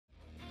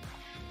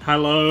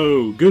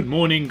Hello, good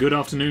morning, good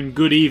afternoon,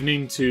 good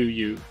evening to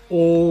you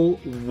all.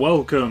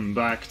 Welcome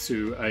back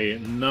to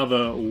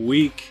another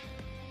week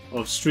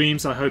of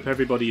streams. I hope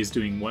everybody is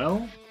doing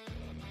well.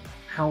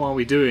 How are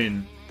we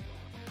doing?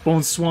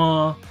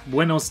 Bonsoir,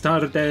 buenos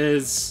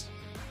tardes,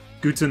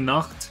 gute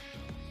Nacht,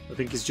 I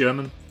think is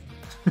German.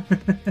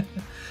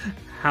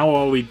 How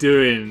are we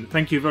doing?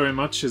 Thank you very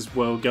much as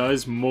well,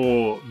 guys.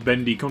 More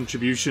bendy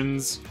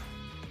contributions.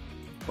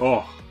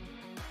 Oh,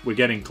 we're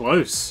getting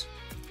close,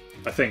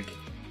 I think.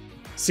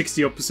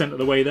 60% of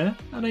the way there.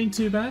 That ain't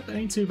too bad, that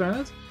ain't too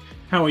bad.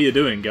 How are you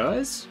doing,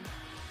 guys?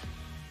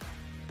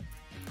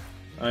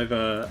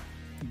 I've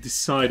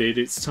decided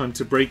it's time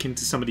to break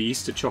into some of the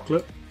Easter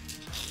chocolate.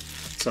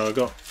 So I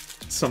got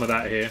some of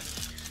that here.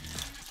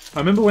 I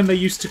remember when they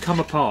used to come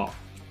apart.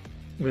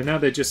 But now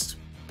they're just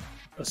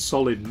a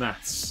solid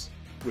mass,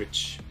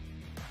 which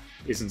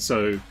isn't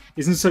so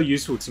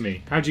useful to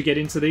me. How'd you get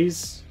into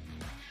these?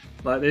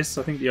 Like this?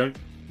 I think the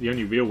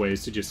only real way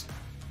is to just...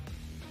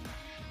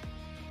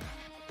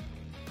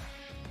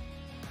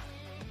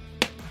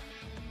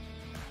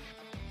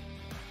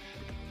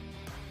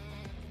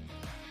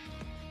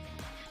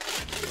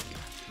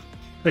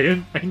 They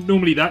ain't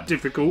normally that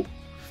difficult.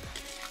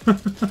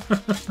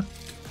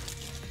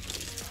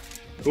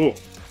 Oh.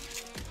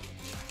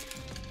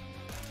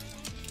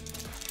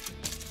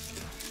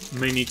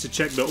 May need to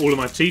check that all of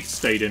my teeth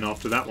stayed in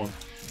after that one.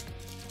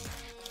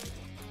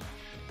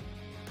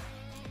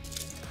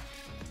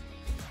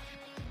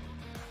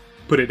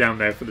 Put it down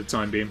there for the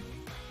time being.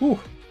 Ooh.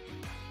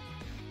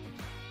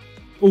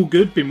 All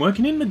good. Been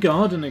working in the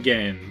garden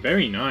again.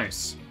 Very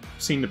nice.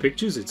 Seen the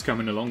pictures. It's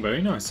coming along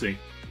very nicely.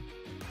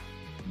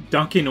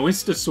 Duck in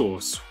oyster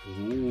sauce.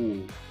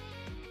 Ooh.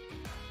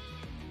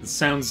 It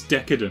sounds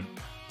decadent.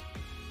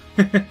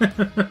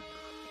 I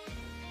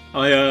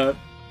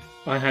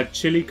had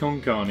chili con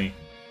carne,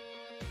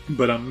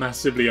 but I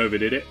massively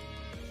overdid it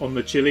on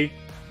the chili.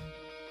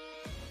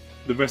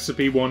 The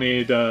recipe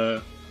wanted,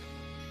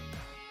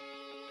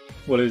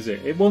 what is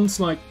it? It wants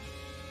like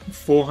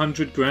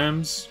 400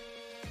 grams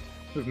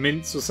of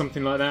mince or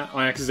something like that.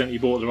 I accidentally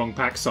bought the wrong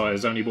pack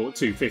size, only bought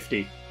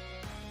 250.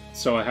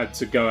 So I had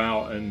to go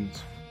out and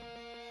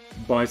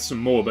buy some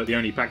more, but the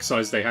only pack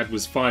size they had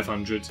was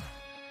 500.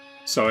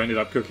 So I ended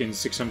up cooking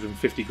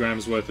 650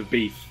 grams worth of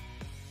beef.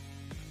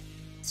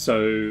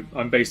 So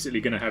I'm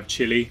basically going to have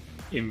chili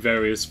in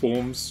various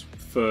forms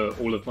for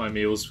all of my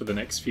meals for the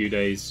next few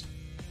days.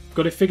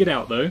 Got it figured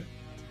out though,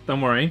 don't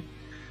worry.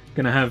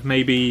 Gonna have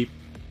maybe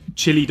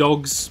chili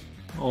dogs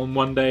on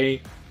one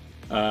day,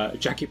 a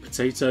jacket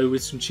potato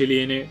with some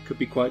chili in it, could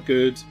be quite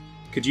good.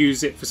 Could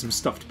use it for some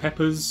stuffed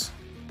peppers.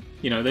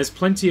 You know, there's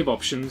plenty of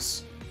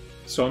options.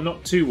 So I'm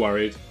not too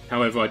worried.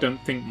 However, I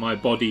don't think my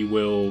body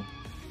will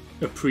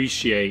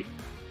appreciate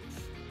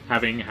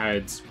having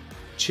had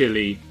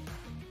chili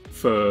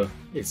for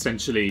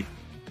essentially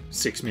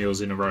 6 meals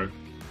in a row.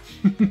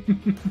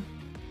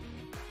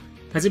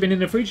 Has it been in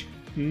the fridge?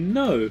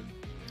 No.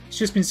 It's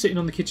just been sitting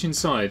on the kitchen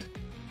side.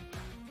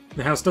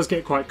 The house does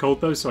get quite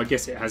cold though, so I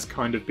guess it has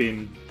kind of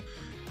been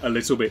a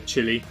little bit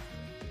chilly.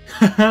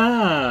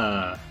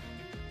 Haha!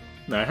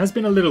 No, it has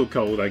been a little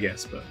cold, I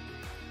guess, but...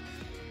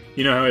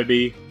 You know how it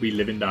be, we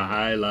live in the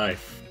high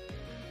life.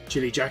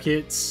 Chili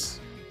jackets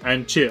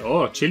and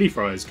chili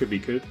fries could be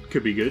good.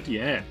 Could be good,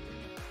 yeah.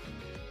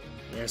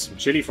 Yeah, some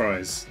chili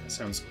fries. That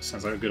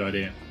sounds like a good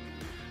idea.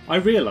 I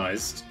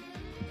realised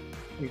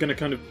I'm going to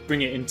kind of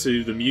bring it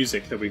into the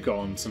music that we've got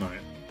on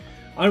tonight.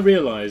 I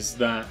realised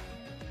that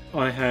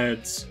I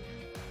had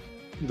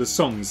the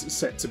songs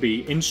set to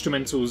be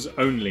instrumentals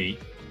only,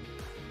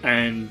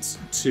 and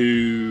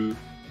to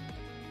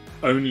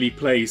only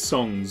play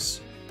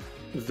songs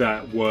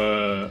that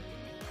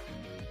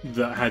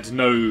had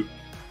no,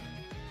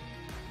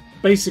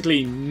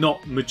 basically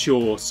not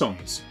mature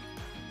songs.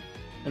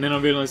 And then I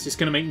realised it's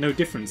going to make no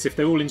difference. If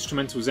they're all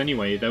instrumentals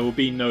anyway, there will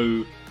be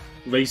no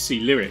racy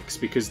lyrics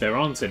because there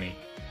aren't any.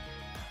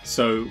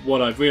 So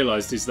what I've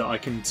realised is that I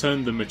can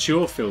turn the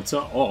mature filter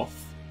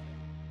off,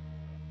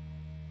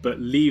 but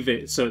leave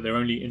it so they're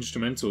only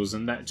instrumentals,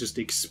 and that just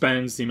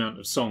expands the amount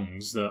of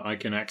songs that I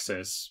can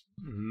access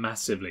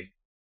massively.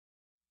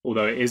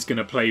 Although it is going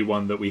to play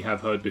one that we have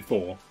heard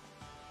before.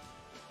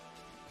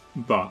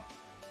 But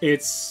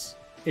it's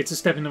a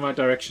step in the right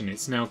direction.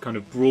 It's now kind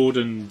of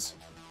broadened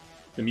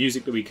the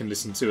music that we can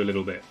listen to a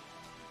little bit.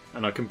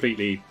 And I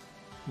completely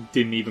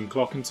didn't even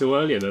clock until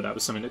earlier that that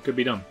was something that could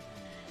be done.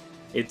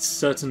 It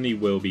certainly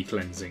will be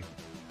cleansing.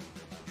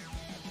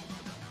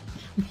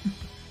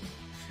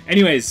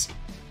 Anyways,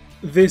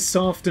 this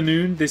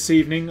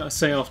evening, I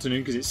say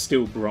afternoon because it's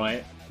still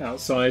bright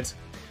outside.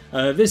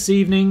 This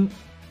evening,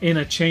 in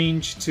a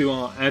change to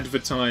our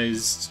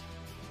advertised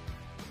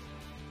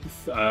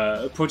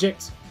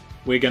project,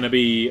 we're going to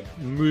be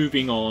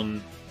moving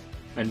on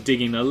and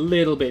digging a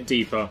little bit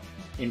deeper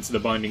into the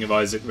Binding of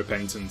Isaac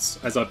Repentance,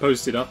 as I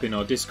posted up in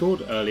our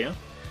Discord earlier,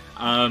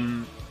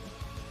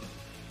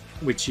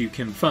 which you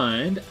can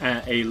find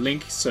at a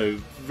link so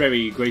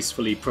very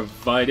gracefully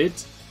provided.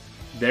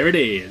 There it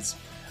is.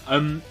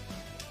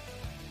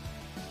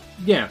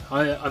 yeah,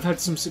 I've had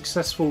some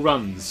successful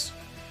runs.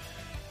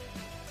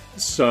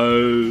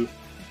 So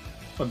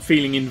I'm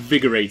feeling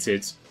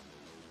invigorated.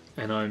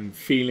 And I'm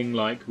feeling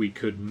like we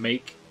could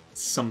make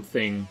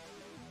something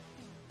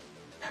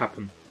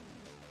happen.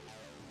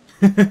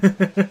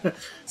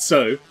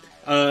 So,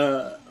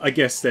 I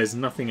guess there's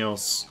nothing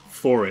else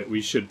for it.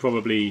 We should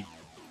probably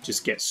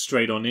just get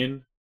straight on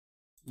in.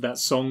 That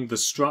song, The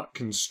Strut,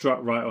 can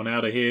strut right on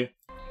out of here.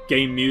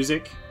 Game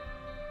music.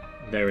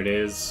 There it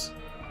is.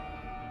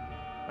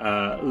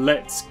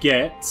 Let's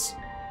get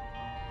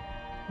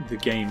the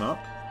game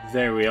up.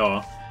 There we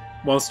are.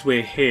 Whilst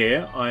we're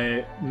here,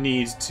 I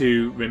need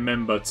to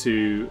remember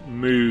to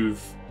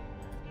move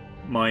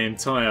my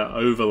entire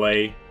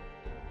overlay,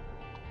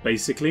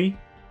 basically,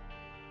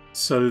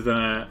 so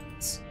that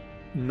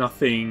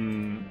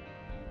nothing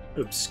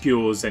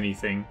obscures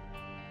anything.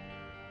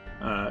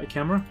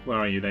 Camera, where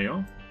are you? There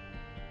you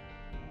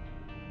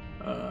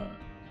are.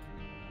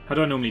 How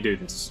do I normally do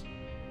this?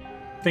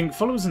 I think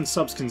followers and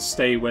subs can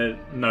stay where...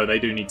 No, they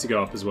do need to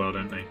go up as well,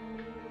 don't they?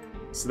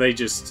 So they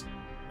just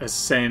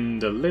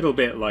ascend a little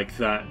bit like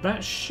that.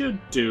 That should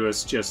do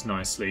us just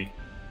nicely.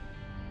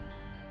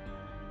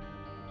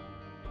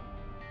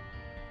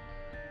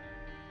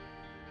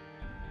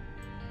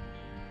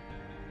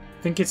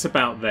 I think it's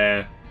about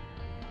there.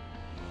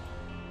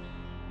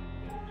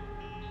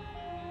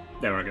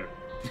 There I go.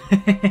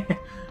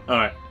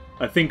 Alright,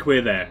 I think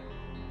we're there.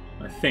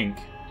 I think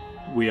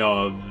we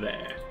are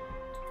there.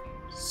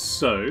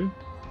 So,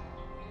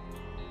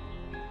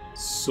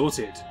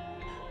 sorted.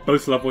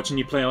 Both love watching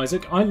you play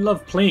Isaac. I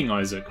love playing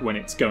Isaac when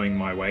it's going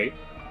my way,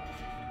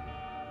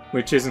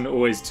 which isn't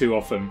always too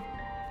often.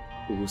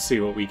 But we'll see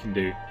what we can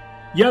do.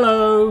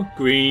 Yellow,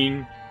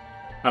 green.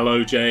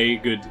 Hello, Jay.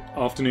 Good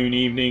afternoon,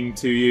 evening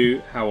to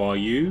you. How are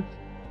you?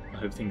 I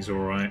hope things are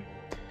alright.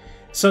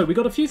 So, we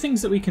got a few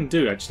things that we can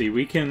do, actually.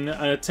 We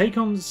can take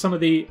on some of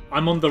the...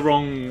 I'm on the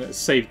wrong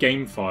save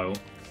game file.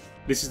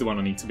 This is the one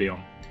I need to be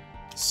on.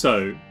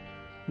 So,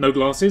 no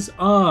glasses?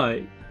 Ah,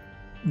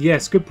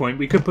 yes, good point.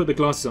 We could put the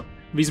glasses on.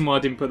 The reason why I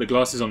didn't put the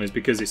glasses on is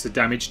because it's a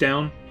damage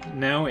down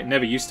now. It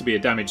never used to be a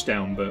damage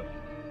down, but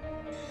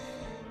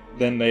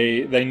then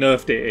they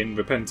nerfed it in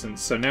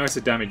Repentance, so now it's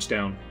a damage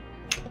down,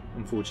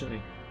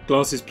 unfortunately.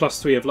 Glasses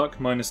 +3 of luck,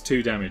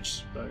 -2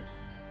 damage, though.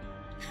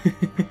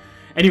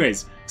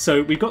 Anyways,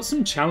 so we've got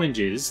some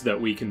challenges that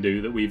we can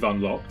do that we've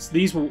unlocked.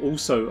 These will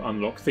also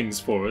unlock things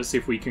for us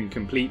if we can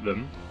complete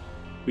them.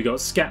 We got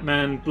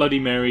Scatman, Bloody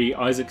Mary,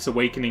 Isaac's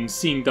Awakening,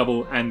 Seeing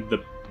Double, and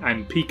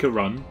Pika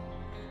Run.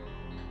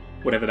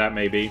 Whatever that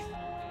may be.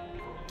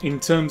 In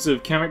terms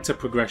of character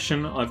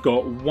progression, I've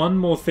got one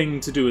more thing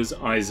to do as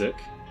Isaac.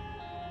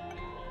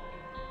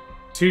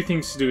 2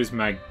 things to do as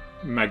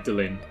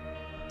Magdalene.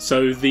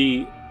 So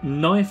the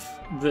knife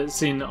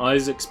that's in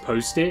Isaac's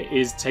post-it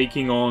is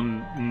taking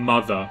on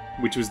Mother,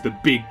 which was the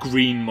big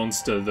green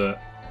monster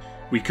that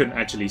we couldn't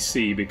actually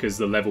see because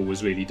the level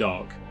was really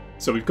dark.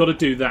 So we've got to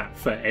do that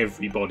for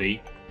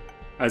everybody,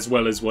 as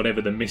well as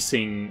whatever the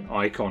missing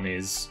icon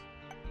is.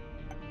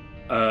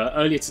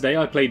 Earlier today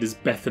I played as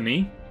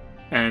Bethany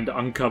and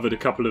uncovered a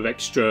couple of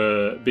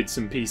extra bits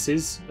and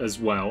pieces as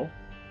well.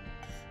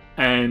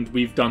 And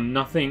we've done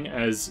nothing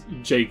as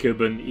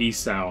Jacob and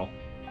Esau.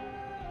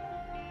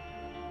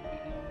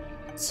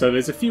 So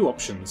there's a few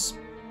options.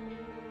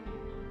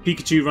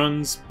 Pikachu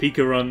runs,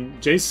 Pika run.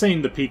 Jay's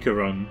saying the Pika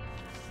run.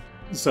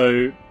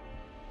 So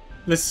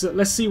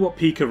let's see what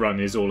Pika run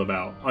is all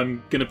about.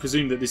 I'm going to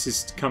presume that this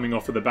is coming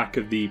off of the back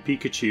of the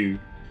Pikachu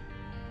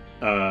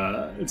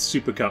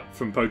Super Cup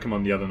from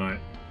Pokemon the other night.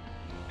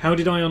 How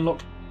did I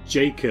unlock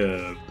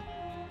Jacob?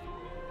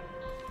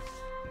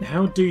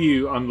 How do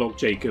you unlock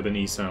Jacob and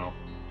Esau?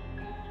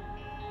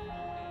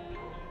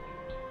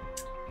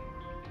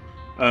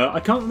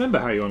 I can't remember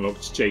how you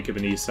unlocked Jacob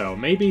and Esau.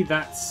 Maybe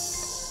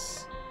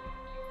that's...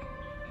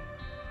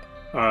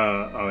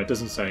 oh, it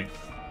doesn't say.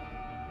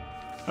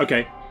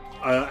 Okay.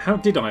 How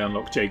did I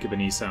unlock Jacob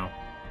and Esau?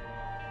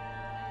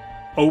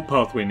 Old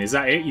Path win, is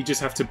that it? You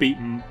just have to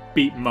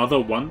beat Mother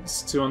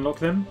once to unlock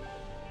them?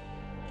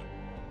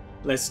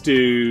 Let's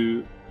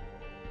do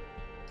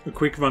a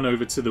quick run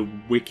over to the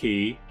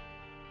wiki,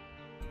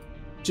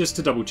 just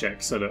to double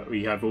check so that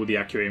we have all the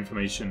accurate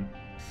information.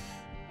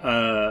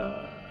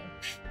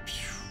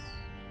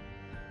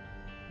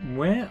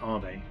 Where are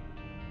they?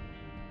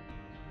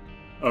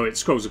 Oh, it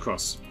scrolls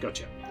across.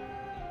 Gotcha.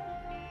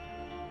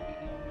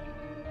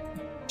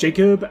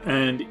 Jacob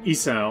and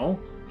Esau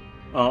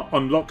are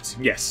unlocked,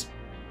 yes.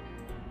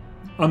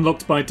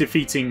 Unlocked by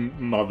defeating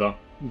Mother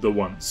the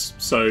once.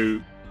 So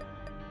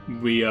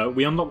we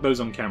unlock those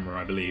on camera,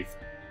 I believe.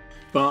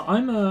 But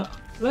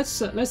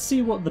let's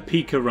see what the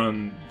Pika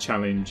Run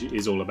challenge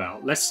is all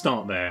about. Let's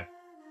start there,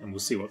 and we'll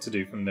see what to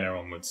do from there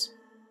onwards.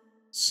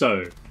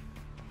 So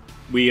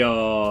we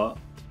are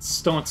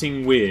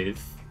starting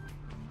with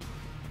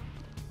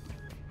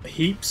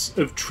heaps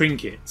of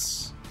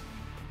trinkets.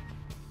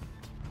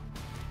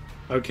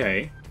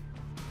 Okay.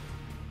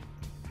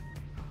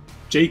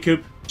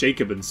 Jacob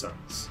and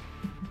Sons.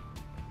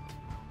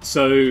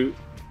 So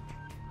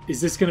Is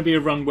this going to be a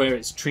run where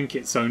it's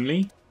trinkets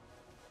only?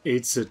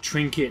 It's a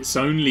trinkets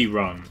only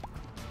run.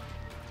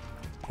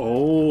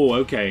 Oh,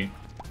 okay.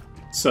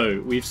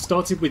 So, we've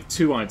started with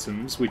 2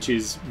 items, which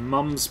is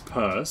Mum's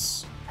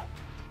Purse,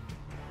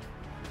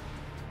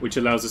 which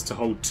allows us to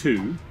hold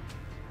 2,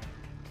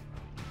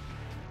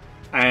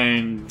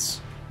 and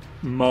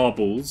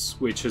Marbles,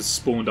 which has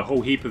spawned a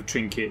whole heap of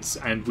trinkets,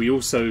 and we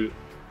also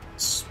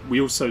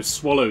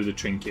swallow the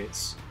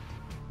trinkets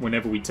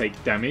whenever we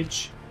take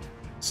damage,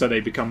 so they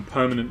become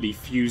permanently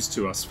fused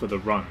to us for the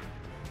run.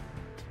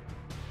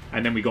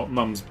 And then we got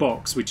Mum's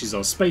Box, which is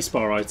our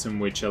spacebar item,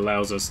 which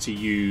allows us to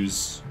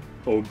use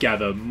or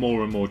gather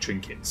more and more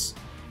trinkets.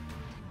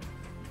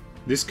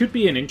 This could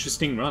be an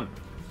interesting run.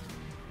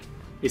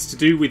 It's to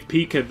do with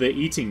Pika the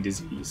eating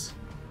disease.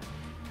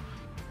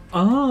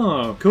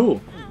 Ah,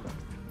 cool.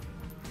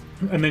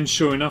 And then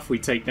sure enough we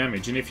take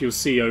damage, and if you'll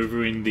see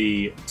over in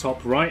the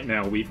top right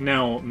now, we've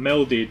now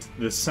melded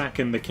the sack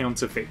and the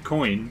counterfeit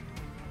coin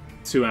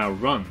to our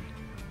run.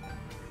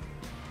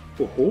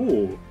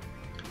 Oh,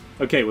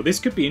 okay, well this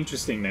could be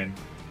interesting then.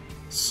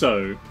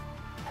 So,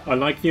 I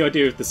like the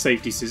idea of the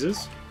safety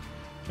scissors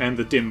and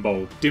the dim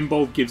bulb. Dim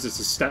bulb gives us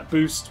a stat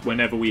boost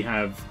whenever we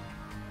have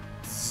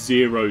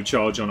 0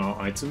 charge on our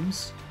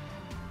items.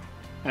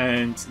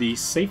 And the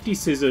safety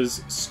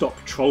scissors stop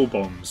troll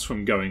bombs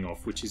from going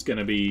off, which is going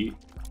to be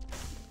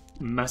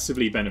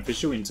massively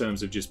beneficial in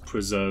terms of just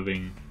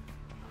preserving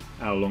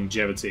our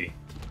longevity.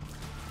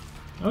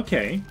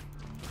 Okay.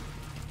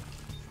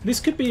 This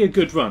could be a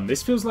good run.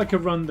 This feels like a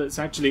run that's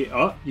actually...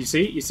 Oh, you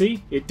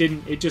see? It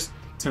didn't... It just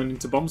turned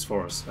into bombs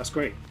for us. That's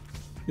great.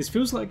 This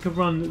feels like a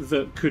run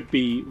that could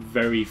be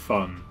very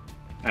fun.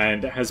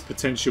 And it has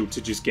potential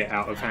to just get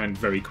out of hand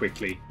very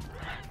quickly.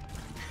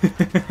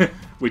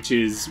 Which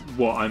is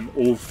what I'm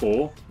all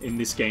for in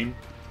this game.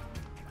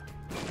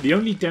 The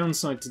only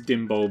downside to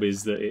Dim Bulb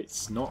is that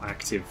it's not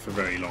active for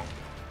very long.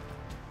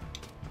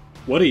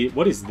 What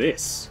is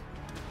this?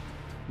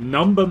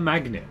 Number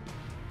Magnet.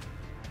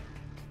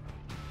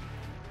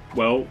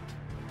 Well,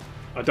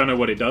 I don't know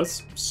what it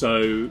does,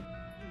 so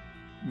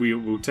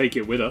we'll take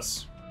it with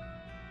us.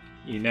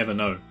 You never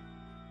know.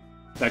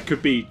 That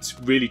could be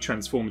really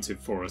transformative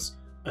for us.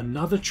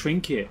 Another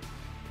trinket.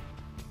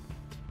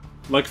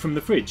 Like from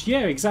the fridge.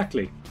 Yeah,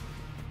 exactly.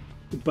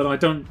 But I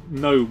don't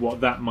know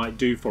what that might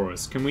do for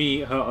us. Can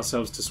we hurt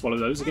ourselves to swallow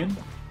those again?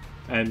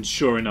 And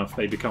sure enough,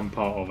 they become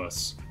part of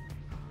us.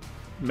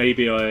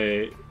 Maybe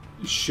I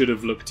should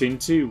have looked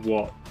into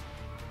what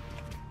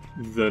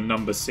the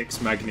number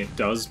 6 magnet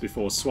does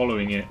before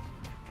swallowing it.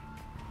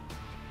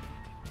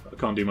 I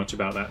can't do much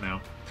about that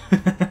now.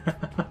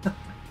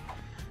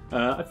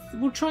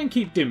 We'll try and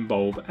keep Dim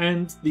Bulb,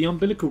 and the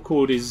umbilical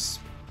cord is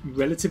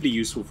relatively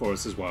useful for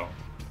us as well.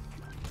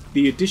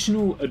 The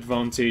additional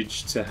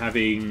advantage to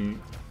having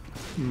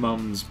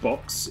Mum's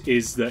Box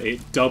is that it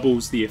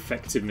doubles the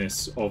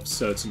effectiveness of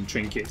certain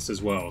trinkets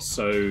as well.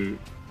 So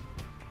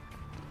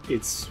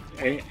it's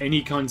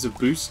any kinds of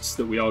boosts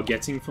that we are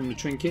getting from the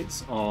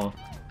trinkets are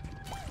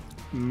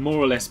more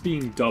or less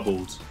being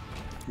doubled,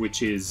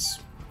 which is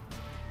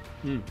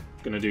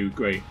gonna do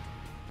great.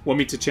 Want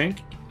me to check?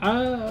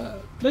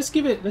 Let's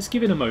give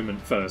it a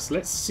moment first.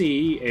 Let's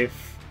see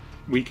if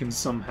we can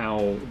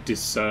somehow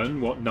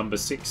discern what number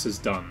 6 has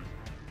done.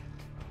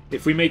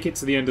 If we make it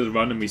to the end of the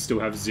run and we still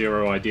have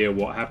 0 idea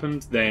what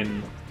happened,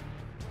 then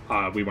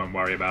we won't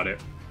worry about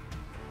it.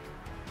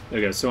 There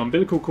we go. So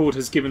umbilical cord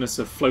has given us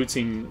a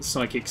floating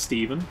Psychic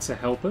Steven to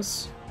help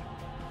us.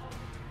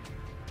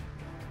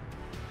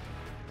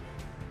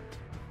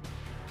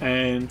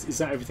 And is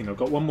that everything? I've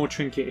got one more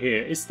trinket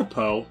here. It's the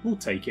pearl. We'll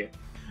take it.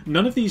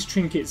 None of these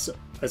trinkets,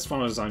 as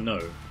far as I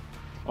know,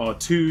 are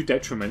too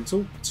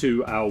detrimental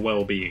to our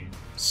well-being,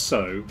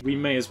 so we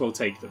may as well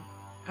take them.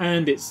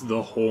 And it's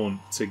the haunt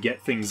to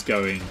get things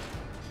going.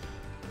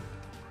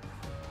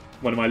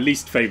 One of my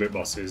least favourite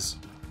bosses,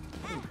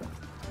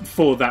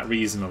 for that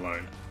reason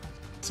alone.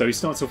 So he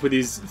starts off with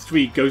his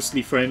 3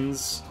 ghostly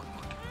friends.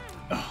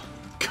 Oh,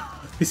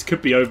 God, this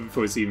could be over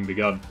before it's even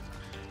begun.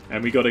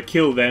 And we got to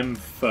kill them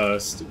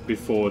first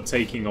before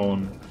taking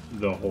on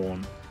the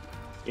haunt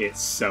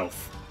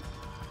itself.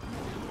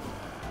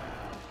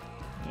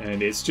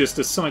 And it's just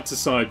a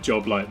side-to-side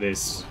job like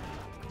this.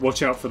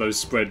 Watch out for those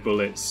spread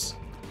bullets.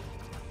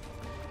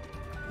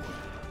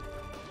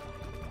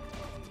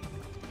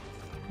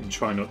 And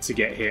try not to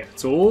get hit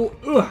at all.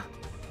 Ugh.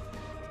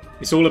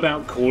 It's all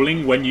about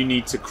calling when you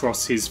need to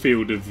cross his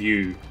field of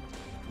view.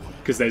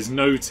 Because there's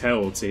no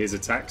tell to his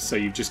attacks, so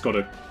you've just got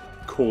to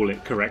call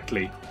it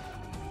correctly.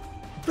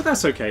 But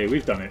that's okay,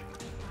 we've done it.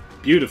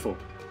 Beautiful.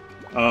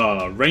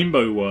 Ah,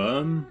 Rainbow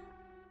Worm.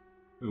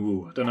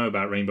 Ooh, I don't know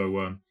about Rainbow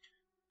Worm.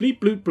 Bleep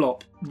bloop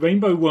blop.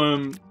 Rainbow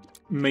Worm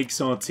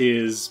makes our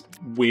tiers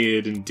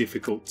weird and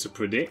difficult to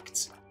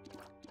predict.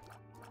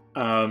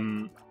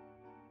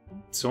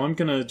 So I'm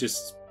gonna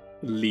just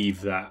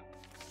leave that.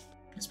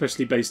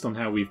 Especially based on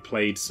how we've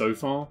played so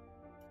far.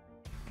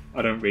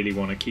 I don't really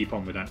want to keep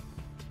on with that.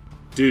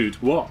 Dude,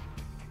 what?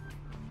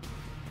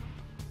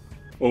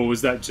 Or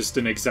was that just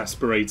an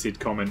exasperated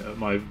comment at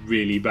my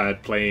really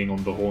bad playing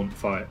on the Haunt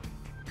fight?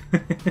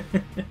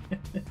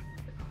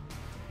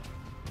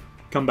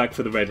 Come back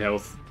for the red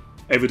health.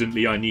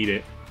 Evidently I need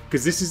it.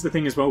 Because this is the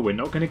thing as well, we're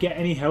not going to get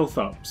any health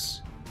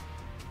ups.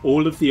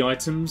 All of the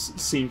items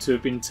seem to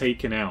have been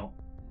taken out.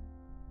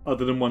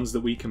 Other than ones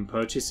that we can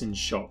purchase in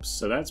shops.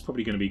 So that's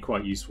probably going to be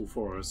quite useful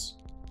for us.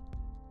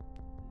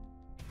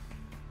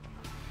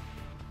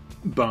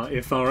 But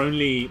if our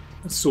only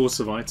source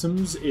of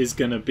items is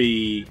going to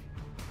be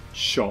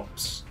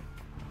shops,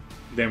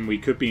 then we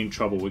could be in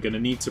trouble. We're going to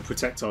need to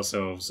protect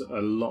ourselves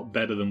a lot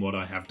better than what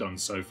I have done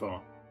so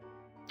far.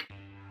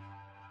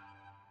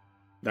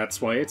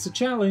 That's why it's a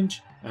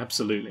challenge.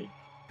 Absolutely.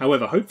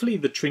 However, hopefully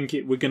the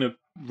trinket, we're going to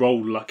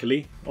roll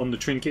luckily on the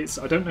trinkets.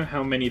 I don't know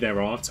how many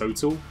there are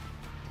total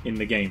in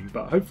the game,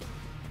 but hopefully...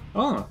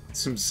 Ah,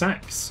 some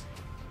sacks.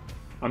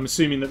 I'm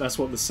assuming that that's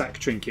what the sack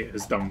trinket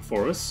has done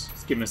for us.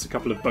 It's given us a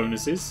couple of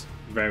bonuses.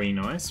 Very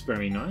nice,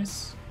 very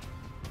nice.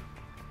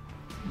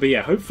 But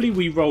yeah, hopefully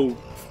we roll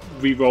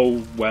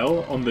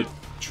well on the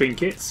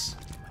trinkets.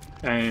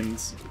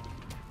 And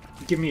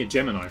give me a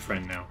Gemini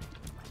friend now.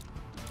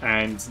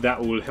 And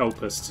that will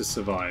help us to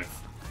survive.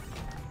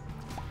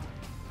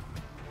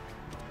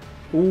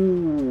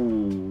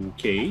 Ooh,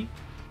 okay.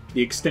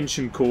 The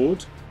extension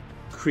cord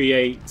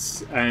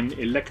creates an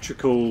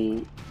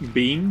electrical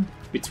beam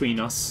between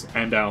us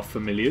and our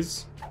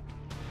familiars.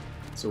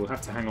 So we'll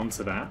have to hang on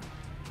to that.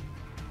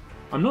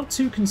 I'm not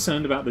too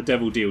concerned about the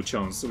devil deal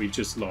chance that we've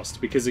just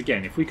lost, because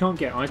again, if we can't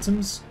get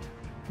items,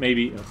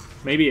 maybe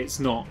it's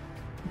not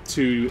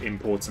too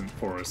important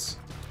for us.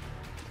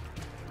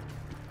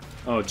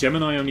 Oh,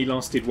 Gemini only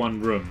lasted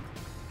one room.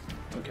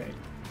 Okay.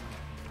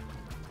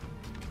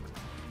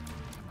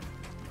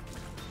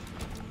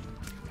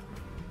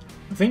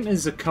 I think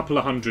there's a couple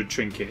of hundred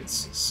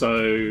trinkets,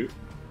 so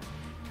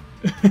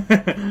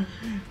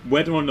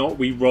whether or not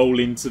we roll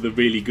into the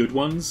really good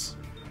ones,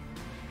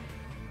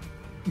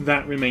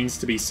 that remains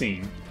to be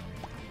seen.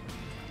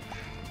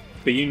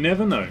 But you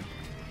never know.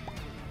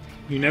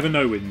 You never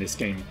know in this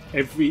game.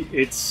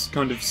 It's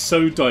kind of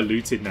so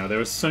diluted now. There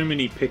are so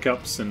many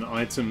pickups and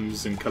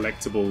items and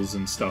collectibles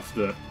and stuff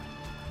that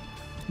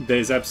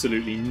there's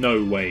absolutely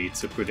no way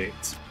to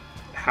predict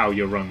how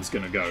your run's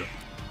going to go.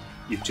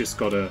 You've just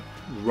got to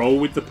roll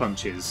with the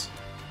punches.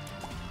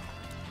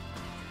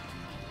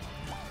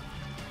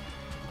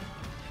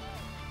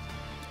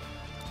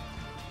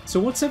 So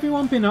what's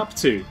everyone been up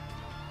to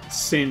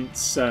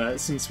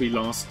since we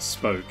last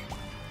spoke?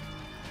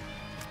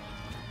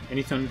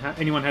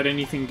 Anyone had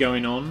anything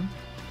going on?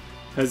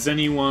 Has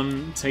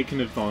anyone taken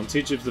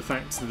advantage of the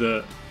fact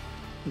that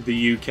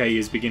the UK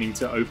is beginning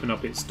to open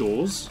up its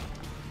doors?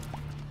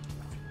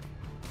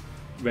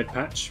 Red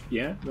patch,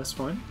 yeah, that's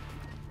fine.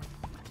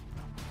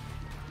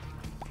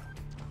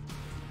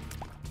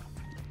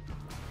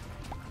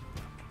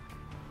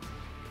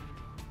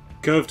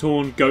 Curved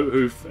horn, goat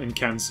hoof, and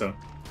cancer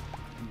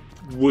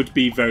would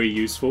be very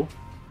useful.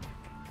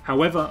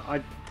 However,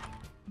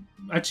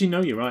 actually,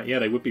 no, you're right. Yeah,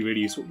 they would be really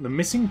useful. The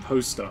missing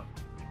poster.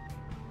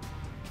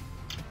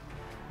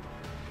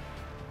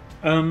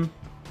 I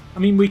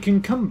mean, we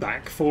can come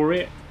back for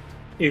it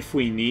if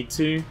we need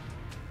to,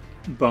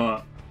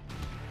 but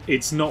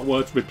it's not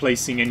worth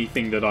replacing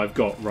anything that I've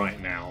got right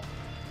now.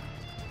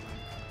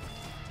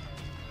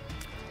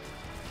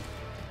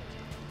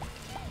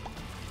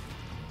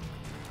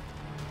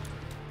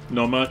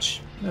 Not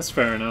much. That's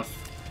fair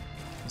enough.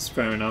 That's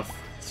fair enough.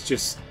 It's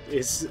just...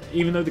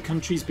 even though the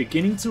country's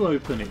beginning to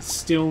open, it's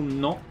still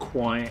not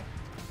quite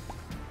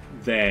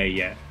there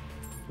yet.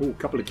 Oh, a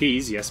couple of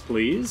keys, yes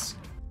please.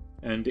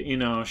 And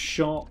in our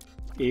shop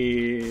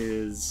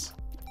is...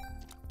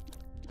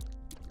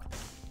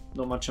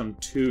 not much I'm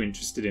too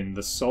interested in.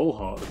 The soul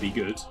heart would be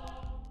good.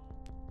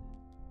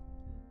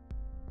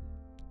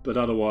 But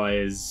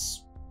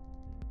otherwise...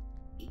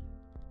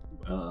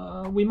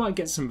 we might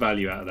get some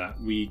value out of that.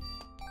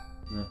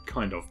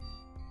 Kind of.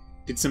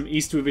 Did some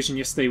Easter revision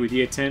yesterday with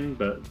year 10,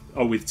 but...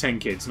 oh, with 10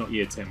 kids, not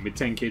year 10. With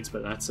 10 kids,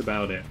 but that's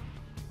about it.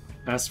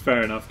 That's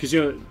fair enough, because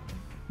you're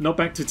not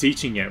back to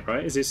teaching yet,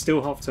 right? Is it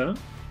still half term?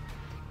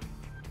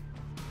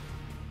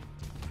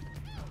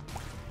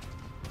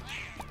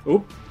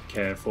 Oh,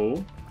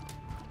 careful.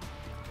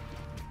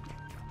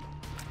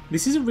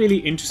 This is a really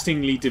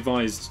interestingly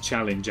devised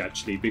challenge,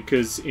 actually,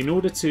 because in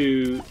order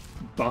to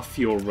buff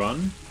your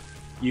run,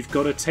 you've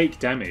got to take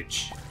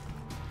damage.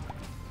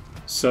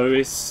 So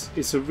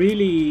it's a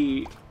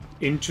really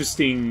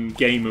interesting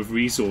game of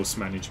resource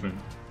management,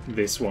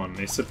 this one.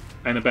 It's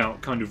and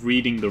about kind of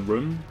reading the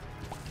room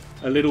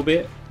a little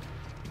bit.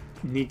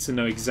 You need to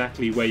know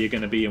exactly where you're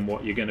going to be and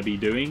what you're going to be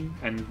doing,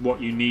 and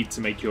what you need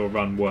to make your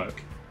run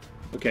work.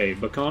 Okay,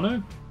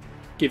 Bacano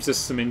gives us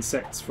some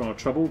insects for our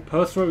trouble.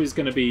 Perthrow is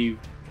going to be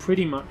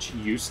pretty much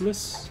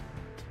useless.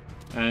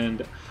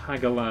 And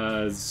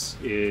Hagalaz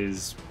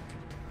is...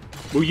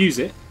 we'll use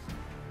it.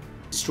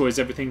 Destroys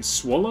everything.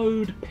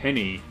 Swallowed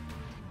Penny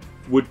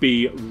would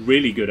be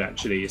really good,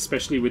 actually,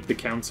 especially with the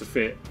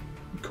counterfeit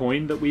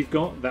coin that we've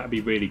got. That'd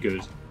be really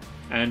good.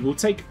 And we'll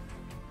take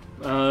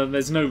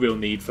There's no real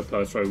need for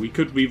per throw. We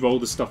could re-roll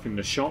the stuff in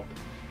the shop,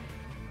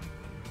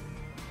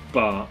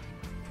 but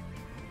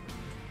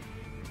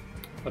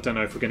I don't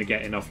know if we're going to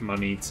get enough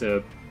money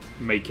to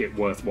make it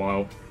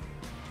worthwhile.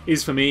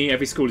 Is for me,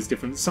 every school is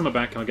different. Some are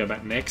back, I'll go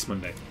back next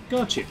Monday.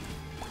 Gotcha.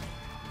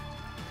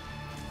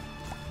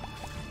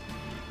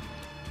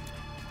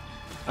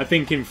 I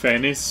think in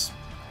fairness,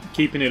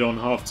 keeping it on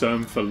half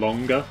term for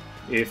longer,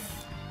 if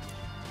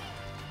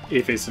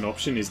it's an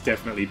option, is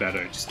definitely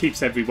better. It just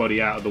keeps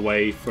everybody out of the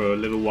way for a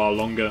little while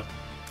longer.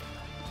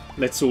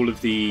 Lets all of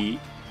the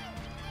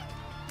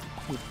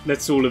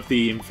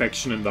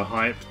infection and the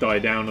hype die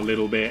down a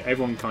little bit.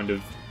 Everyone kind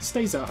of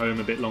stays at home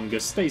a bit longer,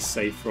 stays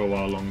safe for a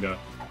while longer,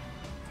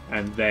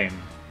 and then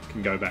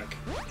can go back.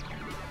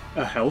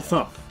 A health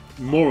up.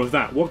 More of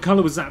that. What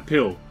colour was that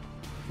pill?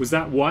 Was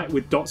that white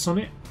with dots on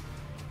it?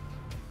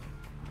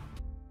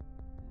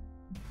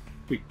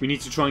 We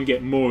need to try and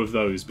get more of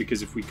those,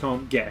 because if we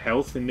can't get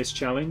health in this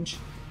challenge,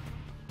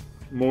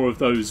 more of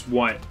those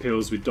white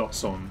pills with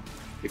dots on,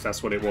 if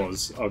that's what it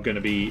was, are going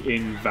to be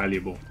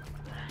invaluable.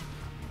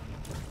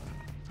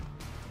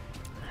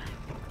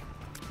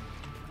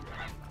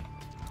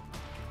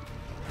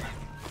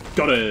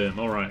 Got him!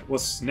 Alright,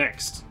 what's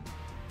next?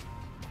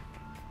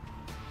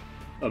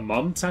 A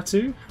mum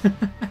tattoo?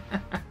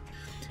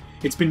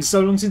 It's been so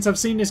long since I've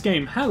seen this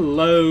game.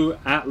 Hello,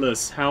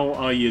 Atlas. How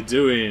are you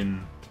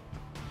doing?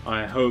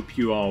 I hope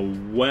you are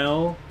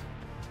well.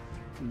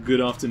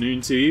 Good afternoon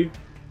to you.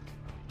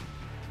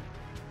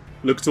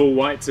 Looked all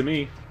white to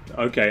me.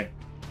 Okay.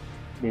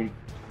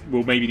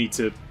 We'll maybe need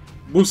to...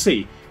 We'll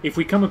see. If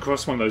we come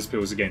across one of those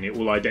pills again, it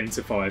will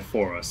identify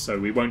for us, so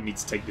we won't need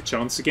to take the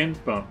chance again,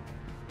 but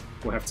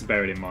we'll have to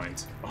bear it in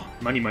mind. Oh,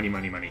 money, money,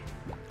 money, money.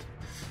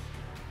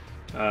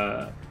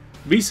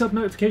 Resub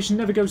notification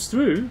never goes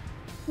through?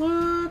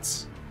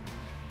 What?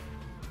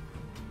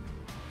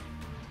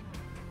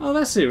 Oh,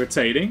 that's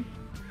irritating.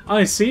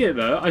 I see it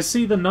though. I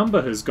see the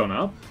number has gone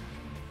up.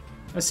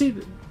 I see...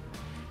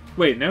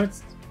 Wait, now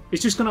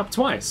it's just gone up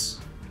twice.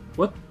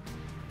 What?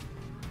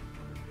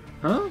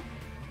 Huh?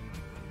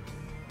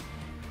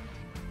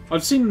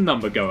 I've seen the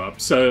number go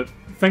up, so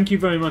thank you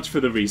very much for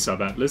the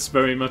resub, Atlas.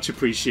 Very much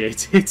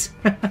appreciated.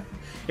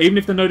 Even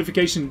if the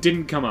notification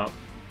didn't come up.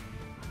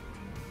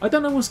 I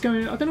don't know what's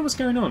going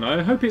on.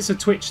 I hope it's a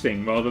Twitch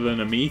thing rather than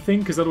a me thing,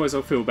 because otherwise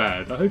I'll feel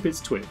bad. I hope it's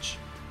Twitch.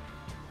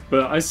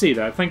 But I see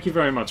that. Thank you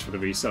very much for the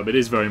resub. It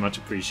is very much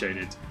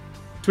appreciated.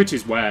 Twitch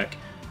is whack.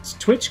 So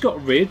Twitch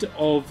got rid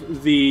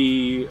of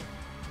the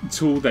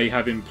tool they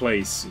have in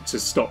place to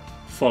stop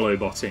follow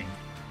botting.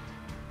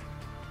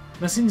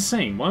 That's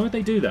insane. Why would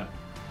they do that?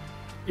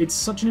 It's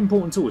such an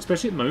important tool,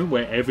 especially at the moment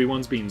where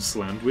everyone's being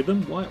slammed with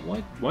them.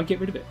 Why get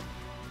rid of it?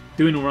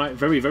 Doing alright.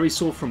 Very, very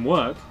sore from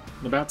work.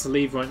 I'm about to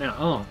leave right now.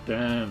 Oh,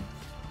 damn.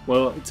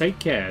 Well, take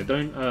care.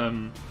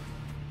 Don't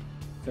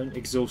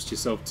exhaust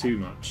yourself too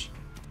much.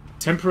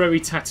 Temporary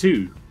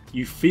tattoo.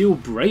 You feel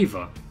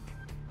braver.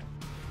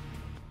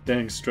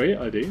 Dang straight,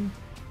 I do.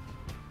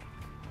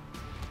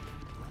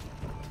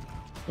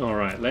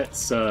 Alright,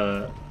 let's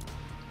I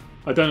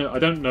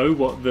don't know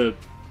what the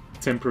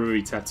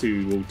temporary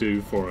tattoo will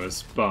do for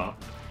us, but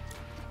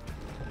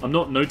I'm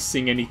not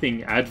noticing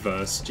anything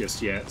adverse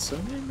just yet, so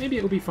maybe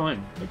it'll be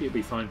fine. Maybe it'll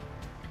be fine.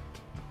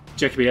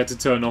 Jacoby had to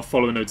turn off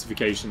follow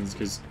notifications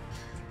because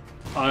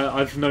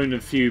I've known a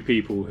few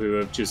people who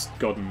have just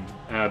gotten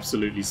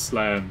absolutely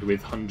slammed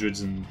with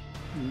hundreds and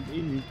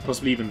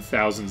possibly even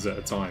thousands at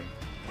a time.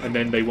 And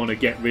then they want to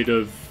get rid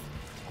of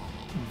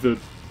the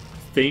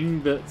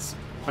thing that's...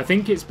 I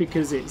think it's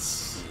because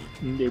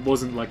it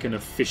wasn't like an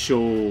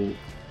official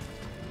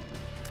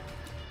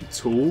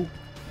tool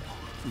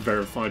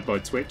verified by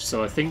Twitch,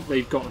 so I think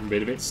they've gotten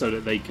rid of it so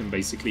that they can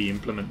basically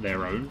implement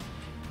their own.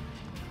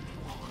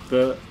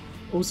 But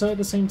also at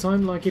the same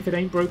time, like, if it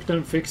ain't broke,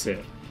 don't fix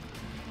it.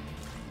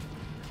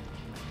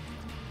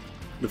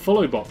 The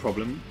follow bot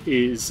problem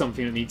is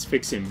something that needs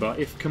fixing, but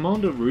if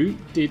Commander Root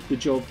did the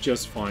job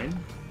just fine,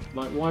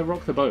 like, why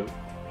rock the boat?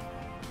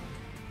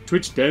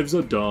 Twitch devs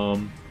are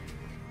dumb.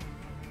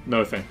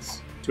 No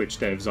offense, Twitch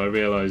devs. I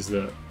realise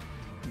that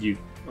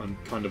I'm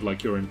kind of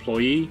like your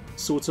employee,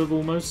 sort of,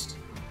 almost.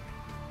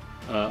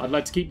 I'd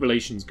like to keep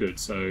relations good,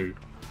 so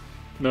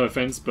no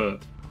offense,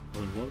 but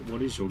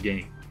what is your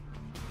game?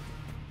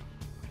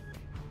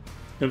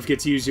 Don't forget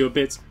to use your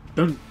bits.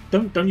 Don't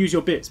use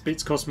your bits.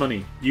 Bits cost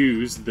money.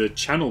 Use the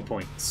channel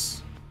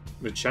points.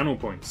 The channel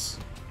points.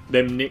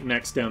 Them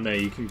knickknacks down there.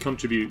 You can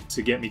contribute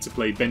to get me to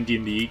play Bendy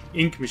and the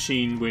Ink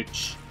Machine,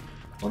 which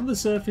on the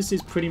surface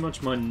is pretty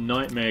much my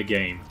nightmare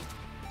game.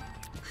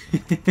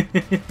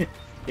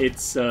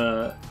 It's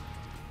not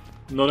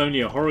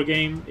only a horror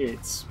game,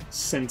 it's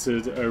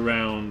centered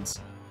around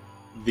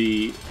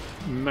the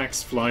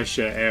Max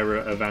Fleischer era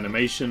of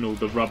animation, all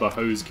the rubber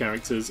hose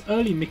characters,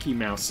 early Mickey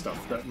Mouse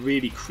stuff, that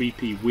really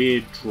creepy,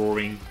 weird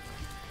drawing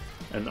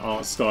and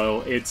art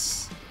style.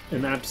 It's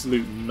an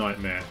absolute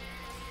nightmare.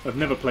 I've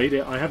never played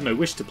it, I have no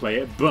wish to play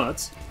it,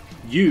 but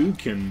you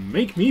can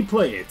make me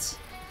play it.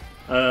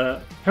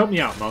 Help me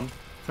out, Mum.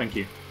 Thank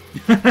you.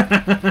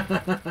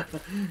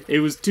 It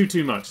was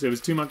too much. There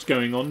was too much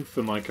going on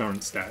for my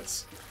current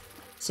stats.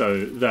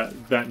 So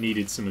that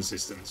needed some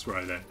assistance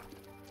right there.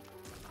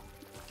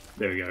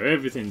 There we go.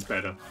 Everything's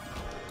better.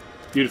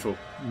 Beautiful.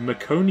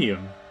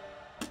 Meconium.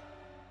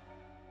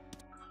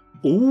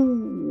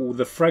 Ooh,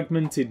 the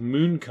fragmented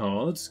moon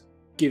card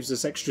gives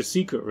us extra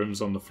secret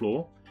rooms on the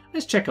floor.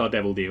 Let's check our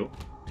devil deal.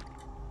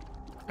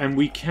 And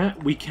we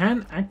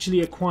can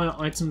actually acquire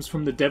items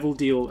from the devil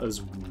deal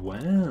as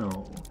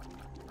well.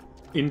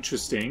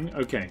 Interesting.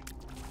 Okay.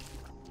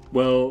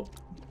 Well,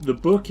 the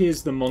book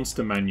is the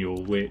monster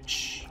manual,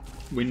 which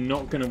we're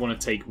not going to want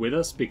to take with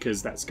us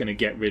because that's going to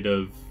get rid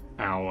of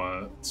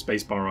our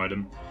spacebar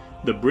item.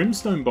 The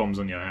brimstone bombs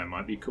on your hand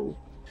might be cool.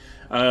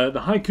 The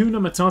Hakuna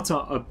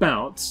Matata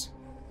about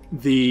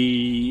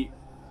the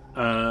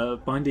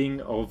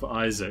Binding of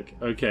Isaac.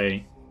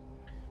 Okay.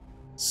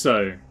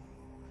 So,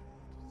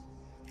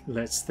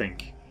 let's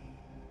think.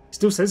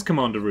 Still says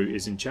Commander Root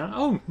is in chat.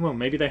 Oh, well,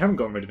 maybe they haven't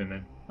gotten rid of him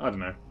then. I don't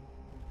know.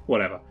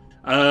 Whatever.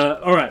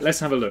 Alright, let's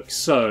have a look.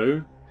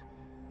 So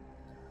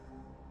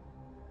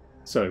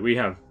we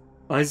have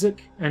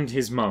Isaac and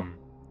his mum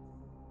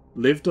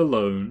lived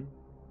alone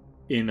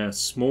in a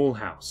small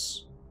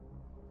house.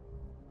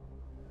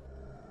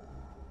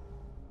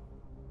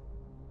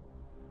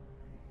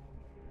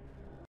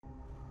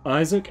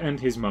 Isaac and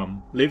his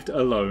mum lived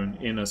alone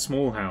in a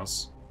small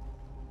house.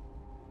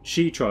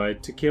 She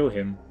tried to kill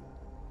him.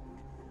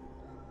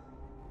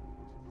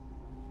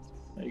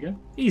 There you go.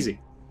 Easy.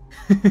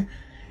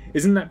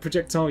 Isn't that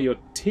projectile your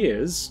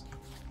tears?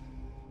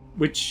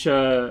 Which,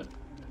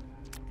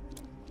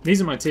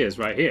 these are my tears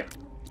right here.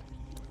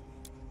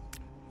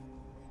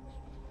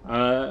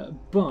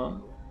 But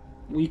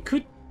we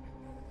could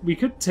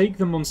take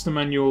the monster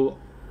manual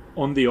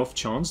on the off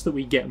chance that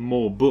we get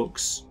more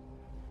books.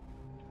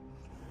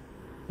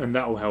 And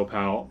that will help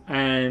out.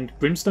 And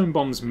brimstone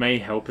bombs may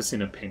help us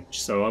in a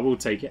pinch, so I will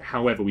take it.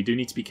 However, we do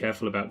need to be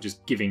careful about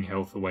just giving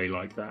health away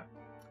like that.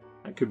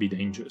 That could be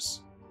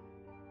dangerous.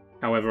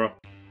 However,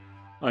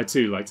 I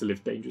too like to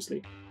live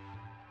dangerously.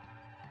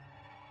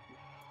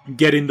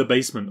 Get in the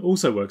basement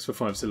also works for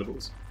 5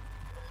 syllables.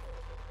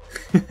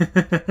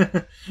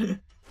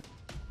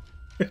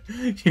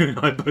 You and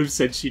I both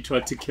said she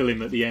tried to kill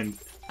him at the end.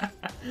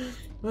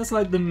 That's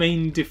like the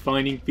main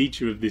defining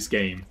feature of this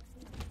game.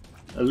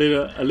 A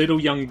little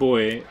young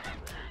boy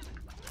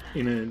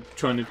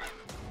trying to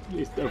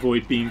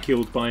avoid being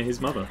killed by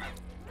his mother.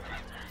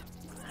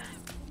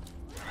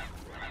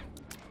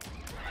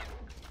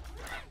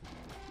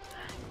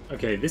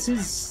 Okay, this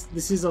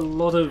is a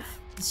lot of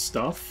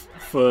stuff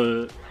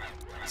for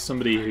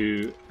somebody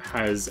who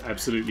has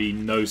absolutely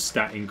no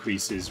stat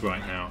increases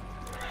right now.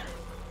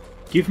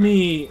 Give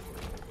me...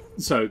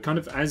 So, kind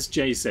of as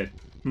Jay said,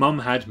 Mum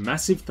had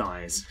massive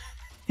thighs.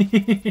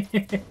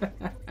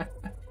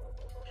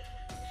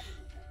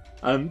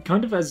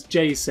 Kind of as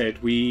Jay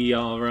said, we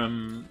are...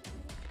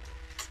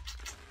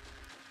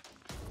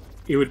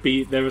 It would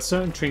be... There are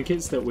certain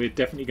trinkets that we're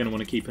definitely going to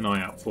want to keep an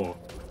eye out for.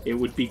 It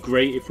would be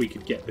great if we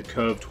could get the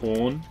curved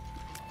horn.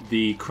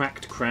 The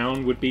cracked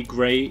crown would be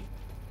great.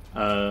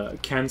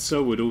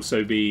 Cancer would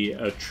also be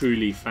a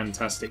truly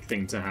fantastic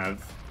thing to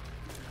have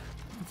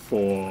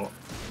for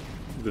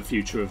the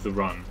future of the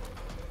run.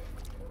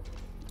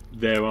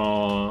 There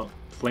are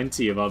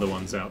plenty of other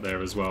ones out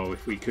there as well.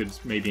 If we could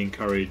maybe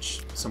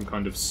encourage some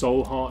kind of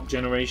soul heart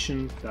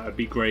generation, that would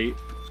be great.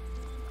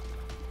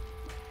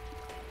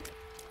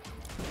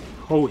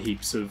 Whole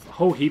heaps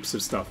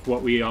of stuff.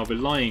 What we are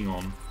relying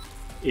on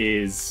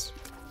is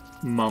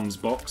Mum's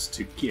box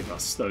to give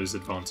us those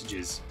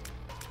advantages.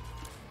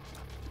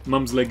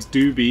 Mum's legs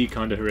do be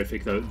kind of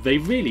horrific though. They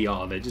really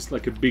are. They're just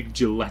like a big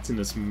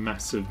gelatinous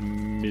mass of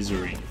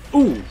misery.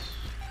 Ooh!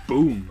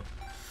 Boom!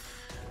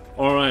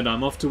 Alright,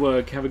 I'm off to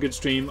work. Have a good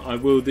stream. I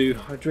will do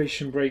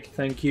hydration break.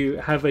 Thank you.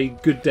 Have a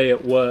good day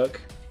at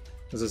work.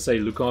 As I say,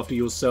 look after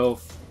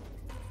yourself.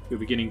 You're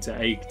beginning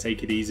to ache.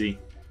 Take it easy.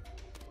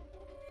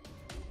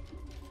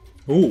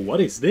 Ooh, what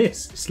is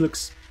this? This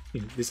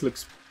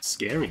looks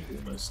scary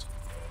almost.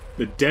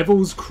 The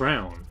Devil's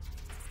Crown.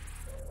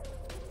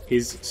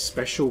 His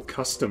special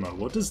customer.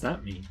 What does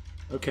that mean?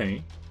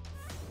 Okay.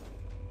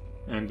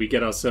 And we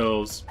get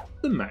ourselves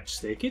the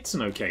matchstick. It's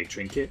an okay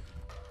trinket.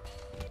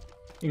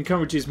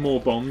 Encourages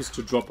more bombs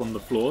to drop on the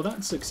floor.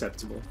 That's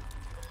acceptable.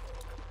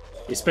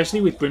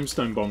 Especially with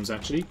brimstone bombs,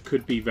 actually.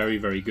 Could be very,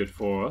 very good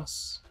for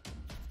us.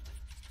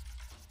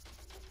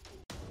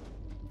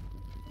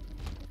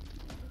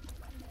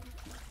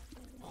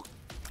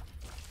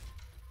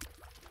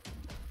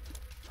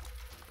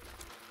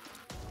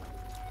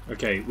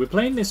 Okay, we're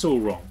playing this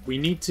all wrong. We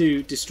need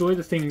to destroy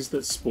the things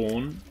that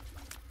spawn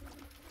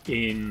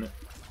in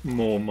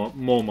more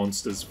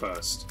monsters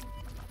first.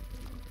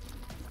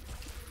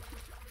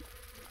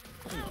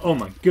 Oh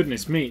my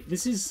goodness me.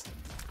 This is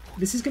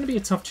going to be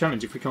a tough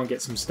challenge if we can't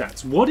get some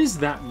stats. What is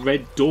that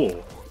red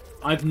door?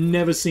 I've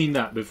never seen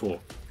that before.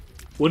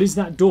 What is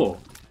that door?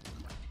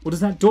 What does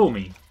that door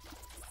mean?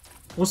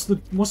 What's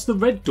the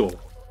red door?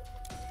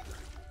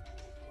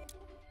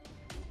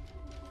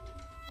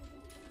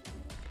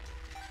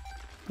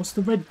 What's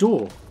the red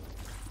door?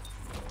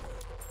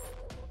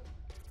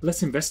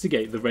 Let's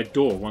investigate the red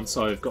door once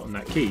I've gotten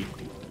that key.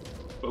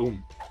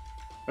 Boom.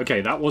 Okay,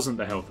 that wasn't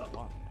the health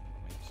up.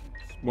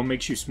 What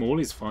makes you small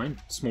is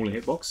fine. Smaller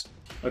hitbox.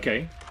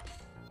 Okay.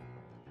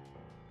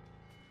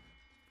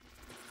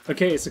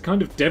 Okay, it's a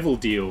kind of devil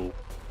deal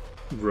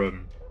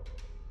room.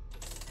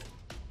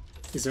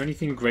 Is there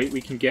anything great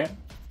we can get?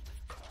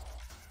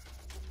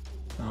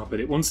 Oh, but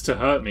it wants to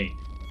hurt me.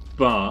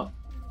 But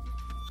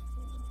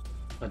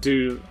I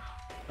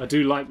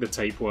do like the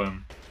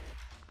tapeworm.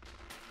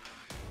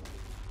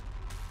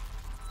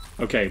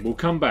 Okay, we'll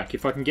come back.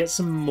 If I can get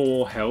some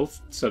more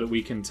health so that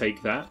we can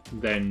take that,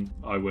 then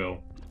I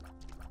will.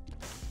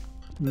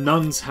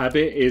 Nun's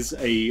Habit is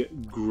a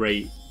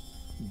great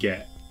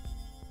get.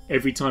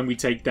 Every time we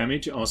take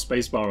damage, our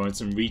spacebar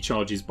item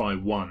recharges by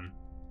 1.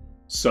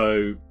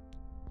 So,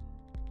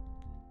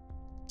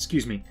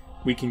 excuse me,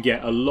 we can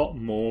get a lot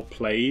more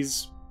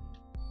plays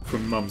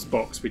from Mum's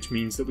box, which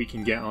means that we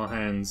can get our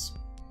hands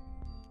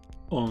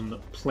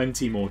on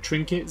plenty more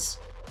trinkets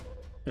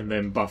and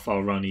then buff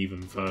our run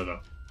even further.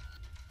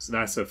 So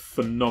that's a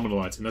phenomenal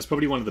item. That's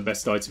probably one of the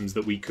best items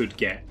that we could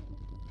get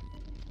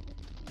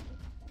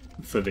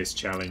for this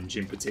challenge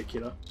in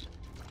particular.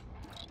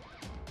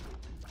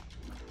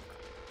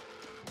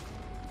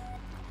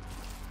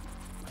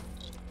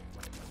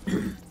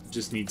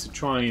 Just need to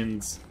try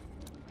and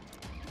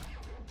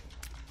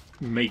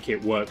make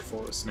it work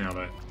for us now,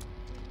 though.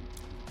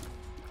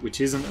 Which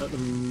isn't at the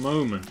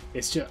moment.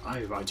 It's just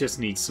I just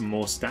need some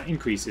more stat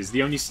increases.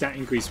 The only stat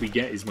increase we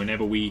get is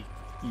whenever we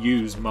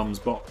use Mum's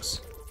box.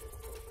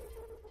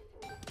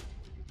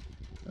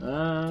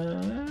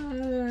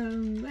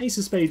 Ace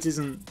of Spades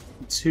isn't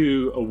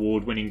too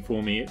award-winning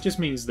for me. It just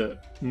means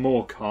that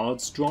more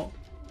cards drop.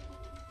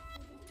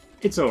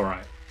 It's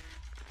alright.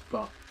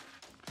 But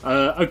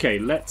okay,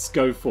 let's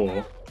go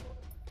for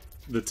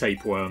the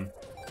tapeworm.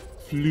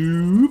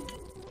 Floop.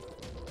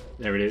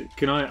 There it is.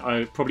 Can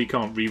I probably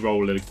can't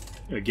re-roll it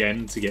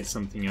again to get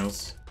something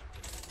else.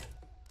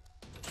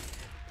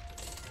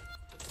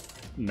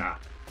 Nah.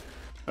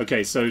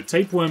 Okay, so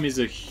tapeworm is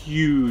a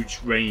huge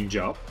range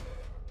up,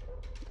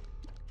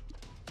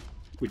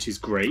 which is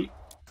great.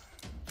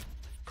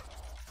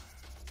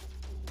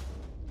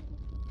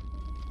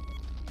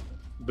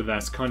 But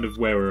that's kind of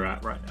where we're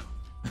at right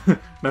now.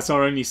 That's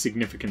our only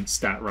significant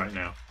stat right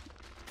now.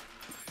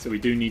 So we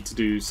do need to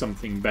do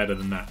something better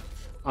than that.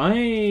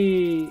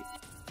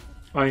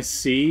 I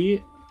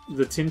see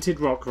the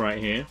tinted rock right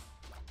here.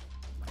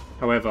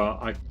 However,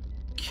 I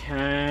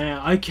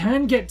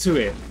can get to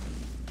it.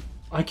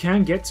 I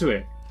can get to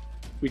it.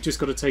 We've just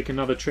got to take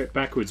another trip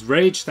backwards.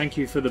 Rage, thank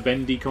you for the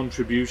bendy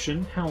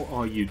contribution. How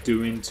are you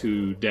doing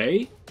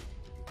today?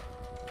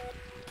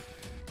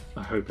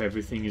 I hope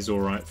everything is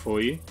alright for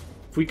you.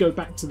 If we go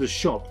back to the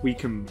shop, we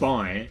can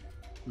buy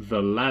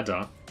the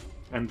ladder,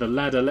 and the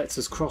ladder lets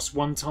us cross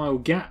one-tile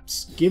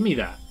gaps. Give me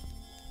that.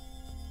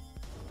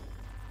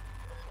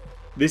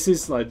 This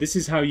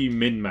is how you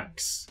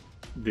min-max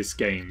this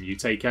game. You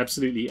take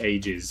absolutely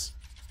ages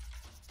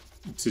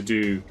to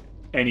do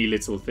any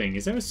little thing.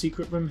 Is there a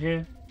secret room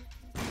here?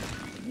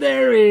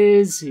 There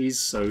is! He's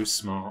so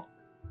smart.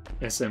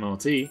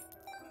 SMRT.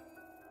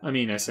 I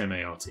mean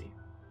SMART.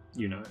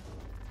 You know it.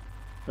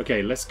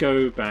 Okay, let's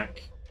go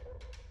back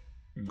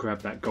and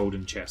grab that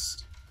golden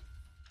chest.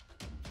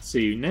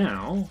 See,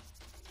 now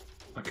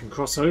I can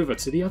cross over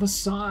to the other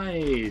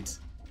side.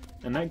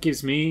 And that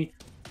gives me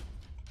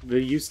the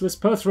useless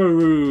Perthro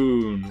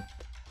rune.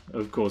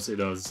 Of course it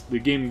does. The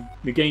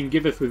game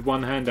giveth with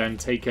one hand and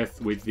taketh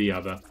with the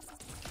other.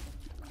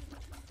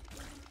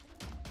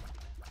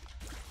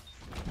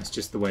 That's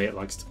just the way it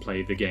likes to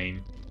play the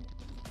game.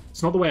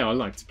 It's not the way I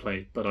like to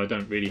play, but I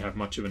don't really have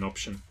much of an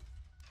option.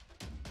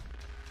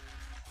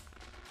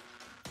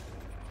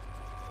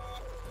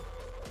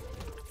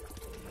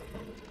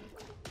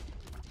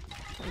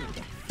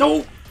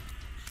 Oh!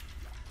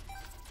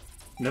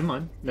 Never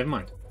mind, never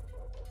mind.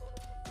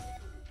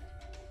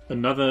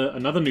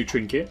 Another new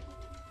trinket.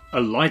 A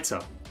lighter.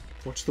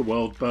 Watch the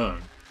world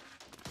burn.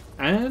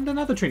 And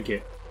another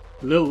trinket.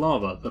 Little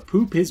lava. The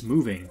poop is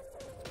moving.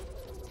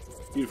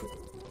 Beautiful.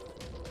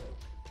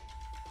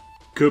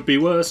 Could be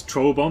worse.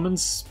 Troll bomb and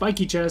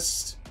spiky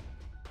chest.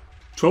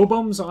 Troll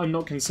bombs I'm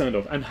not concerned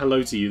of. And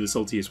hello to you, the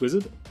saltiest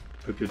wizard.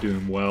 Hope you're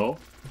doing well.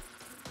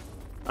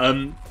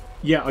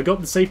 Yeah, I got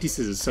the safety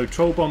scissors, so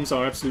troll bombs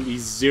are absolutely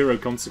zero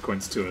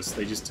consequence to us.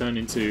 They just turn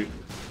into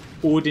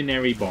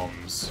ordinary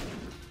bombs,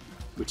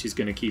 which is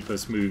going to keep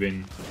us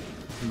moving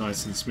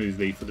nice and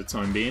smoothly for the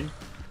time being.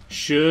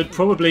 Should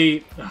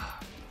probably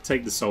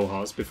take the soul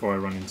hearts before I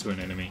run into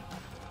an enemy.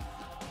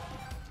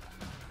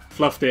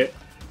 Fluffed it.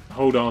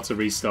 Hold R to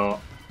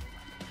restart.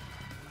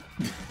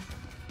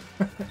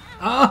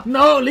 Ah,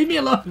 no! Leave me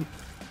alone!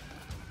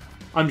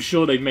 I'm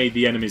sure they've made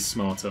the enemies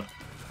smarter.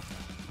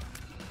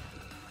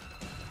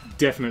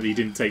 Definitely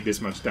didn't take this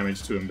much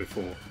damage to him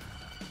before.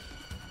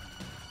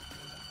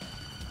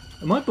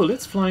 Are my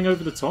bullets flying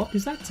over the top?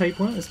 Is that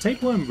tapeworm? Has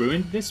tapeworm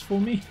ruined this for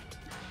me?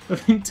 I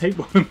think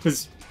tapeworm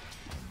has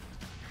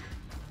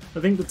I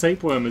think the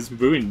tapeworm has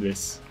ruined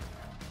this.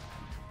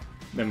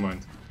 Never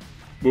mind.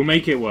 We'll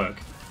make it work.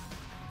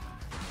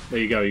 There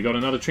you go. You got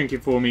another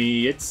trinket for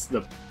me. It's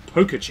the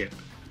poker chip.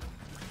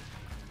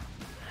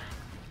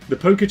 The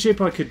poker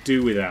chip I could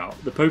do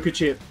without. The poker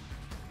chip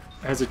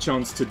has a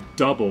chance to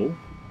double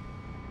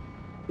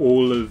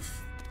all of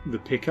the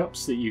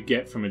pickups that you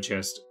get from a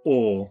chest,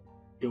 or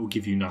it will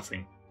give you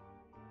nothing.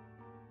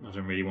 I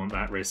don't really want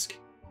that risk.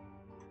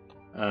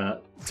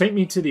 Take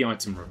me to the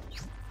item room.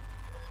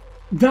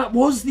 That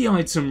was the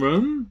item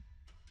room?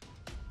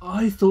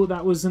 I thought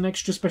that was an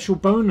extra special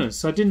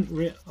bonus. I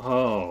didn't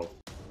oh.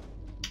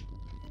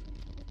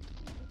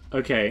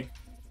 Okay.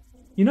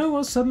 You know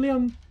what? Suddenly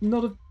I'm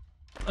not a...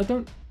 I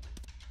don't...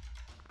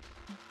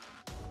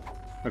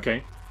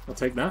 Okay. I'll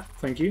take that.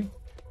 Thank you.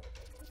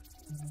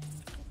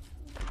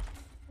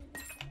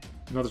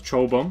 Another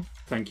troll bomb.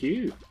 Thank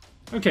you.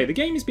 Okay, the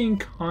game is being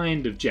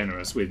kind of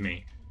generous with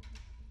me.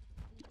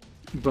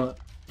 But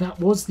that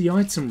was the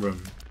item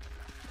room.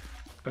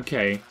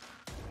 Okay.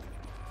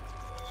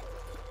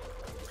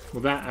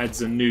 Well, that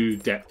adds a new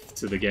depth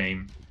to the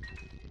game.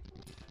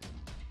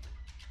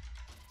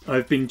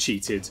 I've been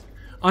cheated.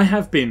 I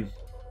have been,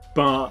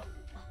 but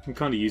I'm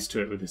kind of used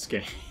to it with this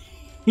game.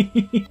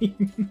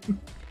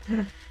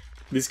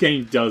 This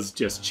game does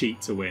just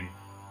cheat to win.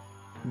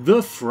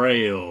 The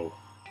Frail.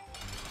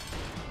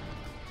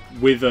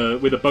 With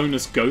a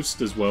bonus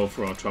ghost as well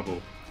for our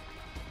trouble.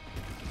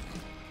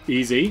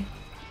 Easy.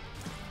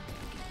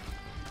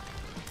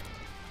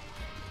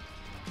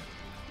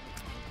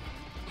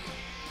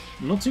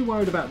 I'm not too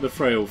worried about the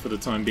Frail for the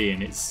time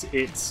being.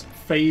 It's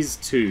phase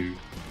 2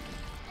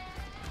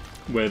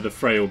 where the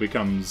Frail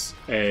becomes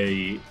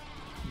a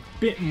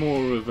bit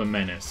more of a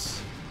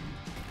menace.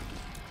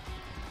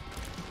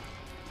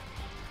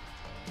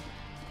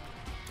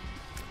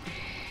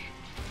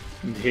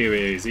 And here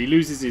it is. He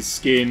loses his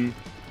skin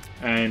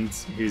and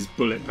his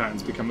bullet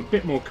patterns become a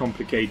bit more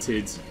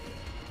complicated,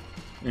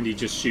 and he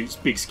just shoots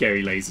big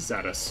scary lasers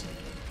at us.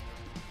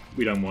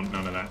 We don't want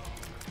none of that.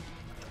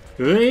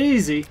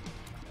 Easy!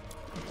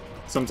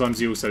 Sometimes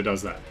he also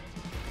does that.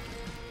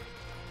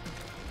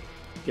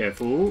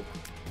 Careful.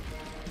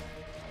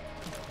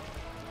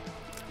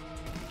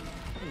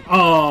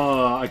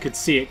 Oh, I could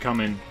see it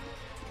coming.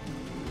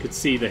 Could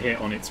see the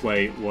hit on its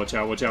way. Watch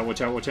out, watch out,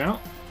 watch out, watch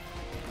out.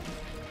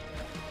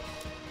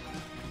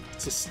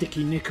 It's a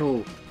sticky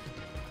nickel.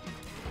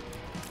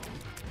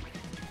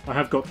 I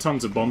have got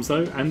tons of bombs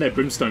though, and they're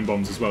brimstone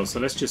bombs as well,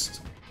 so let's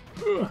just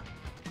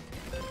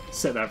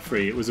set that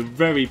free. It was a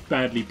very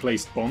badly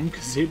placed bomb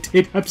because it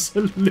did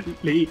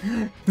absolutely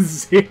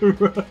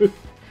 0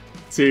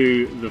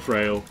 to the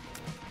Frail.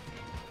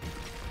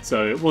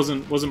 So it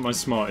wasn't my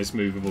smartest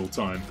move of all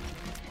time.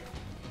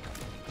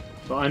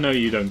 But I know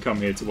you don't come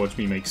here to watch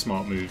me make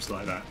smart moves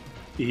like that.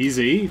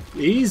 Easy,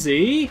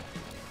 easy!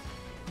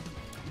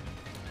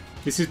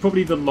 This is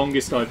probably the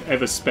longest I've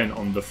ever spent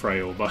on the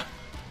Frail, but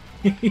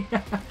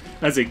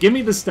that's it. Give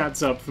me the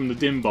stats up from the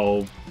dim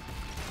bulb.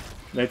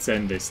 Let's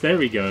end this. There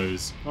he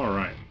goes.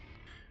 Alright.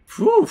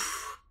 Whew.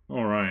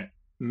 Alright.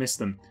 Missed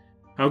them.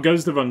 How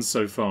goes the run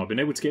so far? Been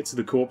able to get to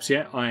the corpse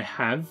yet? I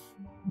have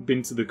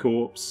been to the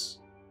corpse,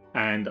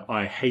 and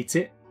I hate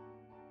it.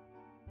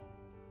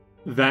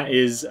 That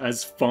is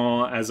as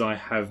far as I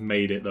have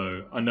made it,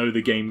 though. I know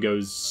the game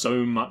goes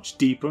so much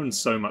deeper and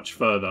so much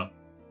further,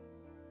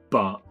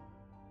 but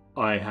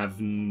I have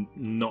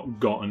not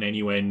gotten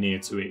anywhere near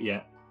to it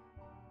yet.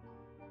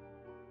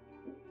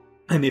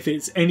 And if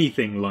it's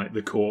anything like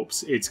the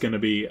corpse, it's going to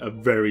be a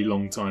very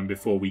long time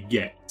before we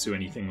get to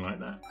anything like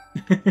that.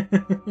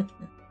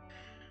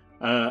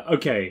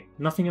 Okay,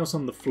 nothing else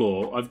on the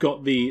floor. I've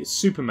got the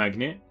super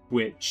magnet,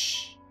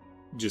 which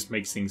just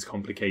makes things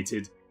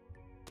complicated.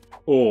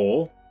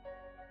 Or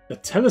a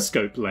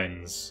telescope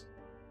lens.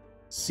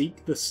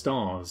 Seek the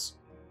stars.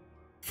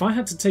 If I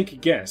had to take a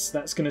guess,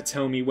 that's going to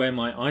tell me where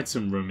my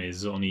item room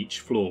is on each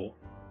floor.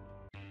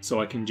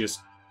 So I can just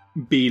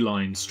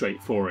beeline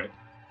straight for it.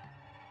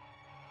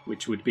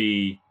 Which would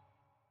be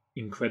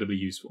incredibly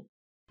useful.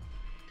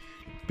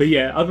 But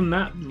yeah, other than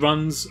that,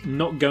 run's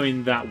not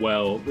going that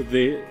well.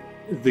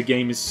 The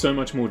game is so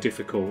much more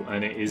difficult,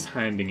 and it is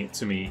handing it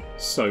to me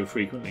so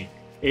frequently.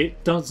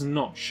 It does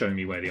not show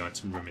me where the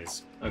item room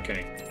is.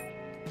 Okay.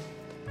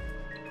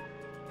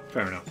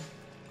 Fair enough.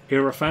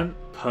 Hierophant,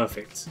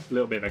 perfect. A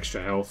little bit of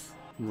extra health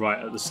right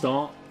at the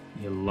start.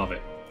 You'll love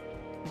it.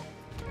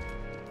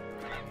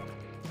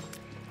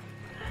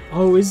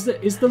 Oh, is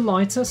the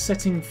lighter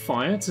setting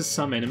fire to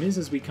some enemies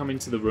as we come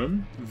into the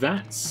room?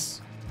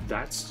 That's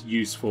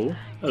useful.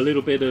 A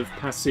little bit of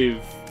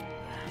passive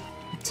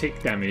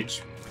tick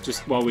damage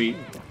just while we...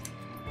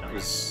 That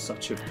was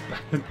such a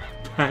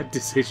bad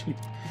decision.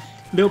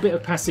 A little bit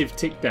of passive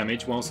tick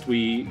damage whilst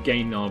we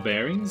gain our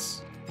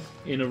bearings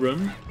in a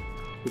room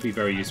would be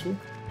very useful.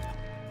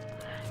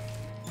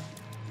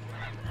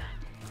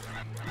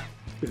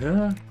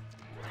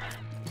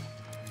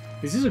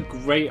 This is a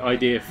great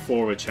idea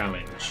for a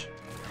challenge.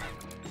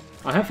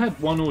 I have had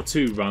 1 or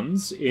 2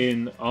 runs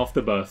in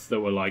Afterbirth that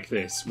were like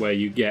this, where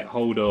you get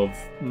hold of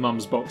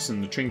Mum's Box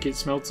and the Trinket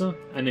Smelter,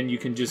 and then you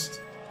can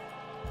just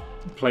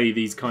play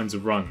these kinds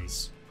of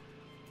runs.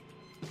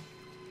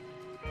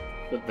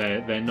 But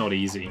they're not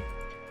easy.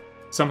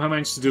 Somehow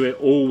managed to do it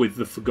all with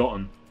the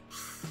Forgotten.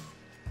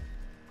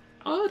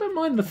 I don't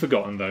mind the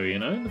Forgotten though, you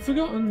know. The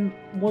Forgotten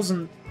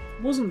wasn't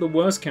the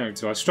worst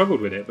character. I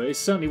struggled with it, but it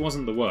certainly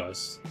wasn't the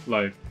worst.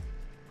 Like,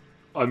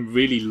 I'm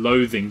really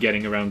loathing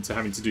getting around to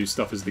having to do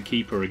stuff as the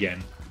Keeper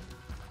again.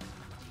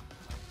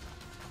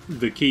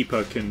 The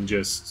Keeper can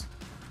just...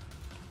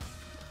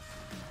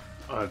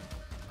 I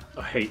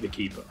hate the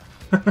Keeper.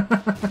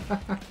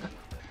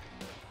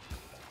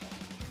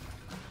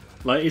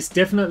 Like, it's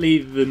definitely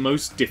the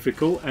most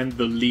difficult and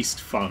the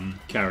least fun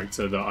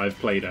character that I've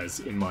played as,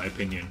 in my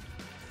opinion.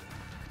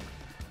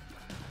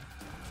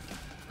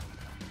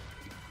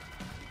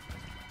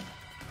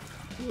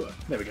 Ooh,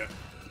 there we go.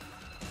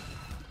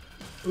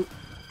 Ooh,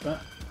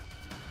 that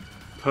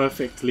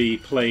perfectly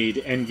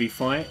played Envy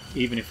fight,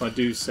 even if I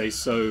do say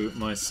so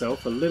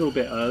myself, a little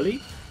bit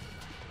early,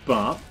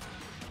 but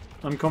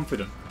I'm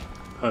confident.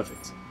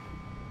 Perfect.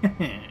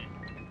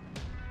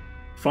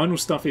 Final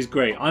stuff is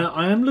great.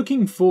 I am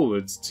looking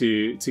forward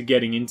to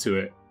getting into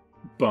it,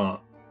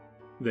 but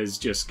there's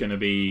just going to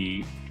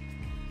be...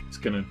 It's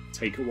going to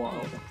take a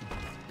while.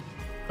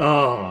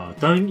 Oh,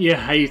 don't you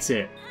hate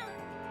it?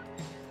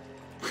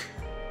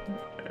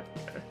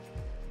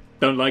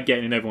 Don't like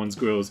getting in everyone's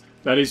grills.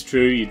 That is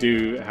true, you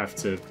do have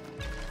to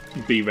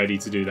be ready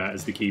to do that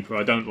as the Keeper.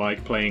 I don't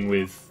like playing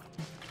with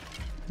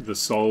the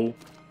Soul,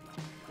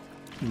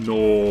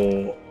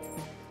 nor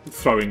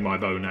throwing my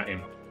bone at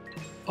him.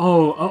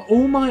 Oh,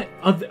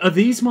 are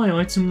these my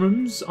item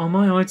rooms? Are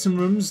my item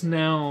rooms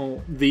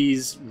now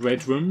these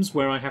red rooms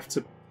where I have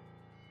to...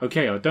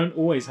 Okay, I don't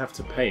always have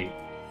to pay.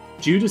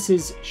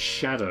 Judas's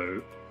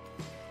Shadow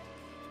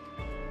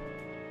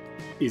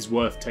is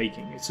worth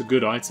taking. It's a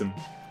good item.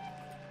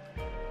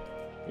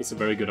 It's a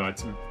very good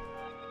item.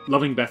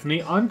 Loving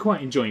Bethany. I'm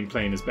quite enjoying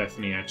playing as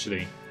Bethany,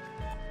 actually.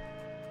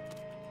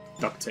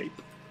 Duct tape.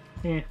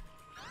 Eh,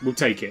 we'll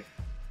take it.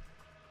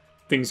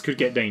 Things could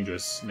get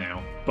dangerous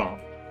now, but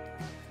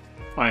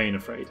I ain't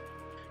afraid.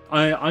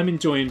 I'm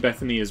enjoying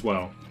Bethany as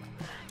well.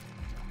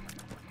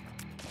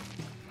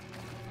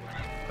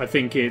 I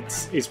think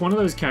it's one of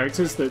those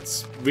characters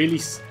that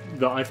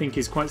I think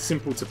is quite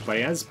simple to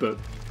play as, but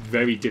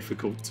very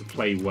difficult to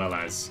play well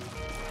as.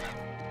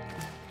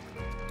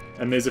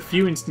 And there's a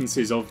few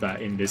instances of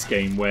that in this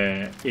game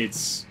where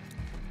it's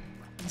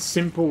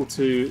simple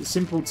to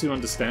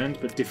understand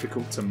but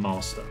difficult to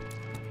master.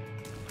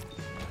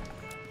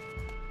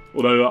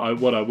 Although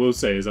what I will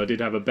say is I did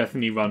have a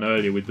Bethany run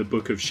earlier with the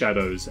Book of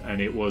Shadows and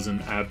it was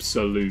an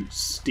absolute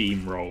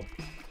steamroll.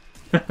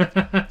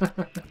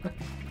 Because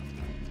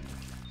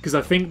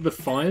I think the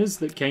fires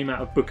that came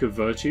out of Book of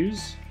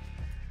Virtues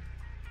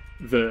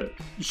that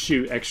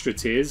shoot extra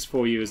tears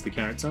for you as the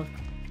character,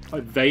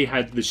 they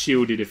had the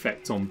shielded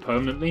effect on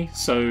permanently,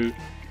 so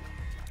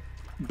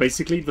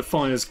basically the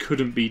fires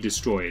couldn't be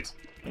destroyed,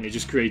 and it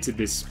just created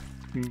this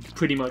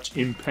pretty much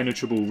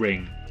impenetrable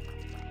ring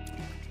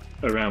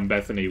around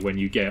Bethany when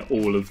you get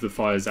all of the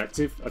fires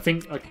active. I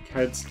think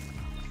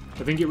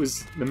it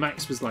was, the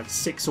max was like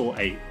 6 or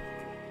 8,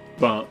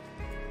 but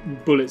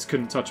bullets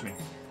couldn't touch me.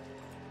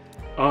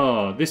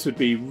 Ah, this would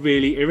be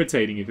really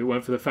irritating if it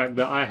weren't for the fact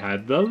that I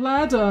had the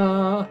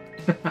ladder!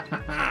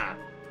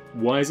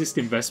 Wisest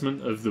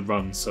investment of the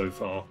run so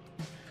far.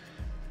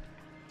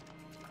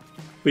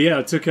 But yeah,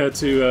 I took her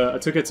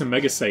to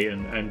Mega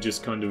Satan and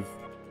just kind of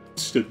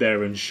stood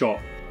there and shot.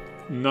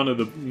 None of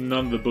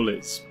the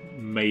bullets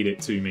made it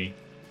to me.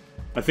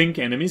 I think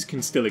enemies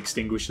can still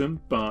extinguish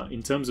them, but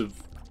in terms of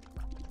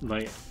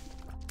like,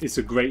 it's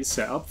a great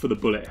setup for the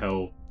bullet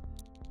hell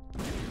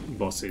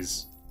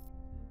bosses.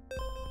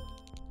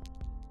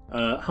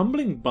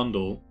 Humbling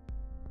Bundle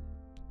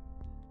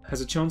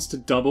has a chance to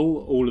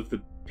double all of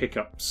the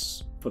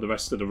pickups for the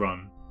rest of the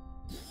run,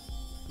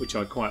 which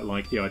I quite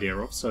like the idea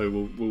of, so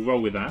we'll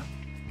roll with that.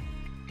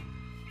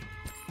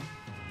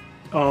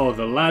 Oh,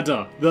 the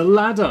ladder! The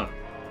ladder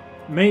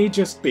may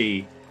just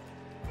be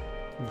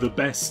the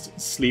best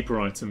sleeper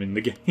item in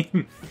the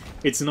game.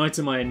 It's an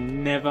item I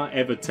never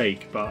ever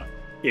take, but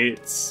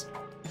its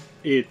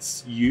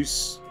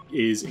use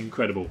is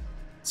incredible.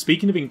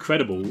 Speaking of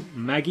incredible,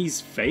 Maggie's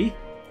Faith.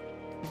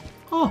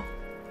 Oh!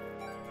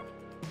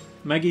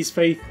 Maggie's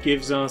Faith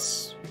gives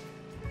us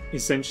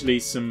essentially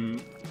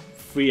some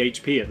free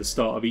HP at the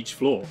start of each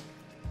floor.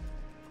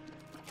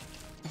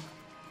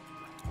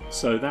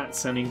 So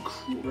that's an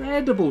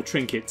incredible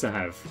trinket to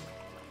have.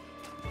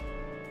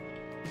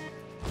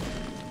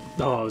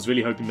 Oh, I was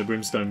really hoping the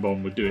Brimstone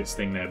Bomb would do its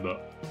thing there,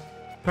 but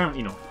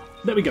apparently not.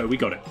 There we go, we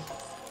got it.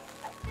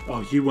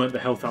 Oh, you weren't the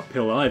health up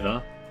pill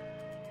either.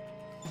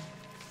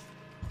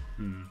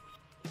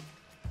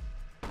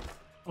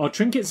 Our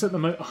trinkets at the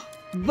moment... Oh,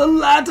 the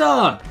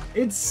ladder!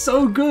 It's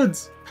so good!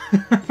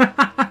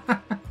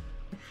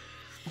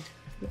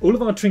 All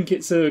of our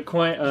trinkets are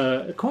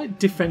quite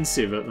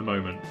defensive at the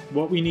moment.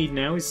 What we need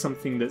now is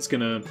something that's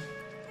going to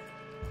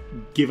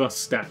give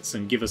us stats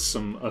and give us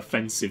some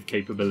offensive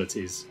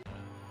capabilities.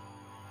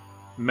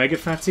 Mega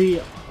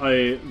Fatty,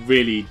 I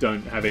really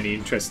don't have any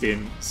interest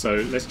in, so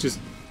let's just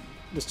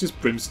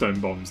brimstone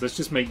bombs. Let's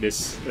just make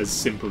this as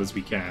simple as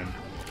we can.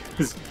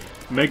 Because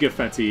Mega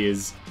Fatty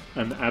is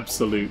an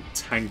absolute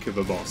tank of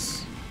a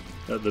boss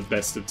at the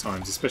best of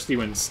times, especially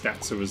when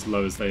stats are as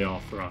low as they are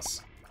for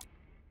us.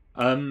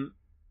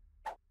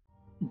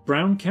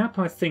 Brown Cap,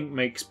 I think,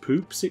 makes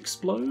poops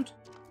explode.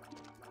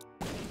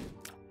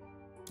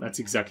 That's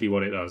exactly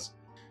what it does.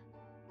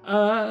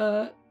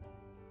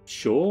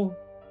 Sure.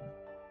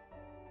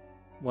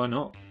 Why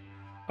not?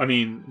 I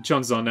mean,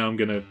 chances are now I'm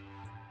going to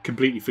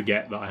completely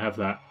forget that I have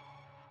that.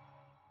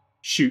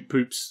 Shoot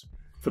poops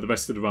for the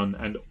rest of the run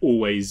and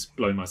always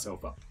blow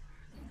myself up.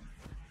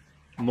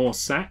 More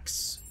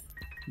sacks.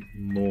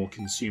 More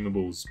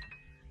consumables.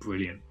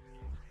 Brilliant.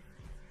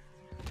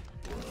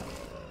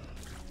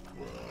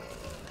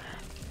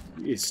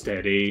 It's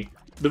steady.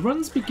 The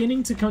run's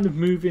beginning to kind of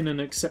move in an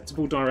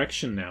acceptable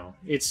direction now.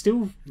 It's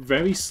still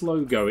very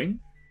slow going,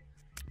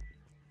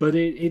 but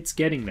it's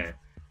getting there.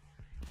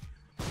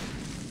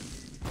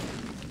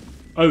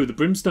 Oh, the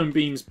brimstone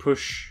beams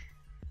push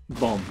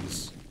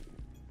bombs.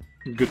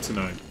 Good to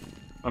know.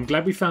 I'm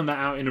glad we found that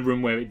out in a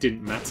room where it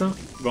didn't matter,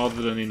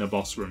 rather than in a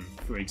boss room,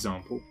 for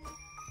example.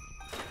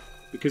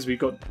 Because we've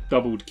got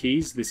doubled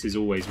keys, this is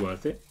always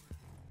worth it.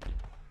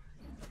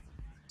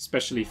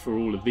 Especially for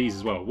all of these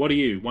as well. What are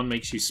you? One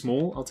makes you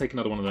small. I'll take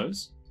another one of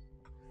those.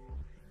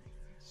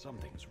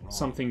 Something's wrong.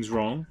 Something's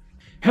wrong.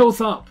 Health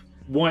up!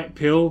 White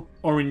pill,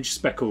 orange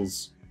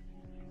speckles.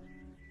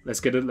 Let's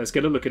get a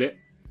look at it.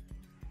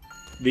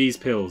 These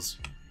pills.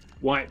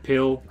 White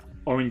pill,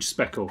 orange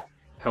speckle.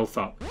 Health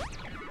up.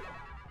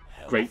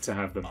 Great to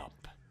have them.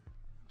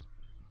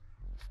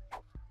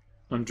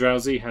 And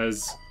Drowsy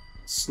has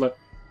slow...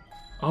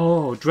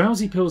 Oh,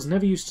 drowsy pills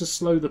never used to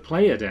slow the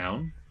player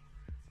down.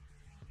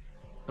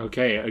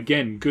 Okay,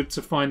 again, good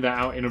to find that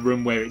out in a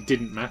room where it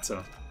didn't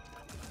matter.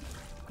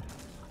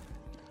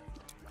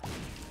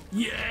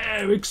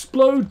 Yeah,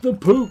 explode the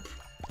poop!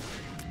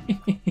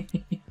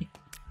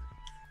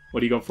 What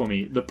do you got for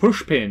me? The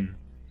push pin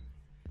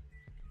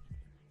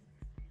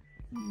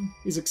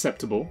is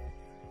acceptable,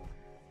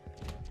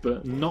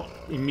 but not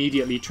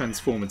immediately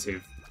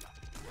transformative.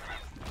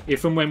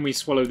 If and when we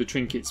swallow the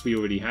trinkets we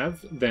already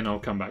have, then I'll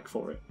come back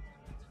for it.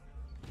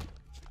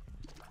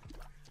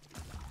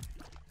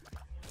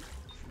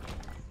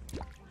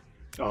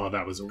 Oh,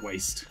 that was a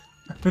waste.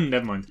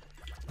 Never mind.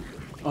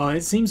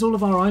 It seems all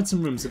of our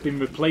item rooms have been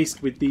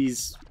replaced with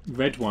these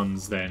red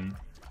ones then.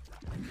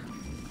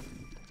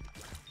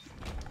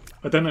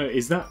 I don't know,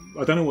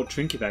 I don't know what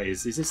trinket that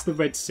is. Is this the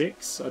red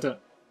 6?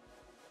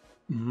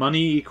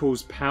 Money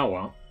equals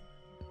power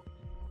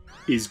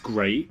is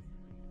great.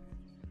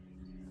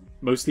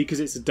 Mostly because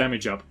it's a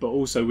damage up, but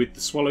also with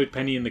the swallowed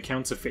penny and the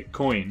counterfeit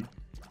coin,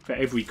 for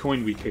every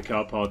coin we pick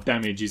up, our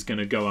damage is going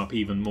to go up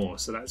even more,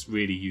 so that's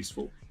really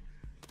useful.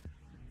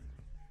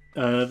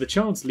 The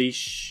Child's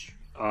Leash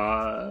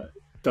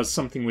does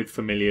something with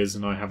familiars,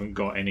 and I haven't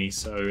got any,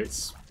 so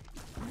it's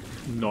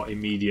not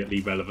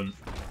immediately relevant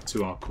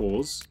to our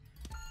cause.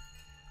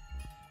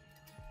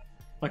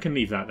 I can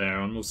leave that there.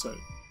 I'm also...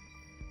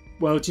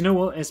 Well, do you know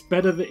what? It's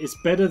better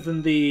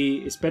than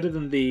the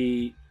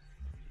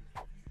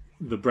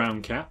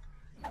brown cap.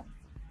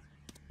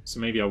 So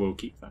maybe I will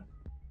keep that.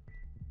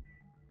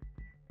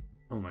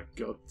 Oh my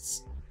god.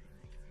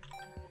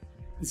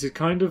 This is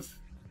kind of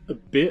a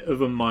bit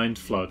of a mind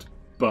flood,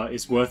 but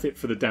it's worth it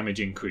for the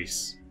damage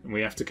increase. And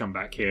we have to come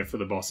back here for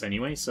the boss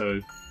anyway, so...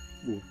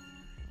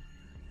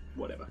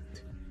 whatever.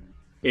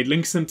 It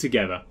links them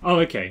together. Oh,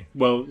 okay.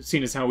 Well,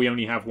 seeing as how we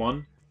only have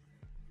one,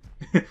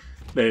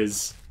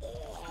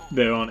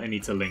 there aren't any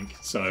to link,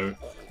 so...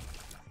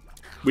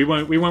 We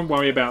won't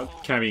worry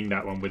about carrying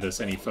that one with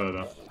us any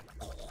further.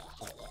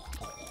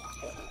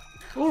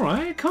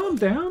 Alright, calm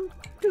down.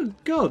 Good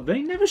God,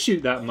 they never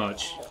shoot that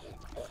much.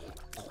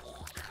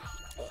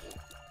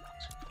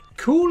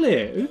 Cool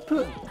it.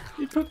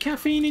 Who put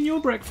caffeine in your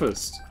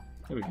breakfast?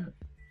 There we go.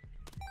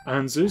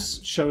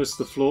 Anzus, show us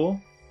the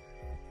floor.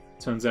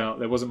 Turns out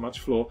there wasn't much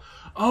floor.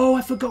 Oh,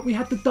 I forgot we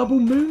had the double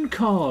moon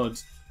card.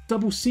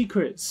 Double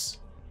secrets.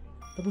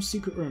 Double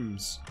secret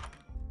rooms.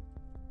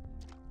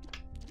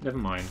 Never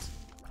mind.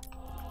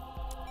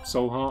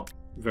 Soul Heart,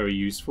 very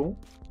useful.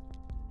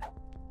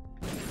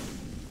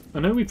 I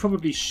know we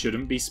probably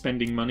shouldn't be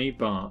spending money,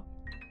 but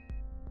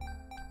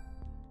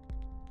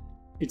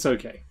it's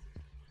okay.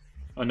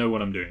 I know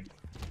what I'm doing.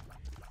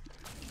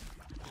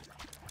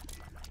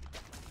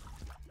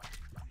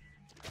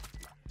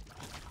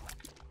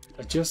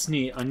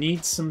 I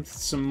need some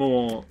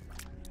more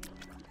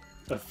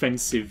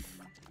offensive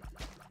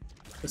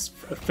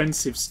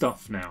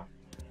stuff now.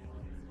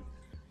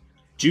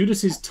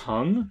 Judas's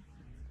tongue?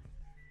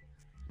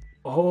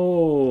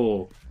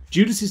 Oh,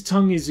 Judas's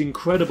tongue is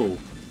incredible.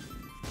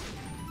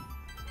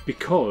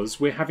 Because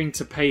we're having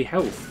to pay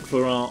health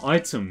for our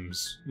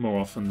items more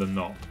often than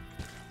not.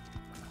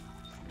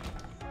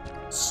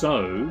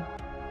 So,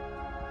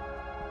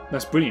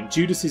 That's brilliant.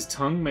 Judas's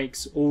tongue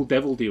makes all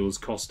devil deals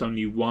cost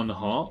only 1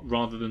 heart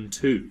rather than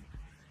 2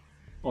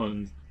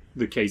 on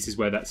the cases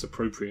where that's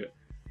appropriate.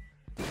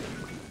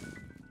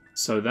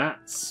 So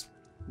that's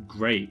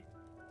great.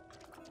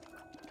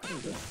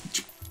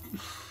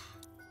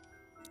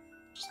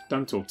 Just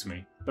don't talk to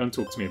me. Don't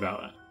talk to me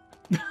about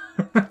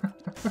that.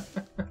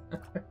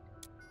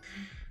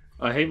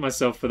 I hate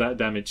myself for that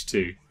damage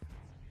too.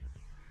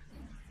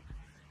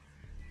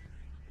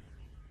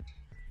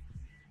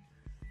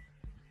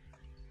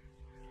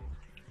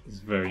 It's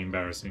very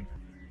embarrassing.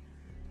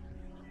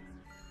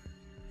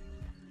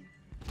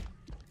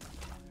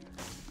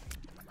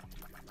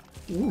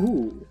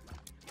 Ooh.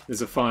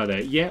 There's a fire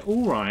there. Yeah,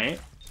 alright.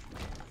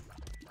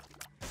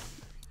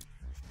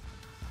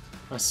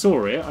 I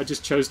saw it, I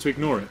just chose to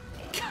ignore it.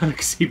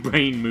 Galaxy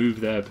brain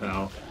move there,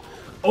 pal.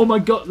 Oh my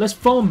god, let's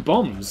farm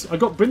bombs. I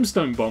got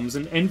brimstone bombs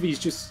and Envy's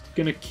just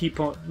gonna keep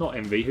on... Not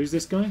Envy, who's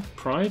this guy?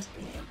 Pride?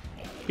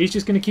 He's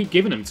just gonna keep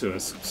giving them to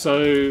us.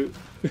 So...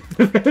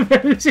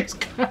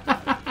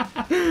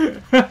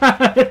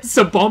 It's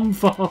a bomb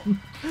farm.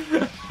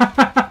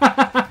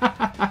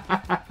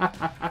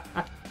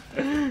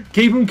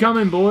 Keep them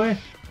coming, boy.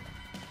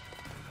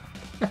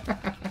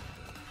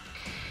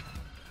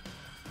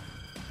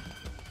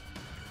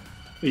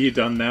 Are you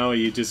done now? Are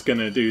you just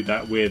gonna do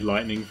that weird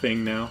lightning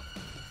thing now?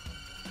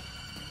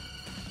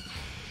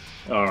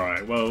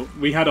 Alright, well,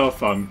 we had our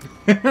fun.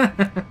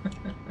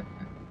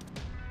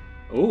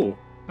 Oh,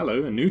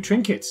 hello, a new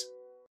trinket.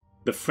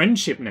 The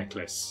friendship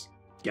necklace.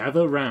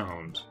 Gather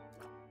round.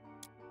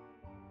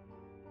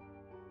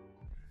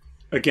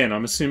 Again,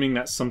 I'm assuming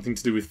that's something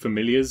to do with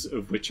familiars,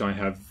 of which I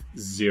have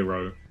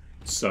 0.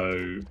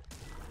 So...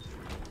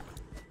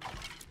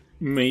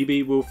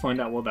 maybe we'll find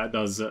out what that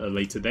does at a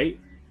later date.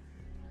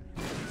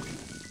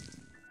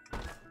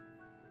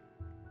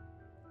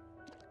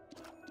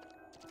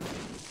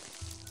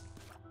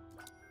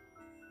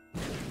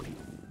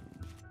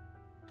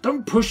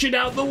 Don't push it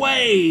out the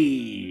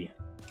way!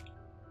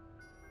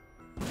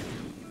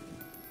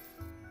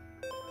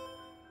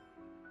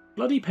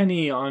 Bloody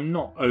Penny, I'm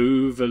not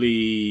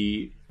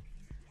overly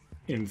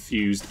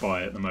enthused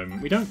by at the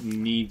moment. We don't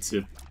need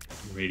to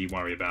really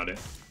worry about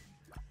it.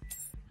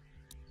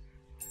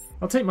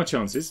 I'll take my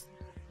chances.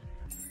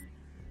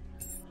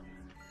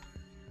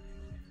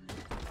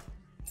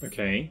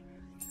 Okay.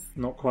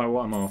 Not quite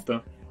what I'm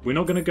after. We're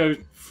not going to go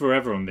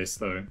forever on this,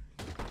 though.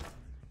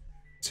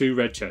 2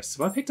 red chests.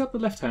 Have I picked up the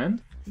left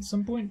hand at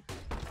some point?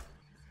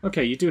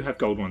 Okay, you do have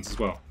gold ones as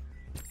well.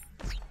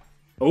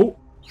 Oh!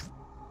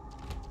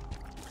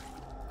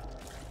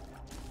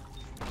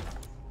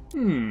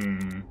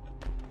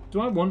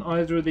 Do I want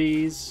either of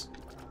these?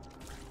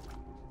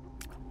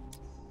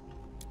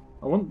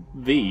 I want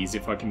these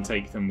if I can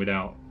take them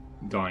without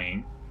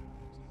dying.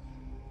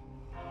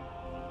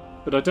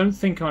 But I don't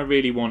think I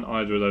really want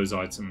either of those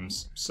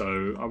items,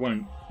 so I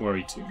won't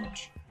worry too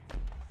much.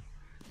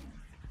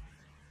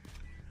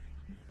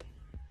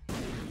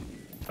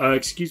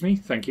 Excuse me,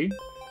 thank you.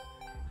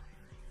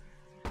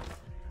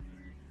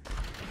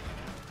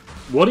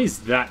 What is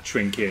that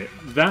trinket?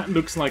 That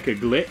looks like a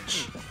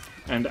glitch,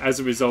 and as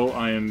a result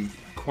I am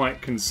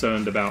quite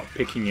concerned about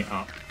picking it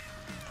up.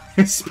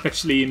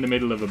 Especially in the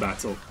middle of a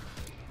battle.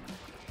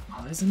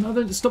 Oh, there's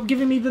another... Stop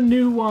giving me the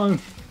new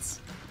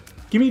ones!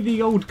 Give me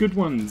the old good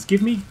ones.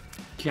 Give me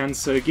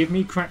cancer, give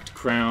me cracked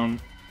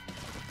crown.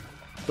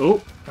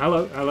 Oh,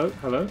 hello, hello,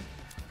 hello.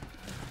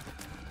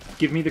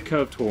 Give me the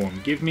curved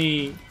horn. Give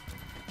me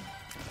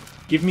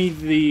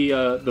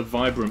the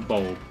vibrant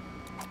bulb.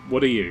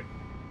 What are you?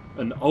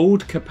 An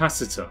old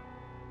capacitor.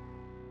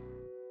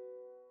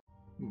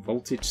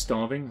 Voltage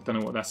starving. I don't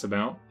know what that's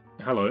about.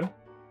 Hello.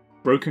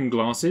 Broken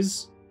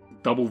glasses.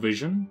 Double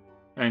vision.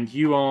 And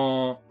you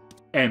are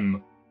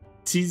M.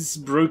 Tis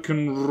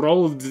broken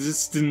rolled.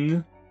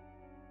 It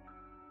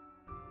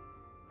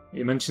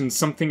mentions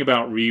something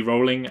about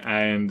re-rolling,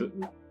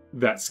 and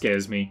that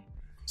scares me.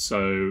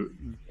 So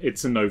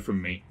it's a no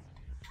from me.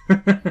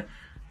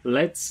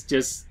 Let's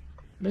just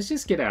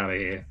get out of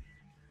here.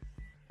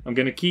 I'm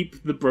going to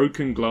keep the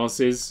broken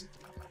glasses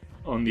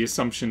on the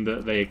assumption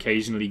that they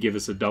occasionally give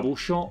us a double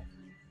shot.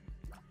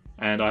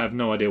 And I have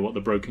no idea what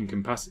the broken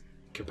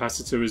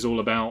capacitor is all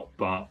about,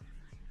 but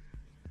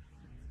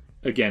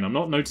again, I'm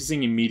not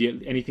noticing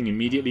anything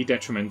immediately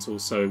detrimental,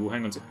 so we'll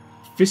hang on to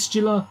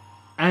Fistula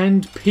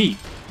and Peep.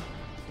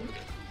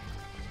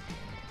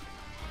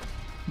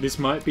 This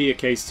might be a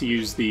case to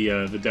use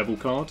the devil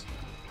card.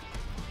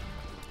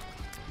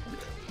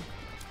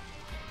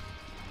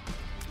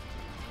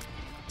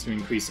 To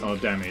increase our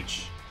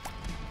damage.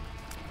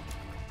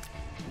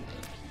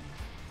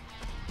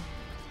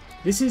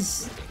 This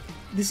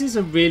is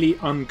a really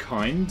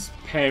unkind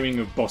pairing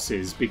of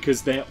bosses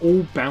because they're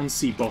all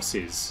bouncy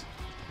bosses.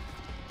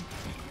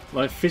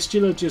 Like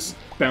Fistula just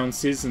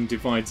bounces and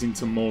divides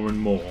into more and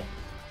more.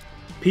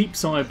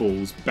 Peep's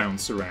eyeballs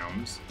bounce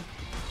around.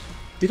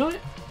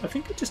 I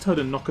think I just heard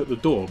a knock at the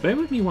door. Bear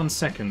with me 1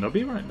 second, I'll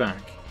be right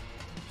back.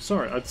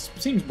 Sorry, it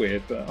seems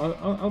weird, but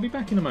I'll be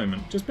back in a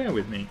moment. Just bear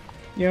with me.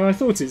 Yeah, I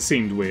thought it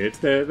seemed weird.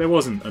 There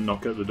wasn't a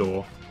knock at the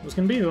door. I was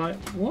going to be like,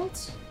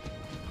 what?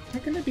 How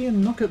can there be a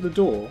knock at the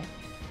door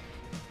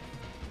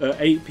at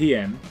 8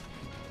 PM?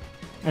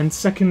 And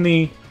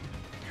secondly,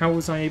 how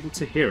was I able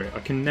to hear it? I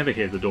can never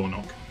hear the door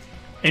knock.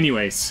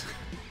 Anyways,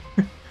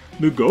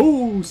 the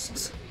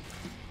ghosts!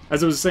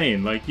 As I was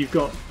saying, like, you've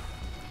got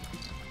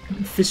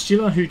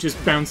Fistula who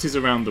just bounces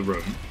around the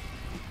room,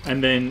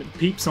 and then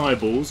Peep's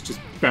eyeballs just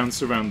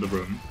bounce around the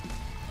room.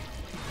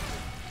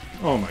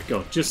 Oh my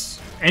god,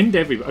 just end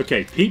everybody.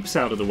 Okay, Peep's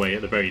out of the way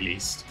at the very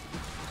least.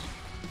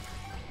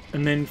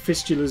 And then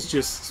Fistula's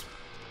just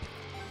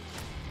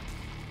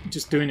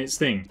doing its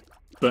thing.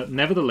 But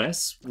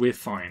nevertheless, we're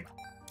fine.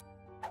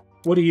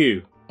 What are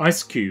you?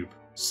 Ice Cube.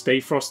 Stay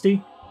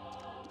frosty?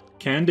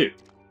 Can do.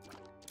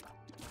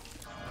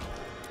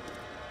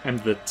 And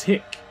the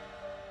Tick.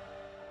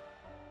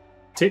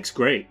 Tick's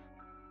great.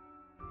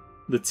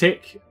 The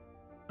Tick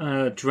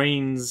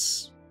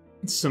drains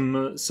some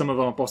of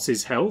our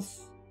boss's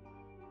health.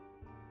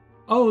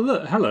 Oh,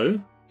 look, hello.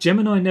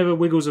 Gemini never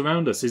wiggles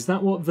around us. Is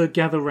that what the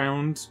gather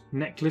round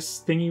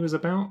necklace thingy was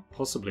about?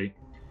 Possibly.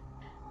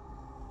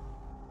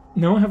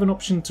 Now I have an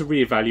option to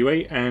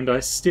reevaluate, and I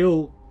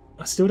still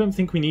don't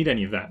think we need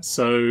any of that.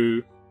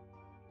 So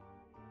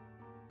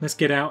let's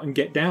get out and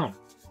get down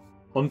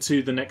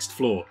onto the next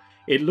floor.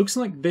 It looks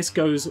like this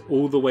goes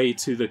all the way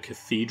to the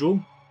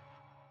cathedral,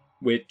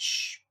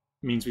 which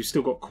means we've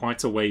still got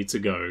quite a way to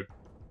go.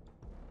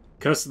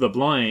 Curse of the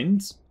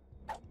Blind,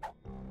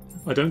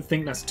 I don't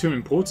think that's too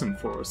important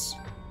for us,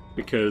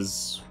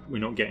 because we're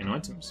not getting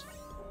items.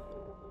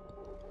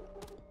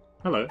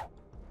 Hello.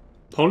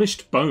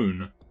 Polished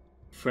Bone.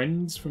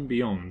 Friends from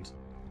Beyond.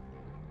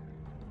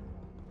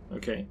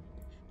 Okay.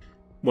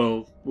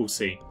 Well, we'll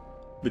see.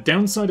 The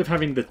downside of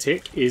having the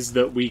Tick is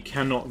that we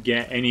cannot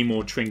get any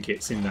more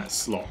trinkets in that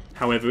slot.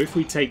 However, if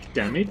we take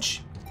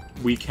damage,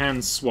 we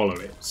can swallow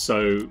it.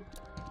 So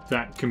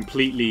that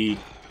completely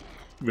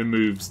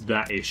removes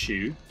that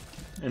issue.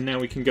 And now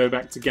we can go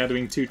back to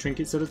gathering 2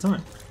 trinkets at a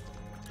time.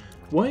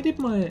 Why did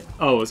my...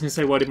 Oh, I was going to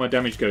say, why did my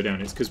damage go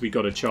down? It's because we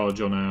got a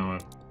charge on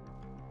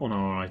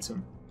our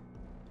item.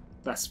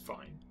 That's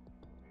fine.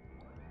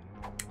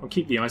 I'll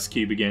keep the Ice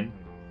Cube again.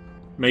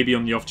 Maybe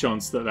on the off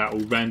chance that that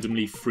will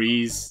randomly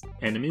freeze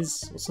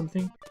enemies or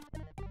something.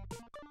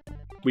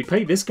 We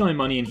pay this guy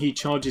money and he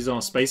charges our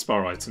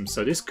spacebar items,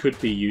 so this could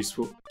be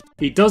useful.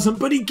 He doesn't,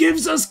 but he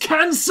gives us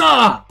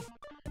cancer!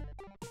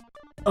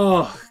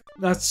 Oh,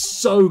 that's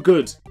so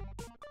good.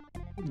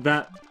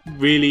 That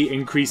really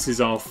increases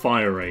our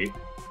fire rate.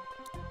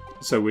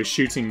 So we're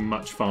shooting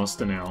much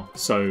faster now.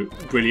 So,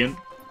 brilliant.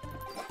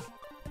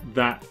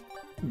 That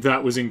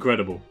was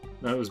incredible.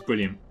 That was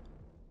brilliant.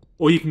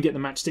 Or you can get the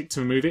matchstick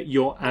to remove it.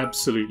 You're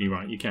absolutely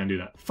right. You can do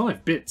that.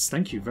 5 bits.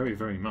 Thank you very,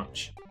 very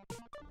much.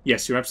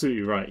 Yes, you're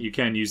absolutely right. You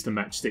can use the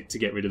matchstick to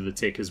get rid of the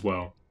Tick as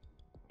well.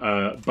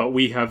 But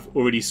we have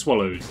already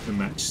swallowed the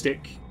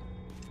matchstick.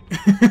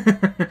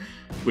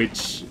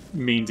 Which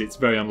means it's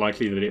very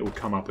unlikely that it will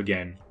come up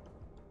again.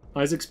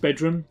 Isaac's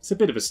bedroom. It's a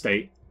bit of a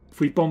state. If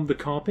we bomb the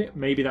carpet,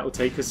 maybe that will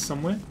take us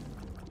somewhere.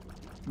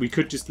 We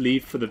could just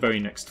leave for the very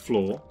next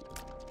floor.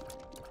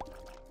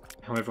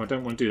 However, I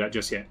don't want to do that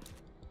just yet.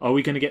 Are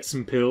we going to get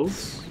some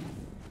pills?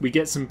 We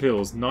get some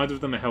pills. Neither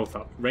of them are health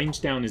up. Range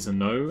down is a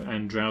no,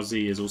 and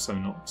drowsy is also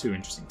not too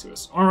interesting to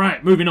us.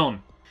 Alright, moving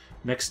on.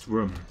 Next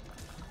room.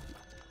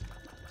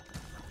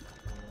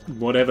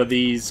 Whatever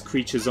these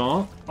creatures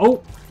are.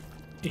 Oh!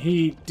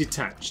 He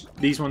detached.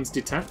 These ones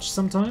detach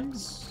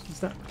sometimes? Is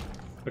that...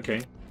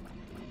 Okay.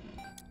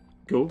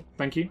 Cool,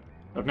 thank you.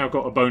 I've now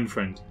got a bone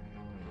friend.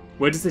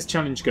 Where does this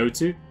challenge go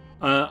to?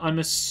 I'm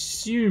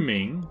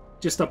assuming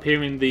just up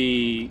here in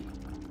the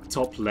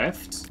top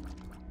left,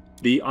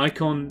 the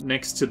icon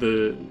next to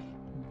the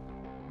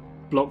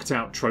blocked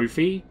out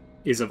trophy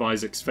is of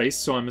Isaac's face,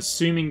 so I'm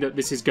assuming that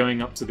this is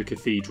going up to the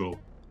cathedral.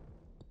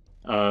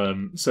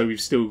 So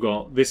we've still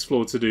got this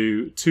floor to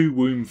do, 2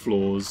 womb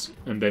floors,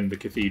 and then the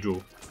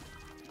cathedral.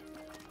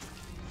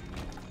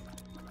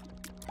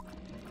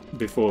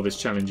 Before this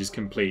challenge is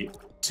complete.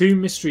 2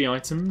 mystery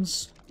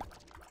items.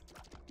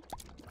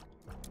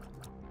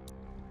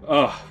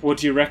 Oh, what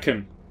do you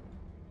reckon?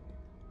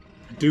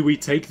 Do we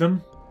take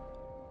them?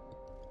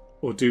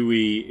 Or do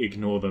we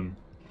ignore them?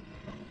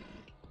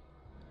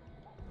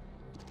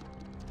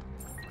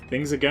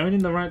 Things are going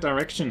in the right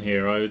direction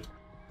here. I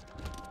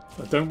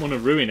don't want to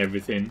ruin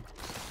everything.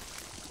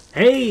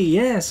 Hey,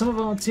 yeah, some of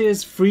our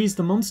tiers freeze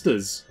the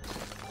monsters.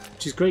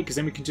 Which is great, because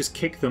then we can just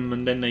kick them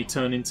and then they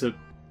turn into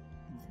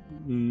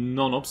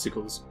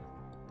non-obstacles.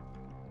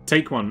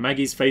 Take 1.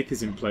 Maggie's faith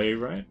is in play,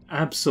 right?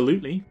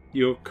 Absolutely.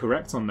 You're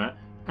correct on that.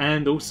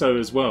 And also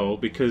as well,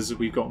 because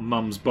we've got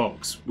Mum's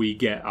box, we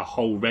get a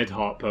whole red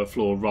heart per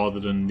floor rather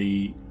than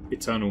the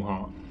eternal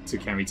heart to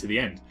carry to the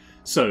end.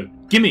 So,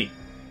 gimme!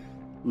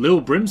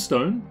 Lil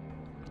Brimstone.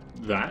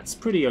 That's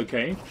pretty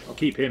okay. I'll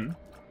keep him.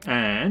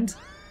 And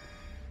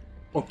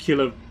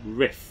Ocular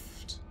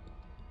Rift.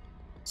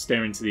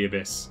 Stare into the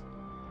abyss.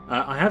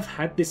 I have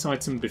had this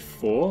item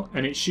before,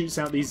 and it shoots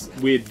out these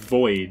weird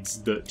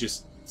voids that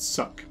just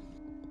suck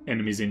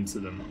enemies into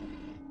them.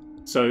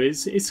 So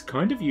it's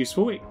kind of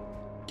useful. It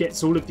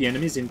gets all of the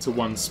enemies into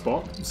one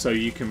spot, so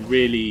you can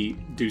really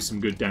do some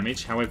good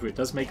damage. However, it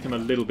does make them a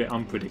little bit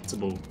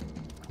unpredictable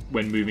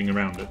when moving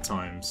around at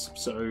times.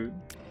 So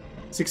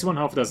 6 of one,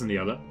 half a dozen the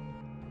other.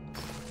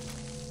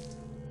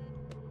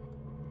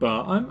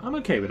 But I'm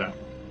okay with that.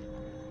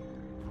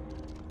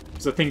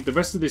 So I think the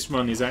rest of this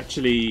run is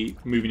actually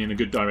moving in a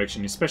good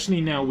direction,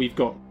 especially now we've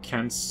got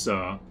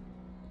cancer.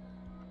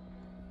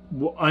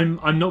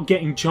 I'm not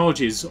getting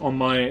charges on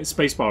my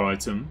spacebar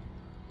item.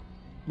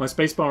 My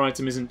spacebar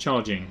item isn't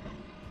charging.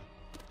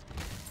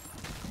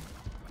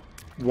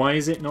 Why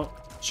is it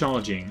not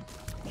charging?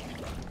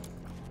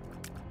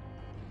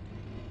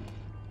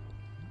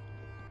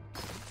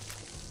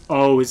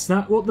 Oh, is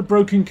that what the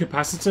broken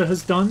capacitor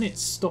has done?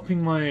 It's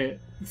stopping my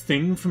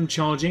thing from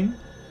charging?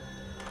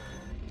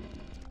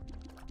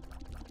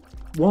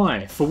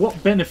 Why? For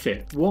what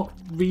benefit? What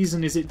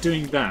reason is it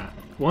doing that?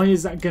 Why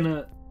is that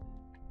gonna...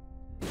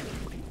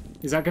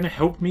 Is that gonna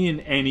help me in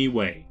any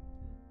way?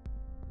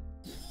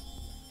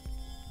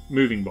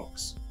 Moving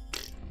box.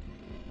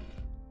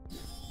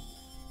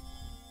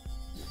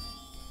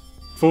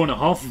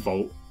 4.5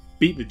 volt.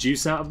 Beat the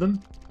juice out of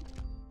them?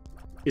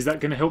 Is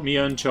that gonna help me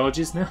earn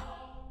charges now?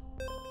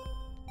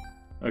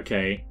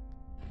 Okay.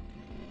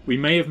 We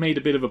may have made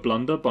a bit of a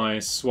blunder by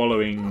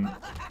swallowing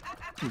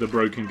the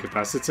broken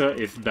capacitor,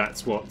 if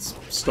that's what's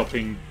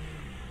stopping.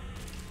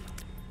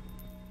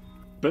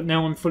 But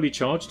now I'm fully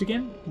charged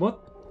again? What?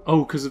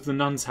 Oh, because of the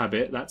nun's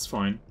habit. That's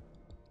fine.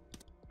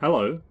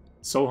 Hello.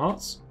 Soul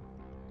Hearts?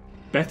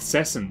 Beth's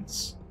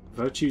Essence.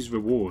 Virtue's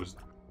Reward.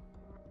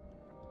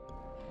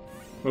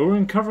 Well, we're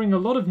uncovering a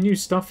lot of new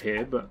stuff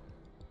here, but...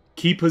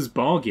 Keeper's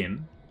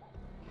Bargain?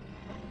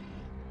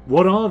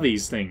 What are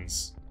these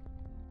things?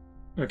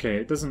 Okay,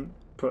 it doesn't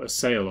put a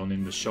sale on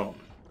in the shop.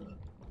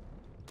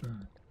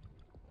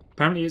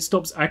 Apparently it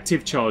stops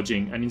active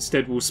charging and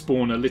instead will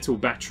spawn a little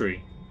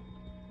battery.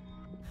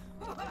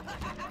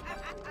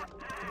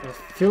 I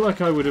feel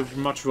like I would have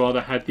much rather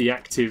had the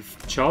active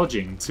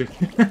charging to...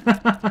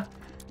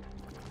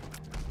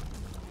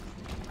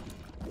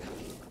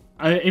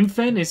 in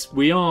fairness,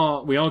 we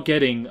are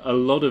getting a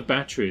lot of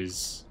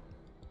batteries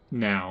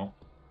now.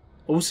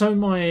 Also,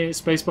 my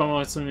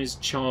spacebar item is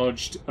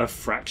charged a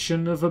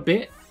fraction of a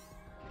bit.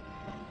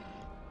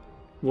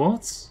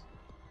 What?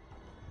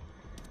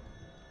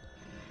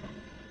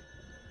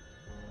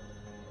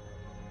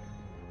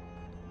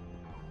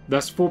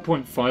 That's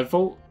 4.5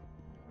 volt?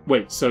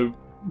 Wait, so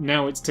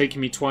now it's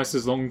taking me twice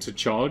as long to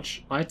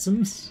charge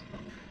items?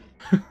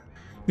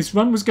 This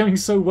run was going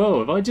so well.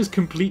 Have I just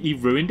completely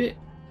ruined it?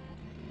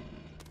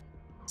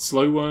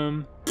 Slow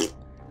worm.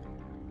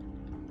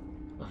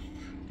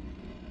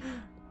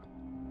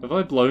 Have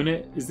I blown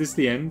it? Is this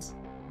the end?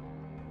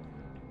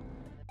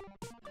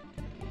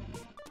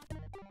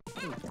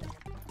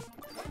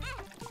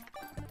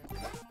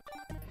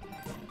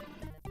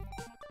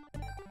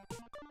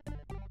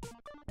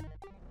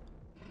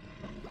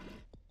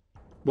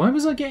 Why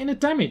was I getting a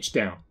damage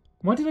down?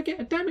 Why did I get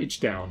a damage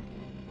down?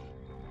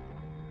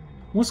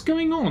 What's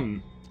going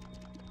on?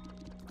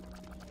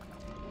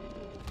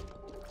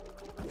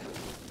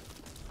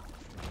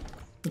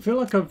 I feel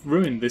like I've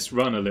ruined this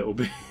run a little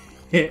bit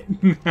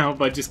now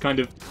by just kind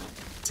of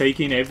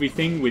taking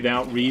everything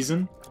without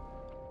reason.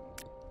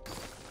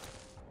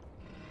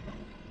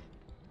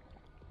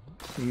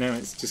 And now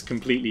it's just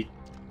completely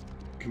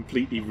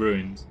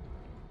ruined.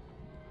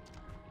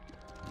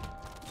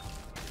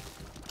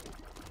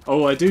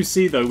 Oh, I do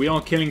see, though, we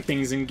are killing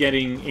things and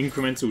getting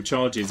incremental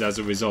charges as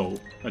a result.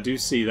 I do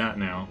see that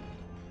now.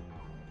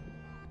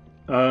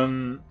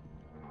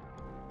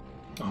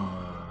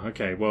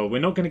 Okay, well,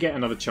 we're not going to get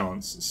another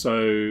chance,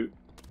 so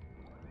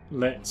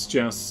let's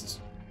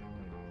just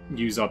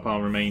use up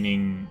our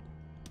remaining...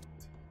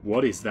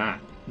 What is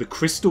that? The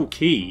crystal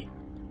key?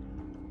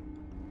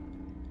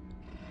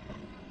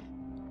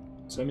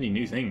 So many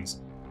new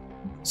things.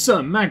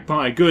 Sir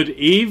Magpie, good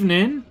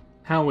evening!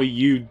 How are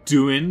you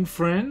doing,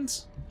 friend?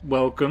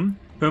 Welcome.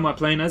 Who am I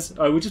playing as?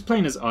 Oh, we're just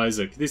playing as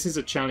Isaac. This is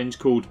a challenge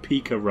called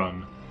Pika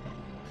Run.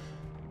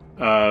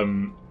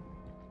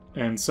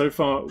 And so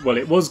far, well,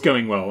 it was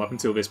going well up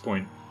until this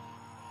point.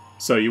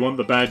 So, you want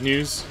the bad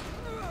news?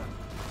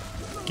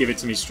 Give it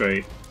to me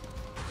straight.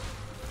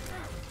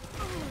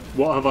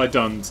 What have I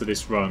done to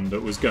this run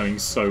that was going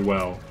so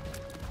well?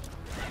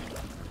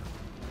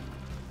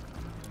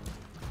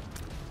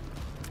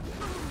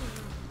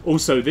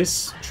 Also,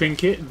 this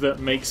trinket that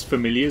makes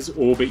familiars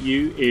orbit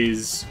you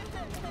is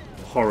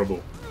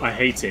horrible. I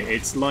hate it.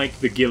 It's like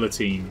the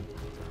guillotine.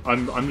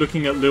 I'm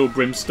looking at Lil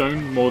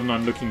Brimstone more than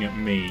I'm looking at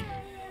me.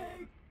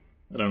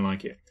 I don't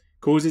like it.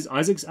 Causes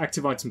Isaac's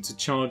active item to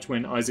charge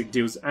when Isaac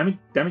deals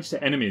damage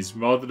to enemies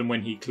rather than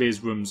when he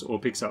clears rooms or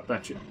picks up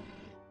battery.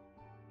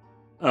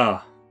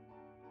 Ah.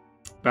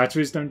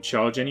 Batteries don't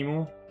charge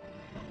anymore?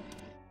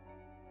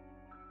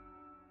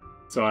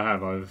 So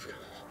I've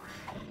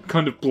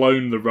kind of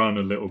blown the run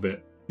a little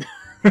bit.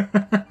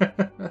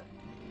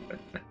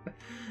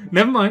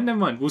 Never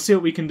mind. We'll see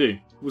what we can do.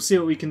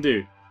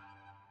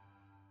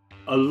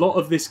 A lot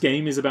of this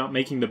game is about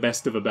making the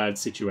best of a bad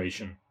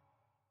situation.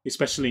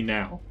 Especially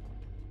now.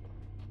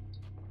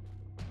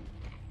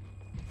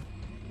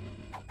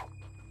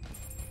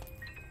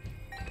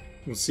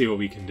 We'll see what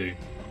we can do.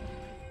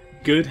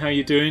 Good, how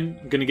you doing?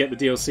 I'm gonna get the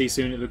DLC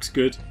soon, it looks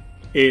good.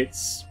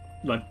 It's,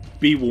 like,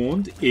 be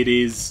warned, it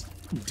is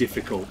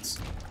difficult.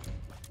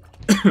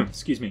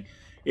 Excuse me.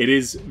 It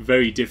is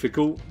very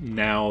difficult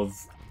now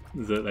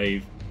that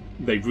they've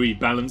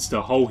rebalanced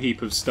a whole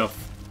heap of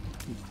stuff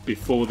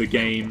before the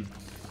game.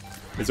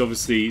 There's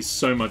obviously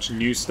so much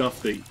new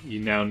stuff that you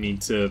now need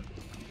to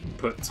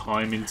put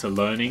time into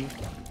learning.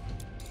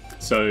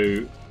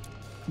 So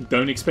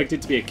don't expect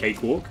it to be a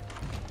cakewalk.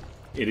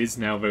 It is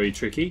now very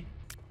tricky,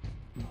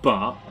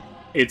 but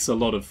it's a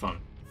lot of fun.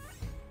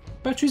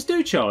 Batteries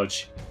do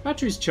charge.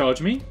 Batteries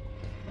charge me.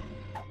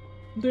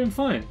 I'm doing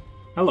fine.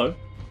 Hello.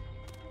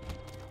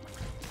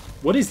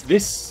 What is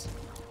this?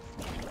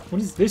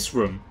 What is this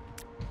room?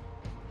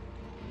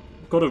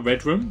 I've got a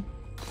red room.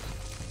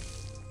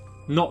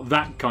 Not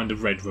that kind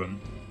of red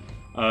room.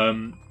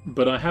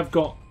 But I have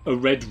got a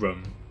red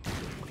room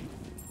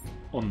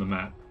on the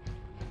map.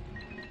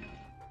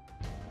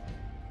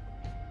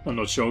 I'm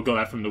not sure, got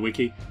that from the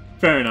wiki.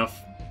 Fair enough.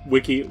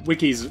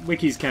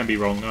 Wikis can be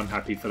wrong, I'm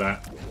happy for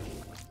that.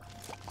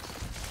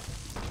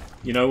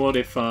 You know what,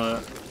 if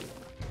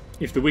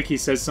the wiki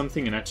says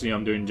something and actually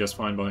I'm doing just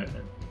fine by it,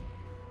 then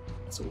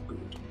it's all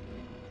good.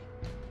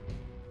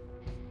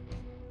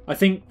 I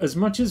think as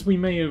much as we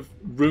may have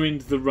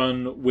ruined the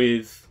run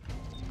with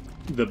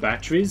the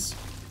batteries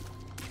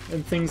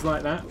and things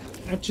like that,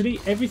 actually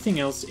everything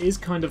else is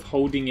kind of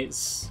holding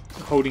its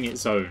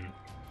own.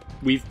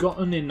 We've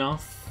gotten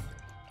enough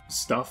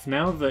stuff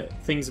now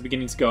that things are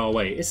beginning to go our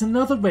way. It's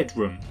another red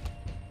room.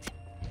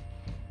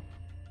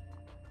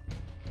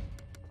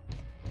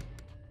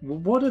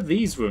 What are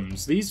these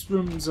rooms? These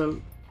rooms are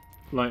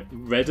like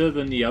redder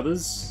than the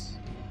others.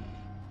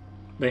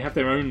 They have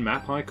their own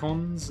map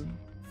icons.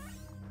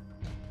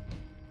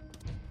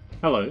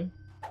 Hello.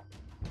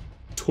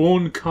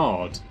 Torn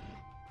card.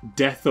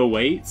 Death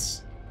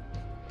awaits.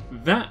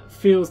 That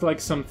feels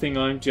like something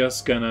I'm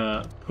just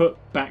gonna put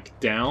back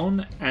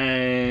down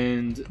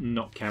and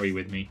not carry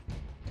with me.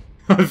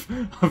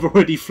 I've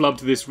already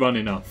flubbed this run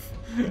enough.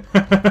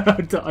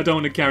 I don't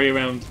want to carry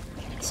around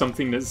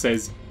something that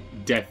says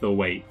death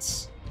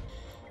awaits.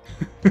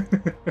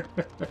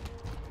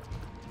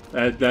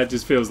 That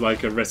just feels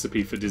like a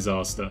recipe for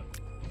disaster.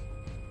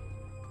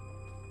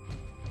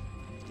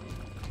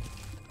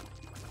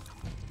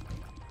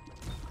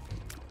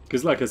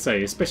 Because like I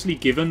say, especially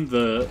given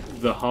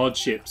the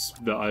hardships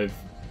that I've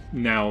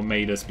now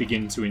made us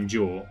begin to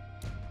endure,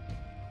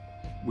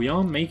 we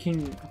are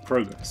making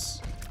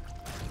progress.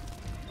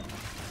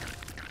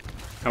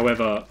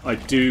 However, I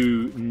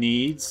do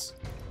need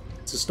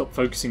to stop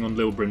focusing on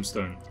Lil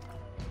Brimstone.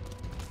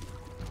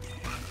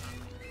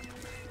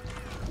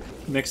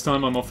 Next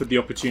time I'm offered the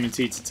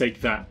opportunity to take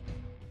that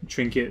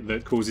trinket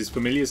that causes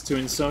familiars to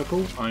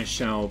encircle, I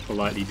shall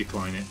politely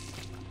decline it.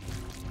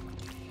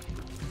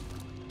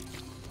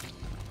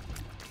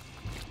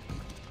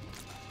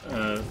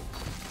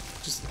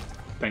 Just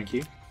thank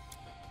you.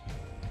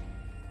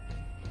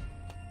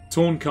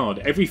 Torn card.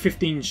 Every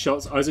 15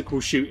 shots, Isaac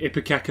will shoot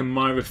Ipecac and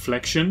my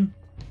reflection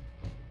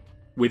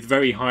with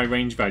very high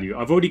range value.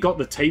 I've already got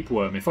the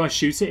tapeworm. If I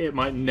shoot it, it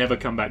might never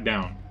come back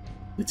down.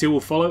 The tear will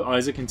follow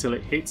Isaac until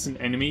it hits an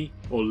enemy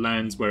or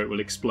lands where it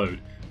will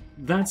explode.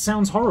 That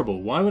sounds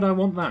horrible. Why would I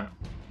want that?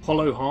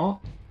 Hollow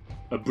heart?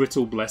 A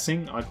brittle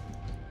blessing?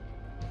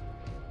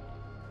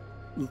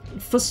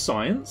 For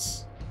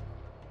science?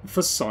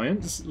 For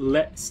science,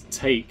 let's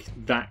take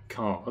that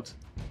card.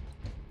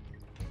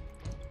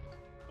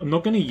 I'm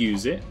not going to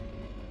use it.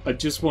 I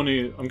just want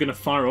to... I'm going to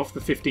fire off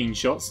the 15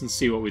 shots and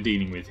see what we're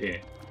dealing with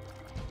here.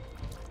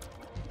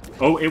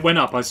 Oh, it went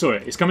up. I saw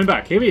it. It's coming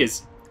back. Here he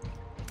is.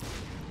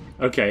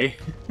 Okay.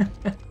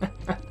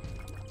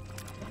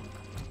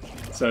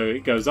 So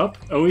it goes up.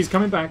 Oh, he's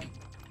coming back.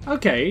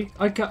 Okay,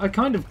 I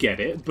kind of get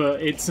it, but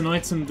it's an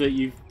item that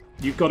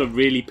you've got to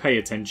really pay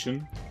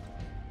attention.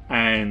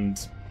 And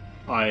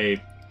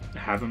I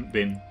haven't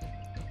been.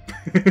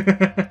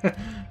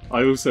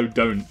 I also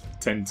don't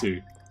tend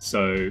to.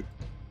 So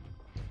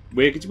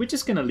we're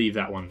just going to leave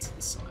that one to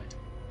the side.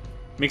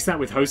 Mix that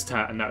with Host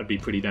Hat and that would be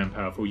pretty damn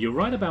powerful. You're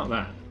right about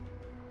that.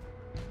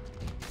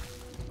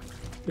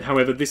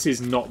 However, this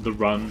is not the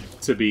run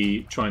to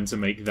be trying to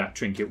make that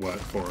trinket work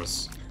for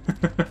us.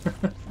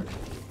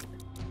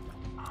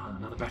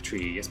 Another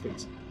battery. Yes,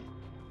 please.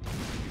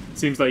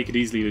 Seems like you could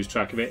easily lose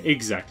track of it.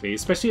 Exactly.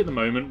 Especially at the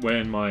moment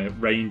when my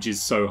range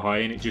is so high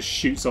and it just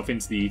shoots off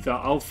into the ether.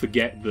 I'll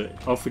forget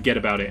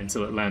about it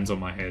until it lands on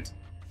my head.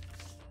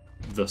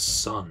 The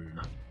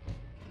sun.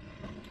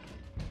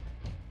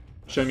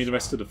 Show me the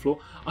rest of the floor.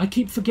 I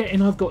keep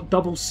forgetting I've got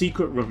double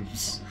secret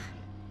rooms.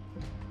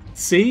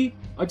 See?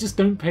 I just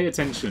don't pay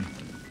attention.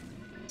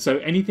 So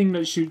anything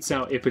that shoots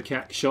out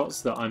Ipecac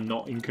shots that I'm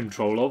not in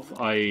control of,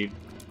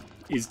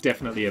 is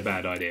definitely a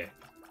bad idea.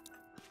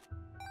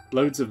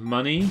 Loads of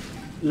money.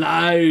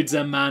 Loads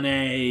of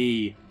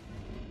money!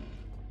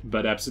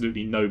 but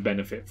absolutely no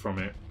benefit from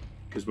it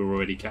because we're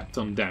already capped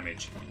on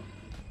damage.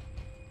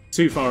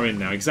 Too far in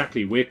now.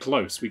 Exactly, we're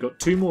close. We got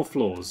 2 more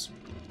floors.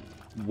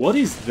 What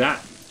is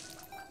that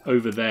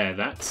over there?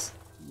 That's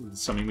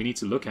something we need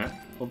to look at,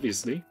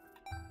 obviously.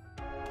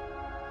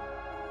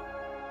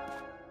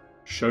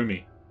 Show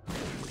me.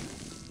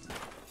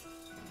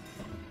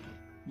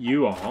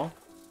 You are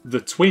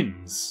the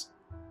twins.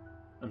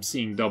 I'm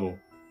seeing double.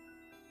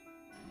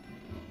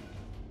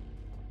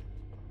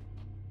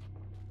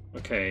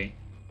 Okay.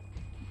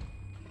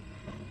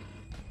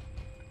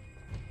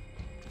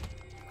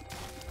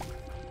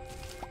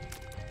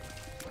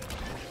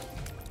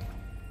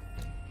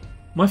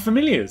 My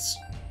familiars!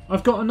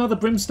 I've got another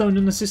Brimstone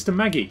and a Sister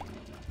Maggie.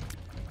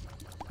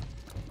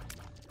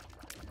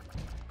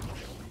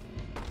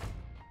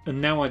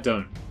 And now I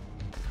don't.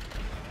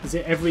 Is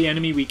it every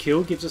enemy we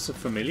kill gives us a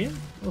familiar?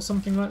 Or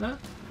something like that?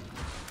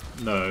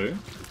 No.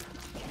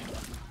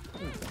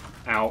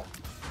 Ow.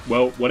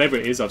 Well, whatever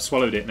it is, I've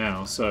swallowed it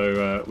now,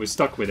 so we're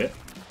stuck with it.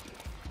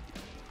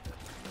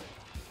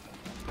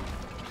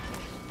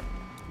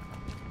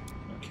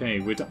 Okay,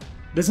 we're done.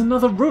 There's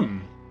another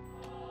room!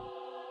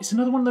 It's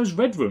another one of those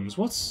red rooms.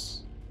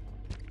 What's...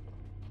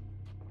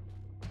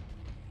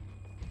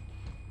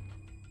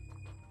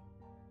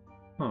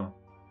 Huh.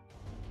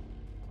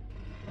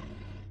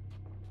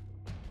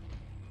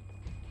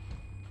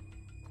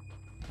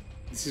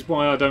 This is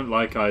why I don't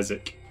like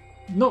Isaac.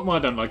 Not why I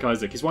don't like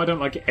Isaac, it's why I don't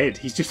like Ed.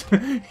 He's just...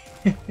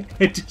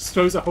 Ed just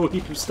throws a whole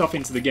heap of stuff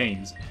into the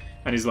games.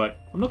 And he's like,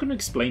 I'm not going to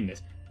explain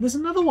this. There's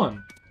another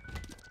one!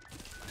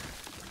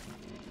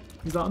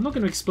 He's like, I'm not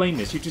going to explain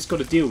this, you've just got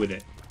to deal with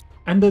it.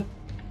 And the...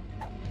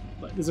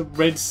 Like, there's a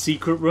red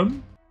secret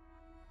room.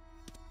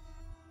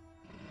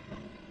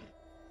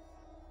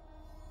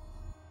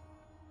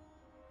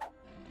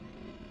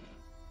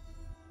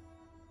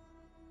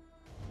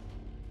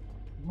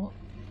 What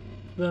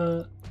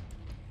the...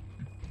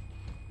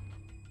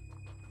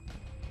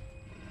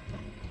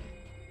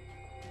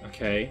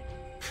 Okay.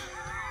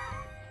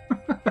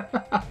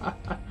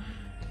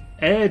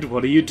 Ed,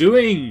 what are you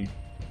doing?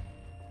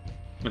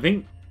 I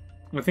think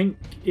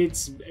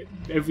it's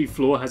every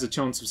floor has a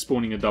chance of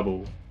spawning a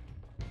double.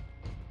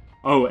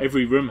 Oh,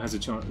 every room has a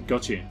chance.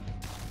 Got you.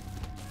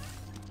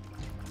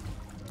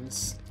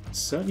 It's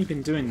certainly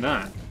been doing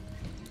that.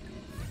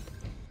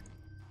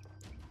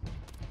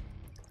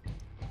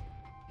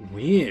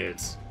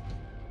 Weird.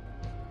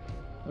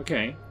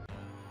 Okay.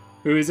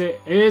 Who is it?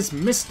 It's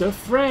Mr.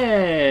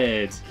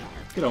 Fred!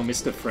 Good old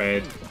Mr.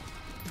 Fred.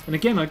 And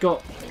again, I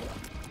got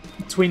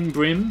Twin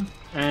Brim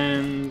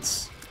and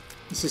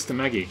Sister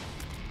Maggie.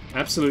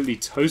 Absolutely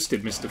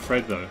toasted Mr.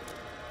 Fred, though.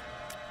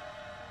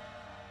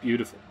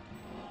 Beautiful.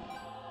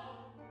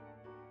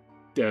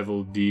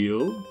 Devil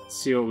deal. Let's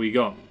see what we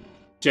got.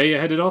 Jay, you're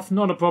headed off?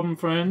 Not a problem,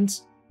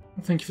 friends.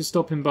 Thank you for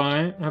stopping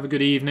by. Have a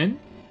good evening.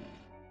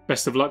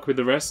 Best of luck with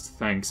the rest.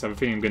 Thanks. I have a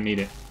feeling I'm going to need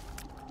it.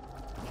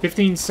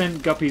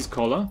 15-cent Guppy's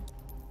collar.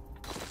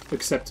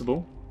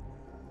 Acceptable.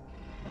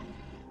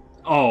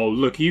 Oh,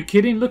 look, are you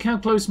kidding? Look how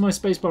close my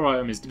spacebar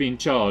item is to being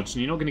charged,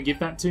 and you're not going to give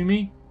that to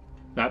me?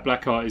 That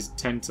black art is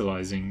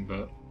tantalizing,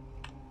 but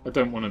I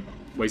don't want to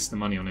waste the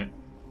money on it.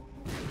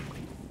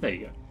 There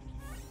you go.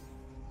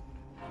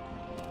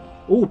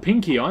 Oh,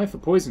 pinky eye for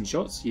poison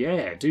shots.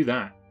 Yeah, do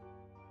that.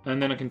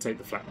 And then I can take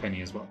the flat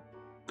penny as well.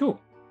 Cool.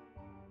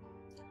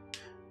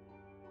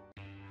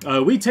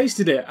 We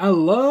tasted it.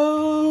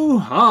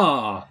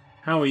 Aloha!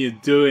 How are you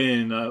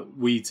doing?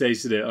 We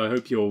tasted it. I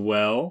hope you're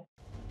well.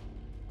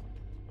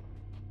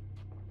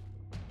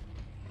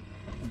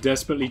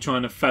 Desperately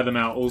trying to fathom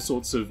out all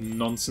sorts of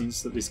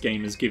nonsense that this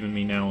game has given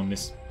me now on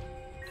this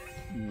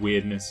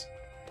weirdness.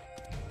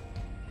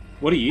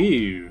 What are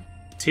you?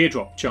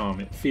 Teardrop charm.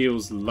 It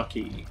feels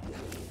lucky.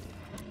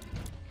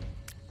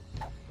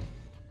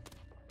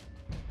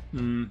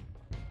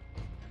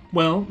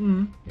 Well,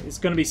 it's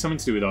going to be something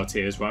to do with our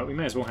tears, right? We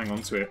may as well hang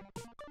on to it.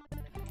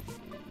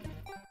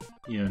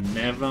 You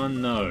never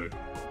know.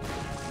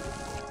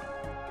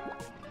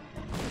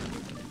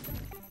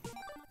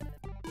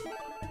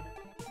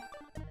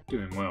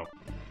 Doing well.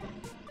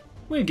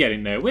 We're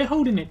getting there. We're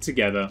holding it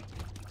together.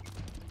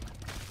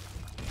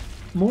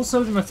 More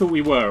so than I thought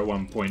we were at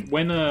one point.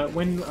 When I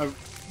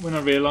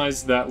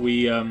realised that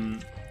we'd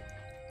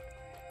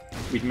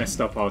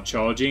messed up our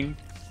charging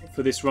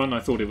for this run, I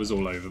thought it was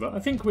all over. But I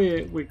think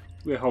we're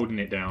holding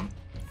it down.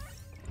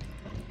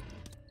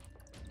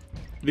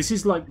 This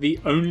is like the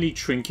only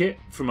trinket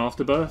from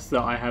Afterbirth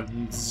that I have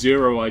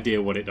zero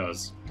idea what it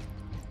does.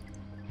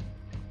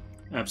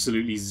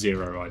 Absolutely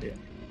zero idea.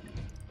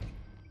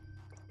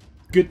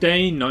 Good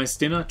day, nice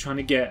dinner. Trying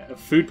to get a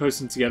food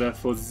posting together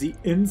for the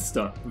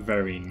Insta.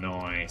 Very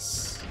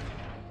nice.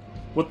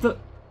 What the...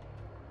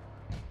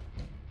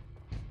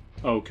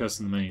 Oh,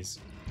 Curse in the Maze.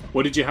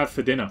 What did you have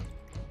for dinner?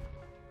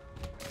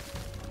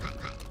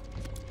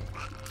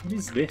 What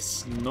is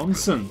this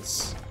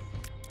nonsense?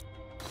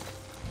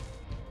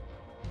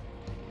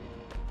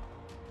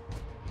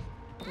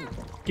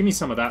 Give me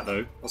some of that,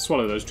 though. I'll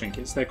swallow those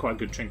trinkets. They're quite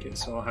good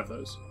trinkets, so I'll have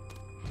those.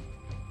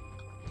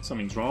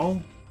 Something's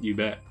wrong. You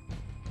bet.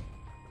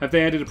 Have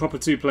they added a proper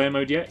 2-player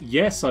mode yet?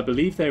 Yes, I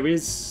believe there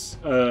is.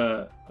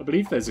 I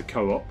believe there's a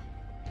co-op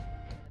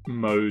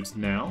mode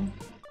now,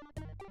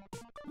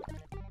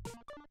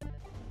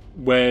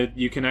 where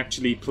you can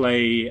actually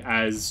play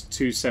as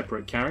 2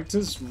 separate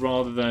characters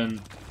rather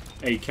than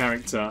a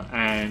character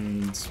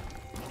and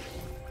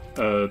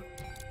a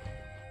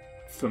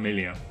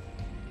familiar.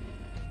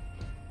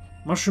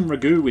 Mushroom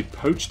ragu with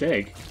poached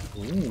egg.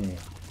 Ooh.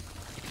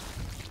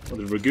 Well,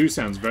 the ragu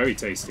sounds very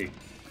tasty.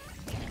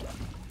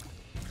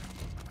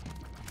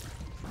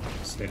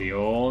 Steady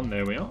on,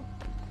 there we are.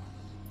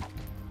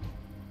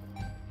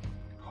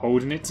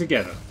 Holding it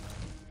together.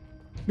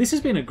 This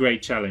has been a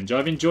great challenge.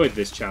 I've enjoyed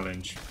this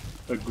challenge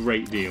a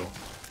great deal.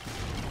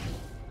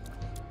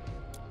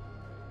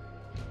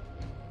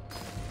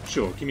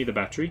 Sure, give me the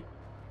battery.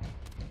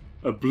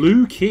 A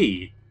blue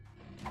key.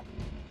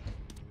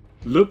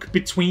 Look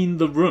between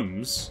the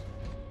rooms.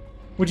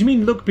 What do you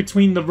mean look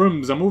between the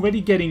rooms? I'm already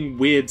getting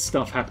weird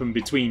stuff happen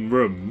between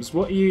rooms.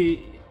 What are you...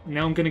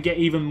 Now I'm going to get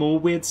even more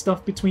weird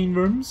stuff between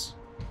rooms?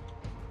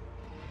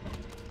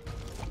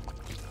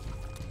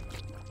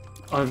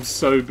 I'm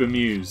so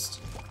bemused.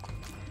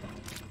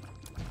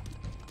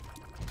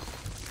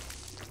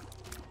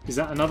 Is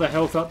that another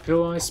health up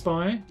pill I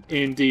spy?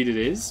 Indeed it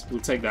is. We'll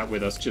take that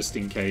with us just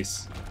in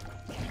case.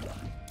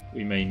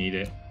 We may need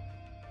it.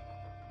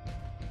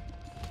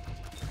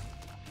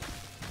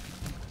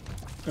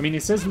 I mean,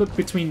 it says look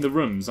between the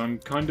rooms. I'm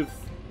kind of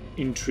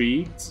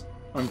intrigued.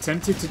 I'm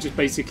tempted to just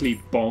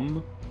basically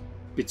bomb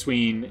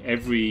between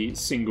every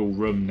single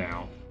room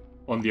now,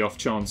 on the off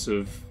chance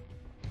of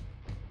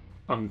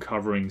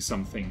uncovering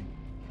something.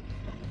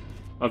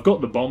 I've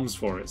got the bombs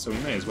for it, so we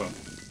may as well.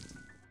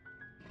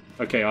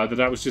 Okay, either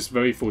that was just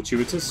very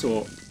fortuitous,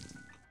 or...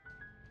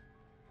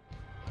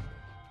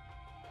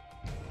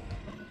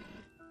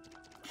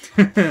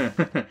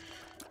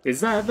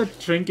 Is that the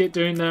trinket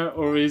doing that,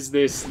 or is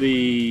this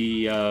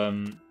the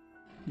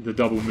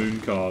double moon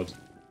card?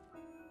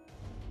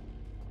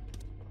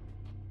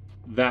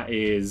 That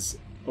is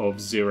of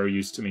zero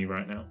use to me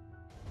right now.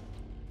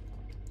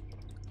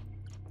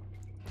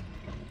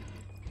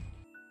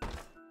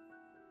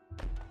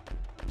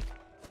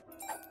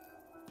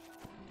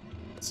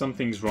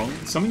 Something's wrong.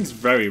 Something's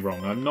very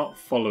wrong. I'm not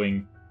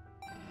following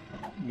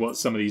what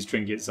some of these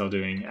trinkets are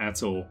doing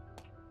at all.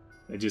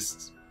 They're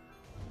just...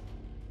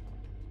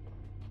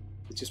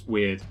 It's just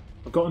weird.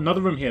 I've got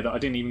another room here that I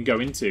didn't even go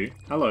into.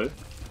 Hello.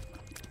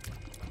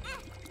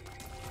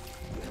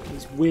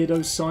 These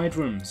weirdo side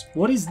rooms.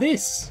 What is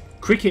this?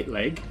 Cricket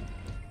leg?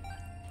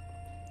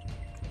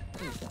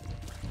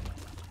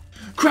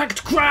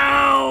 Cracked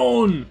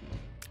crown!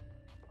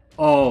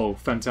 Oh,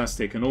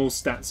 fantastic. And all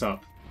stats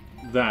up.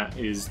 That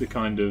is the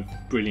kind of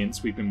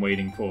brilliance we've been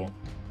waiting for.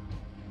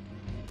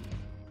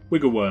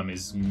 Wiggle worm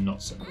is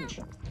not so much.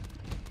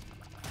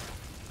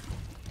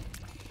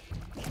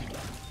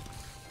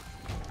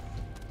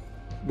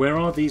 Where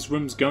are these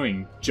rooms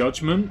going?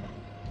 Judgment?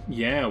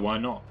 Yeah, why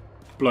not?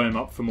 Blow him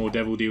up for more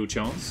devil deal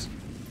chance.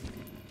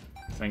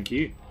 Thank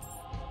you.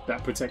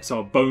 That protects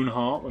our bone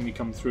heart when we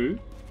come through.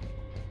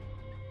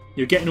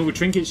 You're getting all the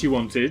trinkets you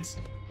wanted.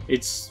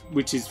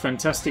 Which is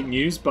fantastic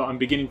news, but I'm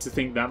beginning to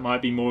think that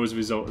might be more as a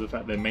result of the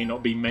fact there may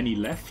not be many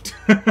left.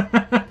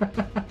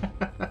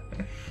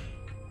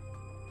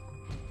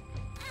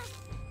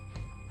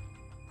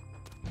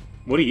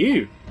 What are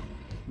you?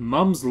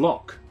 Mum's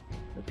lock.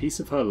 A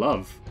piece of her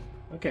love.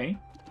 Okay.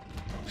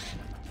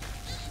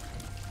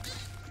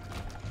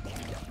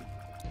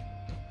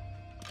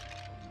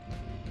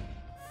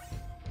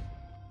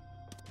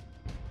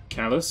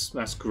 Callus,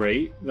 that's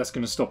great. That's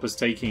going to stop us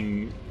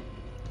taking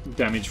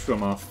damage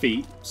from our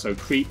feet. So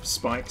creep,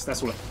 spikes,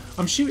 that's all.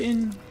 I'm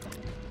shooting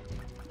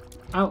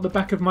out the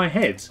back of my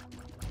head.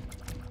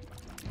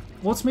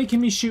 What's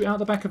making me shoot out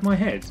the back of my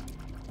head?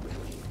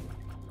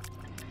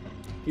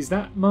 Is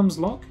that Mum's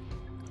lock?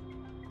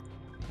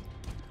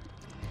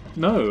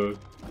 No.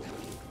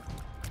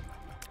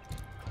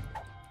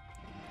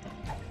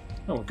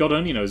 Oh, God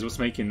only knows what's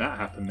making that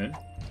happen then.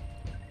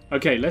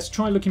 Okay, let's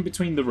try looking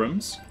between the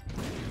rooms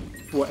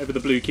for whatever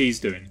the blue key's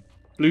doing.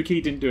 Blue key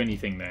didn't do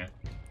anything there.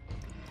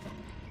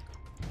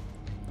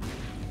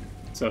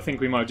 So I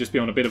think we might just be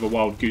on a bit of a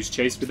wild goose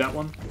chase with that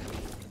one.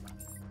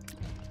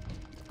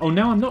 Oh,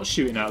 now I'm not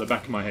shooting out the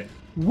back of my head.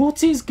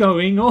 What is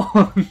going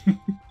on?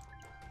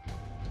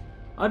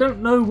 I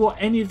don't know what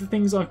any of the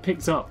things I've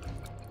picked up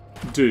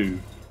do.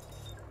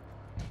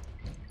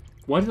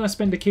 Why did I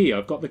spend a key?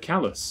 I've got the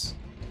callus.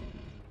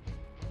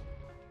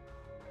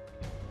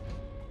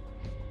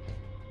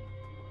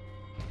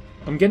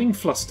 I'm getting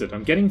flustered.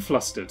 I'm getting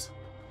flustered.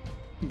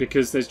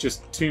 Because there's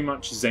just too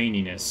much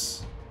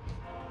zaniness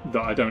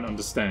that I don't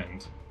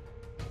understand.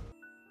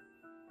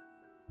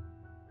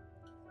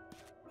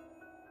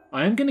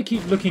 I am going to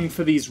keep looking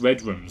for these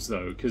red rooms,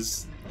 though,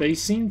 because they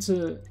seem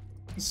to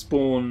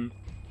spawn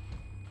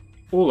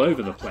all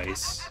over the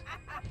place.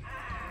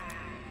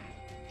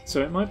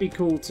 So it might be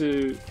cool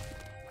to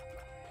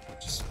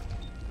just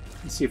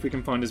see if we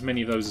can find as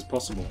many of those as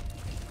possible.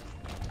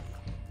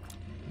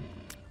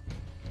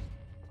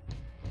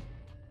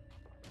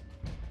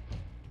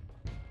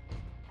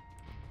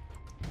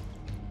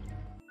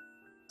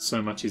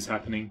 so much is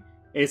happening.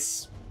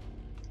 It's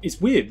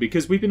weird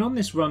because we've been on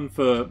this run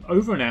for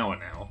over an hour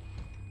now.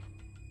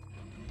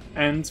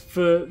 And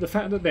for the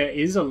fact that there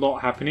is a lot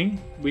happening,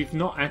 we've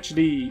not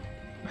actually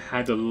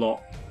had a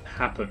lot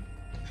happen.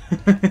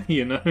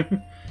 You know?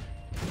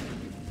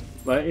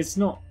 Like, it's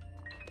not...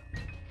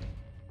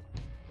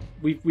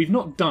 We've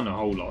not done a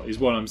whole lot, is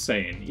what I'm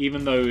saying.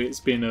 Even though it's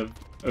been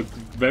a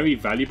very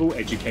valuable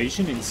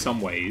education in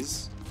some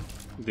ways,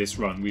 this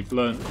run. We've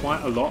learned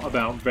quite a lot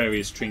about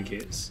various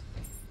trinkets.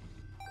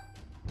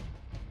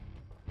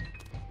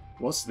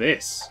 What's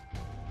this?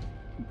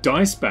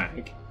 Dice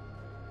bag.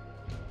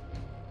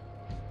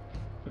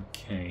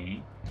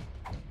 Okay.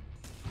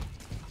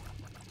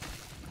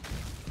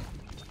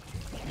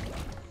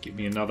 Give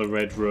me another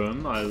red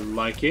room. I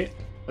like it.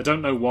 I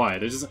don't know why.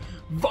 There's just a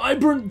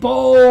vibrant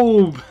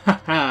bulb!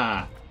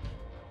 Haha!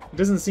 There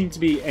doesn't seem to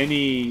be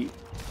any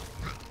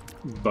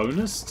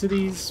bonus to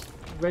these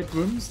red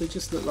rooms. They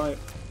just look like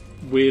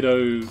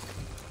weirdo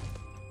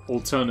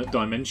alternate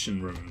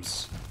dimension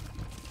rooms.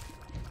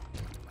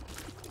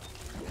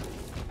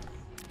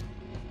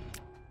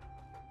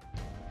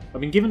 I've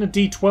been given a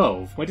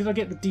D12. Where did I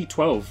get the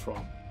D12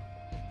 from?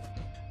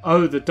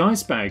 Oh, the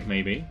dice bag,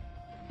 maybe.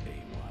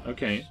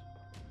 Okay.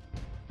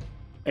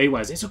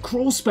 AWAS. It's a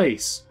crawl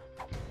space!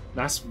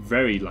 That's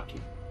very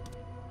lucky.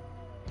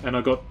 And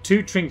I got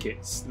 2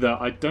 trinkets that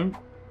I don't...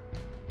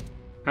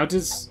 How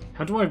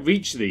do I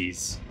reach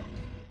these?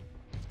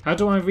 How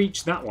do I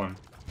reach that one?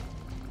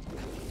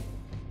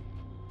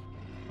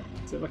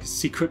 Is it like a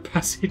secret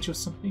passage or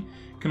something?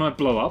 Can I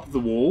blow up the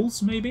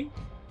walls, maybe?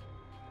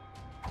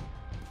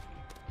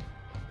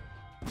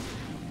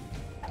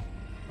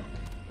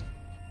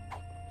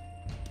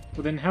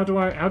 Well then how do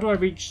I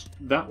reach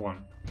that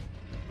one?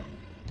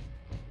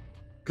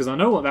 Because I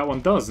know what that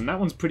one does, and that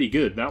one's pretty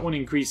good. That one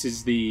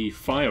increases the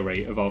fire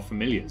rate of our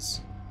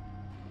familiars.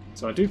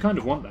 So I do kind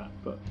of want that,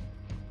 but...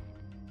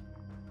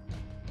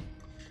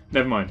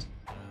 Never mind.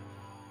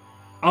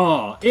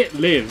 Ah, it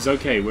lives!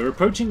 Okay, we're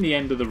approaching the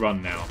end of the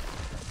run now.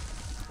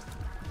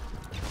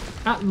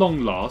 At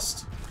long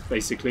last,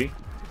 basically.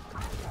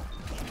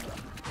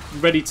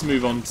 Ready to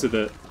move on to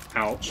the...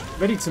 Ouch.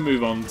 Ready to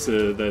move on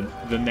to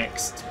the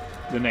next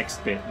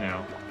bit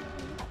now.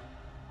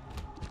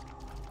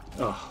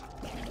 Ugh.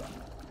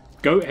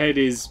 Goathead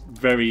is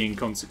very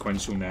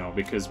inconsequential now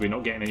because we're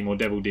not getting any more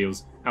devil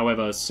deals.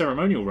 However,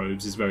 Ceremonial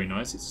Robes is very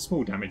nice. It's a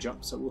small damage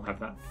up, so we'll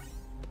have that.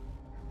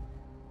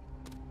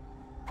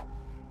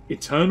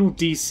 Eternal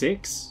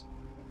D6?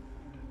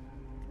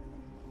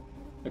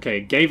 Okay,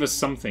 it gave us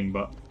something,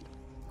 but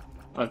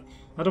I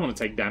don't want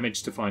to take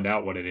damage to find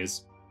out what it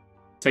is.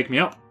 Take me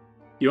up.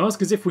 You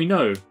ask as if we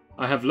know.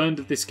 I have learned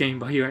of this game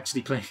by you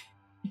actually playing.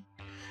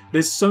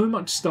 There's so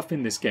much stuff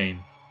in this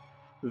game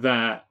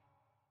that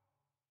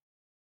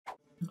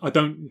I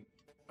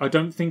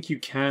don't think you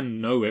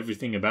can know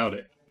everything about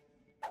it.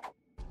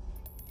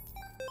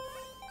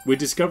 We're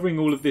discovering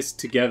all of this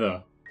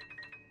together,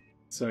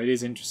 so it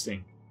is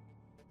interesting.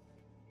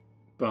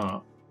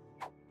 But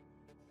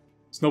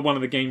it's not one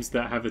of the games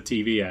that have a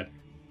TV ad.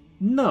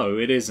 No,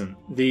 it isn't.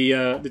 The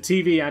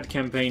TV ad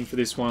campaign for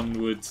this one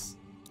would,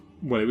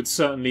 well, it would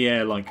certainly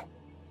air like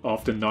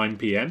after 9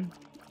 PM.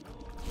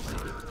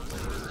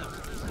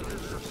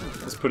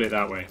 Let's put it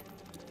that way.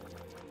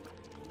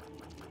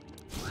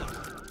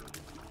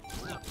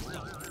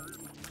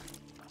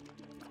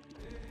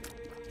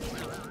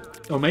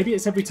 Or maybe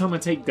it's every time I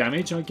take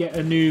damage I get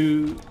a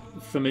new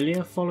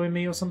familiar following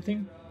me or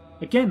something.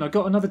 Again, I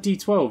got another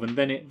D12 and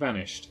then it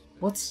vanished.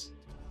 What?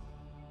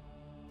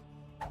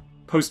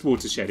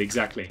 Post-watershed,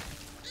 exactly.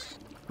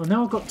 Well,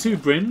 now I've got 2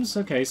 brims.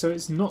 Okay, so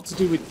it's not to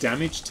do with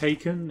damage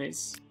taken,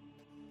 it's...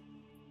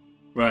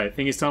 Right, I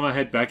think it's time I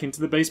head back into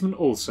the basement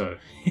also.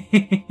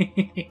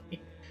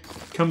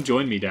 Come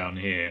join me down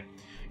here.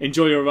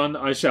 Enjoy your run,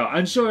 I shall.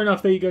 And sure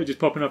enough, there you go, just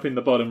popping up in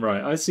the bottom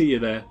right. I see you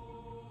there.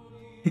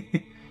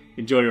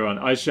 Enjoy your run,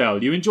 I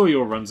shall. You enjoy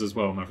your runs as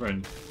well, my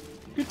friend.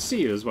 Good to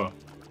see you as well.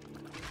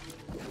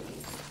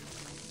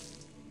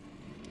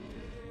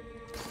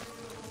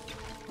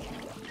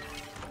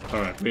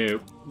 Alright,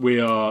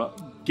 we are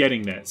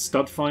getting there.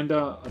 Stud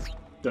finder? I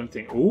don't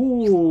think...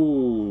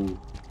 Ooh!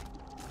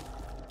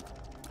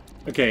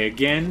 Okay,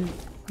 again,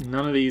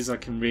 none of these I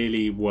can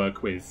really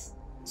work with,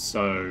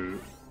 so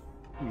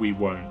we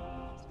won't.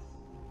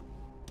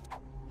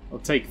 I'll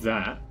take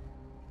that.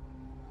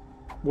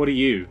 What are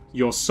you?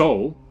 Your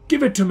soul?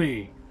 Give it to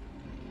me!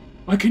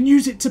 I can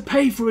use it to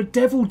pay for a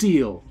devil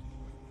deal!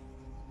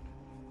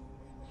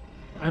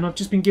 And I've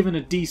just been given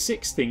a D6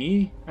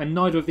 thingy, and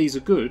neither of these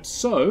are good,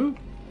 so...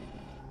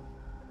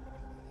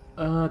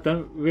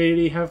 don't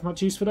really have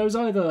much use for those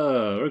either.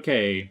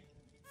 Okay.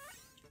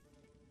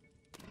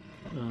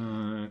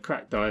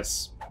 Crack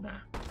dice. Nah.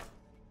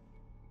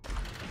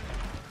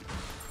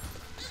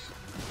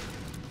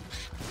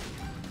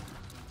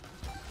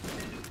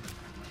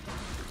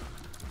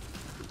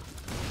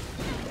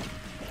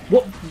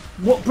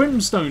 What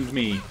brimstoned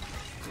me?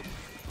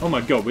 Oh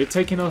my god, we're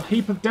taking a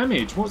heap of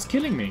damage. What's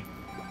killing me?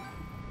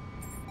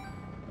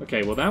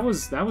 Okay, well that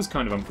was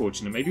kind of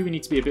unfortunate. Maybe we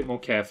need to be a bit more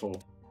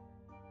careful.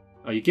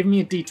 Oh, you're giving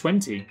me a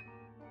D20?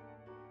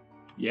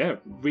 Yeah,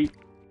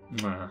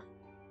 Nah.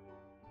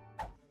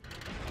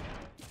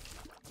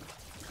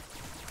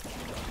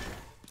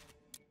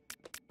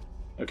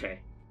 Okay.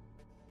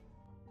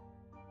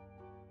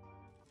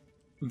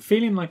 I'm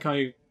feeling like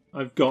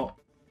I've got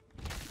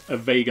a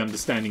vague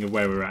understanding of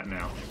where we're at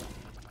now.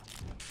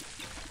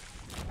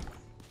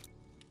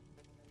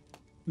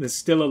 There's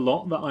still a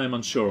lot that I am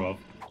unsure of.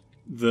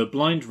 The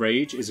Blind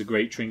Rage is a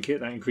great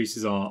trinket that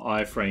increases our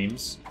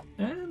iframes.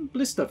 And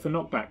Blister for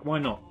knockback, why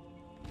not?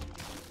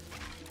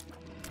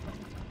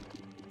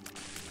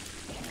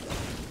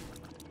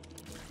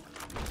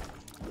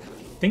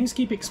 Things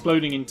keep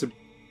exploding into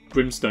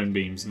brimstone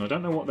beams, and I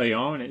don't know what they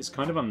are, and it's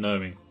kind of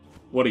unnerving.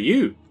 What are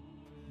you?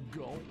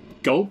 Gulp.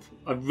 Gulp?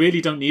 I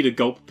really don't need a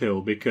gulp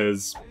pill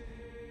because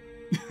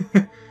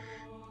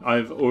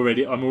I'm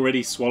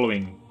already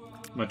swallowing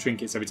my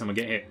trinkets every time I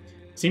get hit.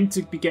 Seem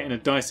to be getting a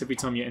dice every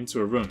time you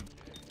enter a room.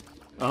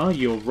 Ah,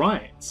 you're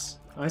right.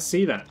 I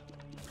see that.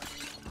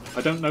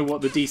 I don't know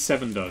what the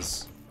D7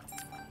 does.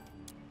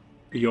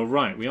 But you're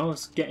right, we are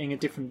getting a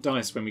different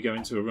dice when we go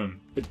into a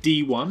room. A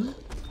D1?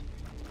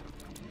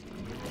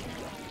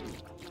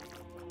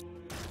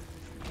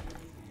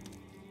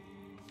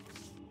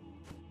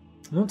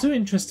 I'm not too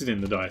interested in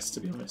the dice, to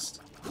be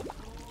honest.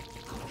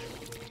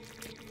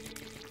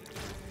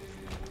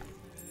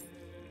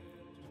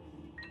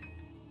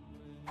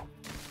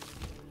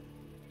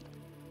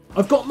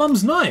 I've got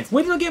Mum's knife!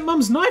 Where did I get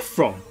Mum's knife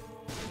from?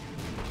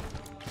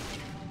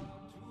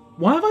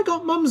 Why have I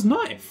got Mum's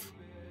knife?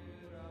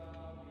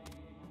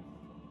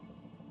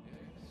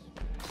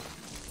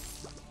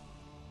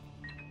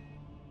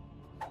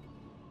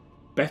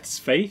 Beth's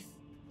faith?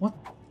 What?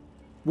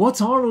 What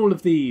are all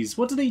of these?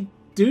 What do they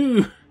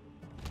do?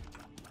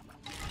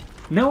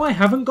 No, I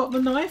haven't got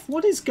the knife?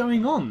 What is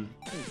going on?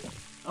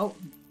 Oh,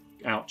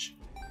 ouch.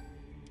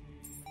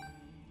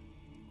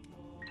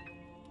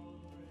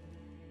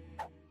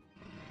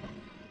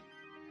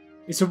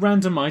 It's a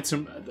random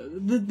item.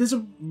 There's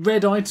a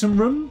red item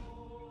room?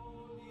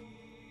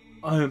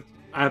 I'm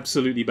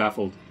absolutely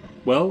baffled.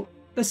 Well,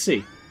 let's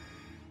see.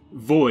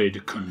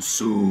 Void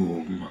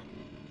consume.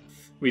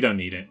 We don't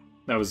need it.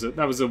 That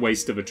was a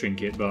waste of a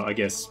trinket, but I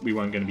guess we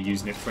weren't going to be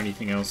using it for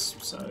anything else,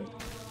 so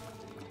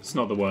it's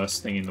not the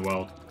worst thing in the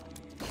world.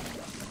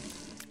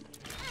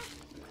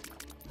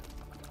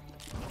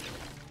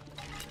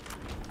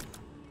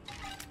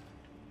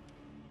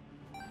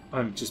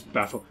 I'm just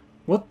baffled.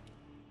 What?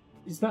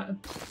 Is that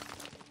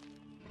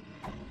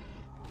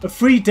a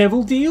free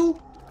devil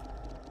deal?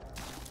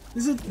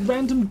 There's a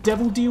random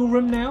devil deal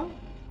room now?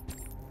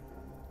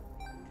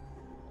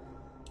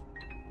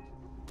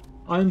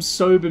 I'm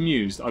so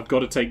bemused. I've got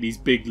to take these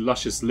big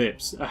luscious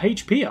lips. A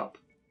HP up.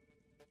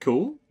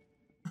 Cool.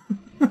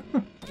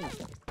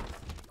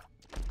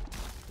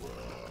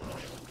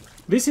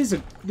 This is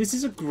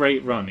a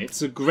great run.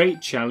 It's a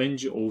great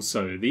challenge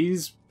also.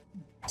 These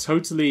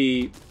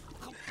totally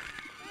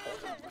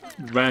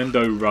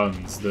rando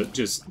runs that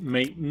just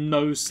make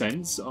no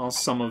sense are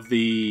some of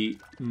the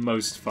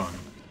most fun.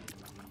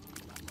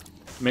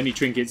 Many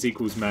trinkets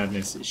equals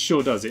madness. It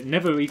sure does. It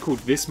never equaled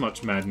this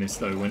much madness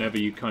though whenever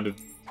you kind of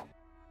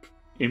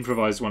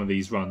improvise one of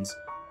these runs.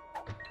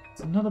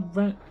 It's another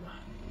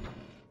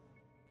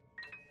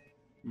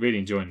really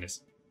enjoying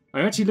this. Are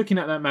you actually looking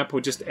at that map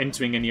or just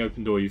entering any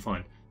open door you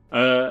find?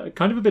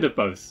 Kind of a bit of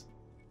both.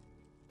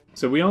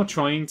 So we are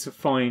trying to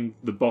find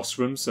the boss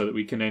room so that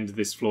we can end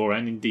this floor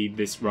and indeed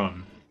this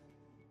run.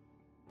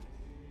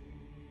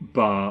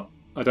 But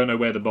I don't know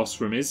where the boss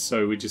room is,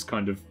 so we're just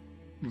kind of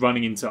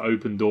running into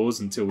open doors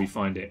until we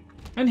find it.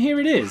 And here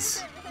it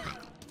is!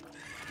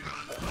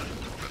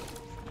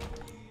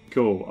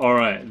 Cool.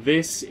 Alright,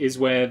 this is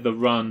where the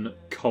run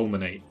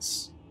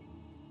culminates.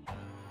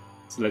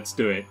 So let's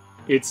do it.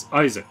 It's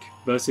Isaac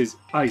versus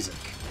Isaac.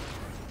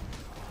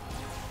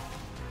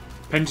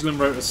 Pendulum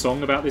wrote a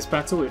song about this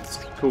battle. It's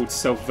called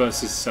Self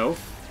vs. Self,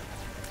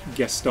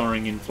 guest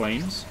starring In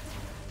Flames.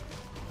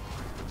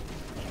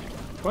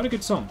 Quite a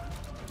good song,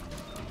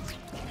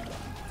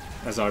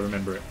 as I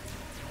remember it.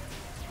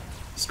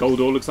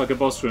 Skoldor looks like a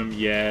boss room.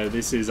 Yeah,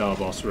 this is our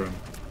boss room.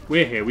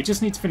 We're here. We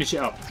just need to finish it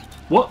up.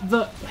 What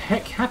the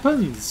heck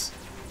happens?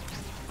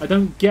 I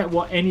don't get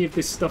what any of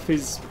this stuff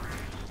is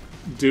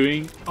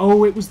doing.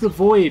 Oh, it was the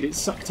void. It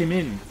sucked him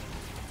in.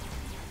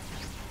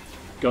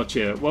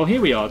 Gotcha. Well,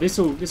 here we are.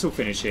 This'll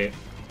finish it.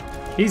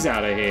 He's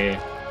out of here.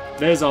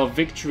 There's our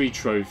victory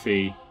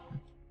trophy.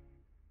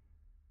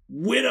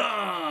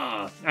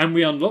 Winner! And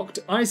we unlocked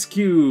Ice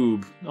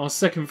Cube, our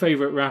second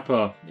favourite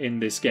rapper in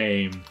this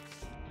game.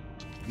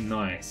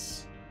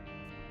 Nice.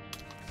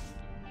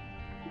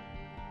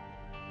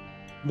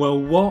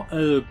 Well, what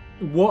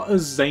a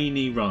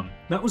zany run.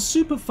 That was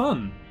super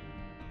fun.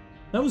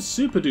 That was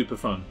super duper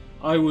fun.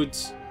 I would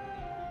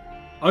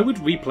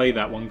replay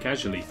that one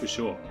casually for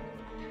sure.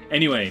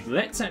 Anyway,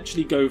 let's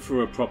actually go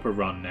for a proper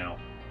run now.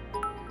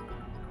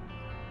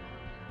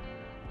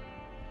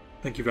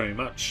 Thank you very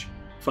much.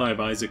 5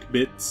 Isaac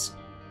bits.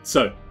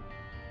 So,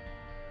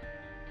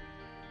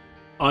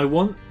 I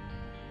want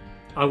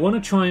to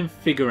try and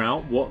figure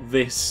out what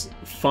this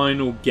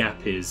final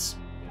gap is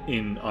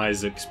in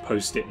Isaac's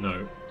post-it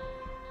note.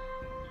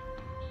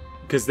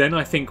 Because then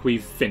I think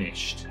we've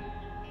finished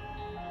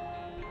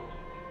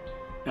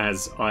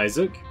as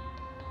Isaac.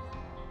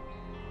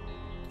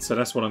 So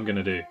that's what I'm going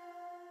to do.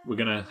 We're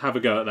going to have a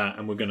go at that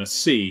and we're going to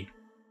see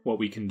what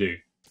we can do.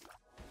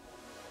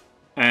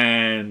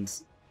 And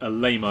a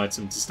lame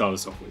item to start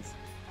us off with.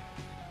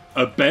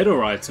 A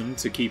better item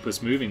to keep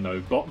us moving though.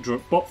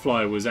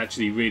 Botfly was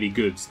actually really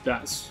good.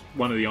 That's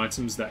one of the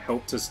items that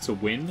helped us to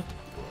win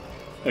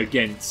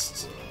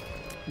against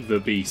the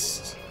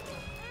beast.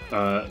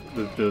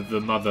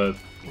 The mother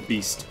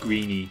beast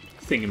greeny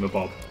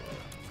thingamabob.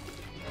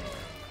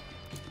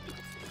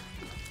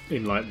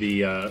 In like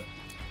the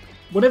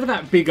whatever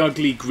that big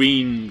ugly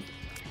green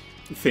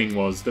thing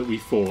was that we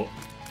fought.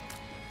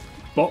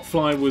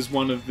 Botfly was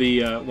one of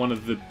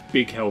the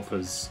big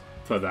helpers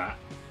for that.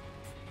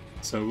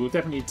 So we'll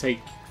definitely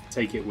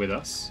take it with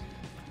us.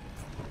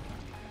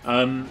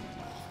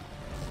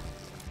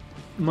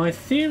 My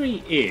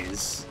theory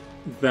is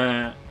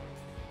that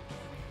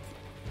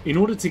in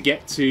order to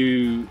get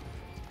to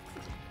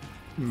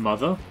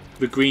Mother,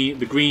 the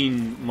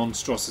green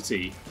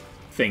monstrosity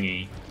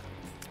thingy,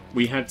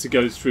 we had to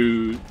go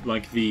through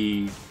like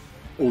the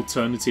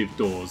alternative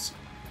doors.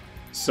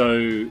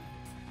 So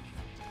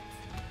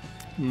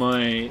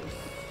my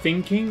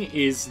thinking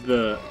is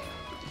that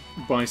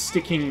by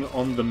sticking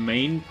on the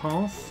main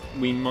path,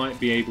 we might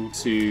be able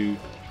to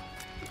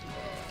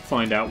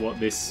find out what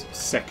this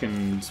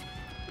second,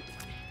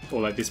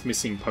 or like this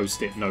missing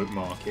post-it note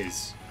mark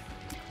is.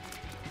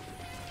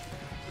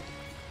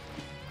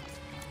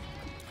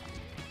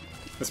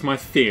 That's my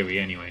theory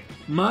anyway.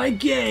 My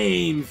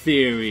game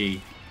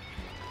theory!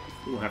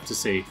 We'll have to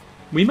see.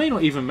 We may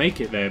not even make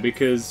it there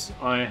because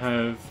I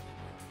have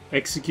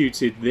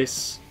executed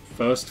this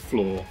first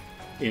floor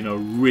in a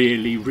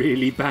really,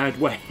 really bad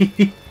way.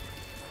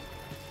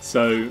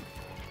 So,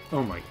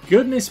 oh my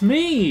goodness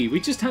me!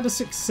 We just had a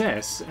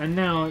success, and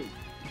now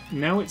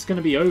it's going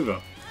to be over.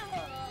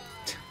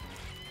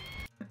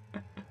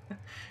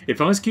 If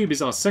Ice Cube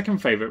is our second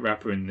favourite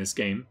rapper in this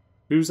game,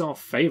 who's our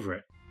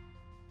favourite?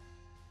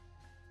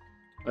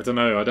 I don't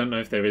know. I don't know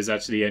if there is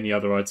actually any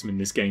other item in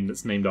this game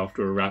that's named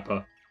after a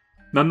rapper.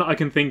 None that I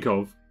can think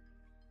of.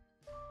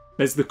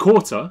 There's the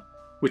quarter,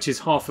 which is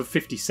half of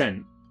 50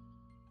 cent.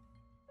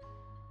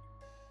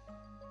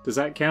 Does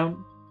that count?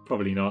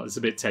 Probably not. It's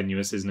a bit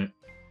tenuous, isn't it?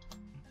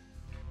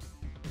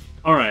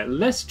 Alright,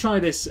 let's try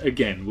this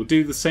again. We'll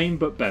do the same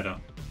but better.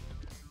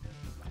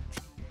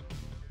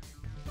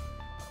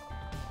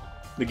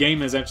 The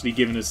game has actually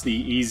given us the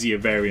easier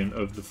variant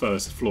of the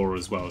first floor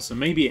as well, so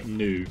maybe it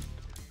knew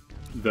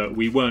that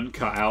we weren't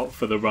cut out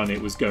for the run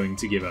it was going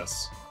to give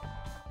us.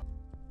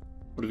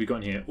 What have we got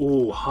in here?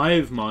 Oh,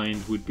 Hive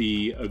Mind would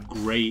be a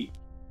great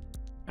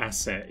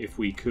asset if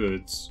we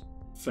could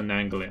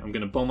finagle it. I'm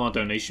going to bomb our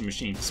donation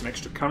machine for some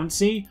extra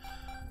currency.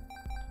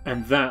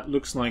 And that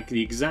looks like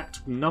the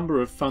exact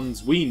number of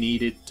funds we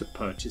needed to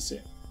purchase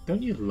it.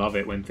 Don't you love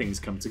it when things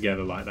come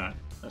together like that?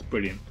 That's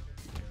brilliant.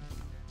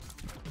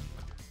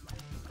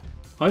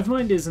 Hive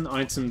Mind is an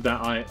item that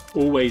I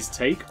always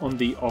take on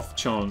the off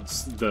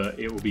chance that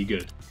it will be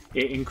good.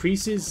 It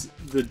increases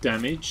the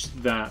damage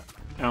that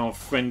our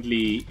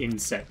friendly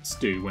insects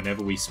do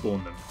whenever we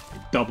spawn them.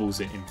 It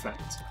doubles it, in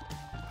fact.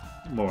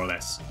 More or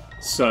less.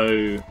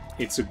 So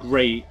it's a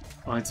great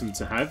item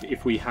to have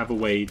if we have a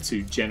way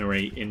to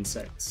generate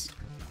insects.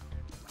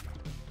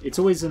 It's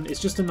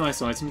just a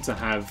nice item to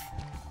have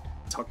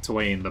tucked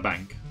away in the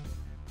bank.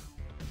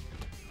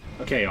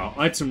 Okay, our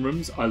item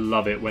rooms, I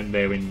love it when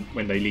they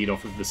lead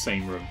off of the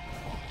same room.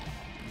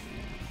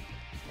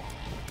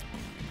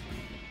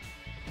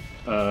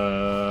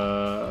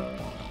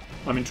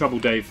 I'm in trouble,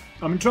 Dave.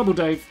 I'm in trouble,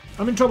 Dave.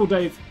 I'm in trouble,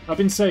 Dave. I've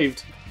been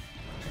saved.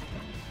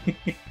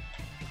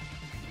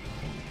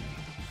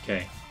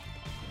 Okay.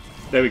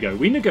 There we go.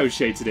 We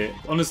negotiated it.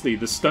 Honestly,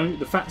 the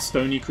fat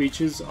stony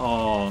creatures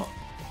are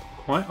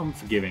quite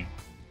unforgiving.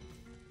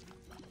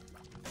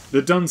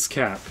 The dunce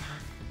cap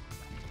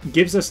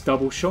gives us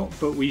double shot,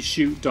 but we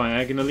shoot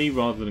diagonally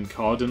rather than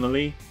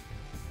cardinally.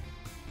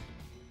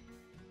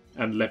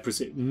 And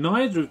leprosy.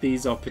 Neither of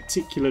these are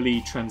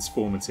particularly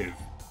transformative.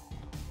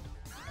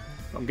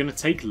 I'm going to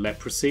take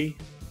leprosy.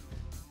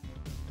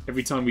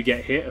 Every time we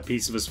get hit, a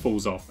piece of us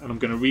falls off. And I'm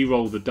going to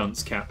re-roll the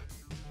dunce cap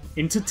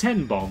into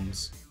 10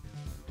 bombs.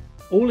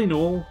 All in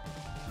all,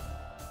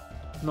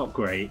 not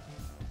great.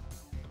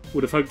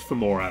 Would have hoped for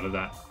more out of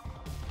that.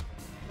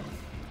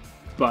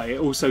 But it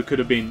also could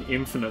have been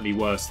infinitely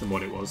worse than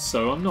what it was.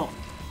 So I'm not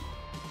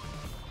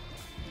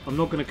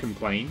going to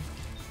complain.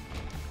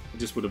 I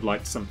just would have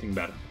liked something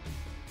better.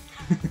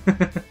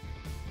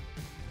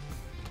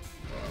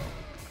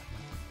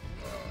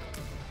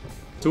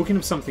 Talking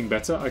of something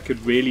better, I could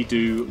really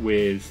do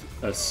with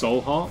a soul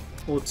heart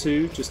or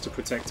two just to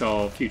protect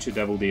our future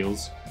devil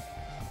deals.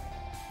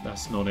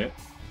 That's not it.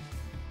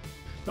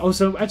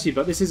 Also, actually,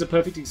 but this is a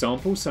perfect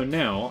example. So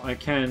now I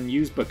can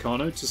use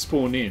Bacano to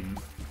spawn in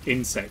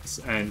insects,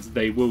 and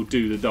they will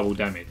do the double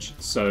damage.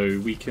 So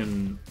we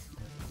can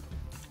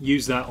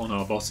use that on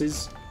our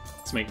bosses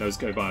to make those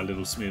go by a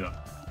little smoother.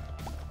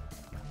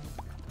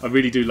 I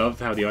really do love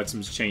how the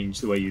items change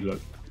the way you look.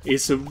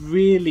 It's a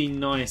really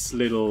nice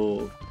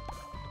little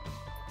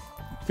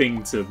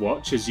thing to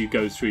watch as you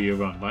go through your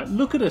run. Like,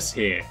 look at us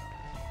here.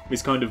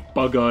 This kind of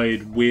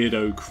bug-eyed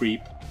weirdo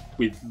creep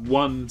with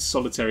one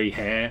solitary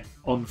hair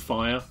on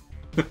fire.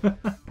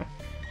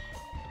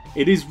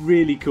 It is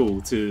really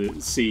cool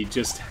to see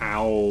just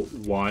how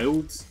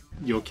wild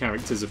your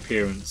character's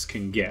appearance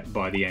can get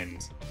by the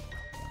end.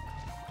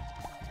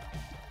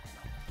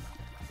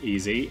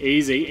 Easy,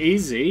 easy,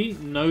 easy.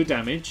 No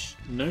damage.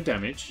 No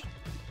damage.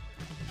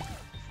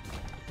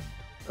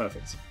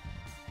 Perfect.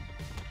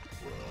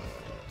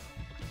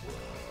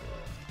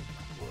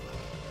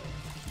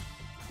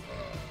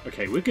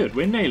 Okay, we're good.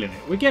 We're nailing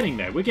it. We're getting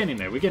there. We're getting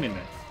there. We're getting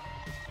there.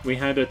 We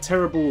had a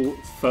terrible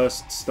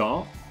first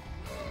start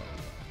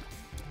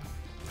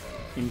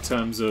in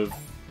terms of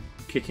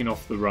kicking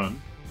off the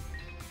run.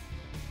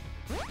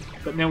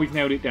 But now we've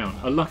nailed it down.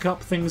 A luck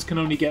up, things can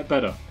only get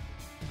better.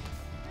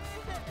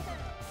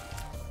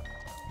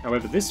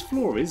 However, this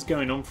floor is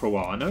going on for a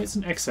while. I know it's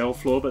an XL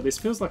floor, but this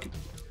feels like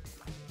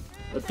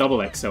a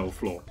double XL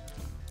floor.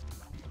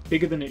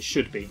 Bigger than it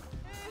should be.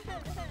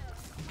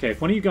 Okay,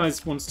 if one of you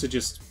guys wants to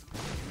just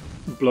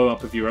blow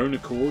up of your own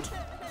accord,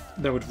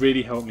 that would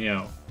really help me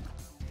out.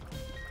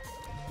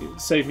 It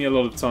would save me a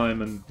lot of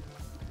time, and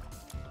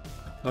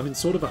I'm in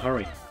sort of a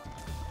hurry.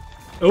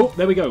 Oh,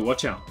 there we go,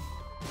 watch out.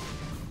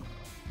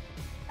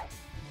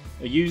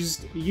 A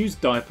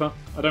used diaper.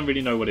 I don't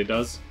really know what it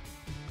does.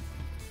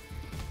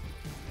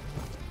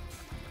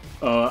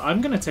 I'm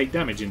going to take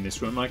damage in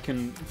this room. I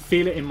can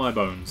feel it in my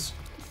bones.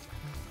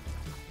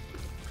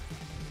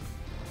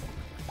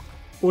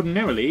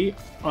 Ordinarily,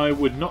 I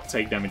would not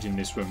take damage in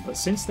this room, but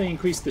since they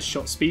increased the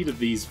shot speed of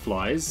these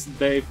flies,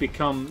 they've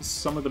become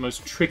some of the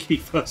most tricky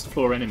first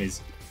floor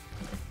enemies.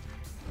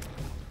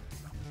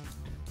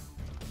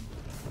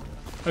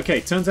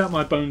 Okay, turns out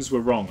my bones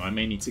were wrong. I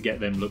may need to get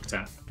them looked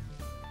at.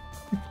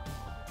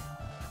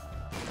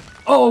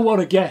 Oh, what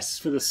a guess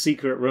for the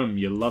secret room.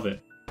 You'll love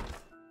it.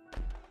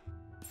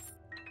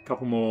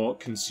 Couple more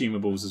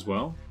consumables as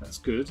well. That's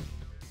good.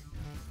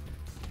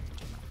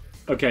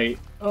 Okay.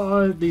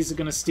 Oh, these are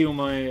going to steal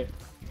my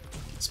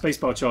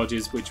spacebar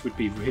charges, which would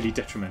be really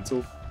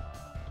detrimental.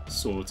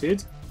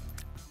 Sorted.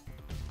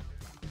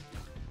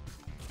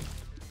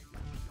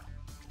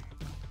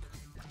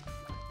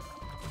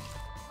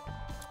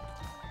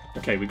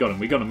 Okay, we got him,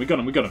 we got him, we got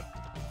him, we got him.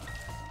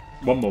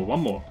 One more,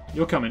 one more.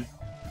 You're coming.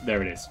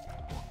 There it is.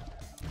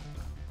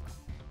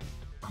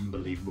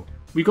 Unbelievable.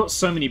 We got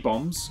so many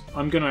bombs.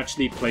 I'm going to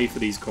actually play for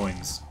these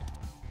coins.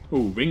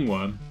 Ooh,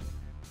 ringworm.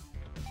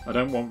 I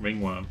don't want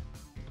ringworm.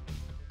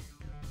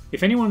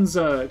 If anyone's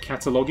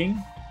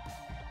cataloguing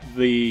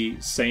the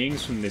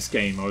sayings from this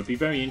game, I would be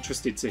very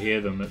interested to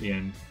hear them at the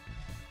end.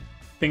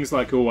 Things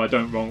like, oh, I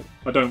don't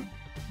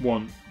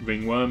want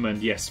ringworm,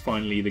 and yes,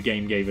 finally the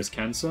game gave us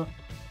cancer.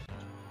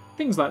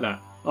 Things like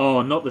that.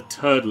 Oh, not the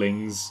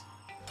turdlings.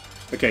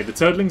 Okay, the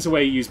turdlings are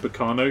where you use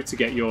Bacano to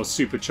get your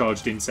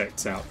supercharged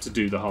insects out to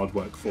do the hard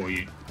work for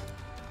you.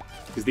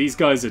 Because these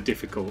guys are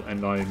difficult,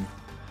 and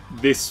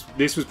this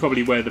was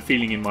probably where the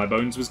feeling in my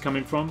bones was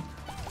coming from,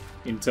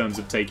 in terms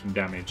of taking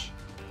damage.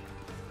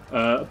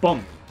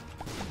 Bomb.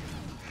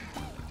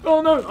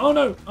 Oh no! Oh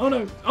no! Oh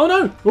no! Oh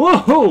no!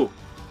 Whoa!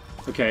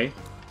 Okay.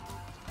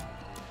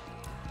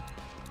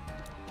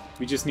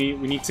 We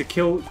need to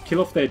kill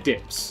off their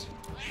dips.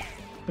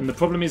 And the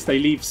problem is they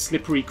leave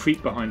slippery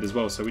creep behind as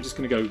well, so we're just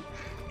going to go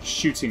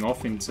shooting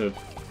off into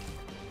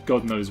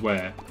God knows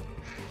where.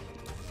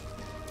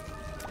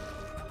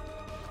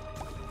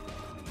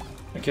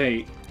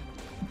 Okay,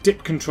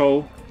 dip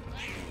control.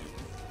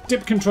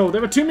 Dip control.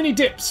 There are too many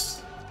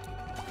dips.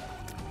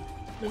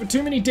 There were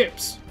too many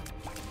dips.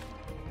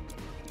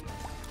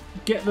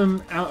 Get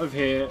them out of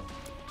here.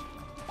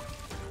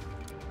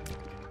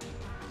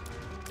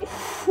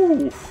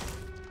 Whew.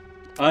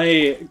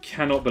 I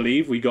cannot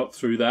believe we got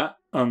through that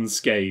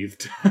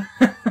unscathed.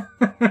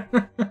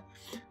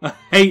 I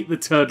hate the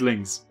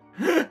turdlings.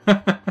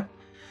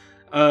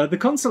 The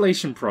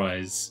consolation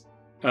prize.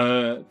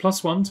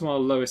 +1 to our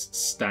lowest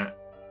stat.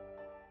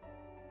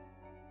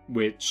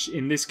 Which,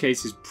 in this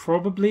case, is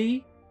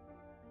probably...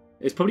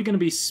 It's probably going to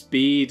be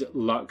speed,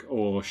 luck,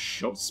 or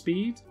shot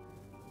speed.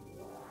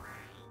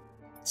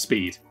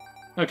 Speed.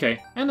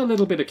 Okay, and a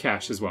little bit of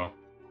cash as well.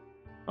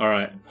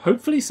 Alright,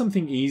 hopefully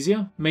something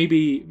easier.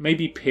 Maybe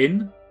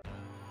pin.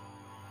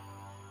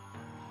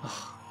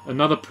 Ugh,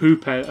 another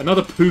poop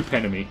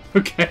enemy.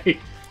 Okay.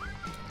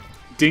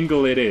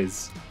 Dingle it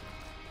is.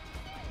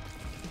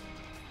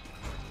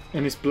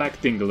 And it's Black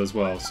Dingle as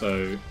well,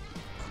 so...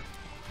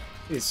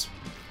 It's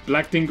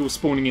Black Dingle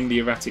spawning in the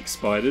erratic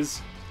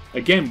spiders.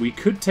 Again, we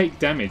could take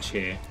damage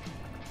here.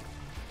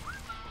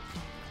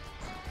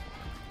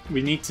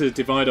 We need to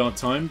divide our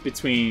time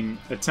between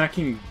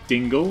attacking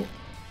Dingle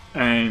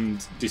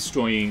and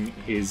destroying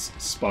his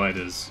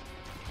spiders.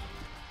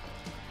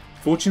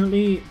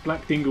 Fortunately,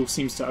 Black Dingle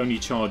seems to only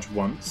charge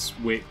once,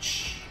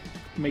 which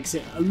makes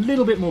it a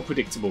little bit more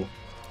predictable.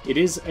 It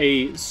is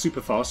a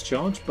super fast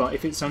charge, but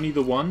if it's only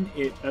the one,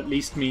 it at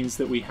least means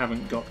that we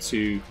haven't got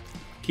to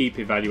keep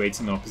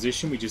evaluating our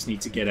position. We just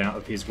need to get out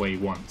of his way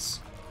once.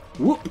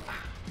 Whoop!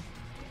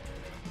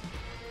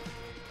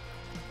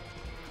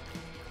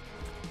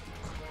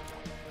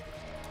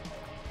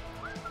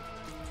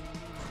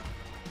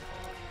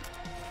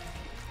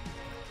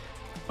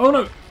 Oh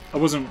no! I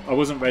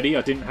wasn't ready.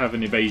 I didn't have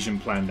an evasion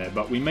plan there,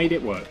 but we made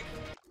it work.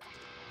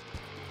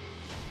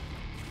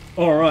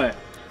 Alright.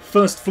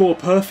 First floor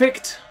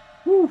perfect.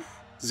 Woo.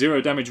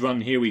 0 damage run,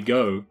 here we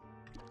go.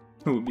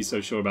 I wouldn't be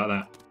so sure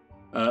about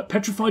that.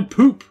 Petrified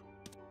poop!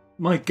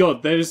 My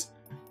god,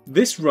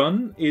 this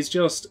run is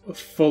just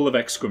full of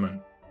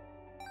excrement.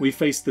 We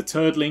faced the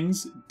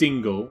Turdlings,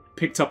 Dingle,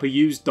 picked up a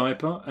used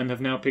diaper, and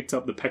have now picked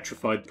up the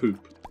petrified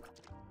poop.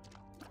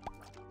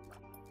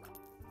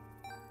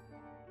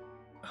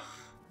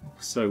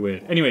 So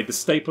weird. Anyway, the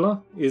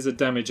stapler is a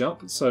damage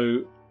up,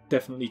 so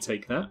definitely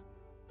take that.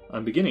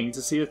 I'm beginning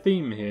to see a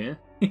theme here.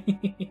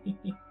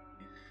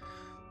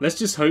 Let's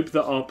just hope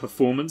that our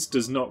performance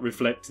does not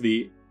reflect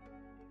the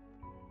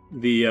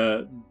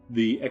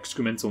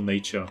excremental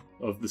nature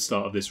of the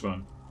start of this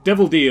run.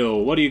 Devil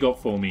Deal, what do you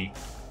got for me?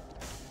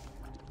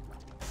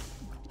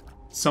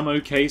 Some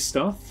okay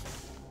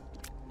stuff,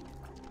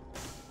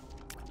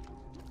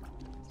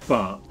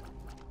 but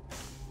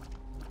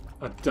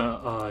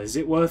is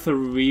it worth a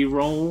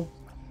reroll?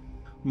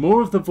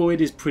 More of the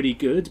Void is pretty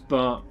good,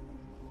 but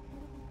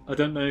I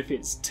don't know if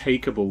it's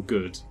takeable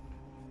good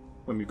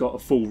when we've got a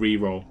full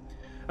reroll.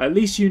 At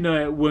least you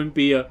know it won't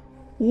be a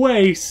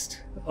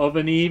waste of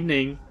an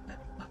evening.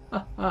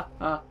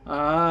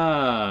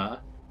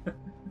 What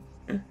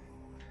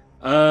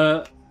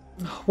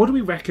do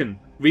we reckon?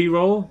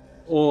 Reroll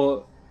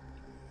or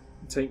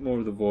take more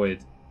of the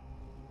Void?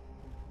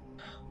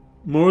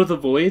 More of the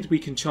Void, we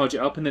can charge it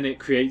up and then it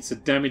creates a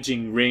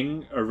damaging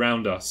ring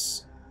around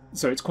us.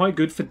 So it's quite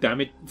good for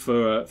damage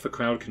for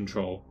crowd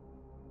control.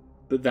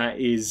 But that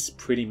is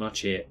pretty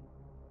much it.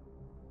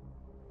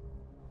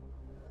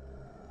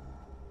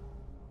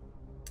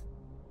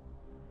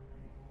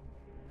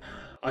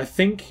 I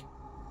think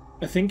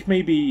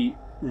maybe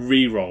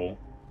reroll.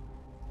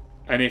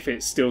 And if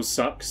it still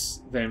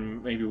sucks,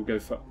 then maybe we'll go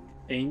for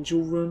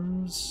Angel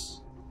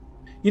Rooms.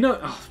 You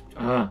know,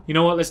 you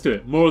know what? Let's do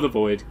it. More of the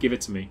Void. Give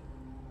it to me.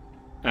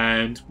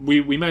 And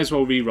we may as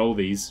well re-roll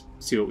these.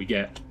 See what we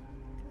get.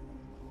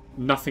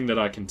 Nothing that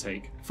I can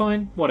take.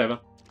 Fine. Whatever.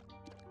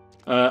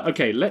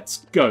 Okay,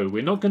 let's go.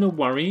 We're not going to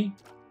worry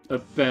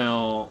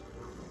about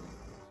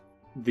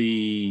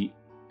the...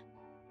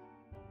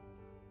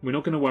 We're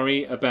not going to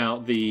worry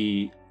about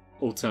the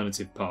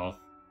alternative path.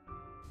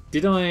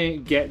 Did I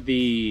get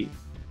the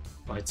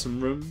item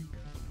room?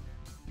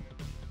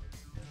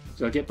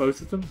 Did I get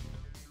both of them?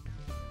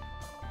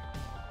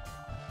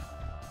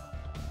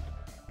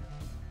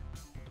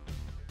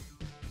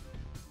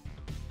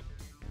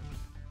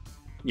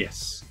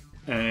 Yes.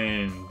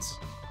 And...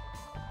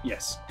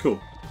 yes, cool.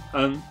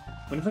 When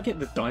if I get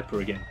the diaper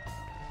again?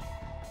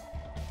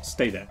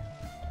 Stay there.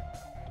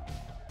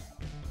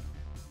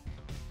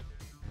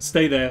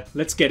 Stay there.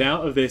 Let's get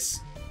out of this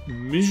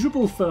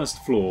miserable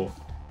first floor.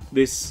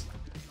 This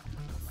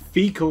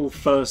fecal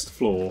first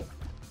floor.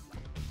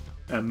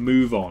 And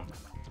move on.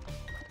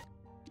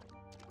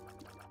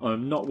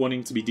 I'm not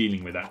wanting to be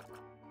dealing with that.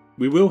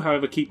 We will,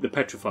 however, keep the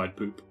petrified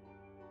poop.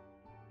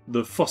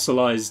 The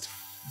fossilized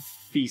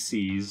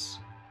feces,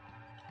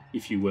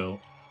 if you will.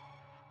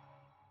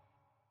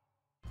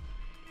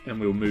 And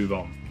we'll move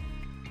on.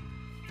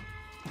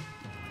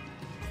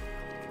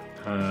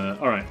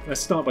 Alright,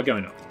 let's start by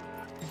going up.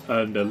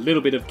 And a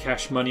little bit of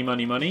cash money.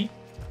 On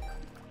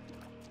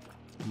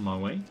my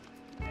way.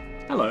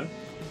 Hello.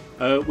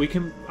 I'm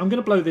going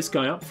to blow this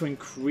guy up for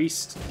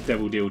increased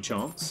Devil Deal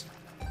chance.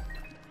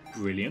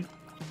 Brilliant.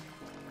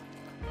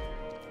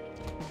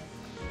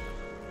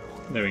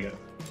 There we go.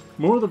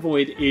 More of the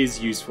Void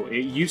is useful.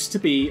 It used to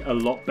be a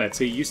lot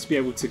better. You used to be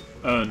able to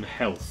earn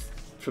health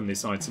from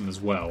this item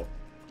as well.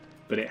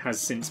 But it has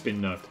since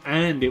been nerfed.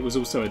 And it was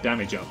also a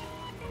damage up.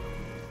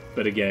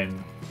 But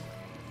again,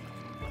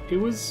 it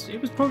was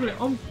probably,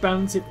 on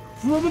balance, it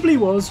probably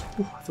was...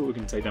 Ooh, I thought we were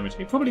going to take damage.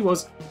 It probably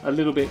was a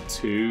little bit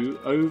too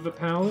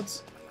overpowered.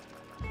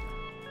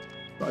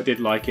 But I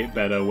did like it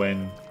better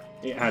when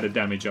it had a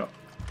damage up.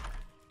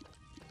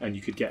 And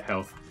you could get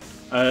health.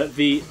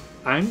 The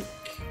Ankh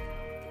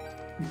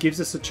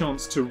gives us a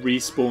chance to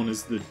respawn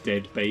as the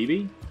dead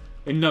baby.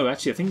 And no,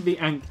 actually, I think the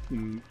Ankh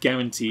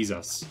guarantees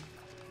us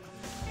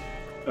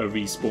a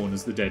respawn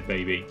as the dead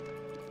baby.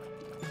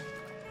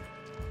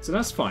 So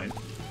that's fine.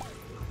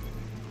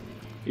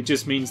 It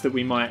just means that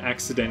we might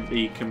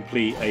accidentally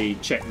complete a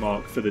check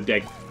mark for the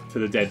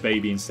dead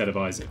baby instead of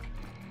Isaac.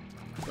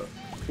 But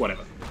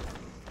whatever.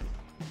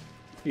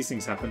 These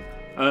things happen.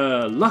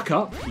 Luck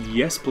up.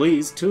 Yes,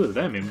 please. 2 of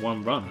them in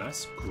one run.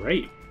 That's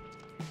great.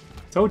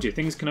 Told you,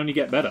 things can only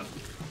get better.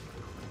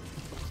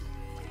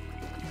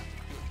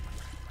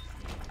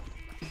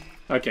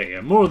 Okay,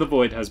 yeah, more of the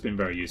void has been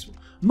very useful.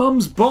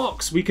 Mum's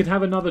box! We could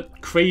have another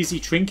crazy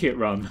trinket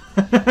run.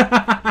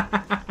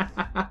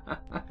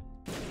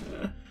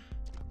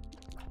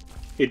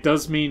 It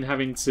does mean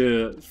having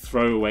to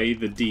throw away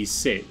the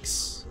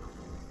D6.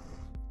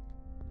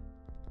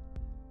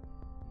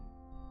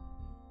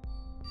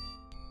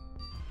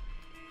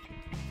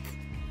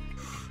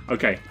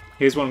 Okay,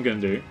 here's what I'm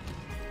going to do.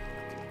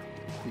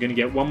 I'm going to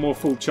get one more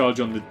full charge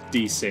on the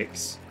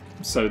D6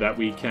 so that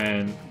we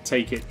can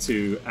take it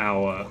to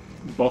our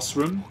boss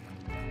room,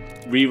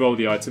 re-roll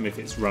the item if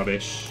it's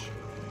rubbish,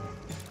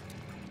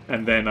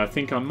 and then I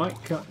think I might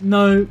cut...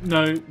 No.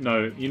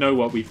 You know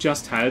what? We've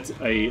just had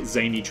a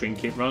zany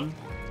trinket run.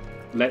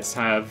 Let's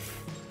have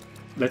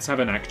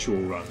an actual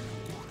run.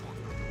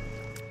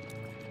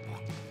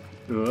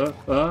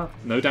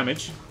 No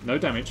damage. No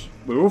damage.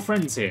 We're all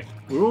friends here.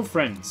 We're all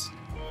friends.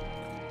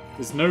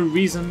 There's no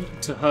reason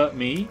to hurt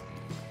me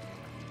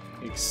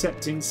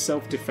except in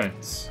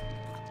self-defense.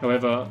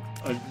 However,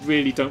 I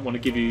really don't want to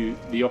give you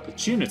the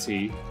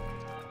opportunity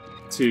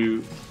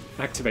to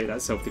activate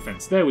that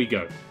self-defense. There we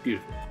go.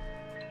 Beautiful.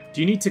 Do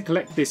you need to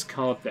collect this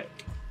card deck?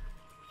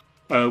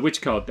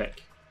 Which card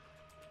deck?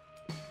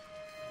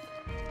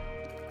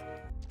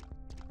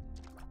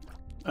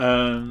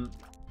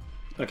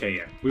 Okay,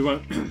 yeah. We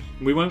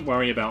won't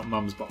worry about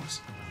Mum's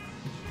box.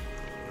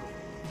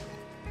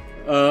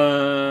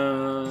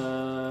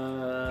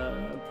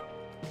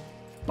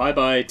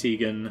 Bye-bye,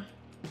 Tegan.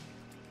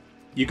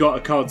 You got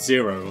a card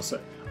 0 or so.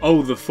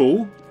 Oh, the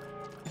Fool?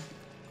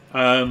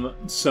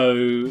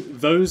 So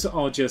those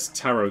are just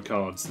tarot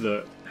cards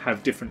that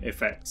have different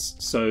effects.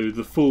 So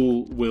the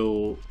Fool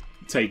will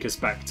take us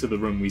back to the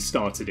room we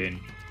started in.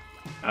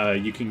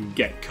 You can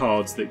get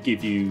cards that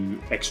give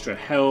you extra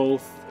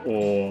health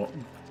or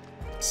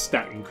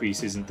stat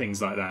increases and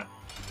things like that.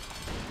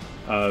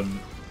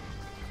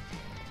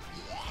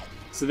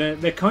 So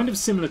they're kind of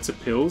similar to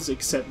pills,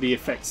 except the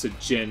effects are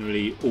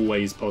generally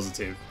always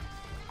positive.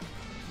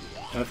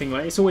 And I think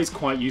it's always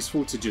quite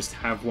useful to just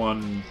have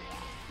one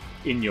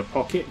in your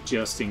pocket,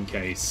 just in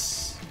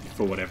case,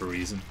 for whatever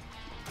reason.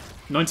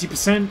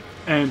 90%,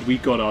 and we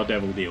got our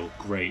Devil Deal.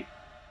 Great.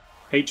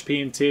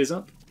 HP and Tears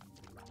Up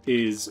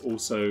is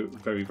also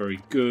very, very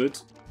good.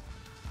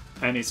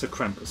 And it's a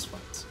Krampus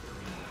fight.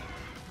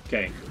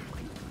 Okay.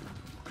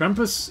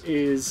 Krampus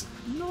is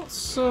not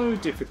so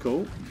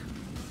difficult.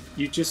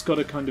 You just got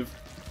to kind of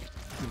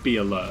be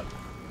alert.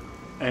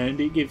 And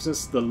it gives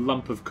us the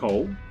Lump of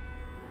Coal,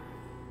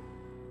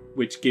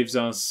 which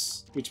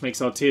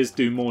makes our tears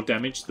do more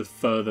damage the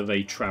further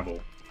they travel.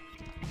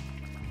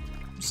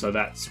 So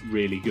that's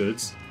really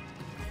good.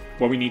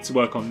 What we need to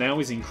work on now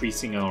is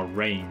increasing our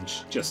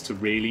range, just to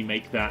really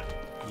make that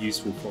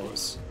useful for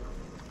us.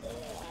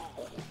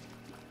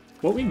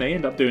 What we may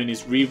end up doing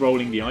is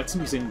re-rolling the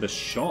items in the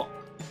shop,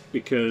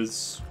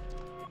 because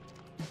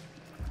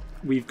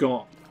we've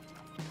got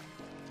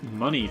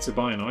money to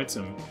buy an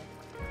item.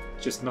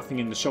 Just nothing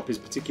in the shop is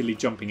particularly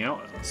jumping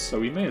out at us, so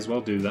we may as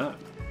well do that.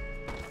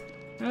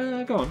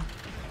 Go on.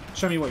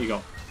 Show me what you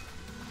got.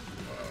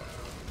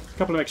 A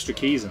couple of extra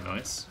keys are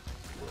nice.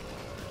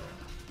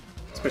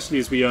 Especially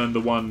as we earn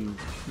the one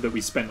that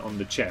we spent on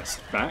the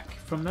chest back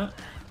from that.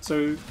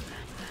 So,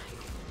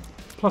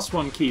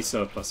 +1 key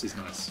surplus is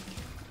nice.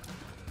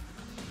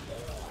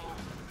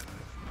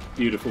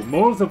 Beautiful.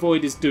 More of the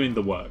Void is doing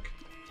the work.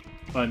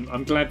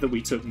 I'm glad that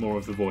we took more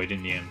of the Void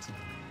in the end.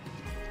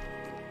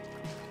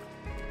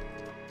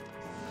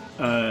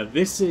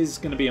 This is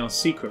going to be our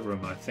secret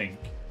room, I think.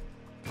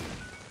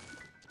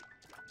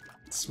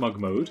 Smug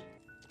mode.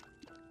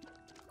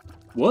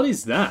 What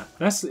is that?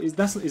 Is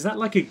that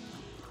like a?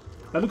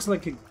 That looks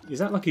like a. Is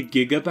that like a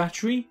Giga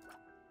battery?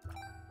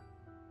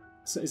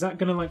 So is that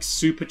going to like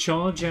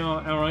supercharge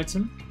our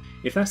item?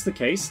 If that's the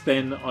case,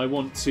 then I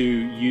want to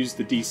use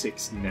the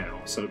D6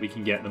 now so that we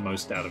can get the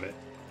most out of it.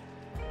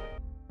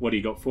 What do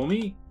you got for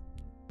me?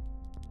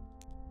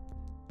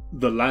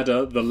 The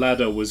ladder. The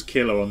ladder was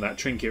killer on that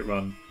trinket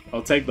run.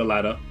 I'll take the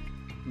ladder.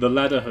 The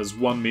ladder has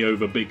won me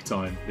over big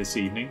time this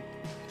evening.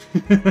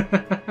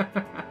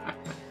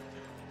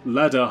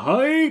 Ladder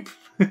hype!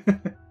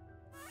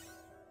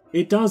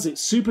 It does, it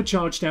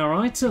supercharged our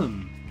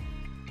item.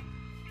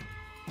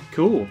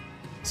 Cool.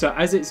 So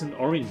as it's an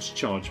orange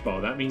charge bar,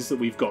 that means that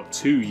we've got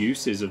 2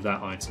 uses of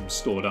that item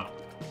stored up.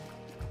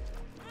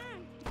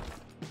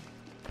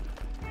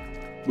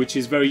 Which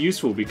is very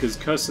useful because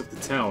Curse of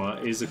the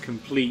Tower is a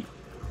complete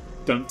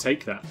don't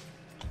take that.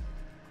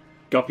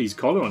 Guppy's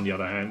Collar, on the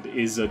other hand,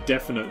 is a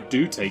definite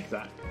do take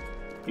that.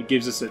 It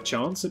gives us a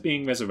chance at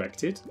being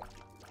resurrected.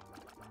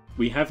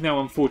 We have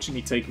now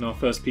unfortunately taken our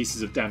first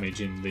pieces of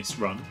damage in this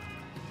run,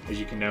 as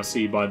you can now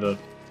see by the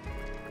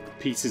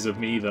pieces of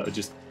me that are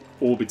just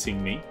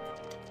orbiting me.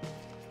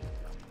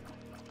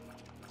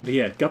 But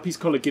yeah, Guppy's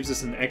Collar gives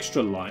us an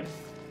extra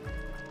life,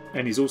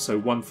 and is also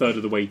 1/3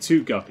 of the way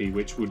to Guppy,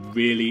 which would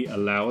really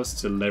allow us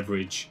to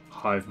leverage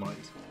Hive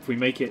Mind. If we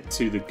make it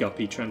to the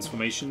Guppy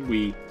transformation,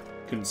 we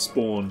can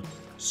spawn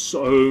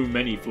so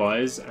many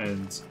flyers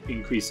and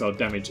increase our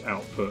damage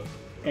output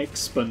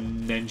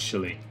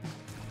exponentially.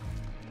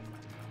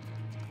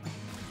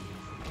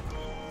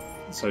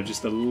 So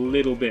just a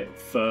little bit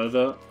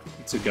further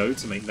to go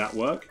to make that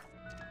work.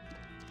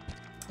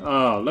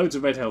 Ah, loads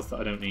of red health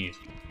that I don't need.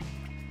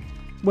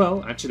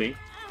 Well, actually...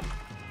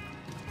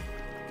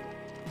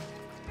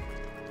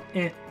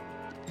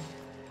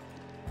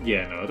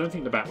 Yeah, no, I don't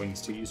think the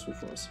Batwing's too useful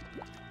for us.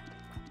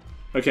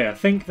 Okay, I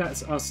think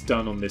that's us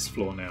done on this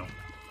floor now.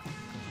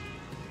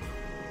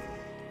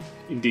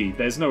 Indeed,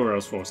 there's nowhere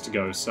else for us to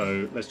go,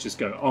 so let's just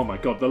go. Oh my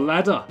god, the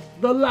ladder!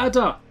 The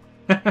ladder!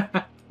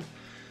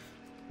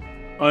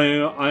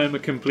 I am a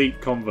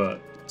complete convert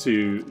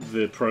to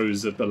the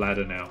pros of the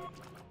ladder now.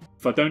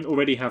 If I don't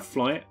already have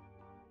flight,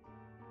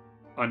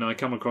 and I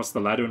come across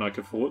the ladder and I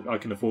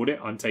can afford it,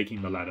 I'm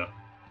taking the ladder.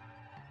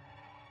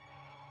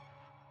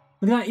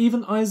 Look at that,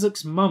 even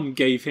Isaac's mum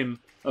gave him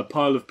a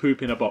pile of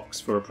poop in a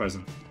box for a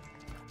present.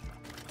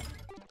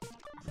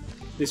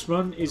 This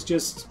run is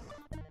just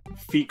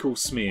fecal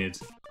smeared.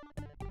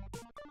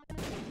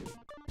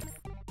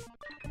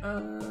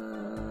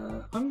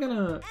 I'm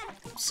gonna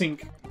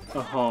sink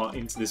a heart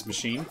into this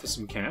machine for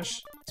some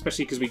cash,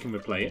 especially because we can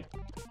replay it.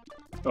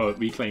 Oh,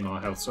 reclaim our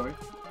health, sorry.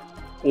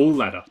 All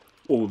ladder,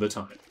 all the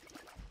time.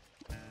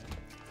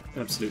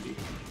 Absolutely.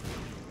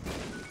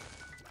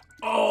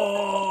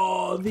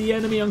 Oh, the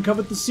enemy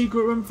uncovered the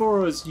secret room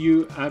for us,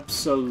 you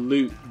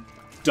absolute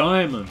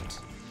diamond.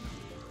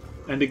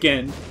 And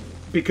again,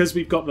 because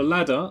we've got the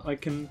ladder, I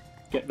can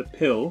get the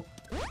pill.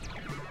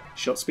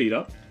 Shot speed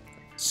up.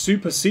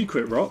 Super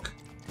secret rock.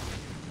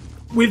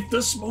 With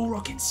the small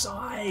rock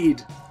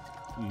inside.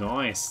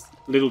 Nice.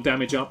 Little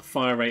damage up,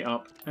 fire rate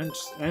up, and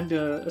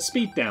a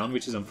speed down,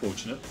 which is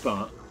unfortunate,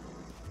 but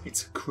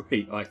it's a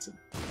great item.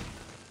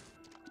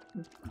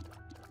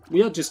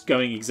 We are just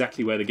going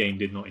exactly where the game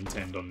did not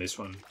intend on this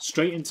one.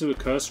 Straight into a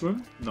curse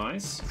room.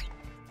 Nice.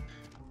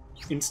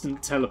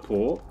 Instant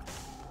teleport.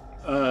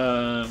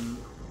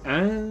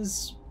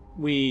 As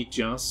we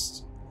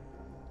just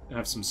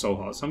have some soul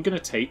hearts. I'm going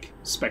to take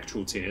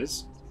Spectral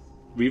Tears.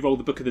 Reroll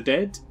the Book of the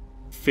Dead.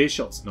 Fear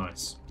Shot's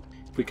nice.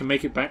 If we can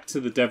make it back to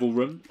the Devil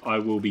Room, I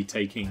will be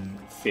taking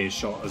Fear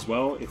Shot as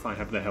well if I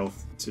have the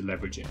health to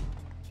leverage it.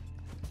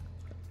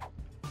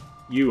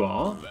 You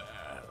are...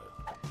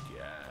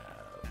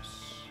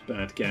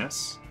 Bad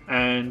gas.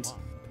 And...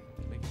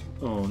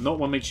 Oh, not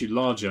one makes you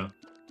larger.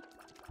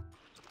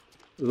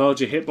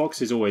 Larger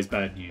hitbox is always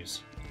bad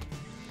news.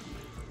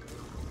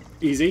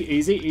 Easy,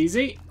 easy,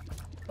 easy.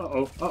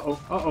 Uh-oh, uh-oh,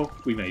 uh-oh.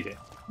 We made it.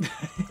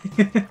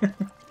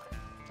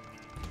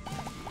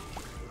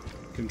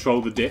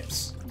 Control the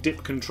dips.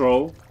 Dip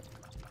control.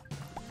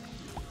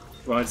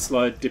 Ride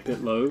slide, dip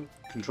it low.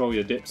 Control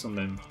your dips on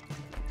them.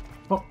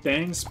 Hot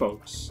dang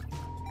spokes.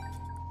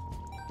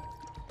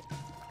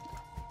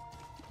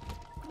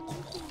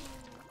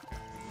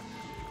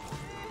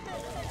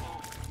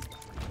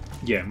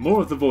 Yeah,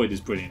 more of the void is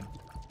brilliant.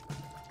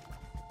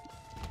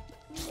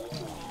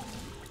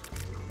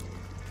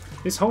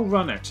 This whole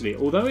run, actually,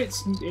 although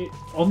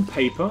on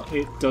paper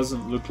it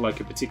doesn't look like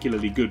a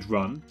particularly good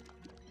run,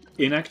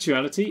 in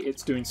actuality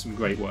it's doing some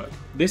great work.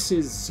 This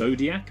is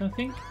Zodiac, I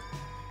think?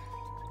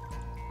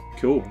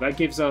 Cool, that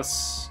gives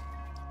us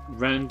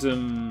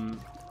random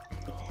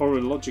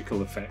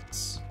horological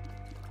effects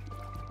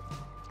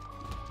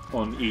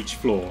on each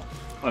floor.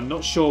 I'm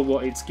not sure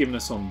what it's given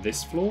us on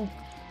this floor.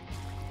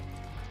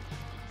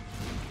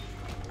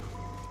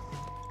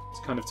 It's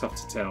kind of tough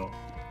to tell,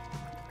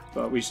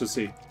 but we shall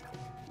see.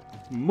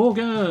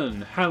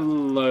 Morgan,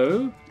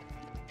 hello.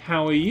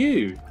 How are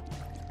you?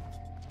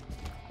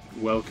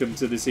 Welcome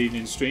to this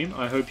evening's stream.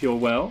 I hope you're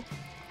well.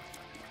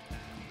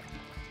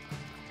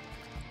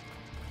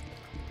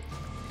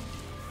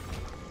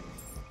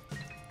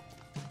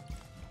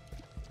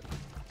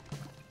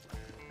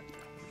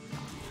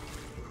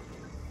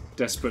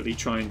 Desperately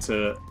trying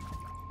to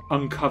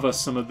uncover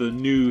some of the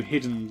new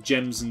hidden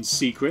gems and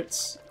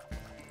secrets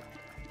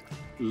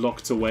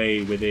locked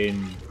away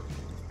within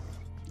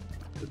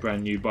the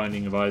brand new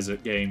Binding of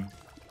Isaac game.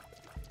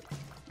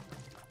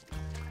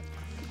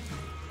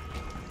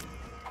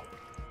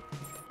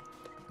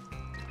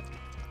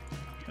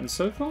 And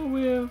so far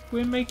we're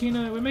making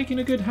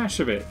a good hash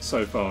of it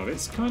so far.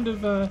 It's kind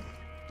of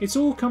it's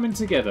all coming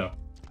together.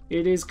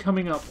 It is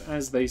coming up,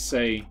 as they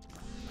say,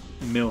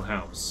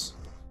 Millhouse.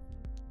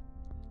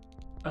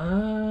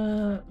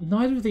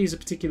 Neither of these are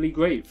particularly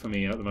great for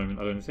me at the moment,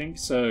 I don't think.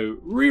 So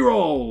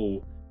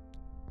reroll.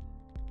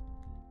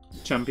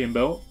 Champion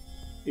belt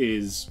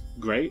is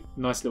great.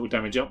 Nice little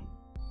damage up.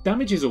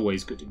 Damage is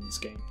always good in this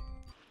game.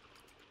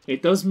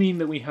 It does mean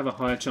that we have a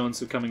higher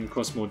chance of coming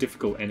across more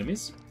difficult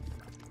enemies,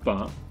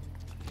 but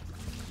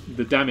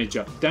the damage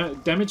up.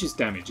 Damage is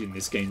damage in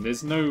this game.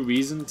 There's no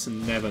reason to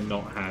never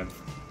not have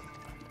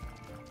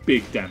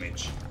big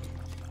damage.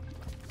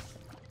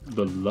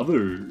 The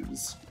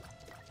Lovers.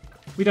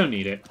 We don't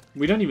need it.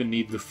 We don't even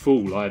need the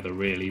Fool either,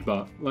 really,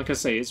 but like I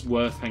say, it's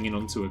worth hanging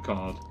on to a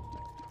card.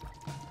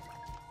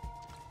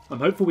 I'm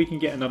hopeful we can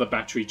get another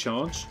battery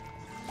charge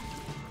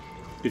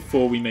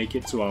before we make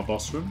it to our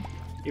boss room.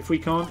 If we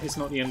can't, it's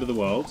not the end of the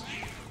world,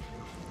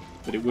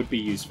 but it would be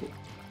useful.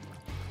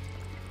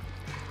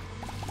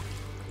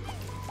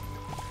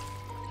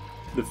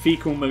 the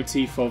fecal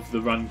motif of the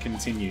run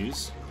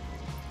continues.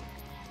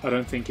 I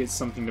don't think it's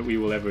something that we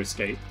will ever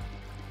escape.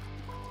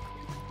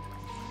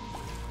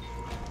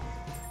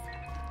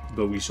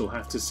 But we shall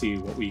have to see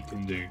what we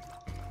can do.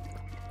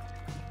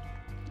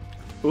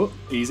 Oh,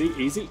 easy,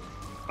 easy.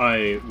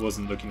 I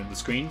wasn't looking at the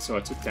screen, so I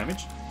took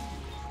damage.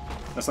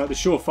 That's like the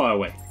surefire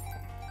way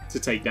to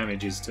take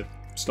damage, is to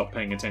stop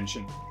paying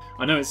attention.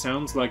 I know it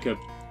sounds like a,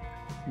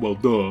 well,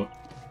 duh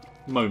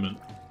moment,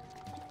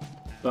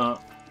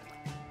 but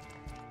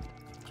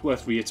it's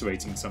worth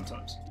reiterating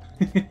sometimes.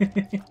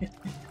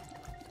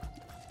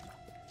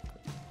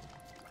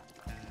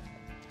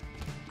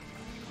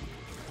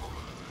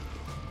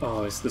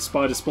 Oh, it's the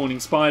spider spawning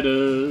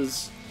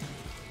spiders.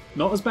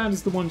 Not as bad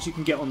as the ones you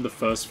can get on the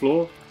first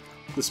floor.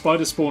 The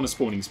spider spawner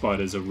spawning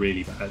spiders are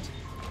really bad.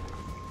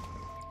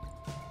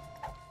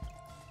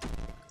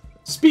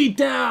 Speed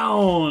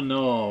down!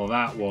 Oh,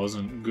 that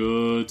wasn't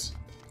good.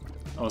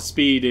 Our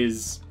speed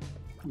is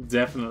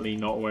definitely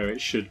not where it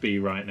should be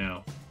right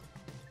now.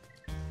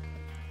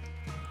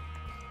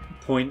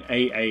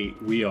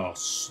 0.88. We are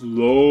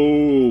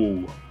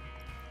slow.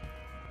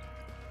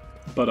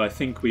 But I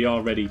think we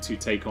are ready to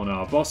take on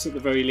our boss at the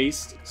very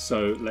least,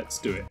 so let's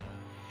do it.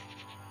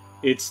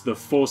 It's the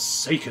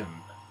Forsaken.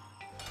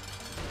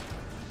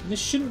 This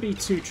shouldn't be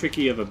too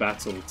tricky of a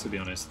battle, to be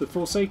honest. The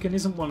Forsaken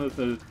isn't one of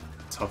the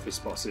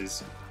toughest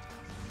bosses,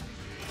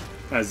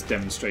 as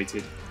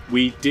demonstrated.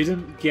 We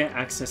didn't get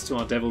access to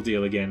our Devil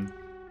Deal again.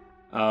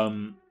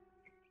 And...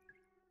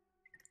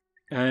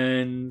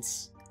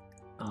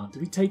 do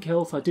we take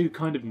health? I do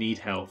kind of need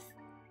health.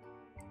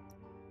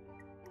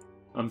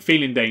 I'm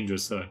feeling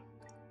dangerous, though.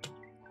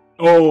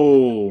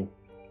 Oh!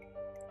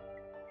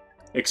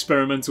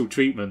 Experimental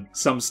treatment.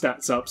 Some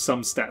stats up,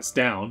 some stats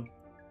down.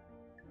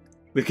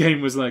 The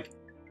game was like,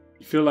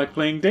 you feel like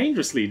playing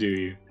dangerously, do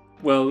you?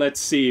 Well, let's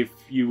see if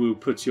you will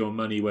put your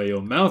money where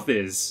your mouth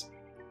is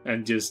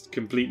and just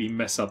completely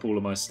mess up all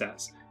of my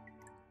stats.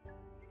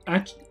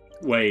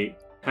 Wait,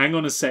 hang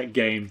on a sec,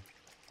 game.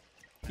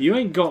 You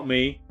ain't got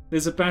me.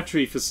 There's a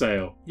battery for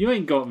sale. You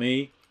ain't got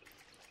me.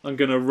 I'm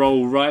gonna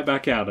roll right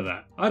back out of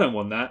that. I don't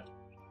want that.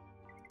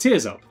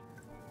 Tears up.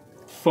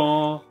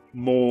 Far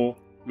more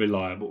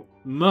reliable.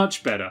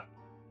 Much better.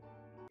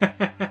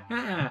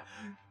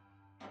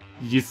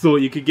 You thought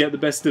you could get the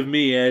best of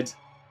me, Ed.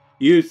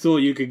 You thought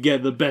you could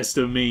get the best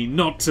of me.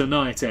 Not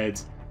tonight,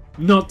 Ed.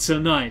 Not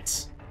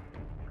tonight.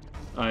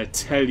 I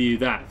tell you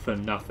that for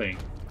nothing.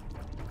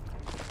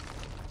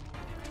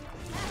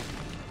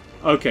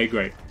 Okay,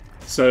 great.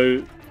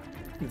 So,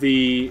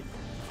 the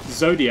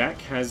Zodiac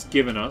has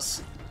given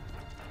us...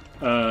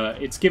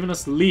 it's given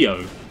us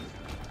Leo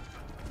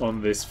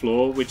on this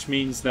floor, which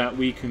means that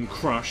we can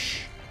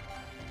crush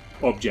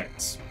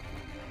objects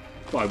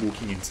by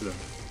walking into them.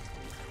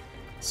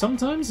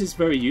 Sometimes it's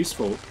very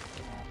useful.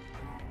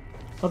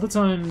 Other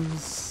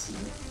times,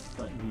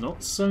 like,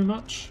 not so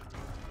much.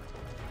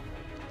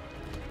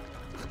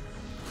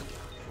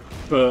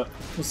 But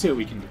we'll see what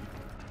we can do.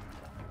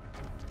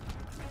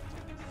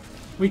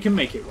 We can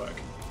make it work.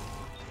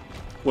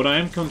 What I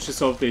am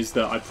conscious of is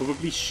that I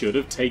probably should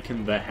have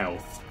taken the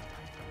health.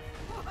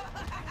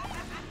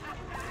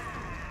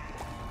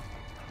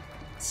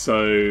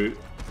 So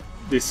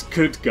this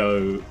could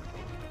go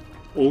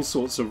all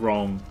sorts of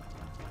wrong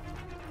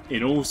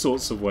in all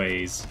sorts of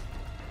ways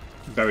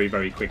very,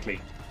 very quickly.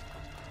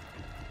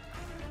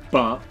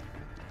 But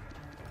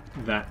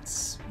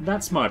that's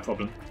my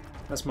problem.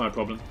 That's my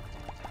problem.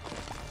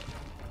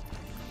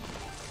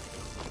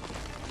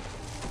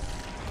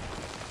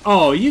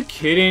 Oh, are you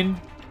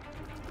kidding?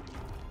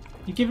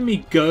 You're giving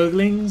me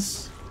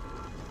gurglings?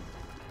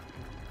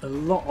 A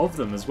lot of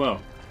them as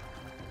well.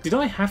 Did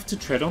I have to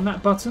tread on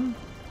that button?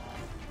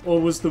 Or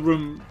was the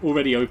room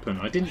already open?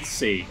 I didn't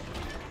see.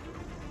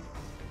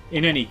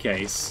 In any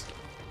case,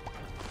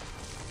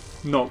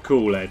 not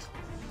cool, Ed.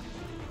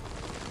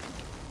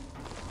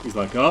 He's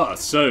like, ah,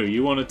 so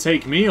you want to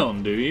take me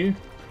on, do you?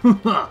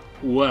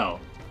 Well,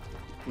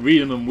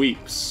 read 'em and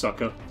weep,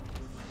 sucker.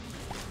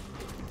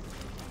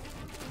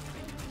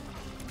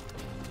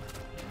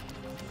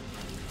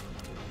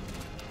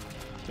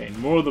 Okay,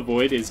 More of the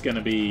Void is going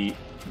to be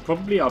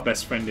probably our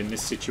best friend in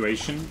this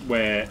situation,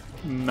 where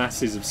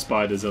masses of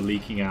spiders are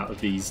leaking out of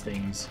these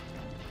things.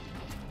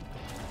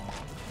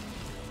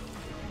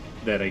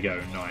 There they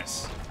go,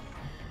 nice.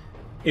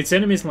 It's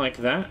enemies like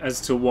that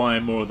as to why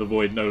More of the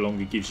Void no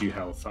longer gives you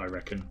health, I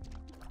reckon.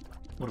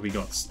 What do we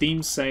got?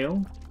 Steam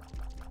Sale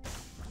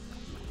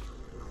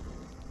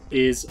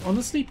is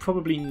honestly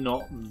probably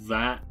not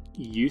that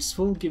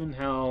useful, given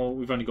how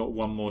we've only got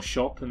one more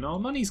shop and our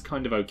money's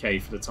kind of okay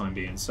for the time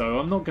being, so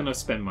I'm not going to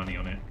spend money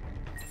on it.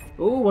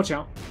 Oh, watch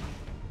out.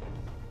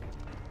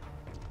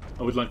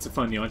 I would like to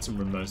find the item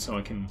room though, so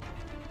I can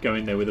go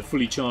in there with a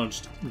fully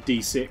charged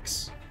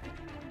D6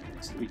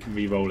 so that we can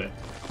re-roll it.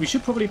 We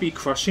should probably be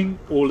crushing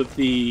all of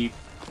the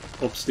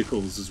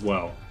obstacles as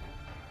well,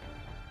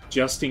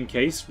 just in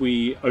case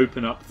we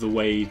open up the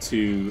way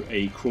to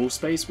a crawl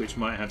space which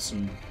might have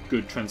some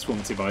good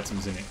transformative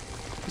items in it.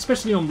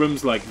 Especially on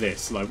rooms like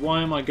this. Like,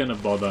 why am I going to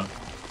bother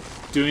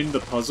doing the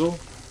puzzle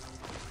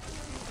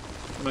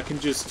and I can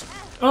just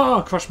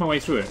crush my way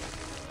through it.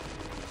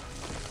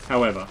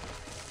 However,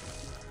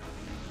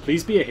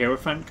 please be a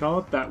Hierophant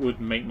card. That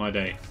would make my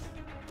day.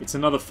 It's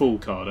another full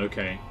card,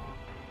 okay.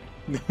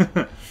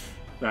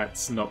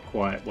 That's not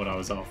quite what I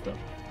was after.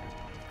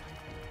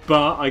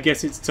 But I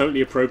guess it's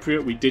totally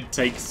appropriate. We did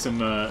take some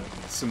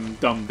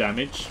dumb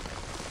damage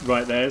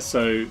right there,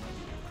 so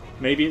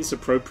maybe it's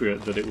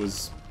appropriate that it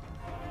was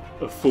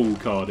a full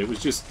card. It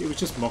was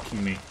just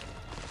mocking me.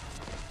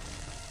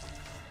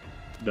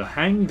 The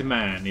Hanged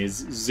Man is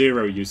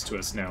 0 use to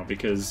us now,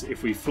 because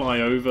if we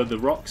fly over the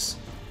rocks,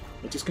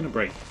 they're just going to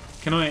break.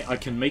 I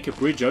can make a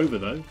bridge over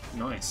though.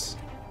 Nice.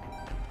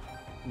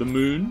 The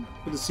moon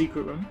for the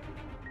secret room.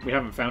 We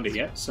haven't found it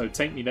yet, so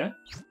take me there.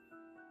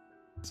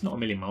 It's not a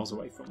million miles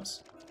away from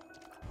us.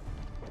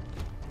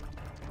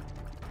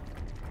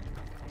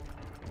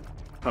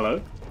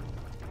 Hello?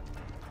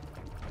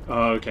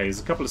 Oh, okay, there's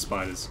a couple of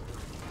spiders.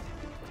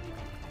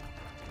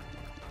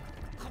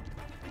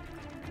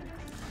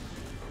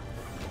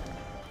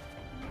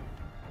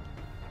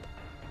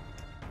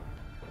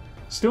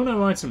 Still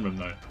no item room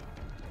though.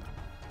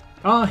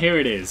 Ah, here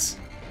it is.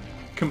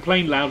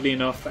 Complain loudly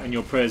enough and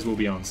your prayers will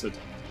be answered.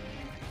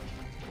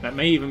 That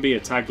may even be a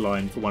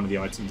tagline for one of the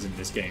items in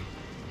this game.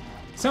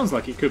 Sounds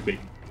like it could be.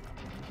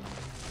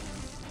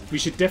 We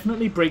should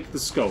definitely break the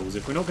skulls.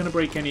 If we're not going to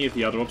break any of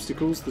the other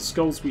obstacles, the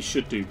skulls we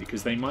should do,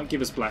 because they might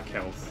give us black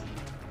health.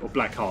 Or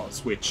black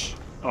hearts, which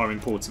are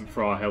important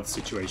for our health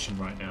situation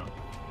right now.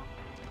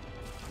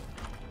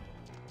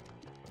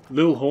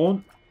 Lil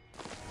Horn?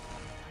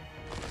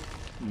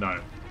 No.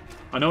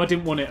 I know I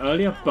didn't want it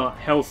earlier, but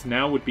health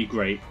now would be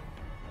great.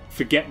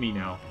 Forget me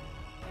now.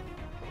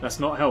 That's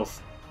not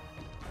health.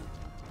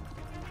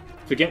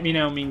 Forget me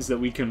now means that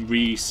we can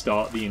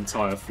restart the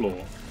entire floor.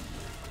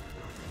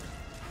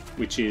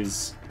 Which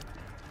is...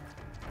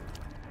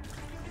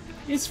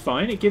 it's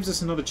fine, it gives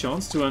us another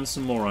chance to earn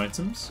some more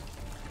items.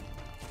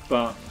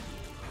 But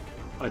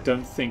I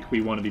don't think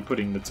we want to be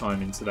putting the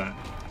time into that.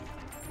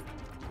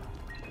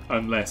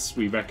 Unless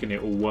we reckon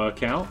it will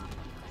work out.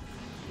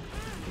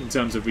 In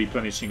terms of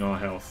replenishing our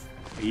health.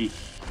 Eek.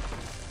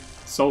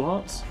 Soul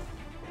hearts?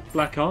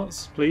 Black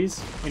hearts,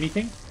 please?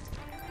 Anything?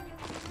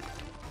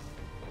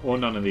 Or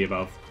none of the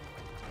above.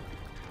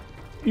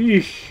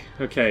 Eek.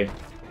 Okay.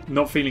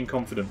 Not feeling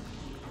confident.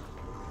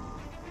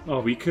 Oh,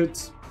 we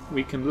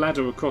can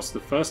ladder across the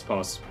first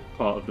part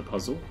of the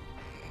puzzle.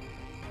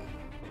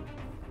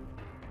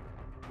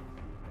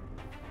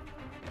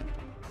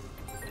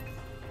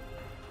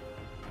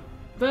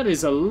 That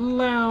is a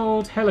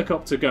loud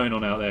helicopter going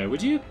on out there.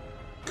 Would you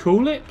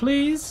cool it,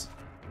 please?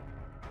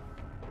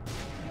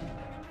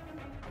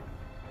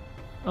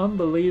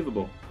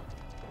 Unbelievable.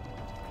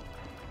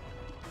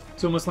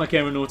 It's almost like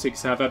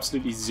aeronautics have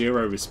absolutely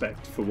zero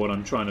respect for what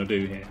I'm trying to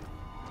do here.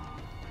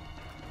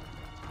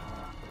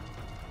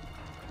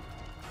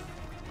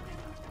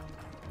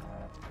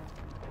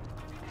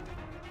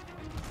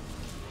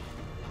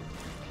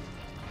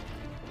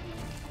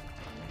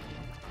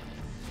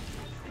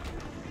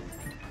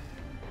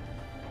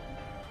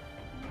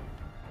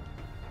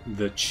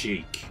 The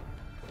cheek.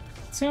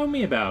 Tell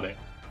me about it.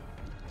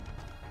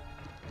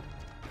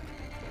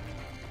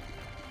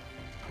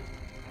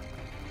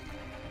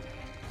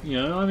 You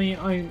know, I mean,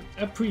 I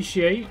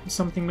appreciate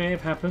something may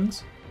have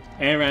happened.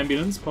 Air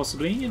ambulance,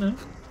 possibly, you know.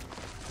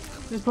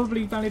 There's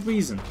probably valid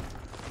reason.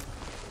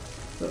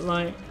 But,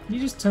 like, you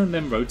just turn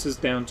them rotors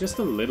down just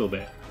a little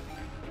bit.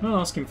 I'm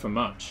not asking for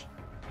much.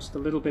 Just a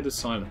little bit of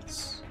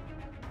silence.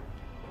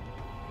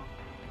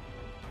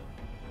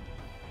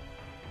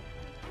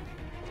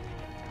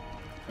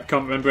 I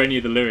can't remember any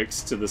of the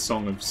lyrics to the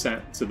song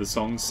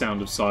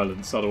Sound of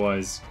Silence,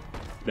 otherwise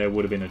there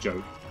would have been a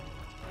joke.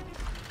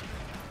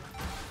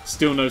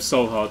 Still no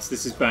soul hearts.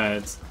 This is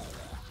bad.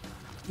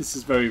 This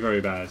is very,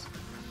 very bad.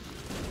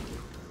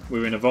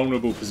 We're in a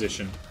vulnerable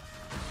position.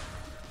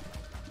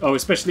 Oh,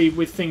 especially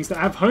with things that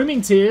have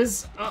homing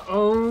tears.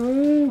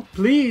 Uh-oh.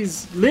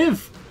 Please,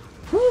 live.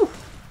 Whew.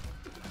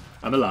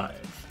 I'm alive.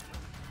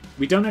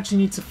 We don't actually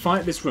need to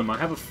fight this room. I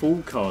have a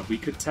full card. We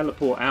could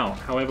teleport out.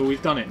 However,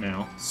 we've done it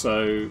now.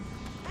 So...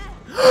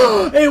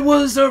 it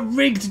was a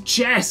rigged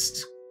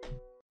chest!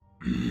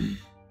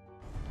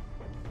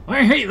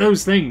 I hate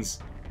those things.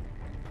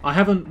 I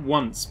haven't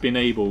once been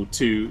able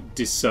to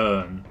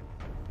discern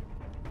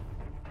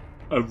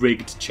a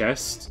rigged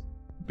chest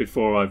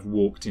before I've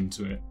walked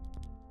into it.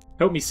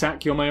 Help me,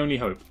 Sack. You're my only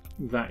hope.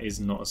 That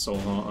is not a soul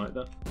heart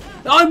either.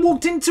 I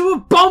walked into a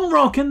bomb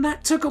rock and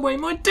that took away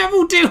my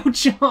devil deal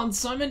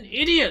chance. I'm an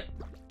idiot.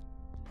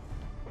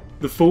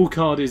 The full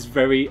card is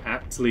very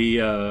aptly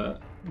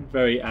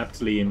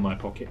in my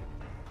pocket.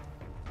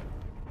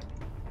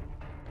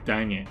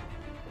 Dang it.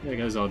 There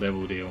goes our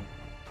devil deal.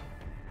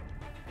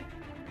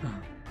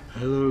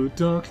 Hello,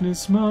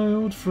 darkness, my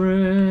old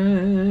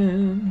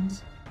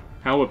friend.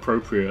 How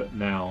appropriate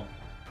now.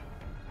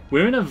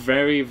 We're in a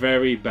very,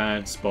 very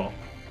bad spot.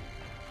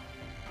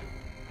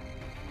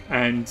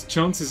 And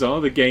chances are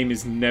the game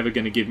is never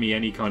going to give me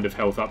any kind of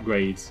health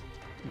upgrades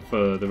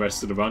for the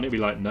rest of the run. It'll be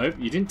like, nope,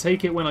 you didn't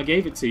take it when I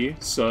gave it to you,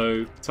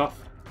 so tough.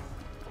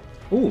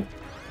 Oh,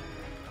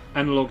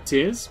 analog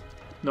tears.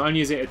 Not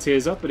only is it a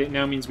tears up, but it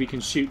now means we can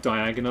shoot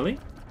diagonally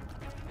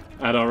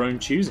at our own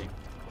choosing,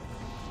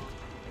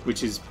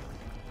 which is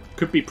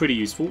could be pretty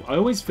useful. I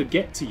always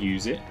forget to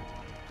use it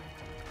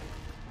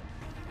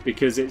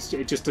because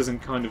it just doesn't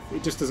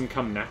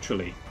come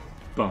naturally,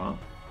 but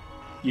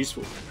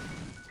useful.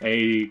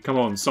 Hey, come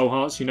on, soul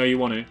hearts, you know you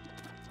want to.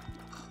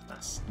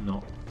 That's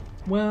not...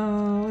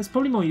 Well, it's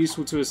probably more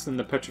useful to us than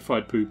the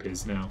petrified poop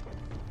is now.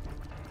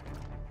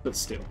 But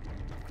still.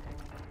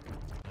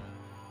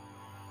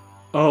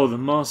 Oh, the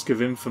Mask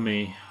of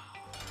Infamy.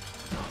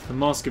 The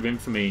Mask of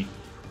Infamy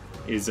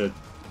is a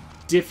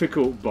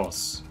difficult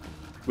boss.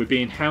 We're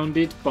being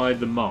hounded by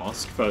the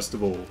mask, first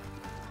of all.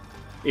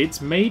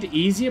 It's made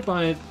easier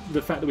by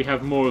the fact that we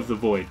have more of the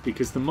void,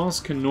 because the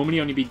mask can normally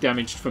only be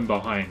damaged from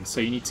behind, so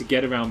you need to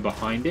get around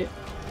behind it.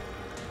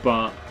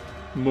 But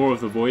more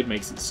of the void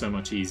makes it so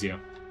much easier.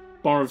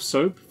 Bar of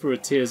soap for a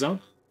tears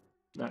up.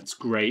 That's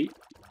great.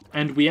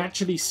 And we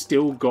actually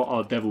still got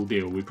our devil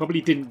deal. We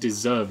probably didn't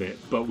deserve it,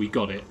 but we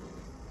got it.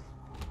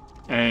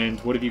 And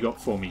what have you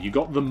got for me? You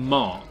got the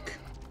mark,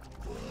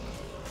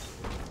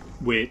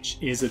 which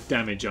is a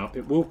damage up.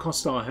 It will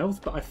cost our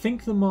health, but I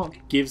think the mark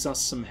gives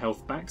us some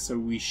health back, so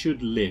we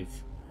should live.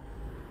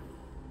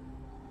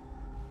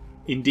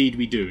 Indeed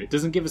we do. It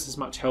doesn't give us as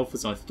much health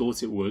as I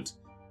thought it would,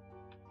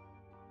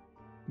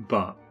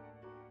 but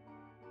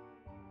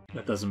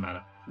that doesn't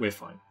matter. We're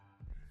fine.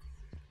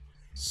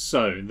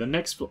 So, the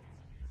next floor.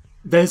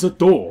 There's a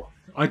door.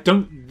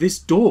 This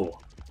door.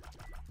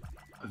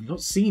 I've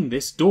not seen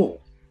this door.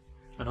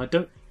 And I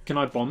don't... Can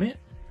I bomb it?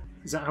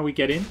 Is that how we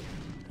get in?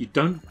 You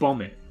don't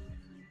bomb it.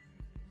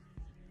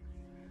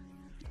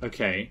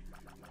 Okay.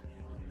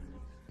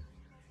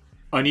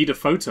 I need a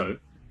photo.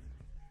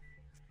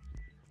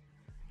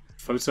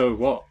 Photo of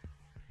what?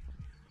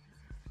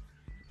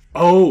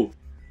 Oh!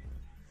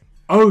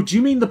 Oh, do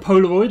you mean the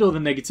Polaroid or the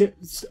negative?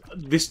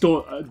 This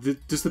door...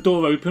 does the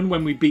door open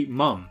when we beat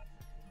Mum?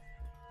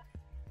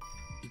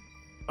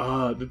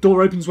 The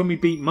door opens when we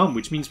beat Mum,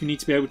 which means we need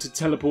to be able to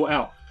teleport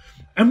out.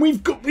 And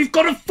we've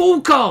got a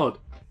full card!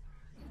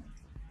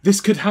 This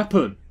could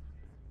happen.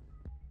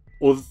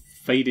 Or the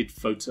faded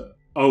photo.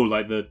 Oh,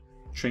 like the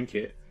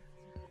trinket.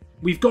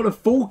 We've got a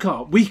full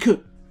card. We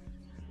could...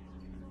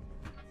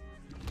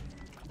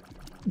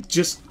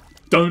 Just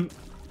don't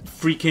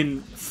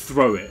freaking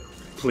throw it,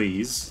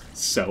 please,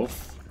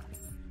 self.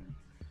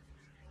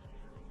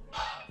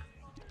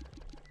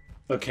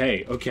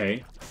 Okay.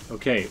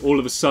 All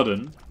of a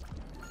sudden,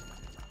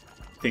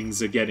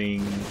 things are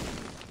getting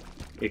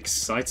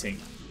exciting.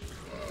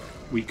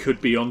 We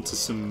could be onto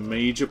some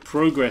major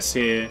progress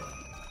here.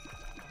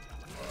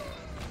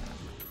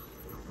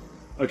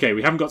 Okay,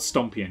 we haven't got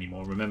Stompy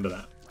anymore, remember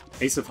that.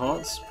 Ace of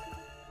Hearts?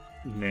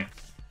 Nah.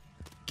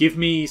 Give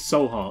me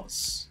Soul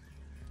Hearts.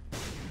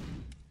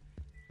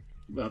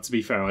 Well, to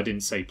be fair, I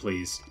didn't say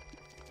please.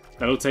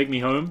 That'll take me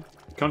home.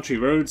 Country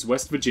Roads,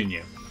 West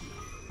Virginia.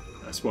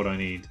 That's what I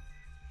need.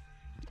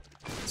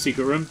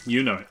 Secret room?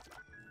 You know it.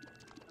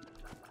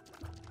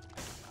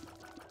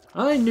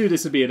 I knew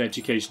this would be an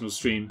educational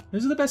stream.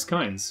 Those are the best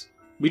kinds.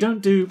 We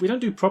don't do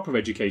proper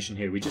education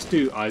here. We just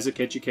do Isaac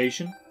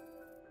education.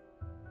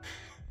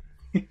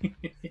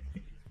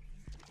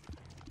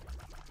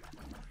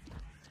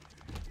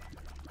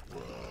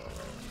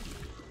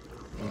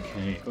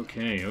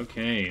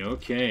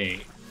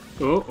 Okay.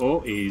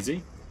 Oh,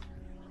 easy.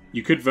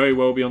 You could very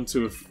well be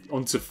onto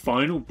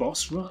final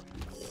boss run.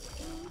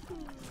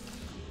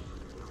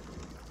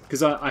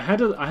 Because I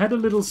had a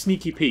little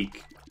sneaky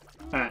peek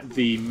at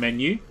the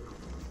menu.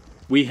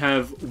 We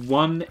have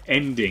one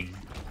ending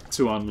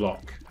to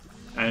unlock,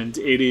 and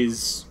it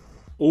is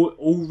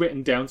all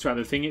written down throughout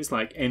the thing. It's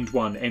like end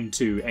 1, end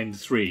 2, end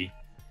 3,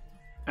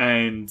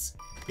 and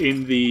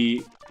in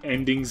the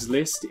endings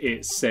list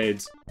it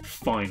said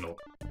final.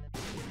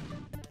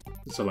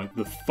 So like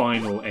the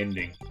final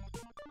ending.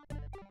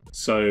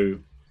 So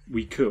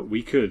we could.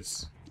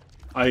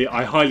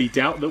 I highly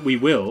doubt that we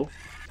will,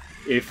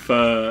 if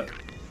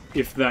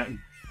that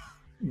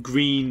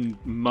green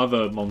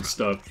mother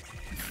monster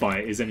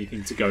fight is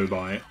anything to go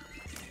by.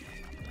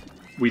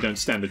 We don't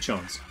stand a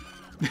chance.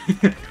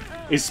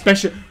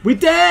 Especially... We're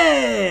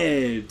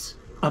dead!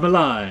 I'm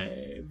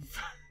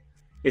alive!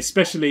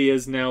 Especially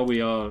as now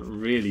we are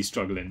really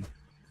struggling.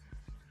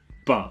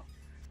 But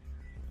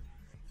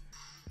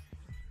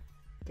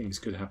things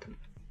could happen.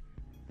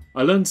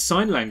 I learned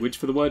sign language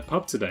for the word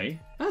pub today.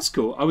 That's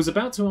cool. I was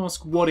about to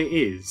ask what it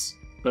is,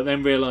 but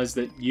then realised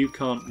that you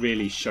can't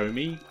really show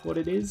me what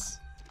it is.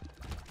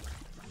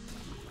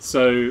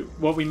 So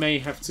what we may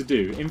have to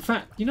do... In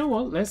fact, you know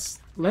what? Let's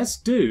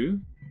do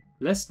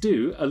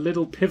a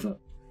little pivot.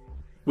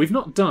 We've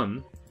not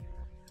done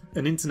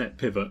an internet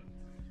pivot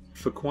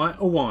for quite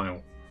a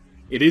while.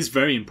 It is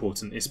very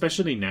important,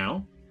 especially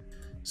now.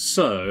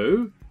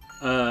 So,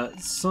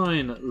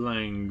 sign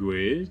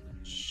language.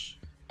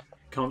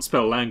 Can't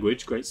spell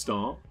language, great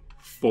start.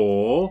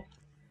 For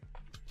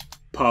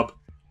pub.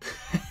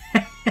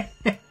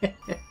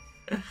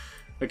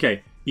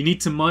 Okay, you need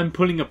to mime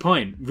pulling a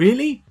pint.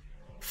 Really?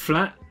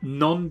 Flat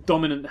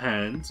Non-dominant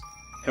hand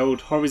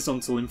held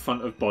horizontal in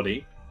front of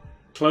body.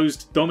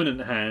 Closed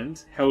dominant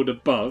hand held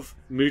above,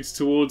 moves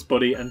towards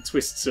body and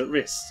twists at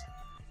wrist.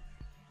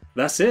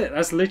 That's it.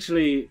 That's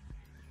literally...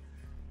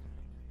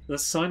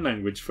 That's sign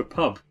language for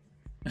pub.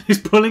 He's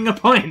pulling a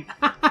pint.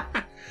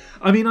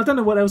 I mean, I don't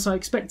know what else I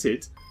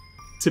expected,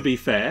 to be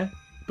fair.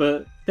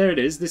 But there it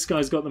is. This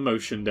guy's got the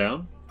motion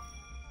down.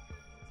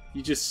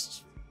 You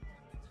just...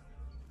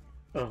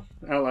 Oh,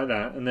 out like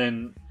that. And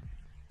then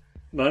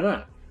like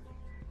that.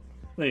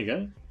 There you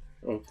go.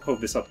 I'll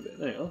hold this up a bit.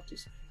 There you are.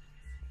 Just...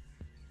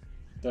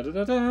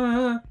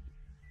 Da-da-da-da!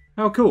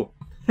 How cool.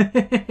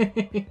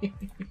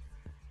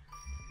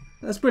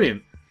 That's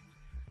brilliant.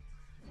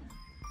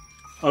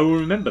 I will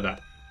remember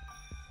that.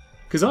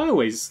 Because I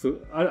always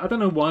thought... I don't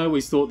know why I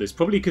always thought this.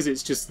 Probably because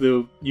it's just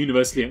the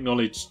universally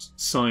acknowledged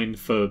sign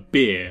for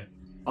beer.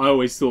 I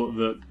always thought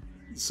that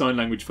sign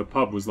language for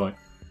pub was like...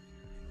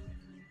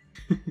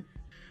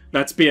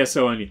 That's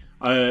BSO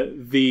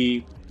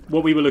only.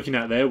 What we were looking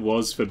at there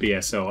was for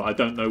BSO. I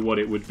don't know what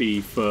it would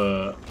be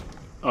for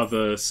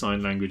other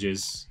sign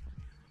languages.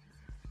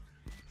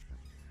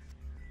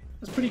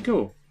 That's pretty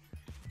cool.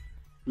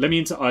 Let me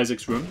into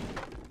Isaac's room.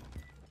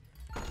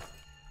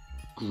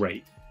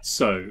 Great.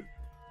 So,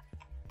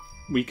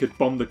 we could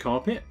bomb the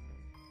carpet.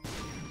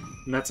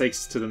 And that takes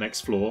us to the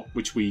next floor,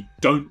 which we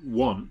don't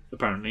want,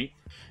 apparently.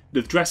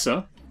 The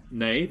dresser.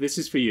 Nay, this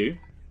is for you.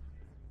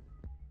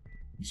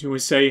 You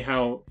always say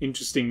how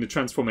interesting the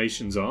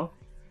transformations are.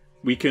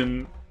 We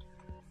can...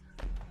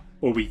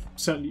 Or we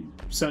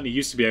certainly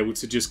used to be able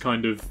to just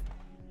kind of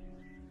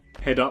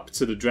head up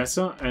to the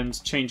dresser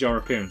and change our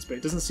appearance. But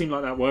it doesn't seem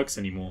like that works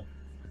anymore.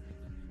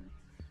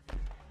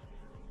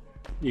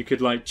 You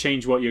could, like,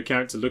 change what your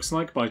character looks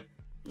like by...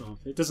 Oh,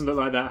 it doesn't look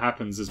like that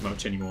happens as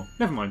much anymore.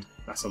 Never mind.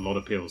 That's a lot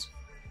of pills.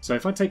 So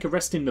if I take a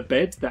rest in the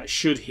bed, that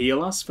should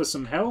heal us for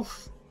some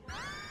health.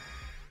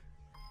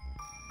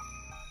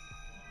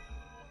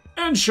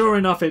 And sure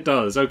enough it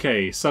does.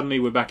 Okay, suddenly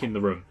we're back in the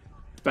room.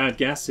 Bad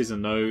gas is a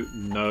no,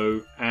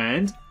 no,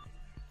 and...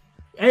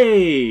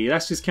 Hey!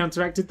 That's just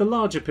counteracted the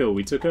larger pill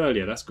we took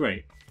earlier. That's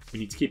great. We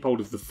need to keep hold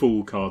of the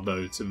full card,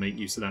 though, to make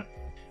use of that.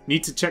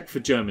 Need to check for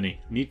Germany.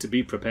 Need to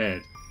be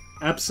prepared.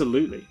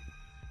 Absolutely.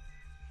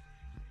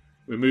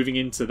 We're moving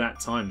into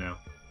that time now.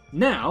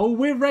 Now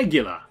we're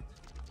regular.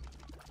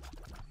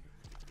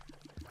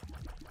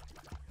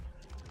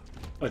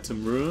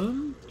 Item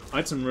room.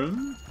 Item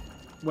room.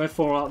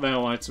 Wherefore art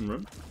thou, item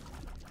room?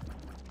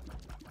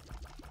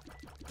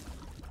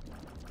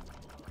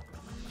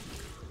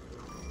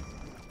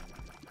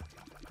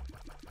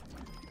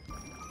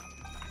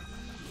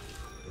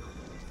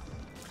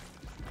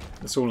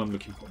 That's all I'm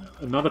looking for now.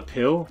 Another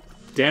pill?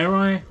 Dare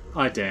I?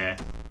 I dare.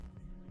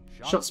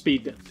 Shot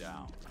speed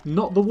down.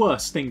 Not the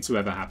worst thing to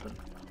ever happen.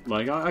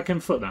 Like, I can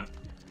foot that.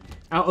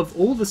 Out of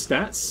all the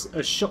stats,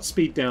 a shot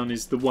speed down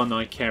is the one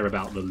I care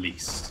about the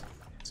least,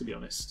 to be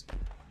honest.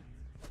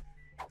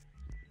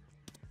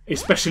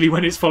 Especially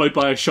when it's followed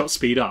by a shot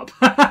speed up.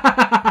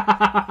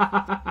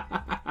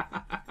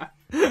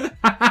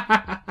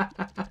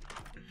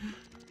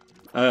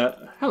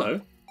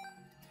 Hello.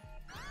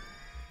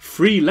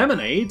 Free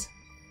lemonade?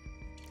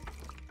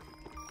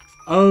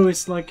 Oh,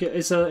 it's like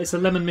it's a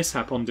lemon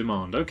mishap on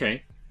demand.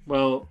 Okay.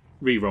 Well,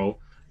 reroll.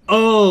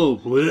 Oh,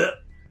 bleh.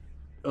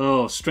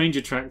 Oh, Strange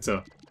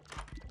Attractor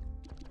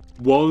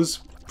was,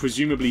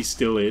 presumably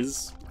still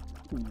is,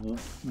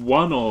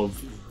 one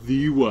of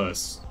the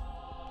worst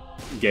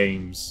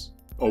games,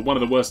 or one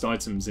of the worst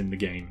items in the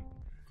game.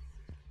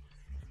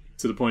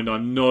 To the point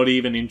I'm not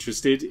even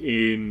interested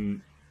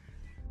in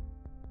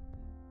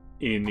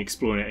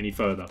exploring it any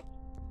further.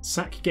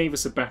 Sack gave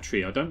us a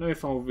battery. I don't know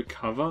if I'll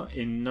recover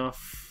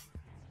enough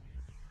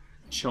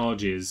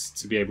charges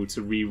to be able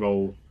to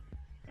re-roll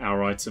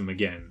our item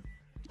again,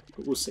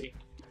 but we'll see.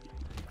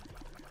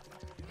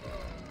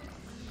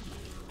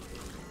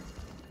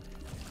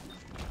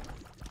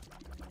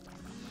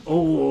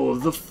 Oh,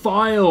 the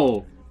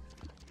file!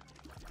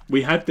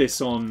 We had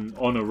this on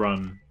a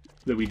run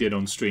that we did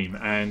on stream,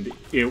 and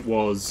it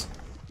was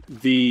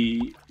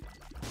the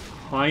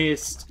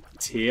highest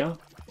tier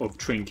of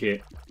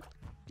trinket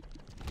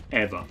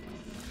ever.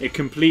 It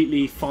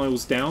completely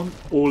files down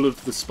all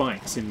of the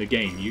spikes in the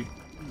game.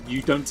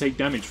 You don't take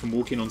damage from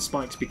walking on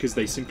spikes because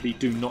they simply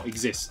do not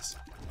exist.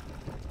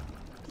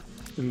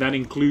 And that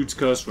includes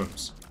curse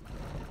rooms.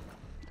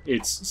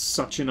 It's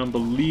such an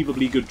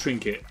unbelievably good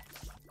trinket.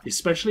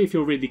 Especially if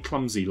you're really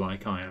clumsy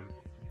like I am.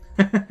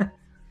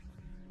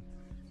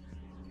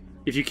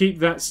 If you keep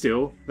that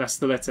still, that's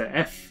the letter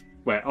F.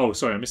 Where? Oh,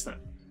 sorry, I missed that.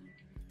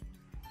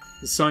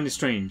 The sign is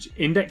strange.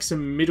 Index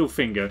and middle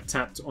finger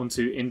tapped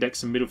onto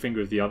index and middle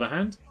finger of the other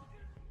hand.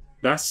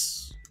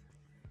 That's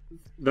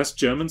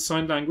German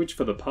sign language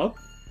for the pub.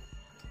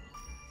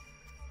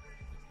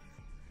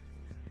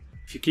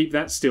 If you keep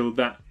that still,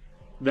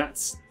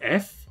 that's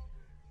F.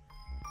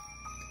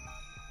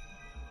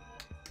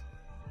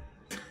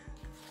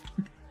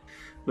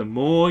 The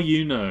more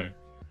you know.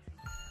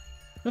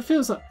 It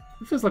feels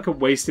like a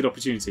wasted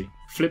opportunity.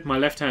 Flip my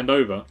left hand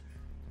over.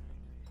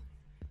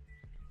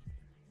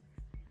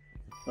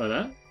 Like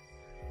that.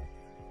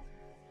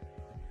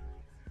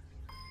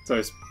 So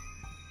it's...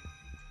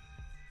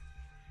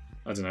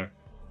 I don't know.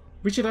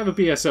 We should have a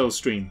BSL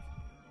stream.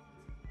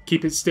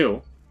 Keep it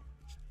still.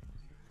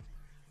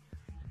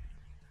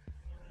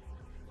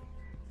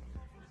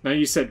 Now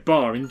you said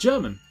bar in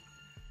German.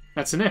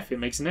 That's an F. It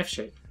makes an F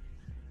shape.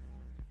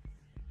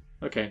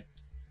 Okay.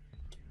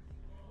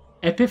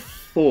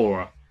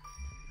 Epiphora.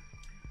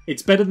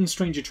 It's better than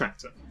Strange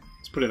Attractor.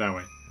 Let's put it that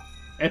way.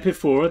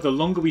 Epiphora, the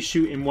longer we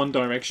shoot in one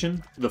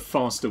direction, the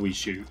faster we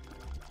shoot.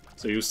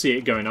 So you'll see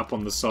it going up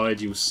on the side.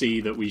 You'll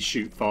see that we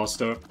shoot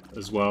faster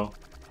as well.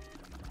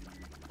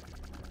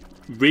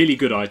 Really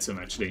good item,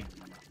 actually.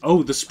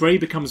 Oh, the spray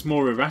becomes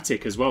more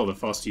erratic as well the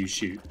faster you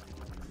shoot.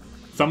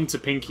 Thumb to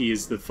pinky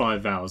is the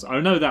 5 vowels. I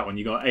know that one.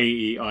 You got A,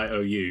 E, I, O,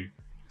 U.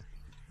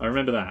 I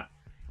remember that.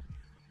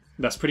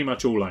 That's pretty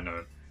much all I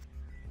know.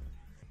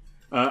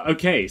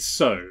 Okay,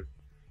 so...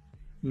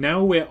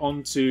 now we're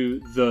on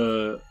to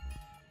the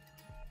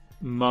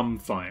mum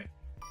fight.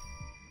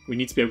 We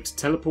need to be able to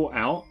teleport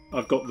out.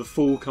 I've got the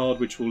full card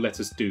which will let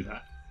us do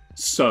that.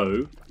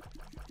 So,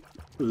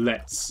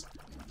 let's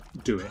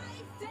do it.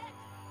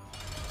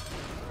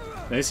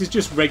 Now, this is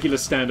just regular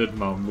standard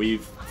mum.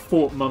 We've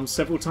fought mum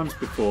several times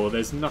before.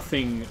 There's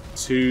nothing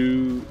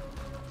too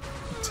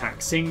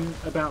taxing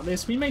about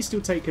this. We may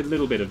still take a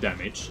little bit of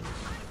damage,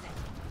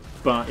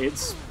 but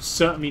it's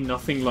certainly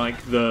nothing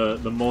like the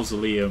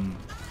mausoleum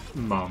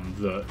mum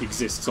that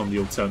exists on the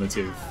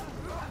alternative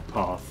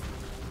path.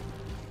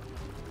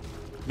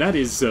 That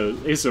is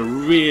a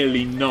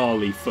really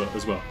gnarly foot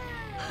as well.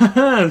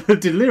 Haha, the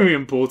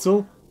delirium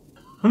portal?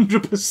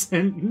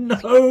 100%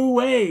 no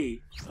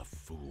way! The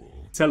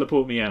fool.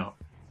 Teleport me out.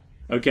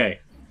 Okay.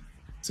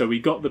 So we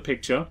got the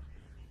picture.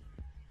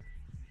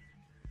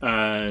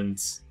 And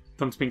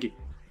thumb to pinky.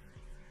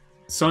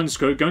 Sign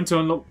scroll going to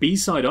unlock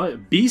B-side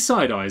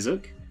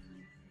Isaac?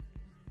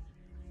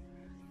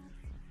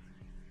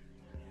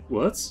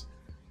 What?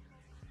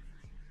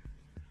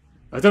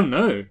 I don't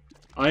know.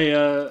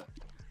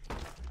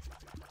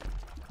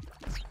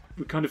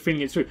 We're kind of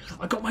feeling it through.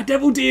 I got my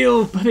devil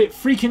deal, but it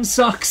freaking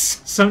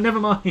sucks. So never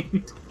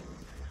mind.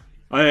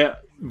 I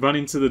run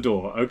into the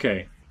door.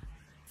 Okay.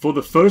 For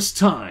the first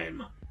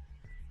time.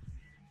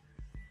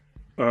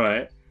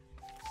 Alright.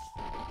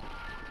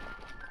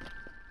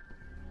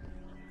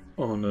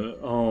 Oh no.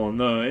 Oh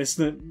no. Is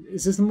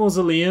this the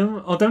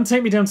mausoleum? Oh, don't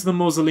take me down to the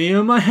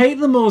mausoleum. I hate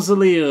the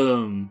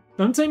mausoleum.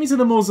 Don't take me to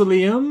the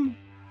mausoleum.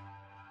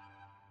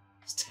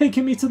 It's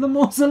taking me to the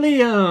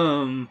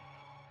mausoleum.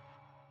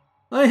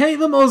 I hate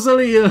the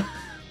mausoleum.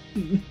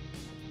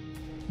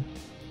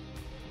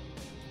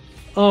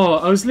 Oh,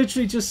 I was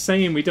literally just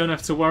saying we don't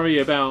have to worry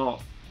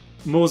about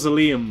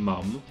mausoleum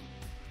mum.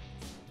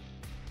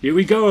 Here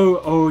we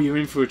go. Oh, you're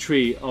in for a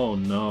treat. Oh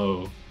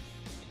no.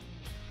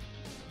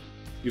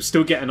 You'll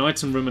still get an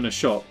item room and a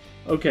shop.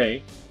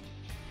 Okay.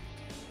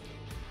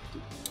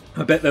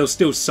 I bet they'll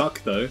still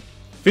suck though.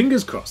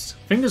 Fingers crossed.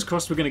 Fingers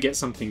crossed we're going to get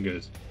something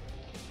good.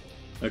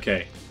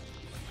 Okay.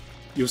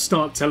 You'll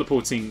start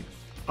teleporting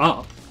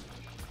up.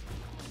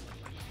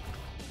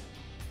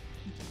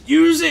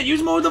 Use it!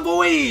 Use more of the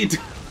void!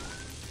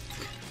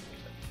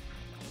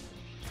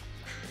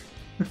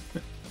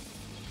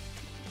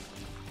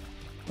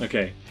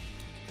 Okay.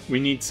 We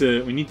need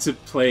to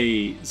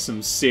play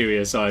some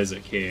serious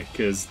Isaac here,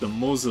 because the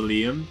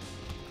mausoleum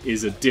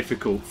is a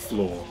difficult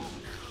floor.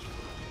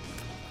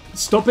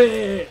 Stop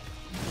it!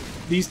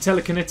 These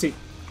telekinetic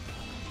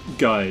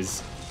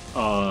guys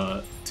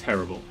are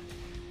terrible.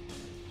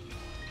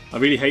 I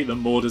really hate that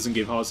Maw doesn't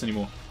give hearts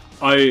anymore.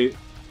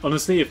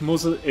 Honestly, if More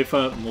of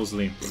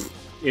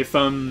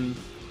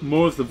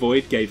the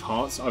Void gave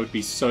hearts, I would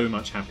be so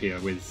much happier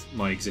with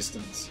my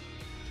existence.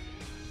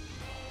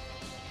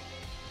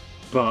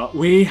 But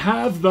we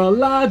have the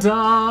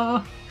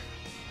ladder!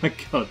 My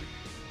god.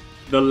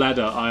 The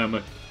ladder,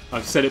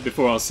 I've said it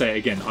before, I'll say it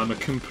again. I'm a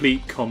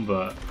complete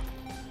convert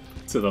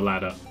to the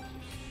ladder.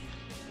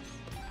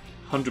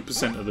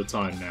 100% of the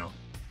time now.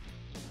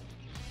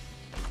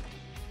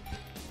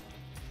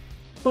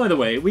 By the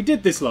way, we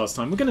did this last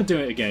time. We're going to do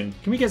it again.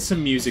 Can we get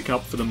some music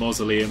up for the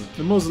mausoleum?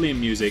 The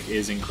mausoleum music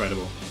is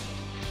incredible.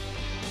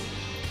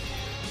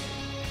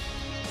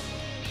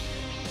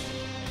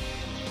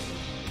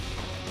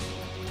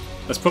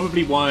 That's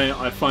probably why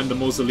I find the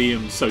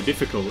mausoleum so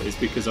difficult, is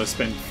because I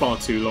spend far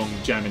too long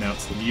jamming out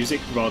to the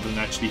music rather than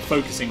actually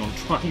focusing on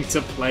trying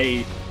to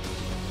play.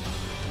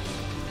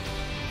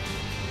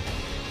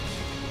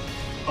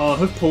 Oh,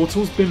 have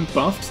portals been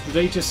buffed? Do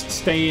they just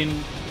stay in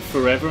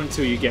forever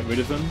until you get rid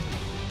of them?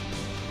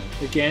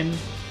 Again?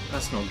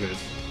 That's not good.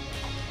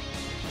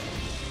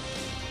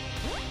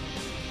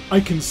 I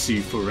can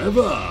see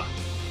forever!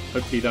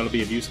 Hopefully that'll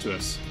be of use to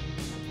us.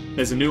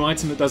 There's a new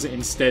item that does it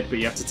instead, but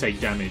you have to take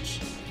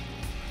damage.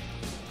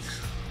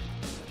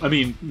 I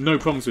mean, no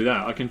problems with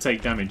that. I can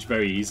take damage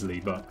very easily,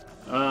 but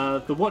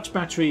the watch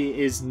battery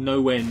is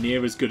nowhere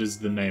near as good as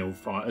the nail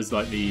file, as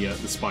like the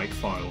spike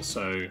file,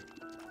 so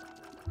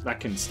that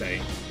can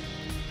stay.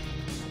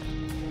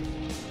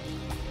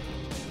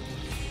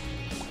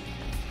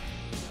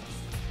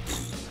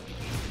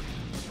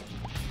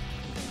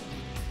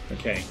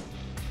 Okay.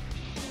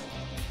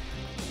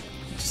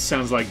 It just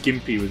sounds like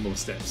Gimpy with more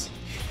steps.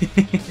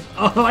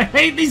 Oh, I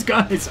hate these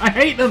guys! I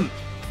hate them!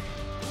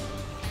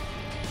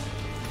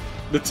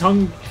 The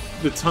tongue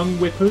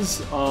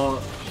whippers are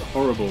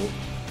horrible.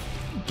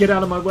 Get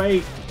out of my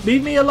way!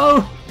 Leave me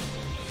alone!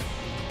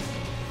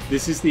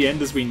 This is the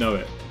end as we know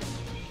it.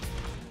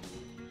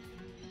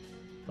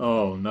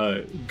 Oh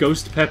no.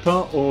 Ghost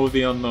Pepper or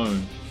the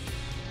Unknown?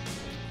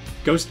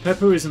 Ghost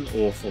Pepper isn't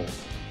awful.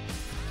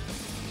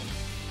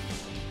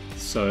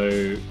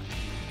 So,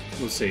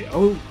 we'll see.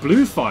 Oh,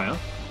 Blue Fire?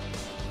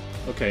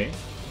 Okay.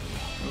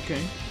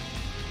 Okay.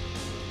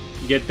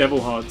 You get Devil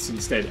Hearts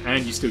instead,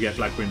 and you still get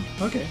Black Wind.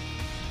 Okay.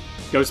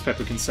 Ghost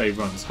Pepper can save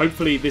runs.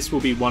 Hopefully this will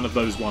be one of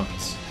those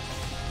ones.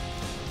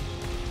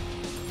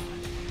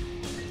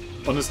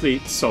 Honestly,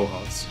 Soul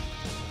Hearts.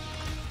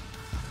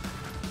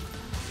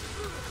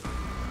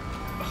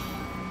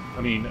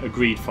 I mean, a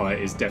Greed Fire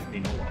is definitely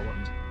not what I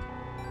want.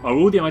 Are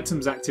all the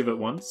items active at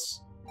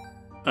once?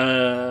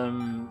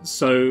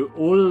 So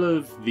all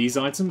of these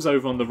items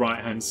over on the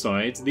right hand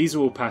side, these are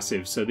all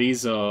passive, so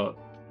these are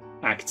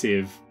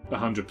active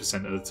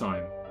 100% of the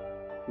time.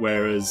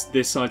 Whereas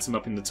this item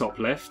up in the top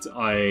left,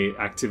 I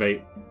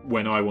activate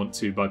when I want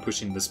to by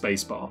pushing the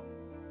spacebar.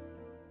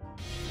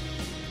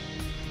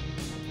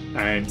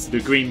 And the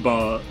green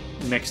bar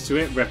next to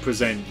it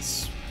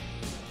represents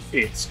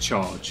its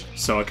charge,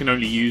 so I can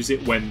only use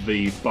it when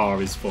the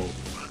bar is full.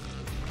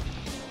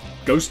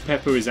 Ghost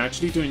Pepper is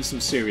actually doing some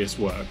serious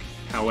work,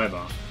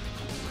 however,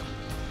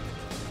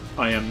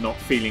 I am not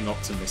feeling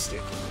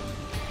optimistic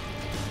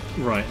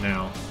right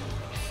now.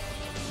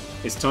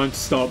 It's time to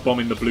start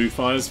bombing the blue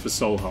fires for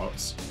Soul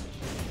Hearts.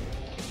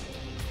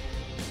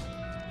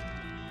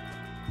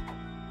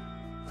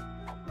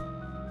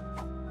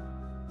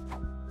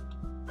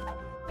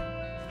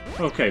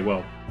 Okay,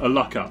 well, a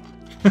luck up.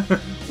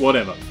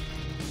 Whatever.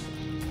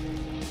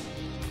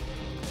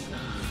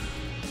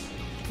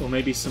 Or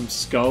maybe some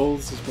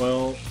skulls as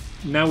well.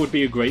 Now would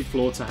be a great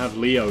floor to have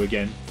Leo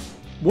again.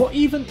 What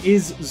even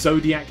is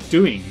Zodiac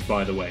doing,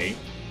 by the way?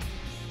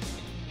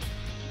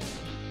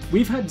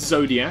 We've had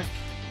Zodiac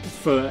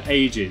for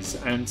ages,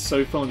 and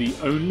so far the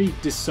only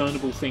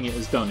discernible thing it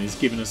has done is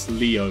given us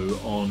Leo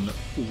on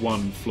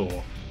one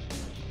floor.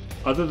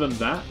 Other than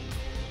that,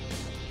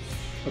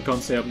 I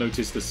can't say I've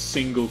noticed a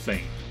single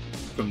thing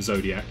from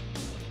Zodiac.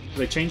 Have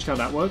they changed how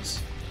that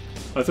works?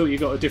 I thought you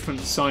got a different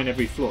sign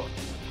every floor.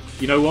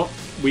 You know what?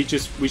 We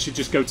should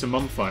just go to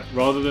Mum Fight.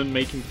 Rather than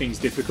making things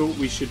difficult,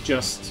 we should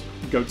just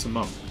go to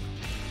Mum.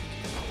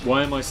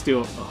 Why am I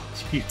still... Oh,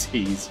 you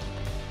tease.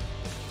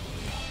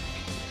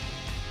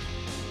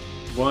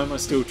 Why am I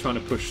still trying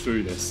to push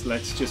through this?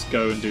 Let's just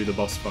go and do the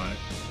boss fight.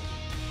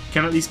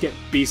 Can at least get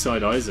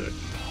B-side Isaac,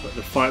 but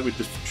the fight with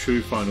the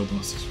true final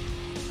boss.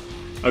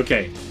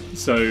 Okay,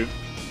 so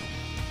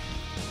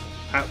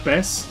at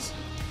best,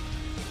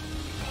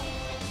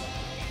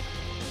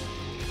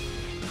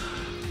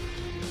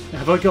 I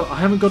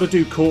haven't got to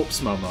do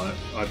Corpse Mum,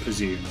 I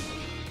presume.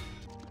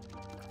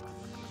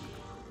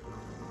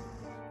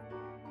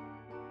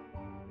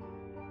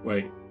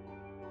 Wait.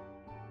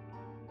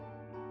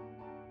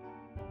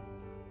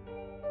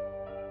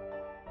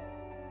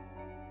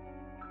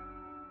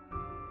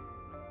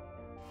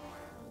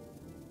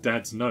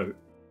 Dad's note.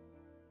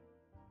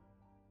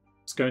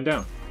 What's going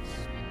down?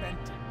 Spent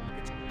it.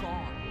 It's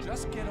gone.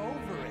 Just get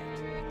over it.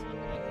 It's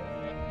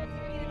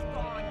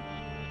gone.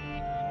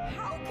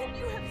 How can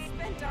you have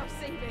spent our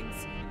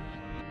savings?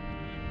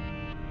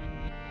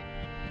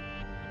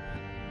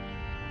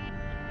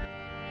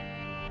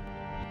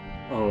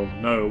 Oh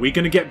no, are we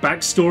gonna get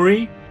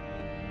backstory?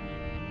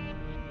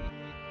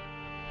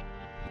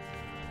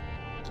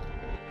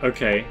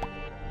 Okay.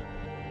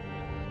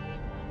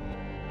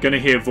 Gonna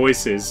hear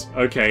voices.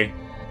 Okay.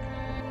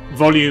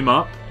 Volume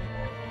up.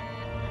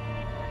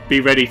 Be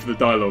ready for the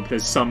dialogue.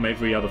 There's some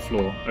every other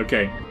floor.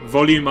 Okay.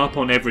 Volume up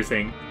on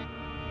everything.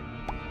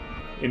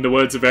 In the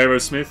words of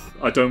Aerosmith,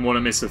 I don't want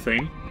to miss a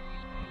thing.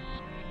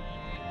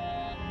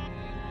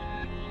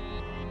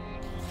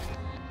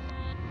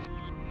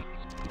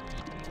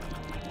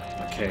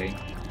 Okay.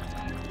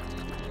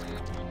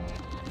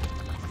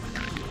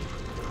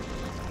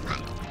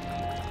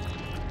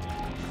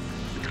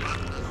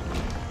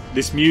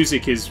 This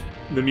music is...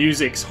 the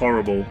music's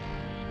horrible.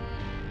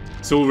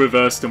 It's all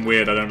reversed and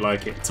weird, I don't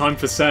like it. Time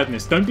for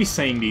sadness. Don't be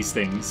saying these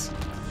things.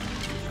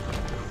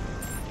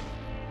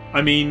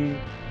 I mean...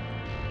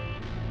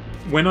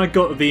 when I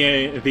got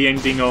the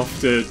ending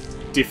after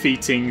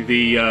defeating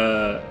the...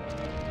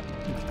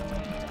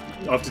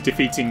 after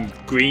defeating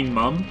Green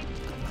Mum...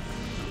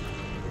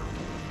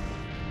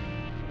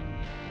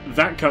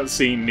 that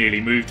cutscene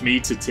nearly moved me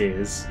to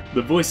tears.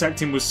 The voice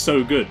acting was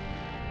so good.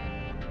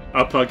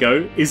 Up I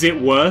go. Is it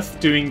worth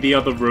doing the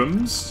other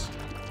rooms?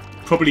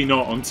 Probably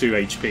not on 2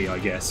 HP, I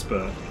guess,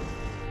 but...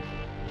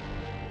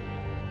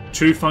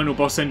 true final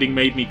boss ending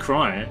made me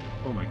cry.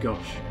 Oh my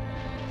gosh.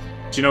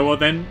 Do you know what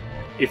then?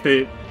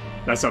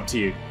 That's up to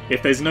you.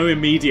 If there's no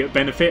immediate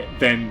benefit,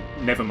 then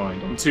never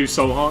mind. On 2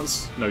 Soul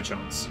Hearts, no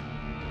chance.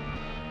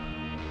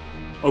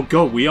 Oh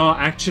god, we are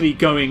actually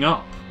going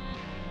up.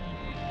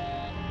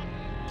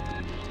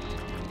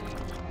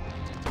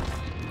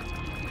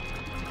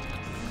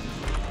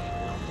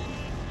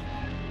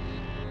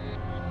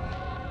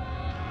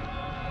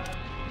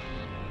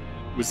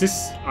 Was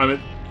this...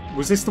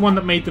 was this the one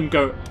that made them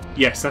go...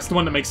 Yes, that's the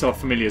one that makes our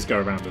familiars go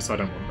around us. I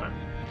don't want that.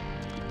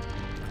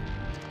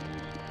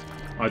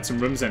 Item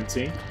room's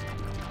empty.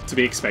 To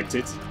be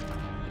expected.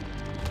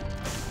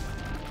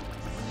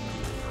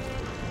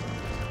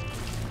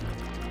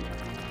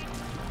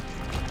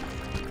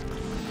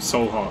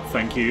 Soul Heart,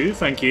 thank you,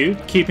 thank you.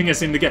 Keeping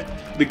us in the game.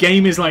 The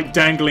game is like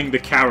dangling the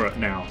carrot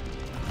now.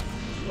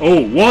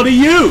 Oh, what are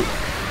you?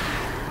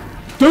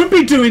 Don't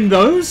be doing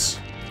those!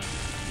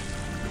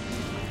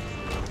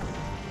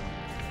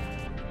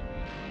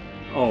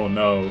 Oh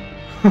no.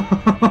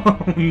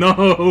 Oh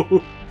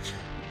no!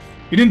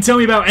 You didn't tell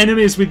me about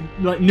enemies with,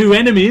 like, new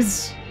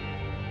enemies!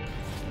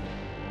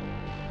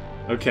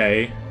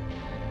 Okay.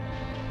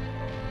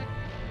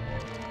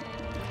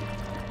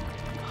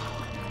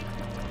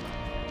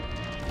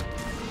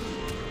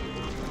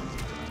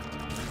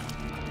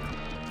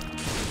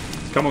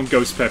 Come on,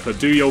 Ghost Pepper,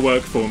 do your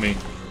work for me.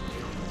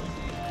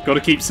 Gotta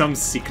keep some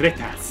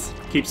secretas.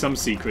 Keep some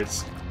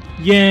secrets.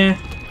 Yeah.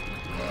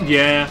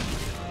 Yeah.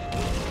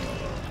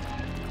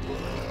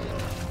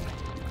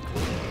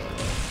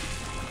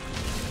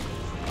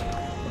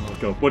 Oh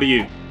god, what are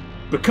you?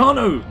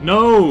 Bacano!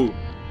 No!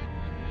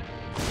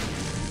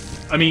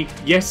 I mean,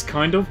 yes,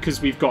 kind of, because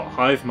we've got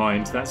Hive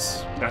Mind.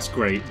 That's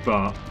great,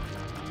 but...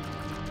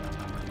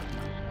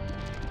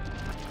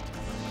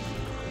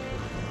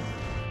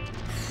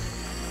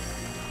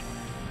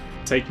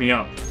 Take me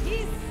up.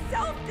 He's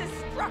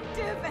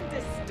self-destructive and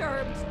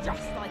disturbed,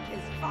 just like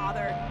his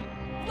father.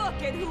 Look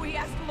at who he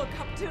has to look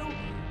up to.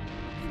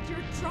 And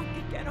you're drunk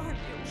again, aren't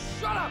you?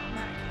 Shut up,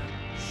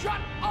 Maggie! Shut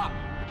up!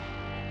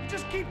 You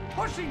just keep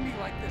pushing me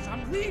like this.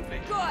 I'm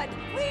leaving. Good.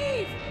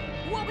 Leave!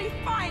 We'll be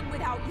fine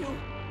without you.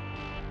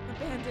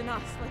 Abandon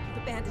us like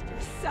you've abandoned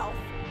yourself.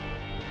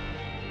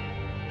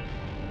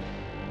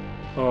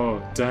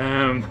 Oh,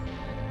 damn.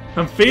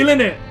 I'm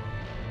feeling it!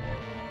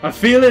 I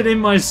feel it in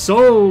my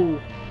soul!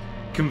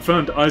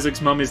 Confirmed Isaac's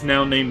mum is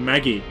now named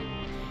Maggie.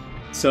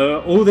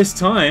 So, all this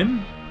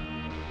time...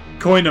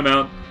 Coin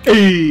amount...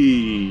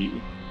 Hey!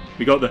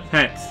 We got the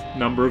hex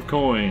number of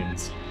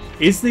coins.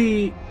 Is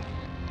the...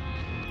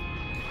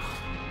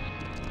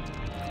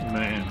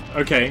 Man,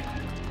 okay.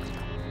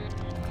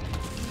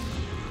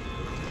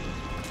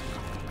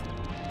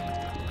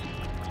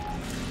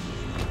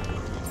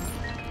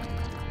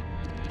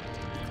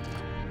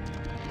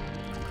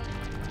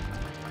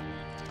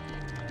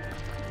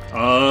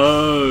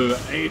 Oh,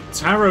 a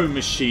tarot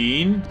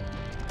machine.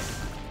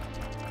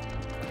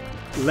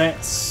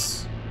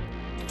 Let's...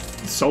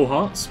 Soul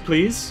Hearts,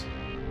 please.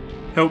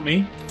 Help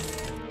me.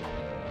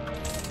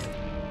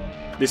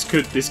 This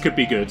could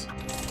be good.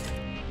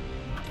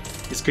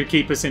 This could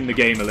keep us in the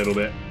game a little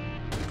bit.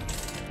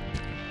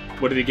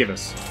 What did it give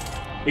us?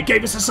 It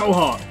gave us a Soul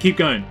Heart. Keep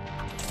going.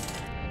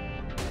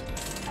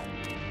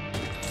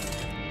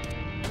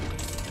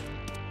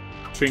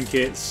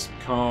 Trinkets,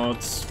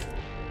 cards.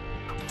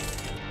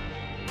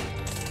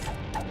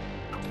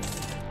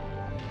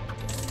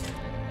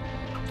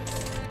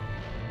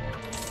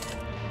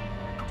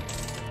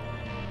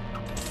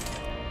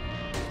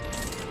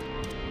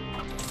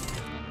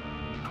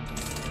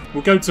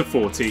 We'll go to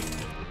 40.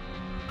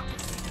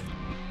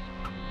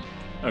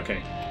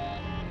 Okay.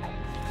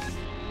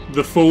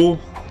 The Fool.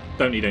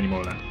 Don't need any more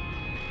of that.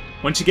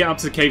 Once you get up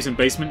to the caves and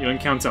basement, you'll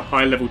encounter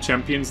high-level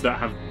champions that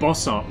have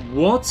boss art.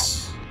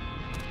 What?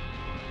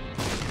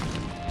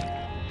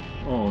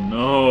 Oh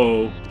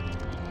no.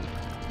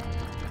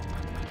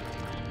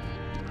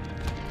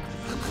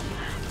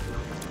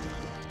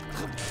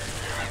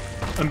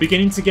 I'm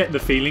beginning to get the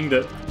feeling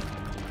that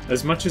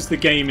as much as the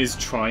game is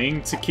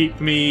trying to keep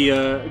me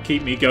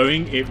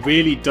going, it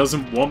really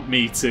doesn't want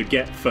me to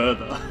get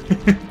further.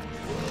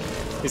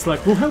 It's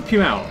like, we'll help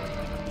you out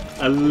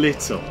a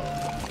little.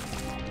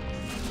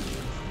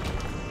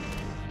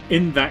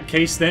 In that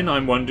case, then,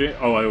 I'm wondering...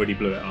 Oh, I already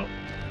blew it up.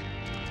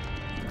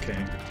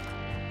 Okay.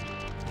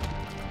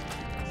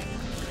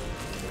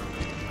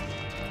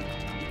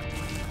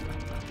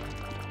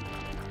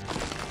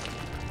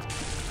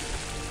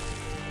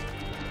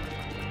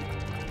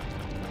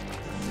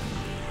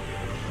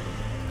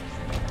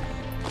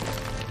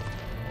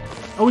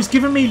 Oh, it's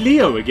given me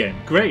Leo again.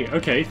 Great.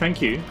 Okay,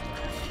 thank you.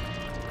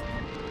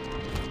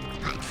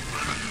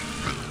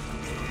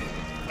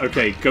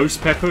 Okay,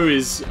 Ghost Pepper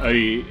is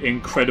a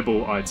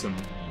incredible item,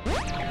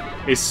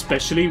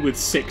 especially with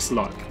 6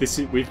 luck.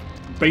 We're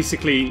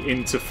basically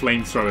into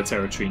flamethrower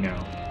territory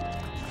now.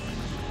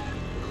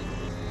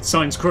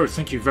 Signs Crow,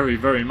 thank you very,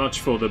 very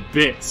much for the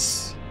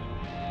bits.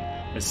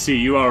 I see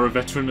you are a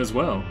veteran as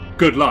well.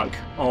 Good luck.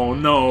 Oh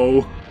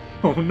no.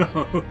 Oh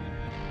no.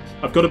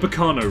 I've got a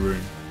Bacano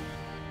rune.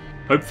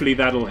 Hopefully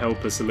that'll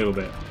help us a little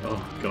bit.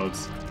 Oh god.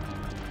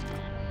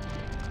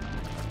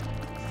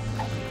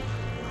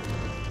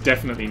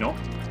 Definitely not.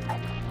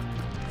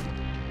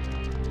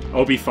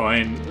 I'll be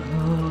fine.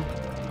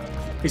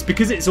 It's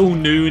because it's all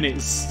new and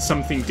it's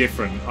something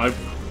different.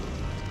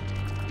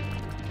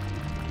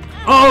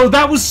 Oh,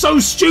 that was so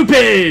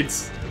stupid!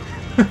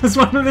 That's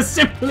one of the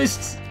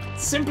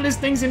simplest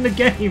things in the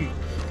game.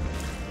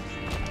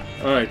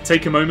 Alright,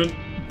 take a moment.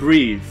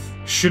 Breathe.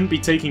 Shouldn't be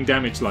taking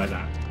damage like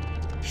that.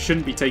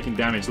 Shouldn't be taking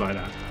damage like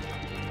that.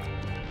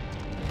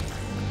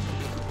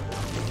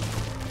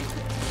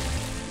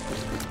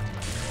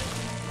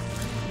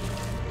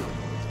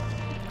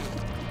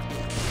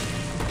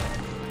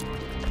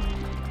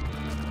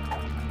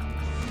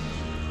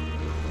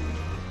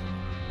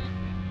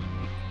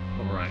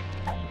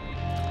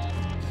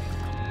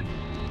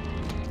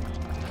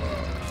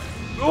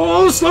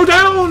 Oh, slow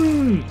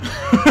down!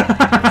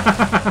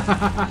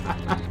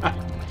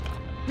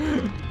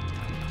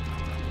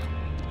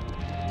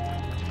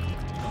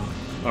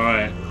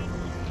 Alright.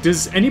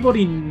 Does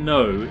anybody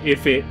know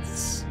if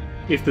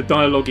the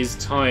dialogue is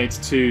tied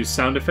to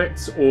sound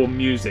effects or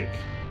music?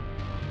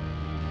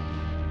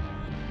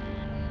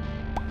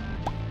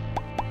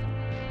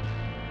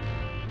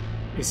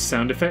 Is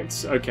sound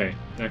effects? Okay.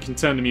 I can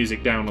turn the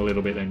music down a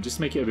little bit then. Just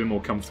make it a bit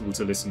more comfortable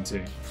to listen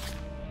to.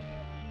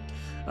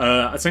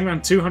 I think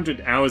around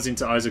 200 hours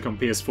into Isaac on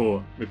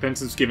PS4.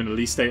 Repentance was given a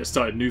release date.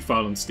 Started a new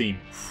file on Steam.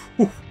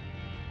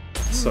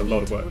 That's a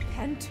lot of work.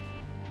 Repent.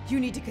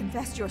 You need to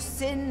confess your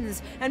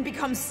sins and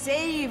become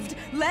saved.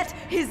 Let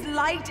his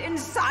light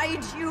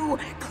inside you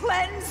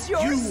cleanse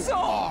your soul.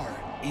 You are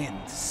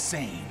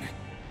insane.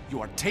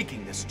 You are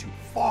taking this too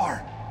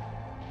far.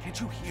 Can't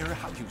you hear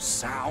how you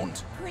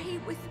sound? Pray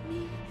with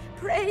me.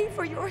 Pray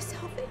for your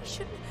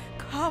salvation.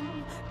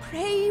 Come,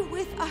 pray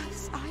with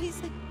us,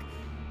 Isaac.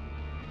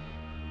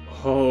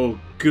 Oh,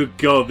 good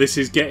God, this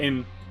is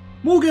getting...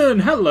 Morgan,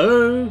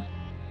 hello!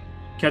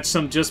 Catch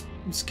some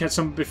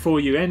before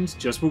you end.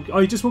 Oh,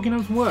 you're just walking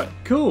home from work.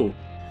 Cool.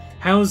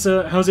 How's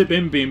it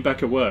been being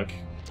back at work?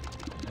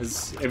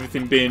 Has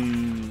everything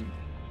been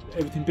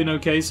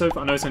okay so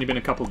far? I know it's only been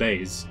a couple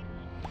days,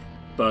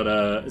 but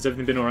has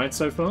everything been alright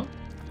so far?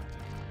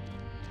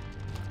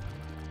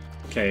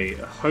 Okay,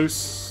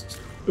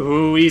 host.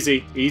 Oh,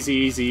 easy.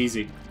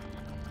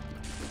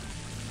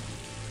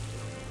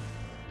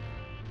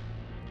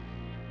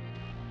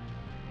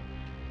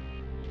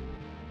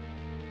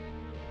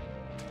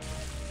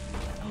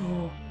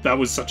 That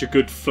was such a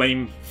good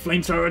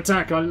flamethrower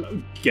attack.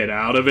 Get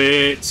out of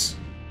it.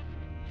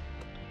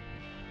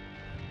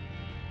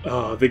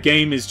 Oh, the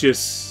game is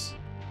just...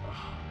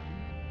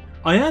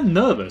 I am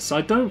nervous.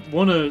 I don't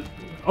want to...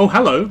 Oh,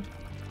 hello.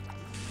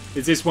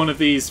 Is this one of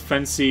these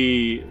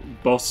fancy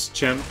boss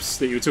champs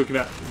that you were talking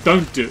about?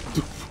 Don't do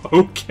it.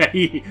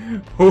 Okay.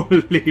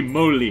 Holy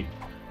moly.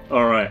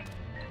 Alright.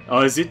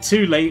 Is it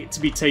too late to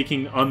be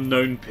taking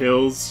unknown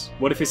pills?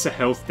 What if it's a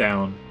health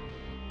down?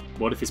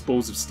 What if it's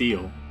balls of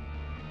steel?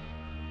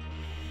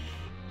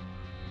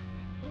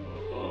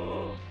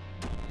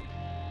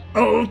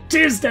 Oh,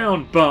 tears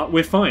down! But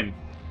we're fine.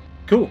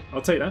 Cool,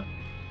 I'll take that.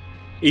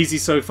 Easy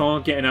so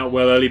far, getting out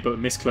well early, but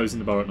missed closing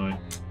the bar at 9.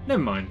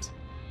 Never mind.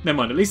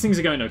 At least things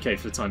are going okay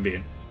for the time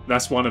being.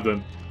 That's one of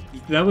them.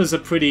 That was a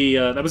pretty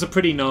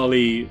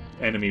gnarly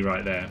enemy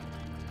right there.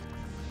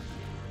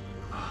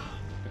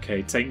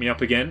 Okay, take me up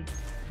again.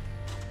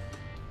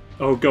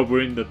 Oh god,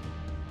 we're in the...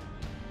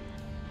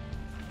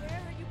 Where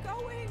are you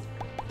going?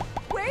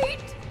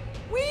 Wait!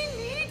 We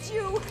need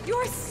you!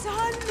 Your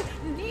son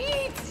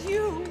needs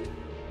you!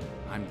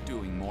 I'm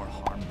doing more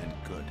harm than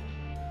good.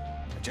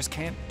 I just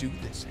can't do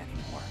this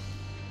anymore.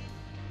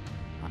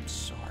 I'm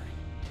sorry.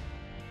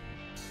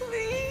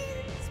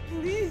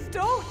 Please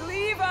don't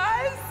leave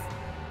us!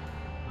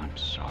 I'm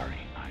sorry,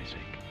 Isaac.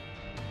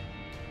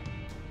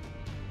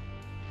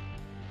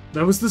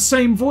 That was the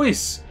same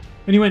voice!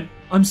 And he went,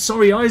 I'm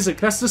sorry, Isaac.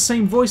 That's the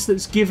same voice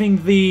that's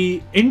giving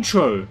the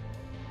intro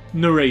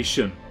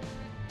narration.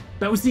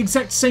 That was the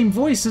exact same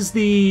voice as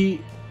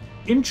the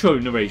intro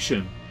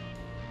narration.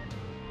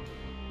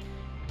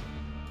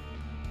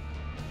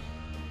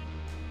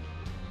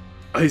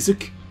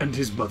 Isaac and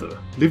his mother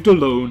lived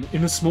alone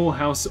in a small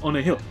house on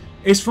a hill.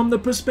 It's from the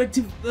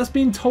perspective that's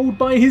being told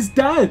by his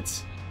dad.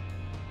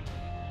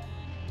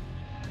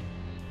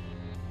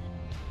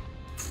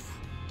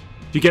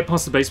 If you get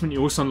past the basement, you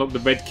also unlock the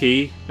red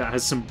key that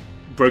has some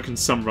broken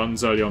some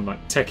runs early on,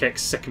 like Tech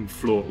X second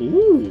floor.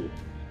 Ooh.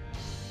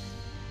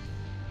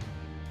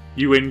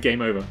 You win,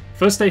 game over.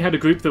 First they had a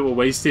group that were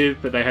wasted,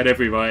 but they had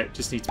every right.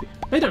 Just need to be...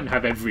 They don't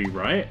have every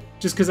right.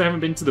 Just because they haven't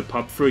been to the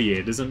pub for a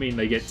year doesn't mean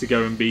they get to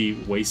go and be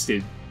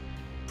wasted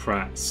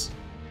prats.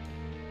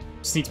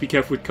 Just need to be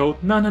careful with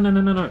cold. No.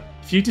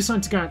 If you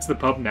decide to go out to the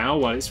pub now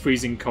while it's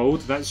freezing cold,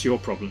 that's your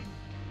problem.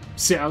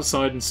 Sit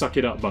outside and suck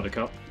it up,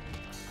 Buttercup.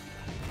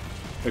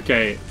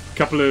 Okay,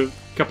 couple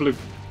of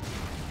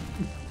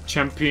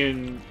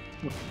champion...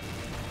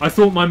 I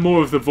thought my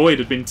More of the Void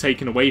had been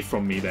taken away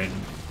from me then.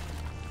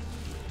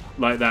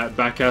 Like that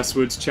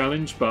Back-Asswards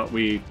challenge, but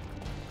we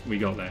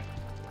got there.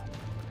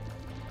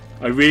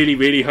 I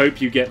really hope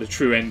you get the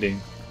true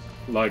ending.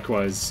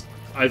 Likewise.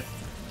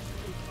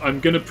 I'm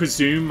gonna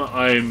presume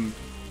I'm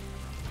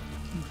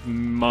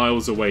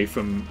miles away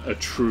from a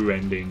true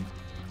ending.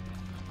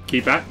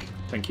 Keep back.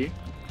 Thank you.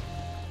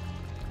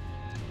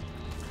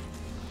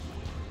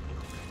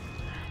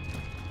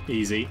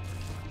 Easy.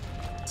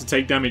 To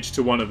take damage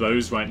to one of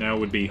those right now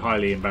would be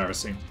highly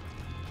embarrassing.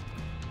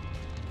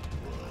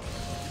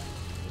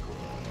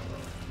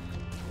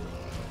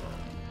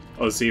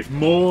 Honestly, if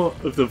more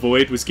of the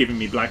Void was giving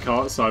me black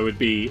hearts, I would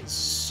be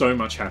so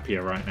much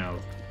happier right now.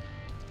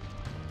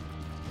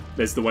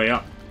 There's the way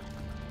up.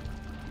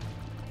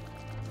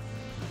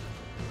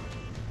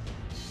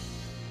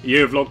 A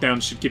year of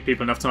lockdown should give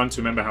people enough time to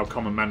remember how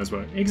common manners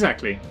work.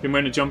 Exactly. Been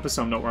wearing a jumper,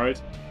 so I'm not worried.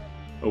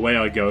 Away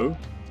I go.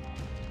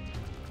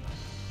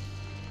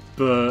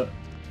 But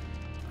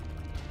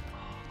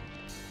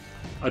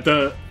I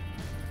don't...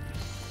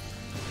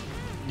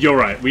 You're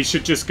right, we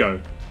should just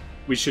go.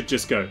 We should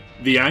just go.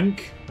 The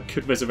Ankh? I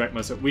could resurrect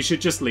myself. We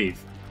should just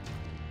leave.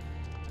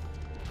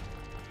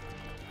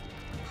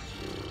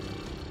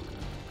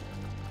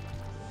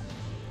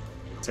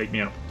 Take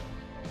me up.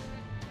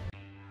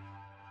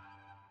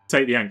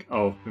 Take the Ankh.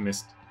 Oh, we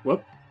missed.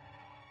 What?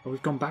 Oh,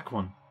 we've gone back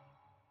one.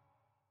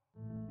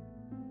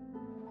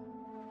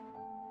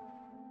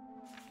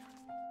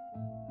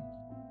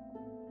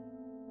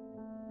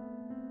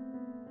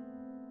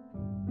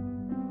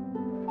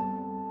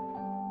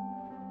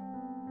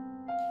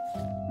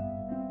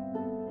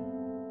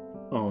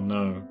 Oh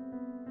no.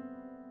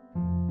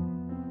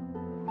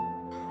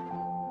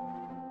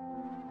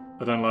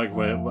 I don't like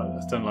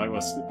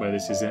where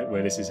this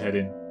is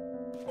heading.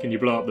 Can you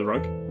blow up the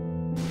rug?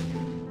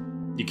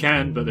 You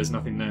can, but there's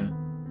nothing there.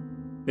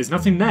 There's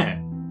nothing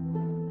there.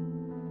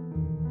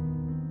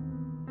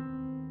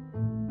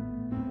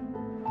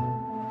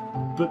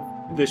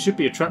 But there should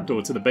be a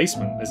trapdoor to the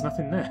basement. There's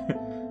nothing there.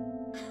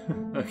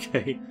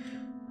 Okay.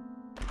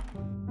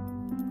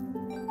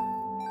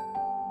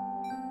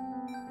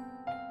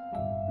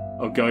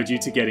 I'll guide you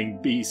to getting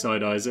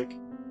B-side, Isaac.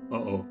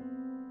 Uh-oh.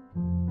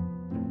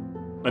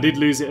 I did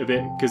lose it a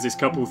bit because this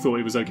couple thought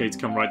it was okay to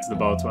come right to the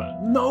bar to...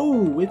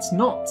 No, it's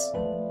not.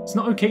 It's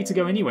not okay to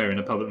go anywhere in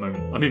a pub at the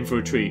moment. I'm in for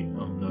a treat.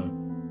 Oh no.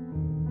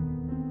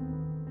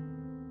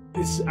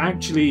 It's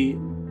actually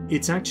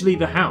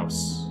the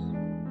house.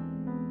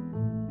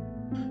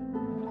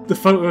 The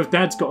photo of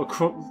Dad's got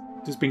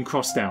has been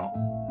crossed out.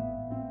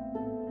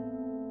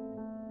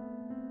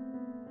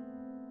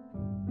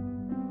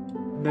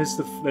 There's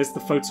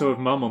the photo of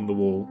Mum on the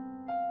wall.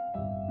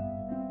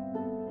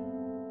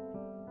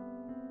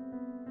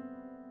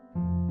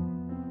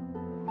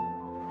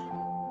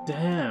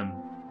 Damn.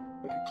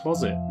 Like a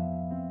closet.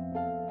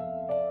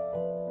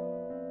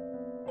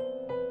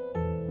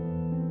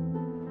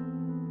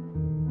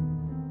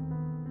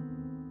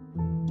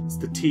 It's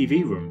the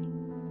TV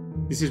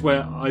room. This is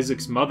where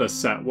Isaac's mother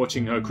sat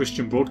watching her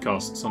Christian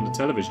broadcasts on the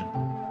television.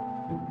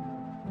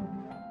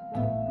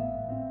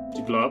 Did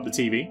you blow up the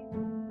TV?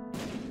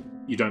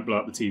 You don't blow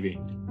up the TV.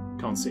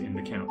 Can't sit in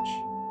the couch.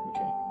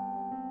 Okay.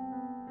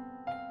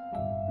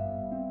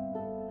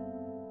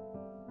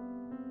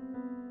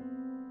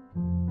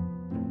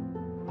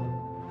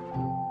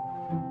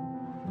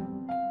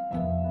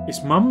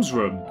 It's Mum's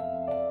room.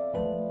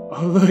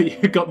 Oh look,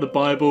 you got the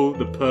Bible,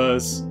 the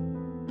purse,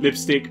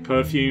 lipstick,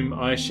 perfume,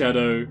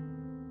 eyeshadow,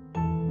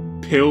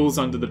 pills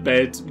under the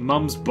bed,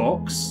 Mum's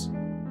box.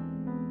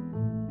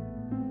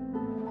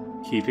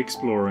 Keep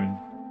exploring.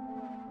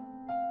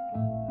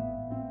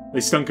 They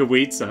stunk of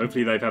weed, so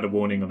hopefully they've had a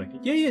warning on it.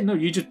 Yeah, no,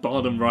 you just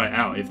bar them right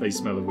out if they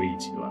smell of weed.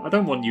 You're like, I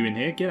don't want you in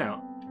here, get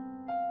out.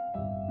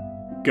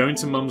 Go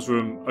into Mum's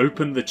room,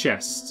 open the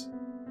chest,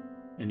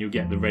 and you'll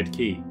get the red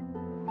key.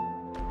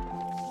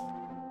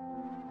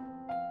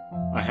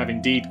 I have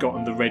indeed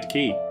gotten the red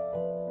key.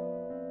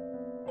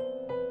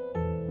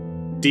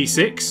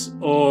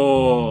 D6?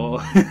 Or...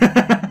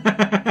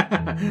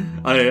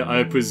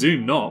 I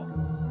presume not.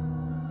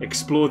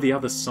 Explore the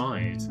other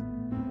side.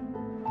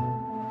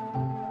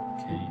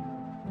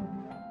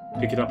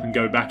 Pick it up and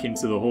go back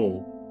into the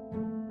hall.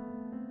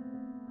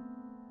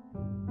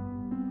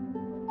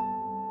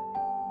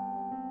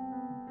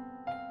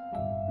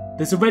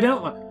 There's a red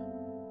outline.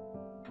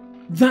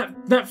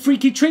 That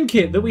freaky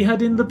trinket that we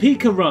had in the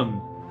Pika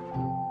run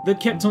that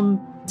kept on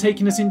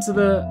taking us into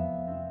the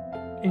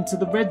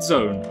red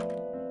zone.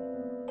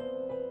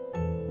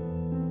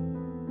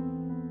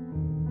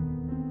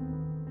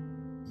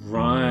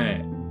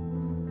 Right.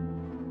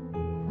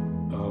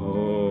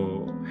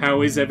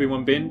 How is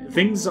everyone been?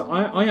 Things...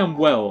 I am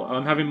well.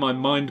 I'm having my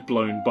mind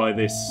blown by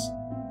this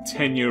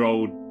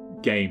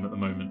 10-year-old game at the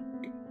moment.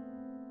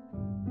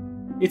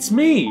 It's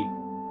me!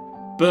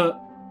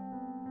 But...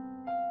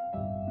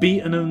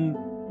 beaten and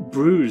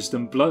bruised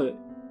and blood...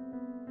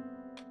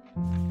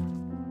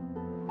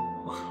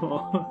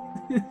 Oh,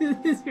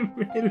 this is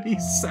really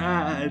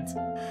sad.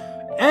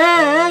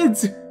 Ed!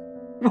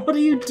 What are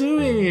you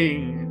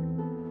doing?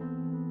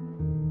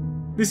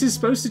 This is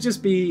supposed to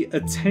just be a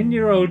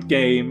 10-year-old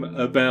game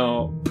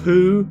about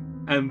poo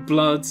and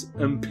blood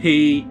and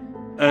pee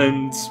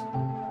and,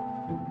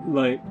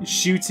 like,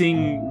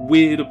 shooting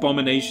weird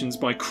abominations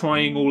by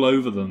crying all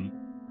over them.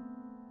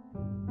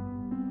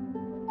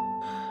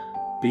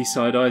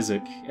 B-side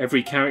Isaac.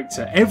 Every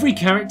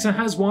character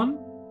has one?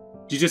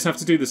 Do you just have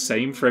to do the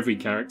same for every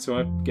character,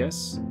 I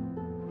guess?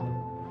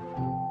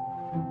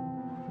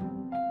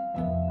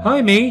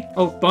 Hi, me!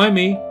 Oh, bye,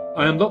 me!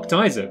 I unlocked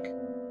Isaac.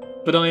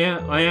 But I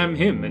am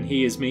him, and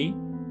he is me.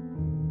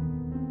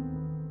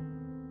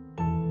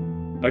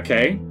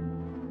 Okay.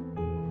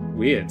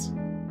 Weird.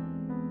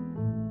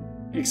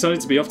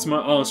 Excited to be off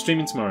tomorrow? Oh,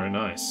 streaming tomorrow,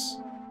 nice.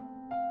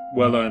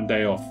 Well-earned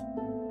day off.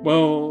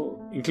 Well,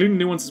 including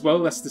new ones as well,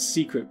 that's the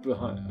secret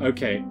behind...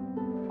 Okay.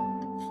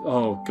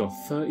 Oh, God,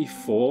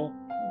 34?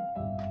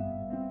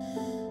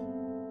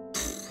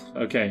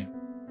 Okay.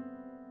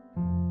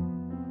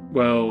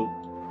 Well...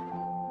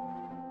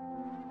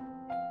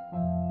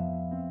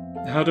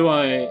 How do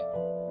I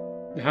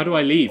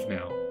leave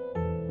now?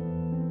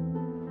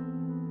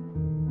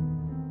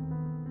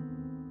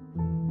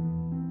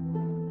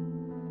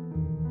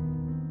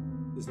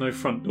 There's no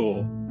front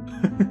door.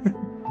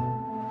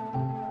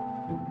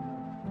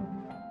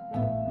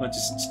 Am I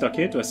just stuck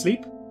here? Do I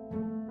sleep?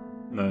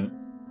 No.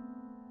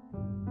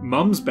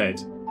 Mum's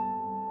bed.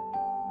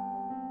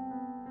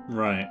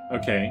 Right,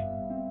 okay.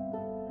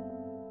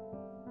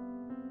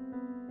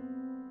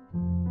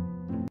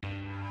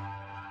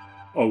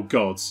 Oh,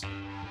 gods.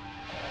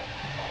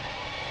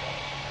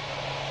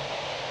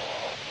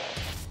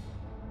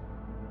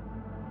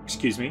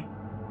 Excuse me.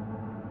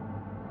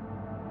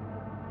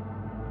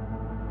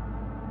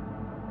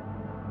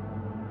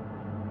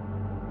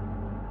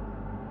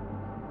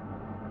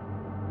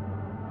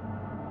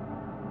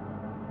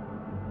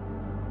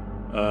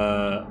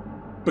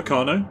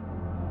 Bacano?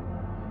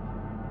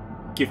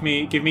 Give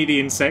me the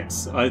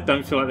insects. I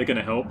don't feel like they're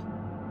gonna help.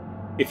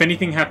 If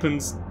anything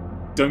happens,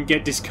 don't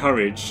get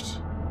discouraged.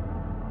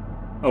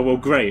 Oh, well,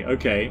 great,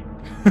 okay.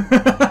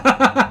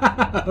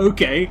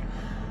 Okay.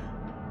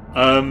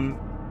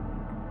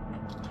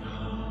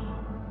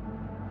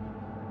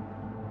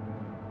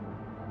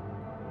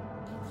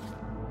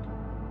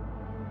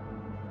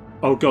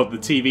 Oh god, the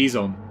TV's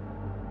on.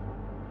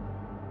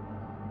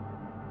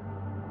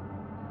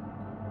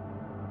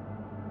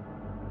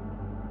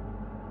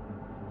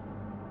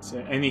 Is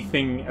there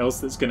anything else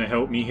that's going to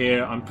help me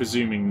here? I'm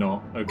presuming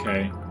not.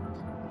 Okay.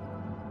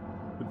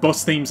 The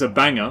boss theme's a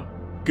banger.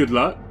 Good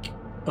luck.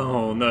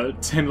 Oh no,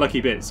 10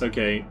 lucky bits.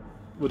 Okay.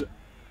 Would...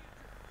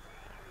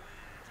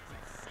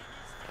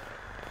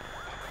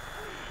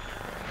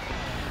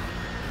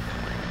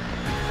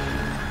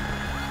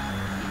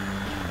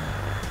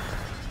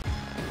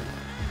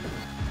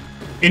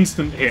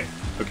 Instant hit.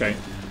 Okay.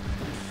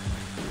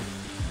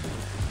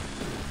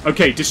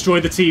 Okay,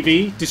 destroy the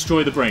TV,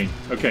 destroy the brain.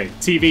 Okay,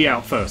 TV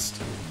out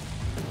first.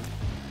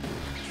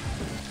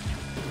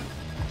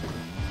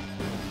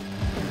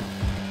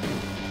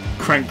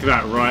 Crank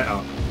that right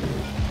up.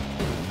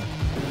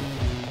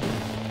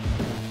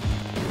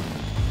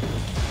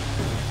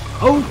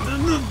 Oh,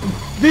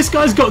 this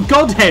guy's got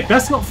Godhead.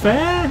 That's not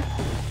fair.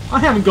 I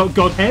haven't got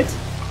Godhead.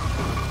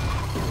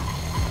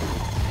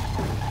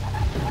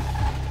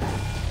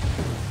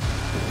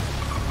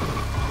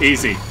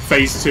 Easy.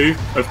 Phase 2?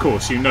 Of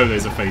course, you know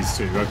there's a phase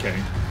 2. Okay.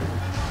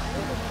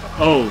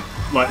 Oh,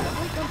 like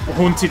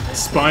haunted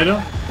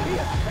spider?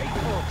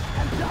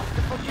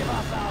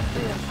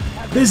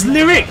 There's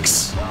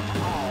lyrics!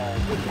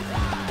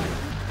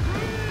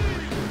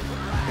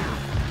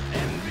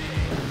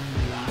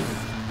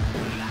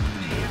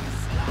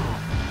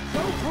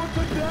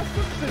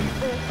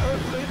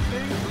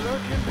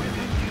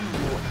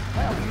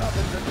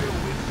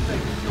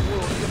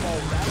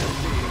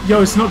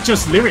 Yo, it's not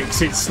just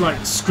lyrics, it's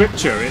like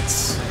scripture,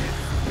 it's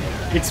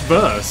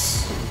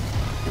verse.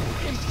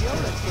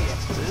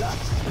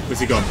 Where's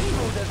he gone?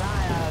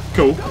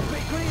 Cool.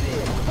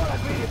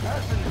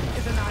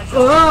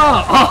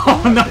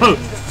 Oh no!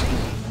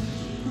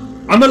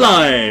 I'm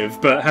alive,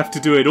 but have to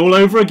do it all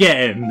over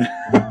again.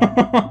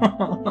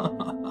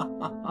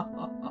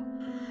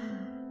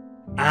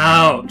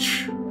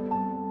 Ouch.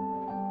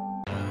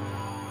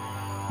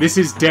 This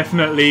is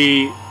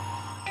definitely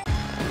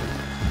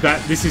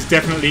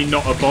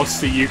not a boss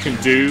that you can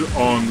do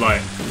on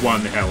like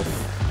 1 health.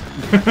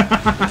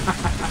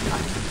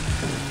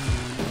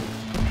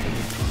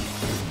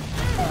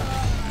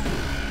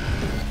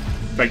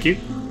 Thank you.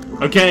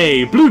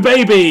 Okay, blue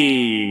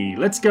baby.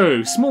 Let's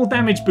go. Small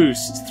damage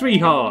boost, 3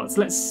 hearts.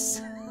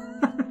 Let's.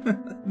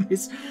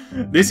 This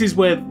is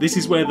where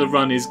the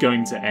run is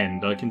going to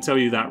end. I can tell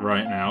you that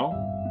right now.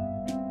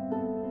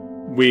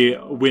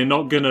 We're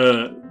not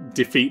gonna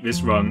defeat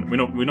this run.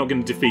 We're not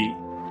gonna defeat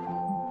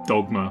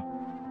Dogma.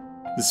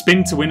 The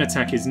spin to win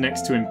attack is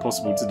next to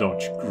impossible to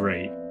dodge.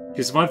 Great. If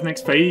you survive the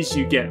next phase,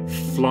 you get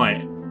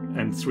flight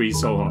and 3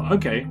 soul heart.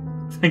 Okay.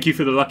 Thank you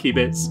for the lucky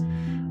bits.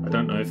 I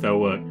don't know if they'll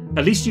work.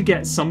 At least you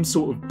get some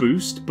sort of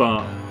boost,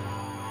 but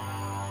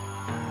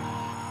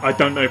I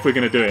don't know if we're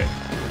gonna do it.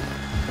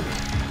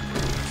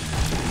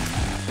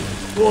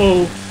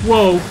 Whoa,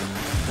 whoa.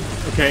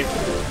 Okay.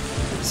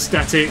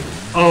 Static.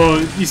 Oh,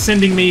 you're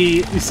sending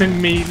me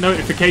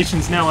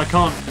notifications now. I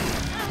can't.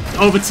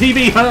 Oh, the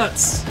TV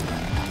hurts!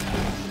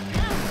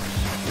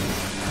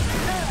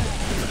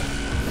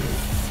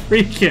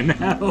 Freaking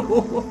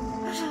hell.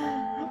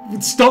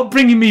 Stop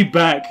bringing me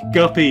back,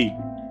 Guppy.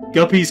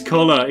 Guppy's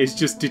collar is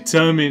just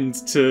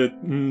determined to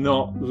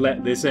not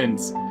let this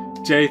end.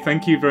 Jay,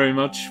 thank you very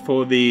much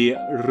for the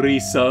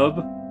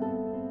resub.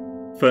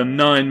 For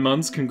 9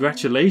 months,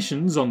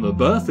 congratulations on the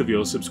birth of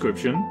your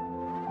subscription.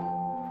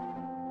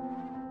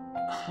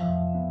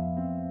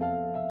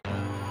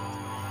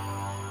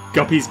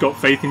 Guppy's got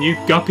faith in you.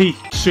 Guppy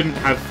shouldn't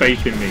have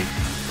faith in me.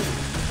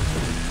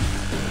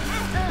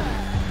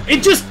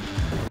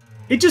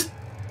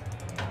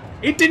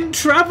 It didn't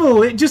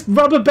travel. It just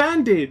rubber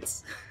banded.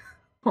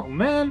 Oh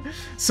man.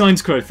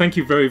 Signs Crow, thank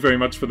you very, very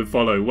much for the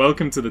follow.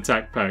 Welcome to the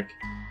TAC Pack.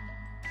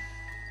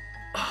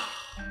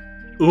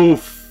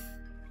 Oof.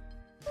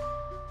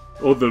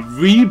 Or the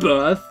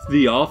rebirth,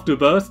 the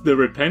afterbirth, the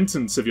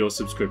repentance of your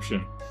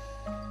subscription.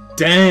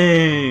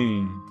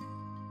 Dang.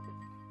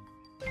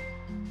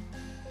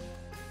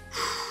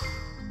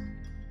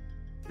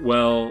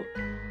 Well,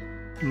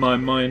 my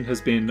mind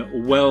has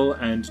been well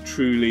and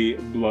truly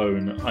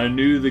blown. I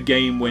knew the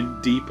game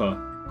went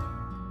deeper,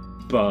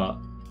 but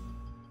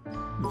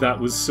that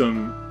was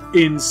some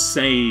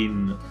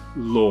insane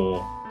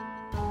lore.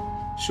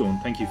 Sean,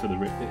 thank you for the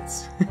rip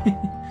bits.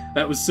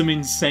 That was some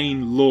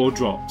insane lore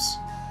drops.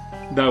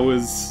 That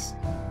was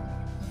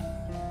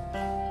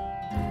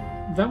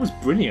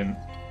brilliant.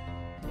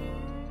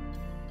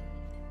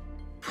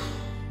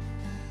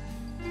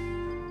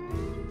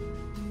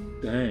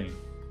 Dang.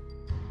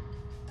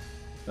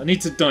 I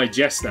need to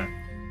digest that.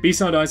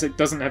 B-Side Isaac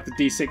doesn't have the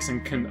D6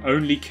 and can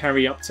only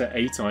carry up to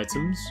 8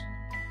 items.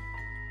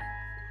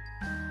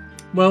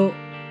 Well...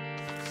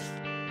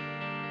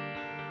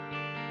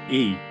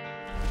 E.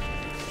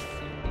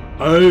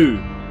 Oh!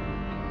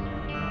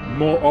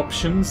 More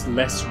options,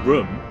 less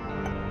room.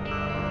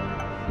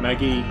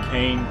 Maggie,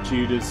 Cain,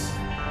 Judas,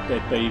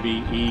 Dead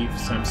Baby, Eve,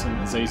 Samson,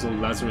 Azazel,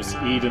 Lazarus,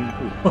 Eden,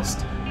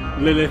 Lost,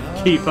 Lilith,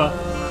 Keeper,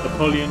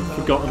 Apollyon,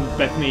 Forgotten,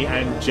 Bethany,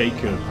 and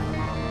Jacob.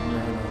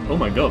 Oh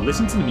my god,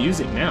 listen to the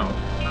music now.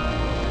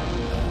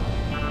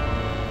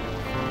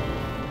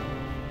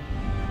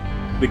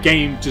 The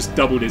game just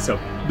doubled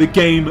itself. The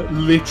game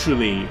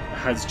literally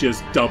has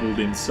just doubled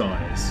in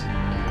size.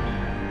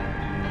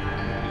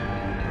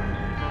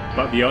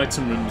 But the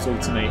item rooms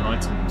alternate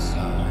items.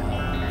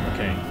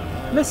 Okay.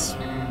 Let's...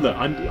 Look,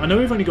 I know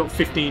we've only got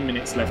 15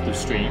 minutes left of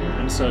stream,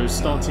 and so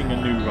starting a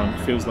new run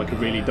feels like a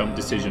really dumb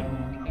decision.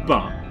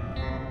 But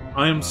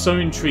I am so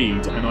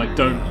intrigued, and I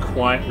don't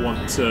quite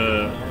want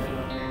to...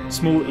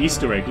 Small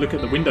Easter egg, look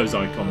at the Windows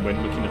icon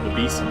when looking at the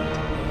B-side.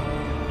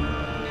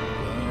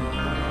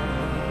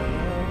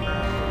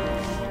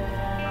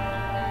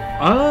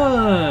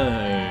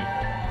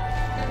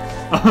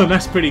 Oh,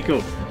 that's pretty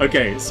cool.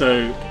 Okay,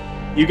 so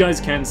you guys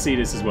can see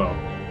this as well.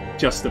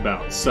 Just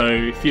about. So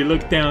if you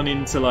look down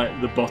into like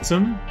the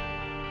bottom,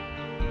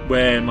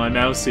 where my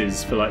mouse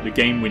is for like the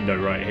game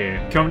window right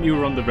here. Currently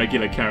we're on the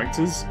regular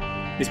characters.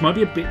 This might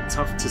be a bit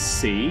tough to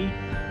see.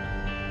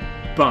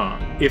 But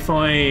if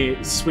I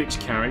switch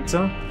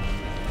character,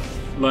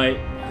 like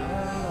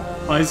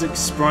Isaac's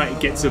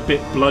sprite gets a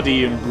bit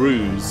bloody and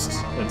bruised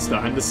and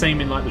stuff, and the same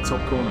in like the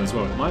top corner as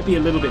well. It might be a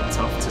little bit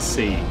tough to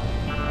see.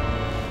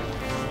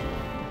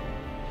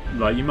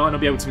 Like you might not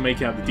be able to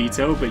make out the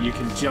detail, but you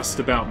can just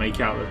about make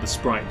out that the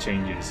sprite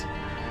changes.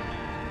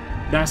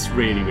 That's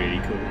really, really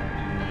cool.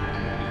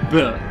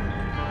 But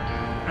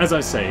as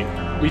I say,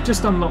 we've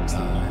just unlocked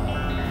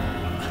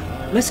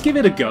them. Let's give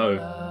it a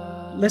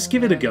go. Let's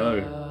give it a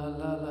go.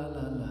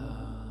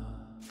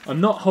 I'm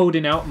not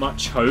holding out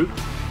much hope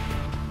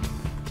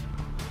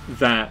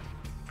that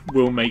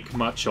we'll make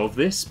much of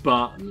this,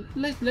 but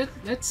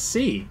let's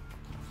see.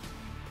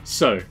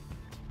 So,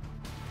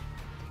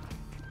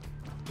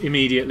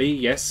 immediately,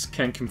 yes,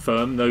 can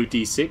confirm, no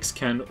D6,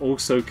 can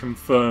also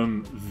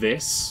confirm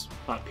this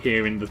up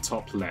here in the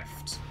top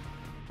left.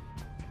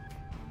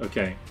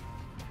 Okay.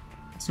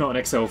 It's not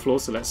an XL floor,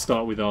 so let's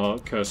start with our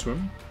curse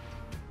room.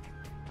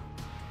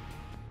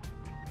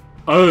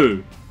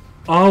 Oh!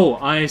 Oh,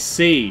 I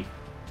see!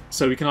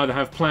 So we can either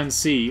have Plan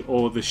C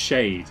or the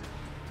Shade.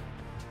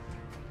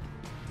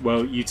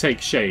 Well, you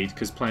take Shade,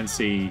 because Plan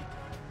C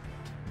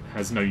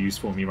has no use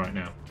for me right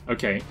now.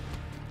 Okay.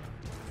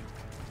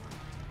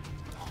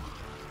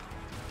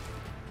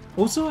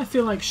 Also, I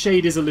feel like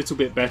Shade is a little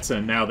bit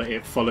better now that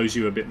it follows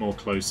you a bit more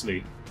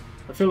closely.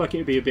 I feel like it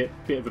would be a bit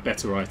of a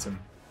better item.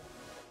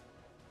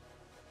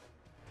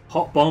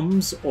 Hot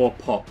bombs or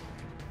pop?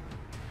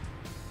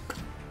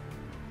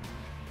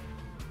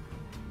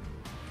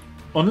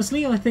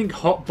 Honestly, I think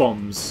hot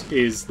bombs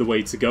is the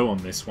way to go on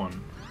this one.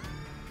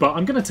 But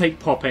I'm going to take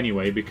pop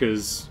anyway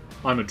because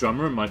I'm a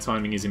drummer and my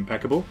timing is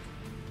impeccable.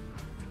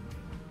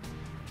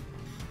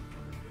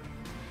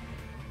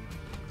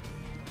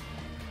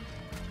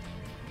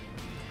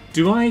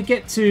 Do I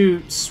get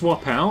to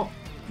swap out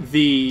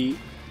the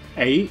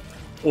 8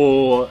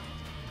 or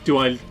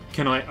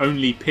can I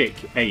only pick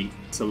 8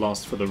 to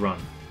last for the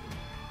run?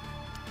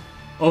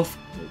 Off.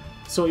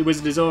 Salty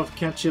Wizard is off.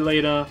 Catch you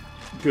later.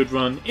 Good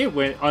run. It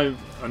went. I'm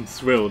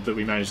thrilled that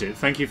we managed it.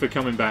 Thank you for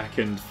coming back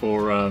and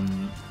for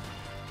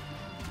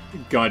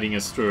guiding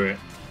us through it.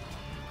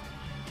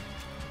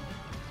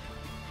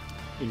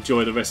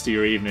 Enjoy the rest of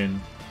your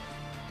evening.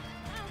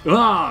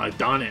 Ah,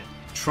 darn it.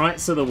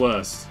 Trites are the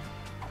worst.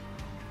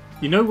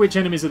 You know which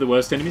enemies are the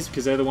worst enemies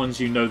because they're the ones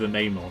you know the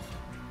name of.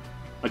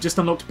 I just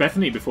unlocked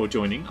Bethany before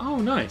joining. Oh,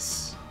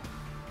 nice.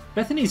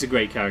 Bethany's a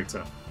great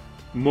character.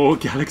 More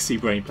Galaxy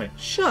Brain Play.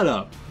 Shut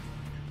up!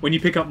 When you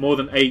pick up more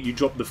than 8, you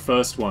drop the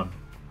first one.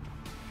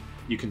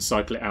 You can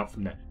cycle it out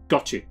from there.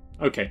 Got you.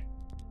 Okay.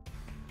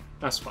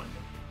 That's fine.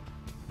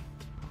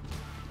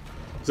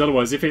 Because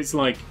otherwise, if it's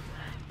like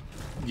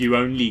you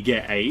only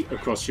get 8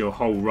 across your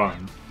whole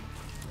run,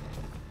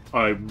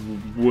 I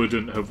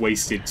wouldn't have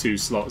wasted 2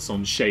 slots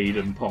on Shade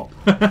and Pop.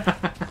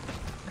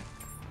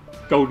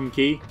 Golden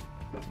Key?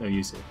 No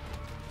use here.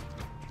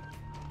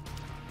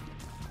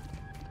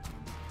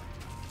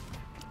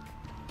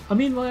 I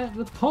mean, like,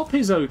 the Pop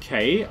is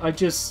okay. I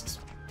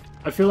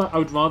feel like I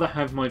would rather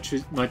have my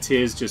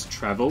tears just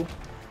travel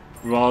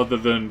rather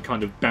than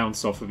kind of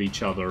bounce off of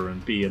each other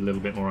and be a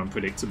little bit more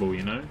unpredictable,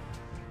 you know?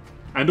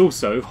 And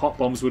also, Hot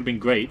Bombs would have been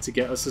great to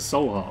get us a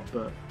Soul Heart,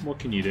 but what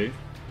can you do?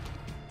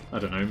 I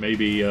don't know,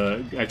 maybe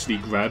actually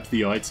grab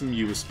the item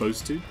you were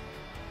supposed to.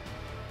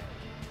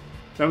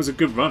 That was a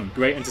good run.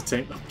 Great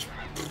entertainment.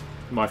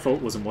 My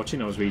fault, wasn't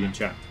watching, I was reading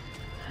chat.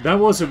 That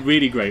was a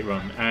really great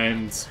run,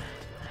 and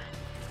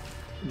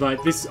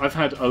like this, I've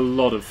had a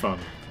lot of fun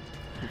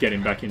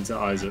getting back into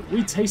Isaac.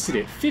 We tasted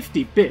it.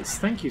 50 bits.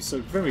 Thank you so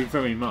very,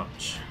 very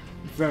much.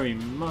 Very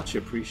much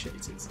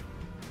appreciated.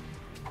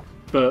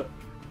 But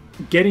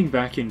getting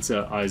back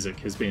into Isaac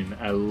has been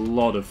a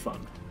lot of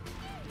fun.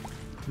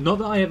 Not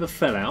that I ever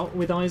fell out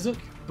with Isaac,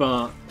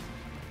 but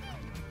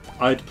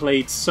I'd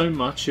played so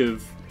much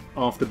of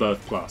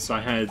Afterbirth Plus.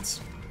 I had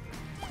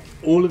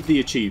all of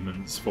the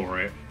achievements for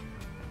it.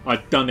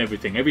 I'd done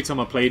everything. Every time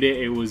I played it,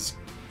 it was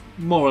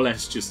more or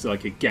less just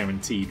like a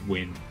guaranteed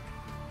win.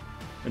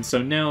 And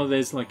so now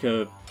there's like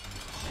a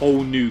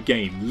whole new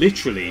game,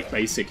 literally,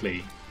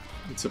 basically,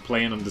 to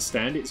play and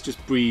understand. It's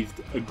just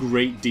breathed a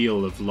great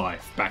deal of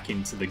life back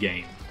into the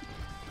game.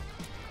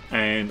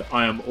 And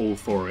I am all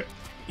for it.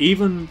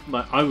 Even,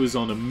 like, I was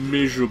on a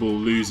miserable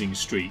losing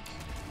streak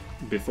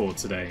before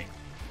today.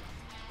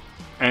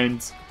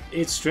 And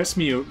it stressed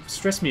me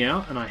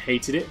out and I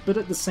hated it, but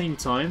at the same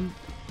time,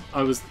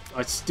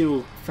 I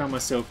still found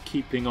myself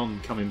keeping on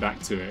coming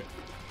back to it.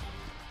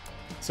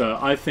 So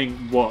I think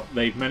what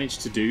they've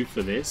managed to do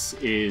for this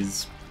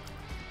is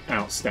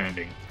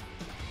outstanding.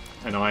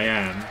 And I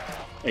am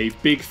a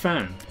big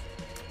fan.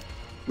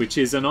 Which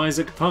is an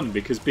Isaac pun,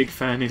 because big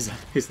fan is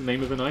the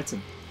name of an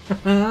item.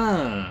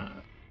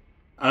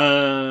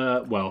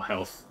 Well,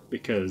 health,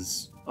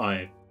 because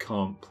I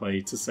can't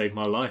play to save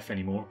my life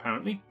anymore,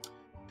 apparently.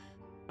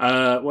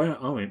 Where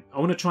are we? I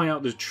want to try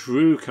out the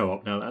true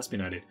co-op now that's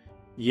been added.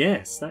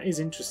 Yes, that is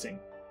interesting.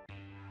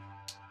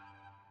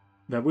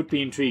 That would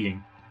be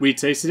intriguing. We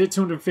tasted it,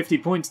 250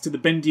 points to the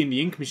Bendy and the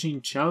Ink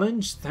Machine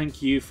challenge.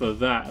 Thank you for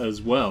that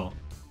as well.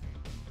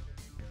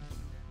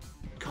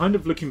 Kind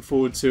of looking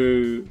forward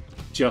to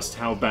just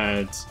how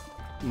bad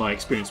my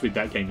experience with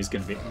that game is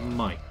going to be.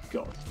 My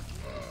god.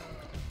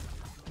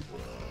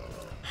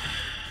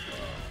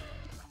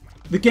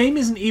 The game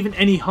isn't even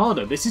any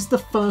harder. This is the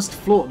first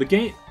floor.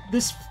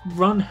 This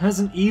run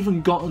hasn't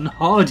even gotten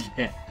hard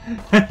yet.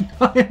 And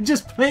I am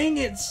just playing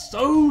it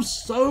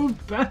so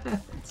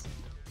bad.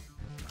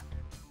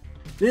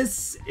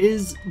 This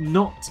is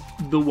not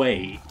the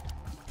way.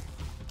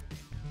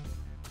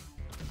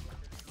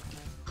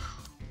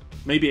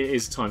 Maybe it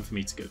is time for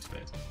me to go to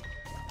bed.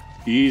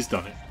 He's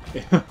done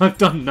it. I've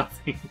done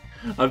nothing.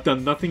 I've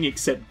done nothing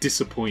except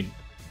disappoint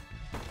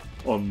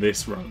on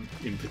this run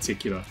in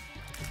particular.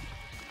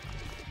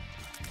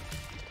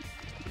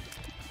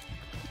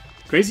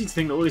 Crazy to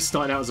think that all this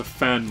started out as a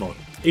fan mod.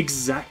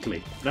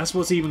 Exactly. That's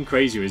what's even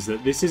crazier, is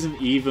that this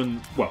isn't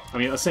even... Well, I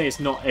mean, I say it's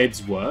not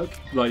Ed's work.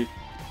 Like,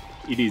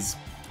 it is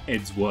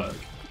Ed's work.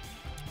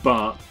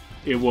 But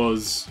it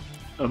was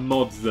a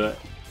mod that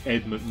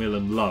Ed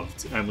McMillan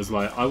loved and was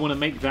like, I want to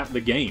make that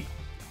the game.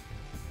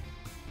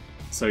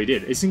 So he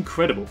did. It's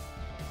incredible.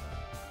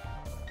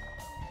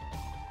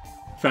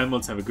 Fan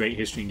mods have a great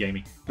history in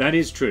gaming. That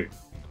is true.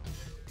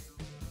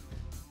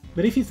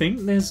 But if you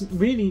think, there's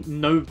really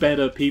no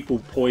better people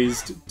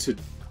poised to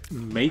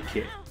make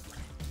it.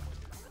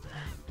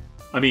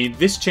 I mean,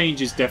 this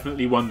change is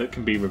definitely one that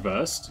can be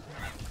reversed.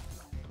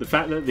 The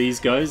fact that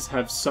these guys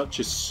have such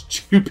a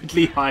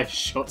stupidly high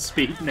shot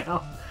speed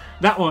now,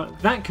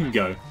 that can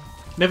go.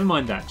 Never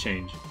mind that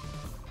change.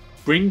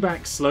 Bring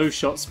back slow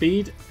shot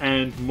speed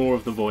and more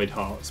of the Void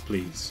Hearts,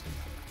 please.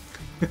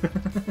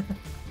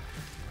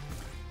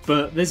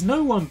 But there's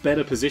no one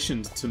better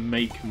positioned to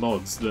make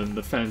mods than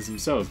the fans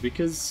themselves,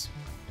 because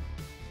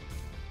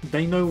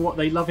they know what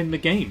they love in the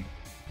game.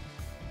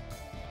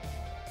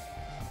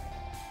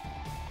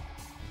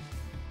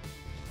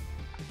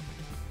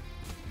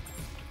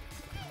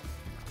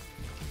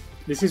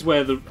 This is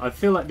where I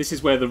feel like this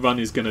is where the run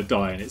is going to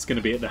die, and it's going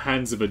to be at the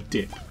hands of a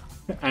dip.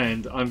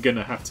 And I'm going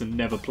to have to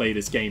never play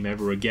this game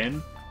ever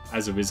again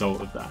as a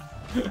result of that.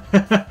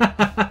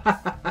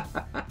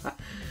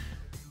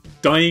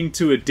 dying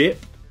to a dip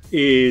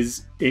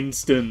is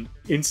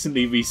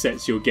instantly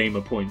resets your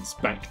gamer points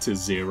back to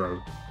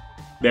 0.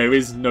 There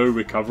is no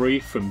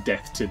recovery from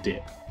death to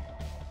dip.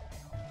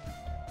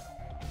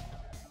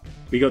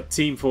 We got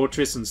Team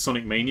Fortress and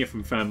Sonic Mania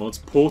from fan mods.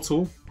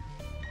 Portal.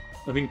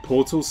 I think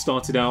Portal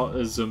started out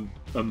as a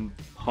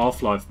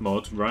Half-Life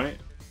mod, right?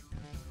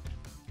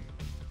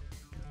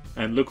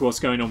 And look what's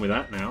going on with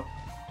that now.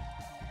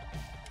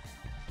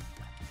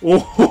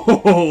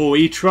 Oh,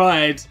 he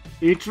tried!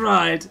 He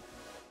tried!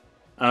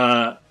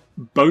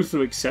 Both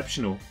are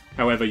exceptional.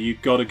 However,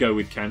 you've got to go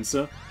with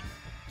Cancer.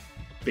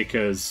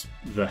 Because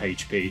the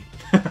HP.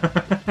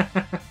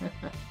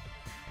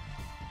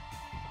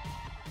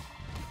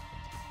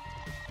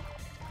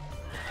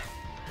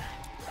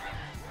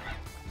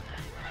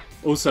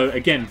 Also,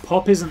 again,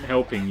 pop isn't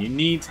helping. You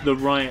need the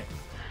right...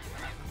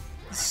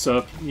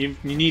 You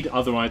need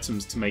other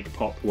items to make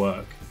pop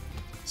work.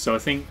 So I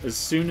think as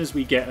soon as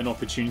we get an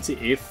opportunity,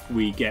 if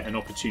we get an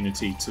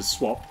opportunity to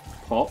swap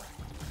pop,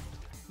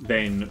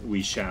 then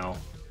we shall.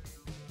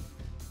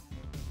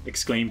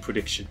 Exclaim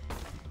prediction.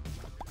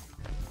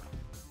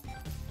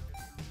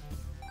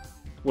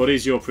 What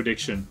is your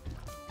prediction?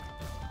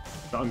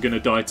 That I'm going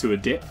to die to a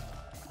dip?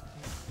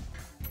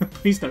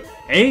 Please don't.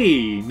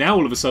 Hey! Now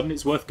all of a sudden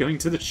it's worth going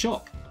to the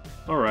shop.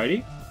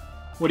 Alrighty.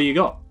 What do you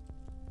got?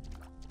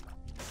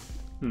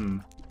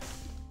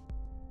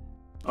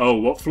 Oh,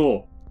 what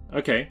floor?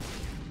 Okay.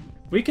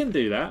 We can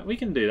do that. We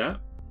can do that.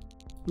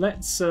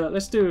 Let's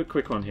do a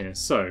quick one here.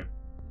 So,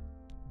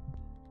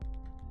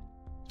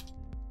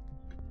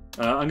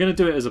 I'm going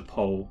to do it as a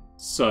poll.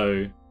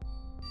 So,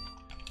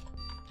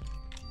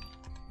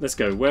 let's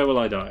go. Where will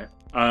I die?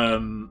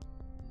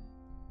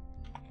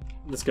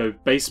 Let's go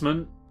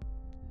basement.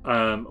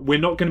 We're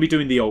not going to be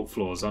doing the alt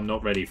floors. I'm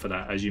not ready for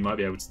that, as you might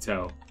be able to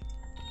tell.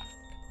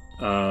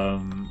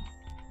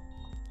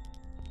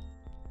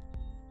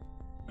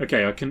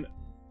 Okay, I can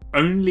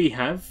only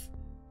have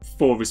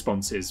 4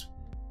 responses.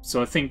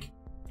 So I think...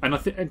 And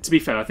to be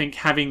fair, I think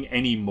having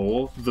any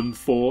more than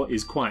 4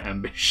 is quite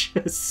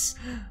ambitious.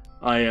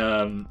 I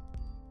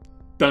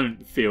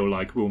don't feel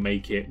like we'll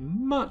make it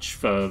much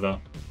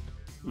further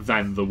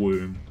than the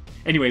womb.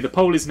 Anyway, the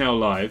poll is now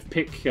live.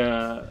 Pick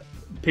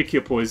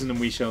your poison and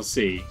we shall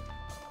see.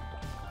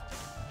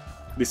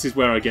 This is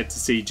where I get to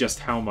see just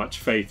how much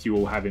faith you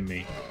all have in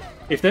me.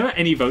 If there are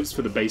any votes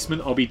for the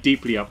basement, I'll be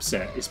deeply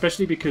upset,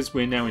 especially because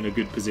we're now in a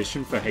good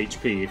position for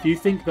HP. If you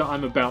think that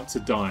I'm about to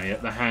die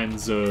at the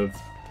hands of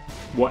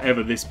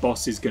whatever this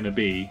boss is going to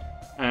be,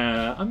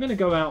 I'm going to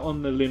go out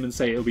on the limb and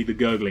say it'll be the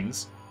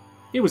Gurglings.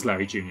 It was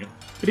Larry Jr.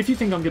 But if you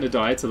think I'm going to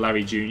die to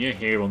Larry Jr.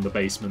 here on the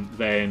basement,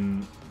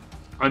 then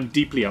I'm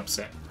deeply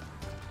upset.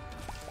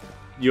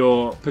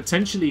 You're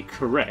potentially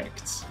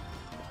correct,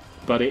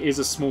 but it is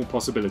a small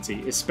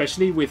possibility,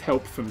 especially with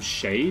help from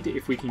Shade,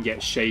 if we can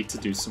get Shade to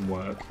do some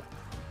work.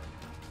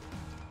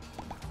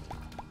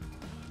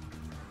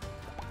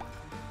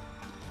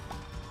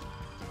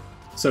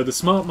 So the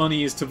smart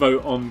money is to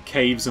vote on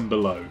Caves and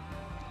Below.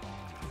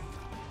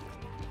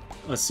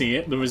 I see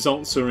it, the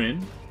results are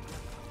in.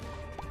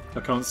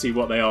 I can't see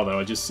what they are though,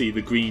 I just see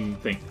the green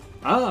thing.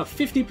 Ah,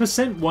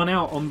 50% won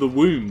out on the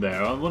womb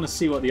there. I want to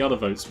see what the other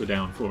votes were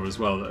down for as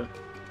well though.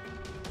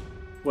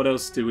 What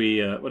else do we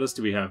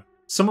have?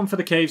 Someone for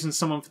the caves and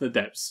someone for the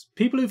depths.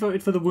 People who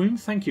voted for the womb,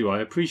 thank you.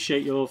 I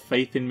appreciate your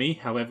faith in me.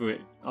 However,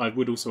 I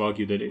would also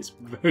argue that it's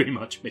very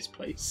much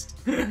misplaced.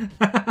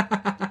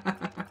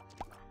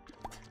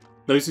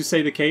 Those who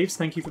say the caves,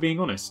 thank you for being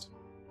honest.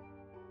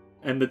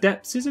 And the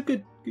depths is a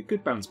good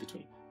balance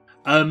between.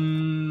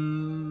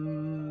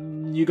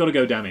 You got to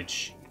go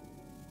damage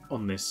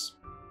on this,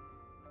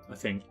 I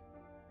think.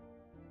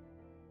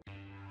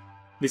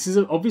 This is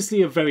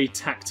obviously a very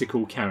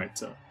tactical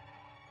character.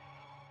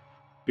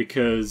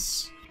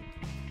 Because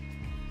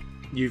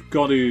you've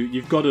got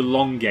a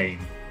long game.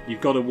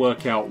 You've got to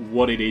work out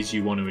what it is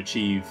you want to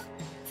achieve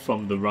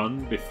from the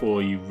run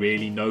before you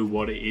really know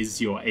what it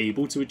is you're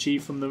able to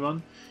achieve from the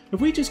run.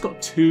 Have we just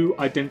got 2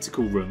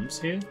 identical rooms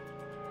here?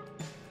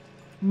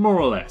 More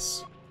or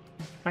less.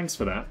 Thanks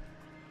for that.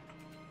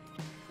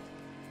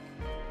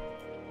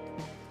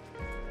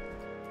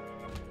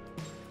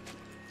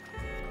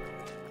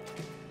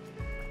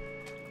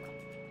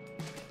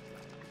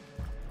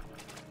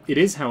 It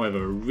is,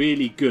 however, a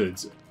really good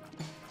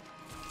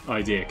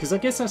idea, because I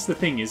guess that's the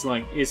thing, is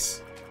like,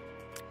 it's...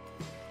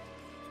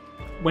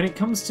 When it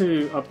comes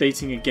to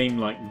updating a game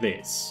like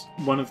this,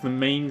 one of the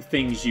main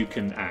things you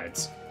can add,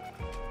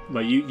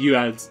 like you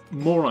add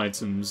more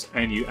items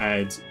and you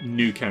add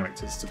new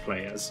characters to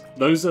play as.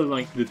 Those are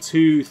like the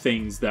 2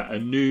 things that a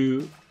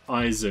new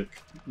Isaac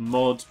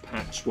mod,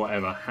 patch,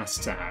 whatever, has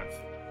to have.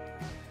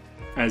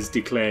 As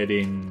declared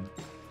in,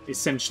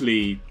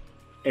 essentially,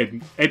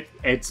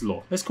 Ed's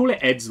Law. Let's call it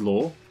Ed's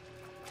Law.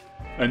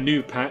 A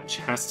new patch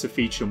has to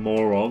feature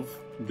more of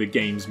the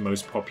game's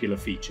most popular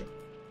feature.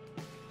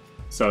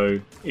 So,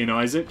 in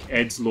Isaac,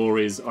 Ed's Law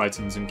is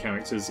items and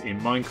characters. In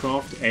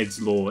Minecraft,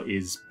 Ed's Law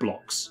is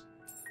blocks.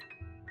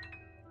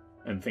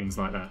 And things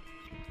like that.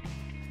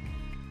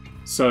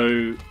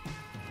 So,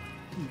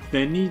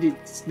 there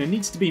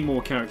needs to be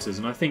more characters,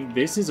 and I think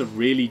this is a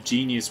really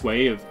genius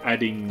way of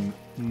adding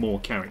more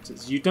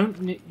characters. You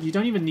don't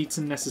even need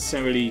to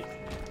necessarily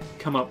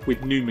come up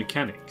with new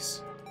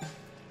mechanics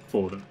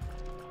for them.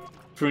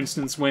 For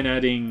instance, when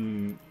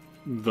adding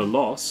The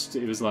Lost,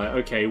 it was like,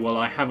 okay, well,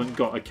 I haven't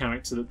got a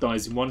character that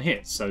dies in one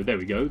hit, so there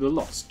we go, The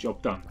Lost,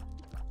 job done.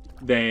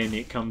 Then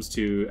it comes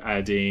to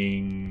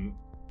adding,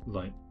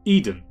 like,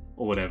 Eden,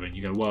 or whatever, and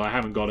you go, well, I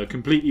haven't got a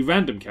completely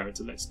random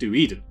character, let's do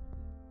Eden.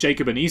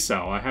 Jacob and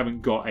Esau, I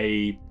haven't got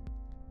a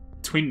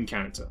twin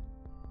character.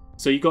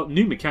 So you've got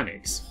new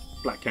mechanics,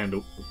 Black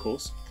Candle, of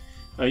course.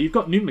 You've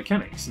got new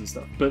mechanics and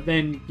stuff, but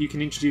then you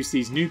can introduce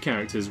these new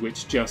characters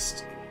which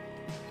just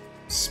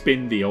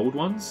spin the old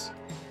ones.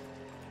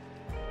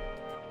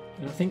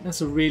 And I think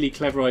that's a really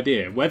clever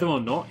idea. Whether or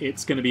not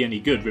it's going to be any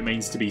good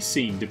remains to be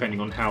seen,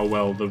 depending on how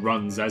well the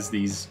runs as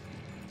these,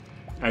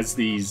 I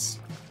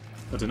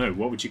don't know,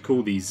 what would you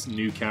call these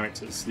new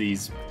characters?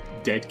 These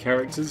dead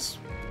characters?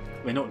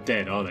 They're not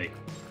dead, are they?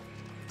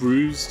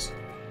 Bruised?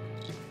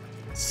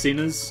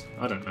 Sinners?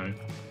 I don't know.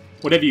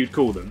 Whatever you'd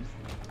call them.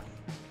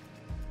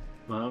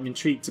 Well, I'm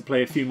intrigued to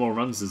play a few more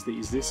runs as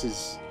these. This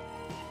has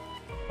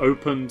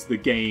opened the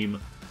game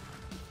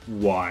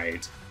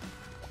wide.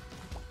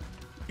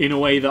 In a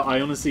way that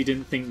I honestly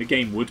didn't think the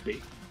game would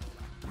be.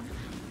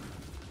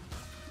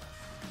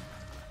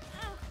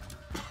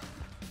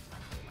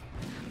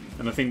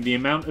 And I think the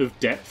amount of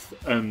depth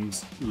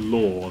and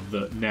lore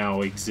that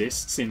now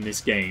exists in this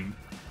game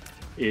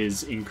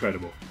is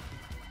incredible.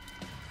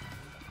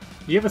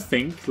 You ever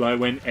think, like,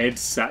 when Ed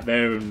sat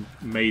there and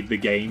made the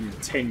game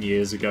 10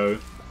 years ago,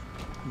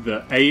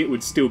 that A, it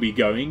would still be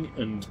going,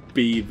 and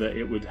B, that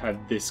it would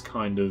have this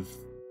kind of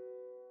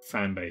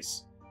fan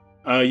base?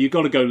 You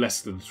got to go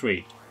less than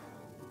 3.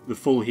 The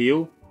full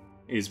heal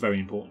is very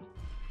important.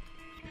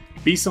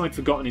 B-side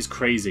Forgotten is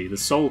crazy. The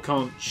soul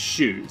can't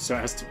shoot, so it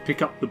has to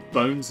pick up the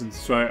bones and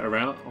throw it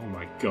around. Oh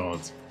my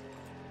god.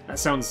 That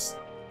sounds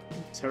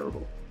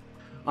terrible.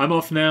 I'm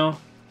off now.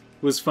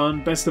 Was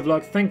fun. Best of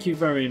luck. Thank you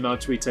very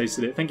much. We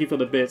tasted it. Thank you for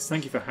the bits.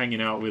 Thank you for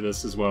hanging out with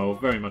us as well.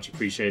 Very much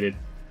appreciated.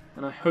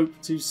 And I hope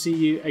to see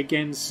you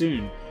again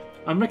soon.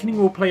 I'm reckoning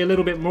we'll play a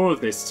little bit more of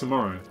this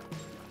tomorrow.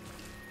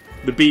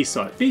 The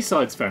B-side.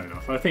 B-side's fair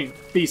enough. I think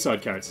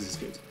B-side characters is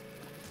good.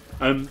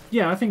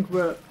 Yeah, I think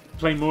we're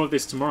playing more of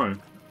this tomorrow.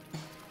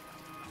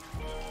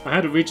 I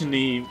had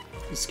originally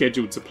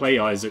scheduled to play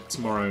Isaac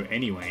tomorrow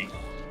anyway.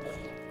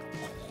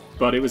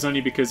 But it was only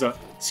because I...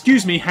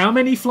 Excuse me, how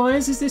many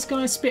flyers is this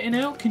guy spitting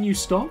out? Can you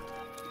stop?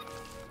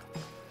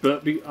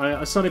 But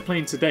I started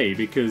playing today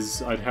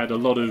because I'd had a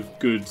lot of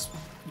good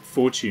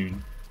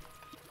fortune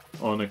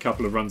on a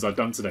couple of runs I've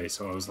done today.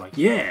 So I was like,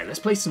 yeah, let's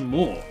play some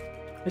more.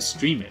 Let's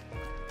stream it.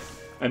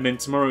 And then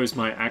tomorrow is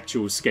my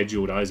actual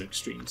scheduled Isaac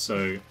stream,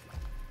 so...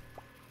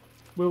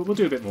 We'll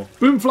do a bit more.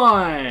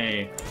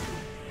 Boomfly!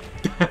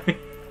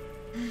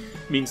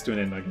 Means to an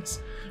end, I guess.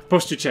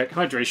 Posture check,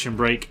 hydration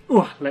break.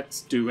 Ooh,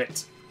 let's do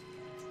it.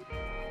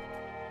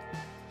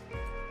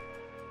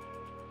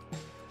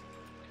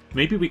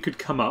 Maybe we could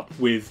come up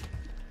with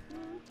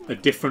a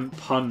different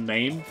pun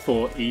name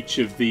for each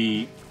of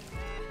the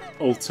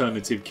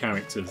alternative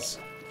characters.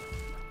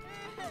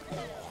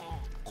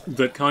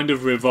 That kind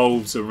of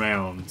revolves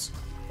around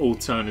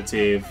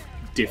alternative,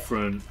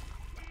 different,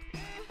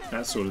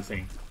 that sort of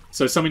thing.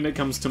 So something that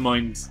comes to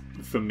mind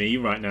for me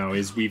right now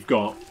is we've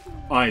got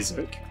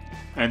Isaac,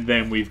 and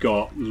then we've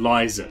got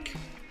Lysac.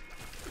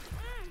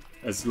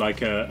 As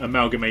like a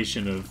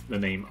amalgamation of the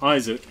name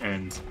Isaac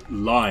and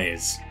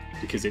Lies,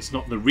 because it's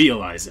not the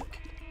real Isaac.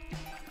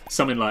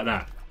 Something like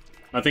that.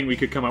 I think we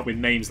could come up with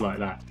names like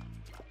that.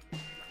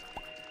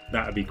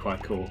 That would be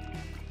quite cool.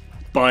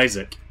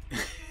 Isaac.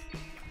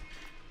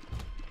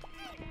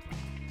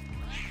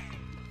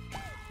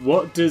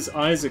 What does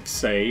Isaac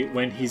say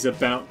when he's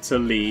about to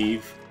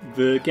leave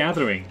the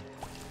gathering?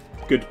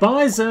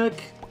 Goodbye,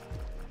 Isaac!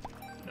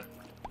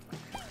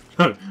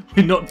 No,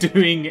 we're not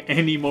doing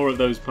any more of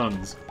those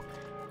puns.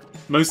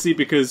 Mostly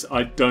because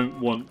I don't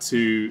want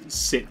to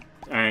sit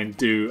and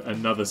do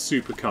another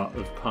supercut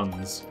of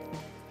puns.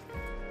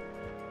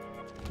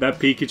 That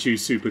Pikachu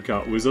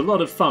supercut was a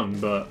lot of fun,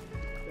 but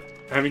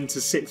having to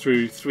sit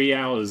through 3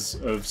 hours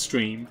of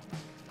stream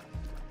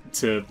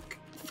to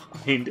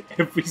find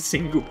every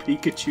single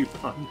Pikachu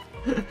pun.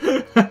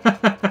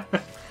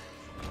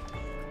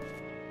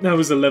 That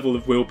was a level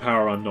of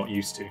willpower I'm not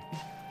used to.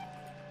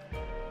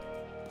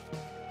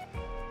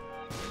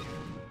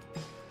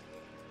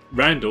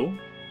 Randall?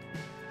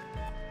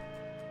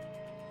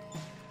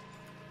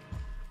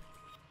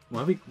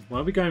 Why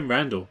are we going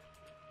Randall?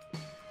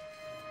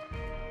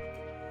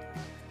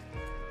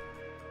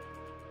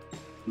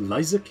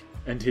 Lysac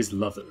and his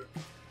lover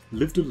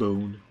lived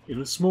alone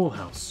in a small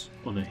house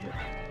on a hill.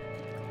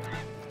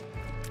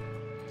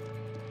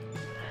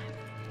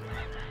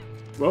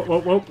 Whoa,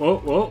 whoa, whoa, whoa,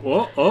 whoa,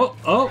 whoa, oh,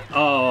 oh,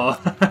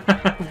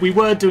 oh. We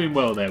were doing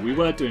well there, we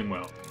were doing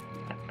well.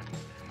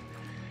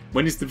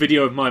 When is the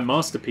video of my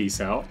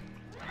masterpiece out?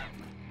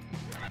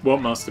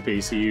 What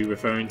masterpiece are you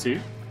referring to?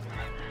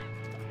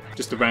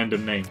 Just a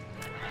random name.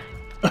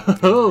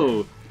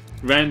 Oh,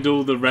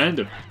 Randall the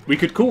Random. We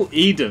could call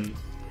Eden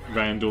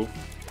Randall.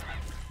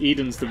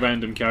 Eden's the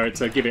random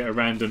character. Give it a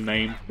random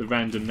name. The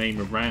random name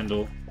of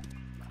Randall.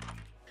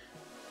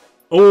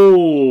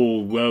 Oh,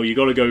 well, you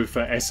got to go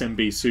for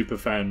SMB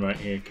Superfan right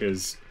here,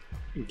 because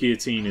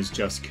Guillotine is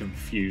just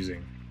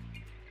confusing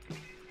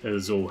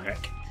as all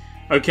heck.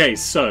 Okay,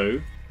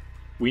 so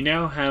we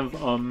now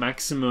have our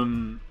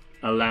maximum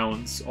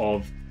allowance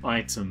of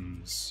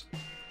items,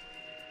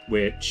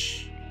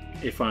 which,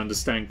 if I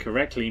understand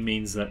correctly,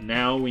 means that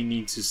now we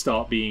need to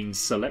start being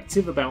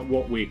selective about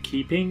what we're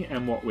keeping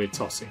and what we're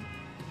tossing.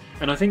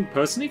 And I think,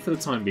 personally, for the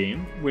time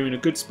being, we're in a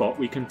good spot.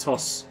 We can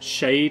toss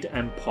Shade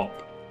and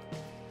Pop.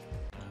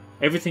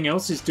 Everything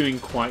else is doing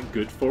quite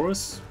good for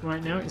us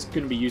right now. It's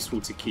going to be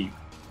useful to keep.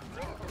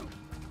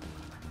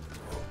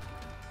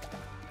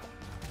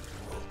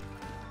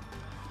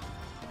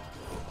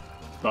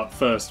 But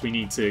first, we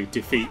need to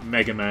defeat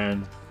Mega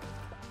Man.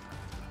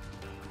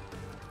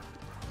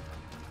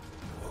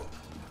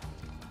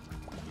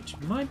 Which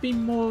might be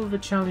more of a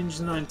challenge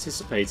than I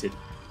anticipated.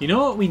 You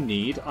know what we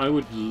need? I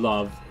would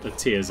love a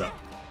Tears Up.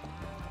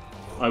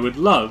 I would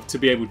love to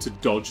be able to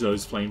dodge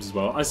those flames as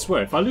well. I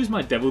swear, if I lose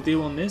my Devil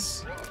Deal on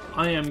this,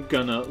 I am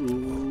gonna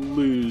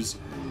lose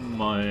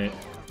my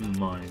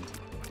mind.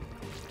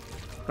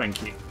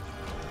 Thank you.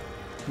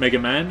 Mega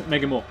Man,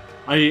 Mega More.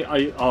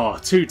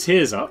 Two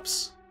Tears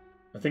Ups.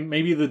 I think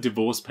maybe the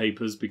Divorce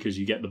Papers, because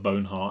you get the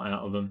Bone Heart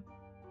out of them.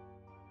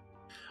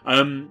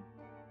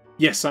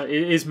 Yes, it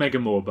is Mega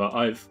More, but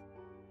I've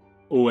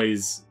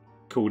always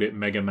called it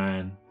Mega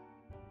Man.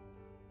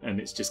 And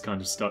it's just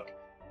kind of stuck.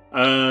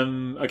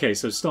 Okay,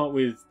 so start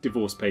with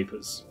Divorce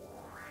Papers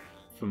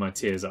for my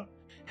Tears Up.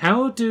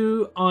 How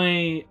do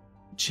I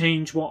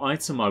change what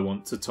item I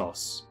want to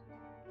toss?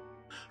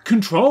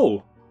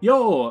 Control!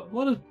 Yo,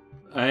 what a...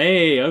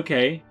 Hey,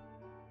 okay.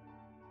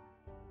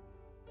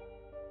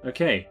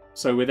 Okay,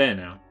 so we're there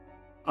now.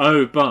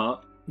 Oh,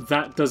 but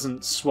that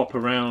doesn't swap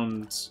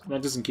around...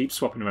 That doesn't keep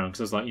swapping around, because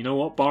I was like, you know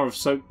what? Bar of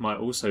Soap might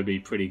also be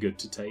pretty good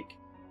to take.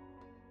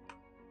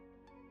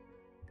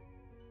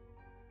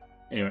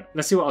 Anyway,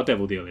 let's see what our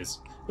Devil Deal is.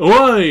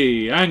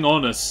 Oi! Hang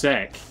on a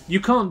sec. You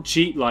can't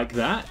cheat like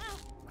that.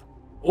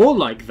 Or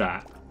like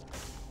that.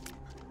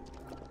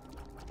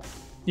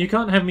 You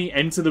can't have me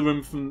enter the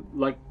room from,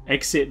 like,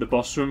 exit the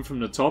boss room from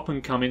the top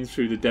and come in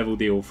through the Devil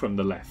Deal from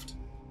the left.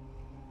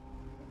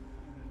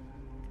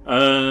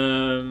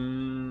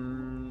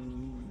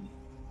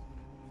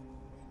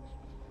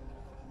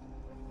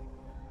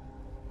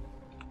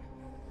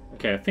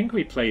 Okay, I think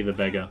we play the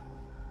beggar.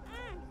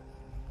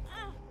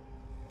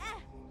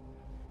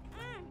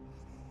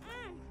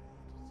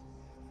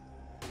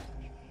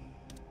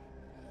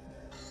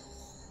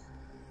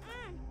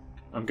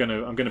 I'm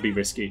gonna be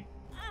risky.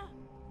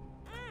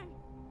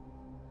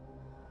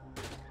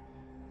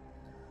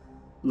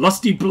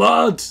 Lusty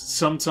blood!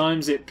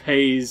 Sometimes it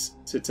pays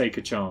to take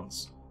a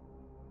chance.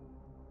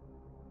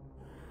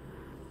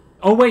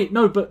 Oh wait,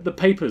 no, but the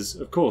papers,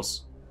 of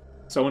course.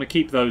 So I want to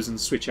keep those and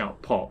switch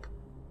out Pop.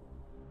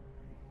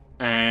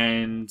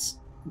 And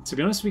to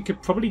be honest, we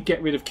could probably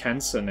get rid of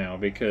Cancer now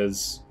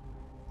because...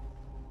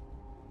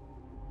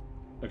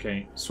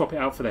 Okay, swap it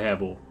out for the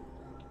hairball.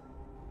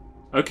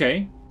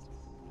 Okay.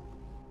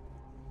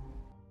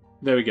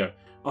 There we go.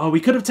 Oh, we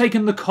could have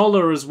taken the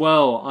collar as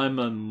well. I'm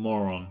a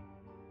moron.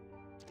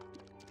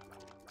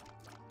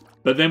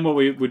 But then what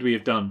would we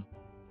have done?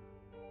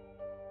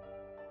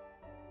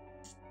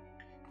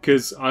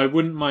 Because I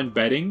wouldn't mind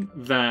betting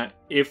that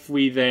if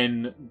we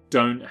then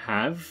don't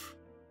have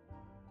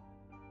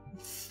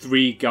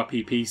 3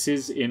 Guppy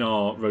pieces in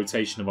our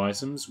rotation of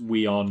items,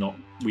 we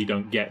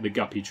don't get the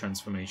Guppy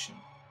transformation.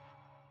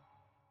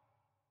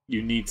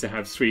 You need to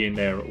have 3 in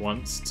there at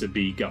once to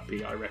be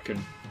Guppy, I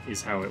reckon,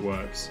 is how it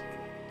works.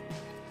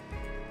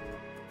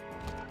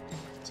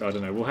 So I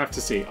don't know, we'll have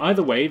to see.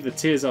 Either way, the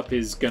Tears Up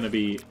is going to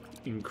be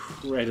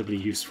incredibly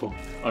useful.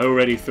 I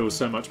already feel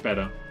so much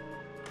better.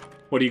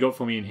 What do you got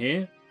for me in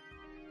here?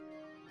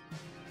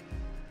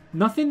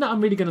 Nothing that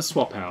I'm really going to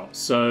swap out,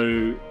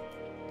 so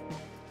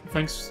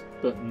thanks,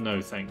 but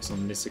no thanks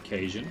on this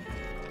occasion.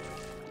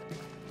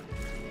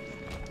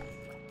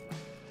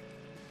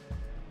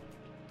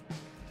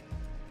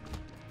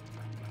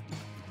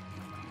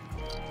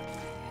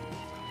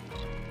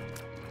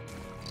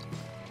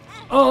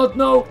 Oh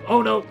no!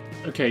 Oh no!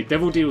 Okay,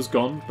 Devil Deal's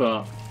gone,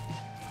 but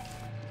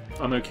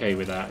I'm okay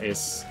with that.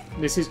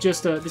 This is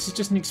just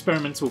an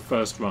experimental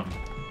first run.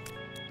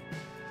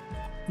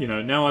 You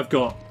know, now I've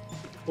got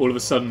all of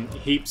a sudden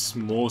heaps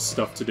more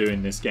stuff to do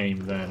in this game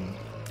than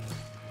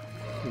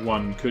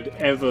one could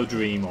ever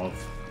dream of.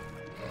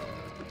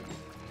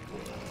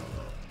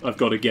 I've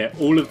got to get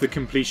all of the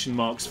completion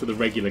marks for the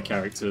regular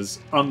characters,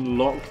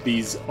 unlock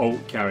these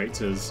alt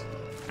characters,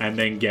 and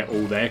then get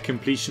all their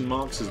completion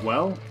marks as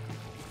well.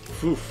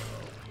 Oof.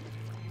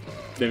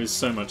 There is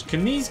so much.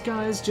 Can these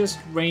guys just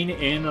rein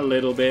it in a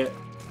little bit?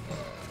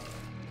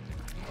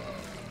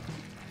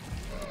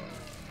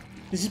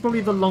 This is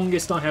probably the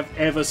longest I have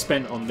ever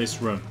spent on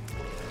this run.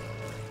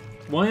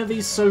 Why are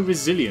these so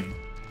resilient?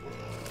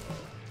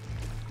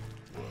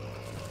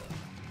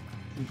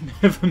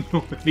 Never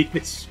normally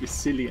this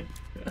resilient.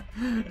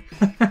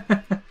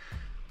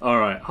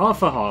 Alright,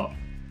 half a heart.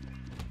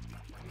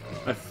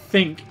 I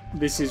think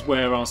this is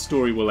where our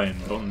story will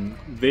end, on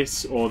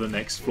this or the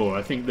next floor.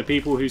 I think the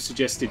people who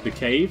suggested the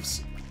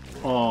caves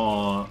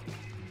are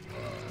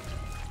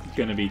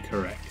going to be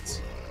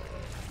correct.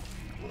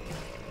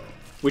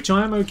 Which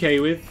I am okay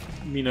with.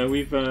 You know,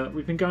 we've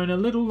been going a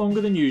little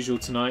longer than usual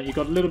tonight. You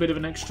got a little bit of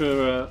an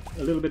extra,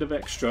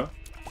 extra.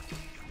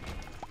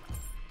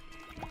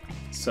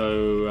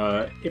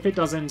 So if it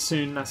does end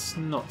soon, that's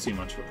not too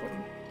much of a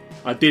problem.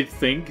 I did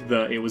think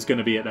that it was going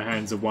to be at the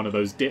hands of one of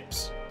those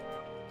dips.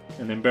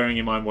 And then bearing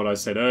in mind what I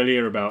said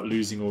earlier about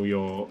losing all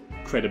your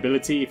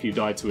credibility if you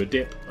die to a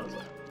dip, I was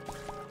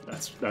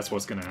like, that's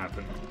what's going to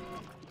happen.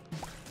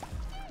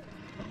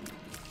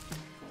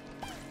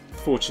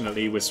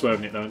 Fortunately, we're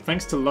swerving it though, and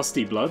thanks to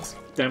Lusty Blood,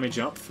 damage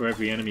up for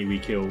every enemy we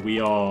kill. We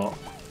are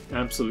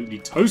absolutely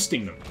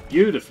toasting them.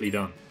 Beautifully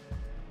done.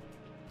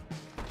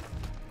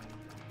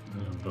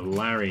 The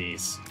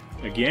Larrys.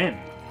 Again.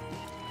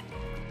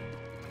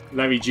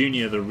 Larry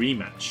Jr. the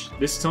rematch.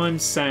 This time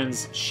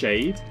sans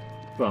Shade,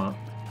 but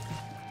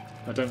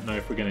I don't know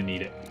if we're going to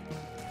need it.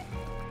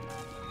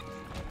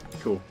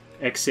 Cool.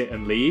 Exit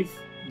and leave,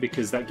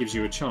 because that gives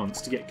you a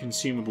chance to get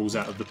consumables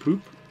out of the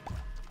poop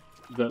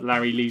that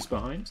Larry leaves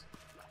behind.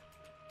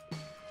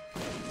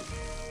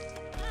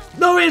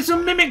 No, it's a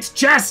Mimic's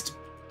chest!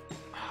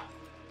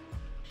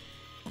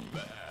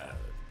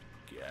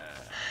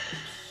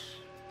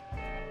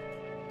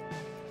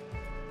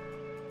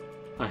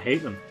 I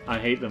hate them. I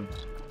hate them.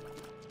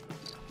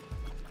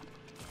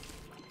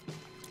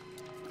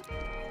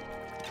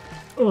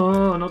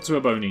 Oh, not to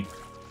a bony.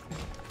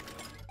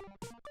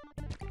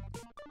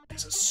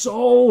 It's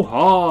so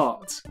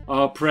hard.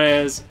 Our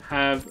prayers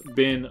have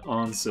been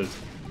answered.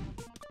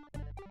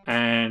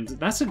 And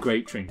that's a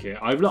great trinket.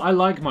 I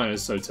like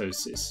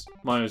myosotosis.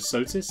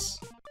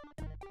 Myosotis?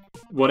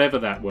 Whatever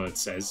that word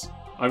says.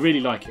 I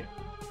really like it.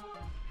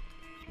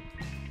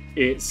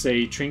 It's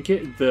a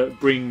trinket that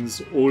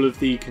brings all of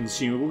the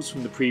consumables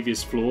from the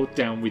previous floor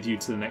down with you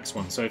to the next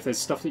one. So if there's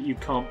stuff that you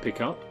can't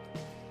pick up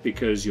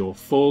because you're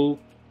full,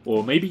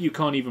 or maybe you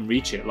can't even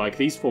reach it, like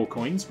these 4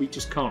 coins, we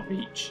just can't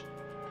reach.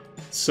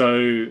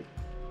 So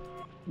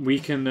we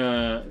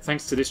can,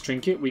 thanks to this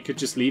trinket, we could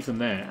just leave them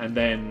there. And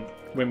then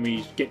when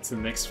we get to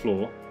the next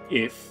floor,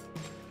 if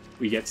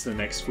we get to the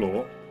next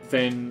floor,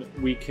 then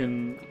we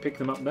can pick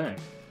them up there.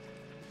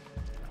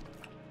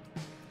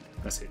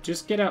 That's it.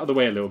 Just get out of the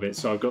way a little bit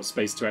so I've got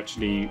space to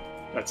actually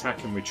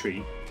attack and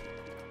retreat.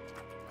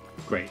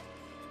 Great.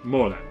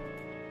 More of that.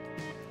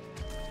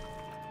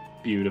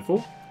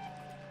 Beautiful.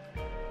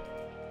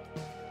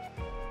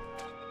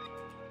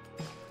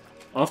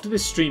 After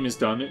this stream is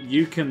done,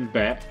 you can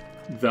bet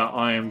that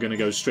I am going to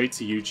go straight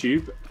to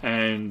YouTube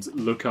and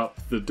look up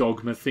the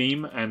Dogma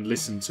theme and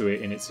listen to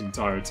it in its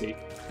entirety,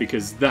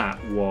 because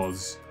that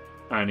was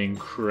an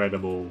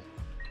incredible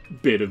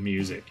bit of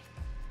music.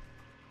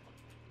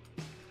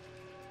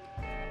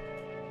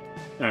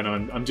 And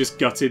I'm just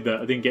gutted that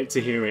I didn't get to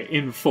hear it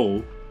in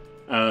full,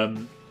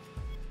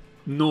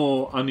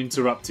 nor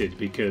uninterrupted,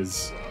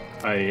 because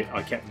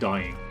I kept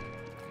dying.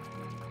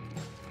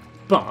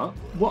 But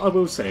what I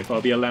will say, if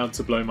I'll be allowed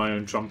to blow my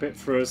own trumpet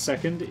for a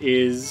second,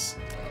 is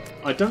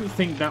I don't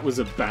think that was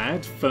a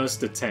bad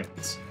first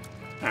attempt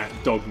at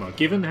Dogma.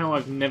 Given how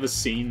I've never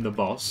seen the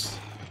boss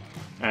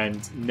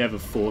and never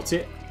fought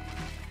it,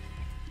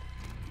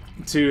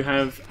 to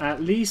have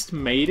at least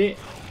made it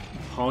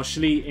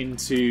partially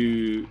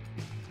into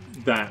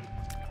that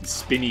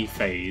spinny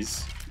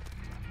phase,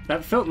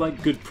 that felt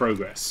like good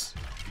progress.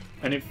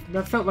 And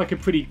that felt like a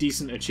pretty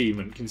decent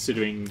achievement,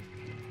 considering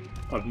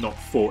I've not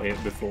fought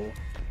it before.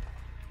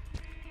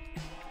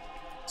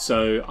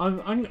 So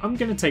I'm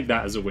going to take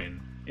that as a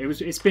win.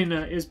 It's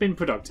been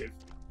productive.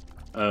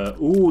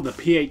 Ooh, the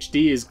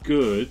PhD is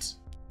good.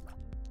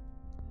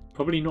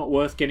 Probably not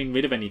worth getting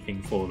rid of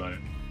anything for though.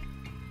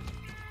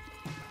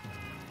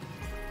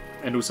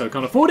 And also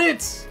can't afford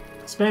it.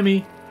 Spare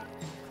me.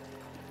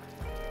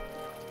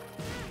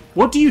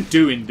 What do you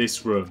do in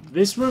this room?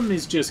 This room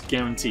is just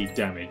guaranteed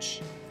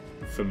damage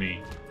for me.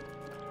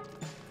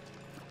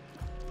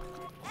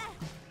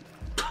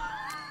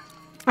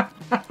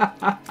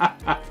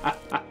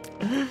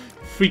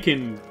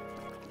 Freaking,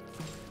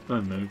 I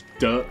don't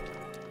know,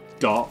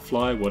 dart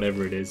fly,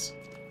 whatever it is.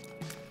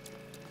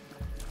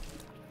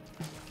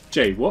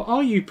 Jay, what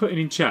are you putting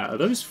in chat? Are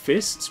those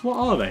fists? What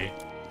are they?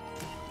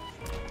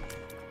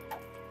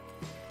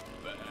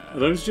 Are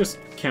those just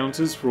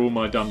counters for all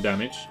my dumb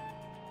damage?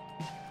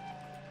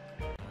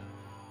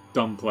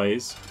 Dumb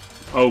plays.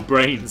 Oh,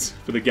 brains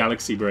for the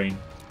galaxy brain.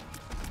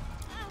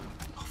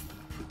 Oh,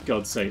 for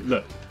God's sake.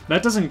 Look,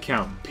 that doesn't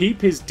count.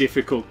 Peep is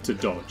difficult to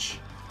dodge.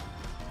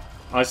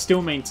 I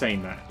still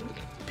maintain that.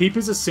 Peep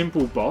is a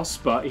simple boss,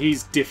 but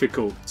he's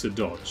difficult to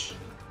dodge.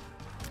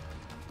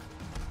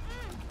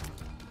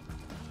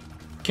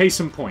 Case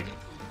in point.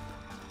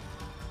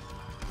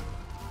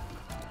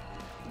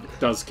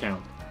 Does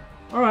count.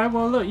 Alright,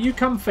 well look, you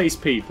come face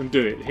Peep and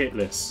do it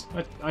hitless.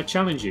 I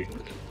challenge you.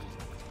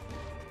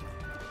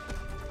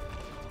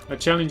 I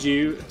challenge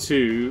you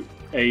to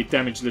a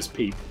damageless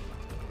peep.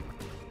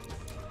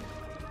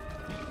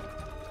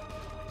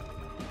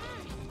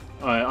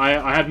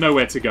 I had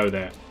nowhere to go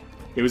there.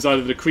 It was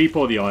either the creep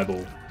or the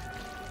eyeball.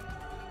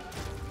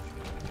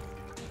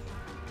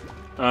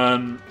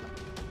 Nah.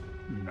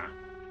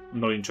 I'm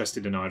not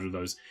interested in either of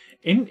those.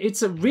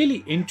 It's a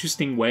really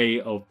interesting way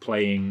of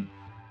playing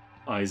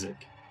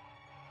Isaac.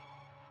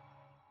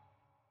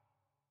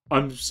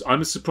 I'm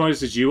as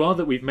surprised as you are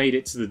that we've made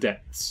it to the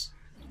depths.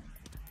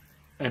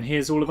 And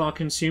here's all of our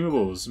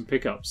consumables and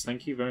pickups.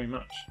 Thank you very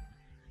much.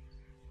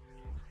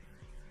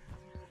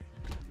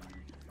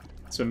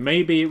 So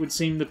maybe it would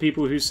seem the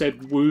people who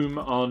said womb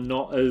are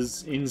not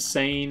as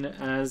insane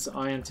as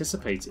I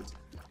anticipated.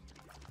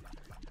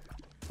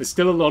 There's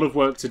still a lot of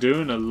work to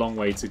do and a long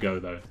way to go,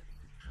 though.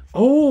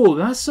 Oh,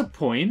 that's a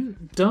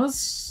point.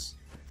 Does...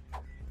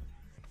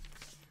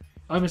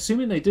 I'm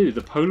assuming they do.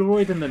 The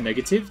Polaroid and the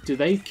negative, do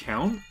they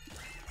count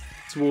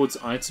towards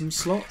item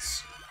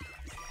slots?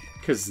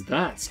 Because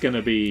that's going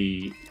to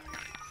be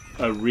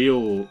a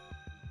real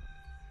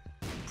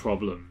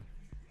problem.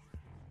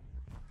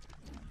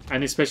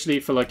 And especially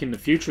for, like, in the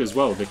future as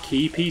well. The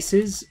key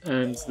pieces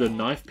and the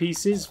knife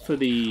pieces for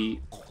the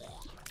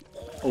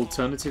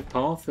alternative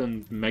path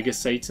and Mega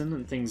Satan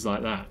and things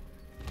like that.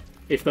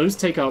 If those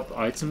take up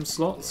item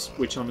slots,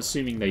 which I'm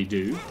assuming they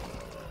do,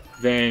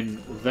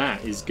 then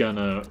that is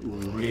gonna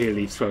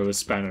really throw a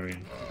spanner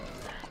in.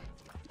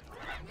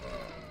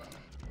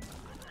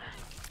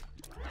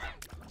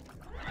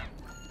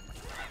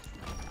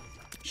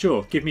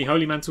 Sure, give me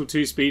Holy Mantle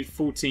 2 speed,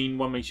 14,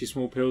 1 makes you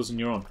small pills and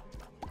you're on.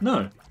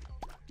 No.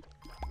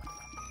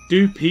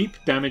 Do peep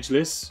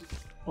damageless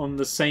on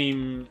the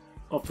same...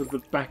 off of the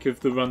back of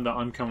the run that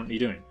I'm currently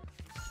doing.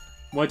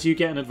 Why do you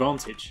get an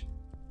advantage?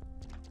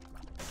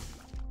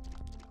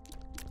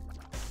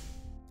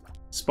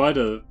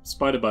 Spider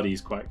Buddy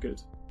is quite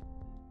good.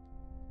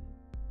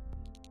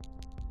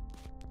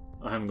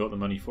 I haven't got the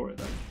money for it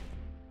though.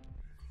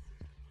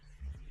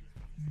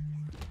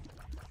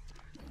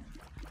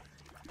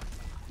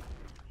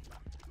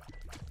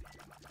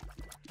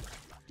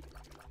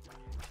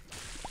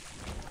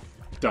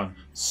 Done.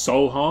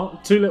 Soul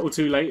Heart. Too little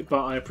too late,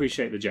 but I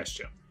appreciate the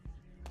gesture.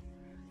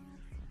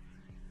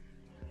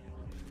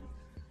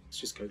 Let's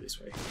just go this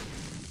way.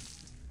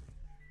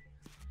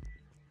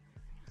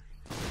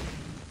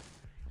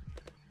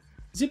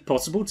 Is it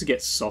possible to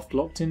get soft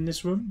locked in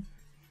this room?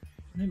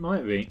 It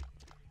might be.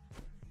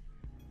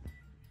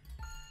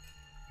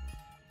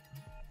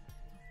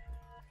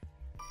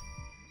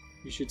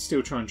 We should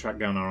still try and track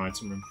down our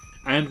item room.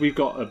 And we've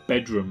got a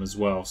bedroom as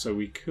well, so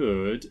we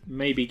could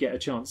maybe get a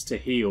chance to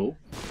heal.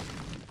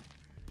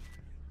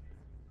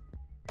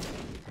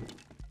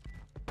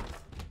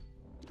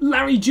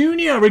 Larry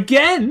Jr.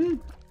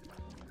 again?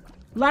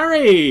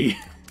 Larry!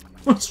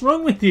 What's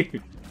wrong with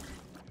you?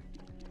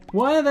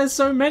 Why are there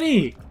so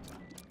many?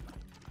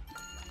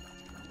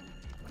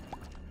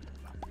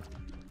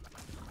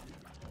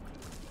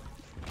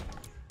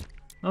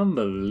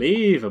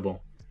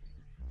 Unbelievable.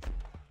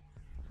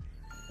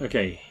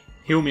 Okay,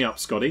 heal me up,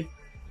 Scotty.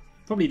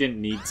 Probably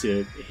didn't need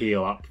to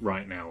heal up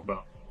right now,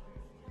 but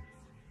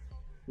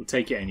we'll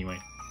take it anyway.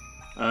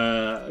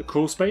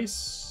 Crawl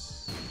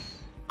space?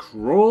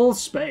 Crawl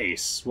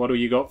space. What do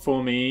you got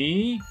for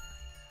me?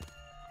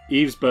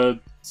 Eve's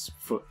bird's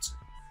foot.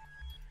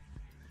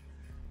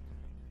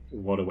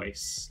 What a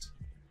waste.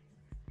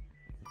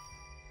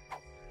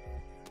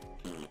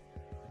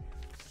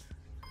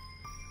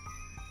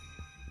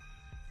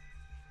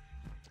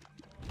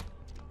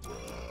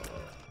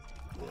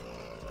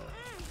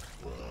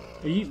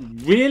 Are you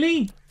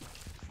really?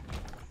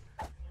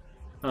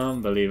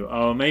 Unbelievable.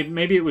 Oh,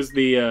 maybe it was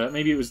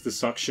the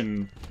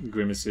suction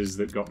grimaces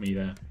that got me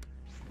there.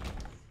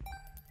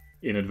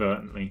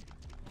 Inadvertently.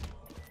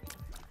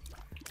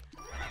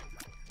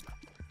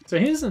 So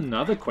here's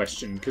another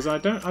question, because I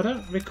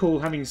don't recall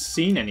having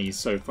seen any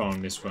so far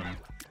in this run.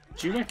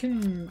 Do you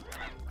reckon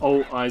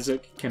old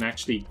Isaac can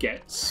actually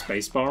get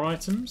spacebar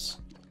items?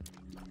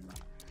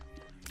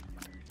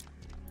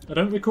 I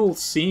don't recall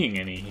seeing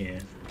any here.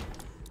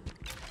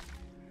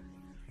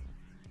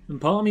 And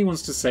part of me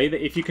wants to say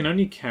that if you can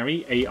only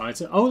carry 8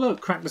 items... Oh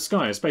look, Crack the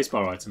Sky, a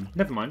spacebar item.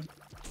 Never mind.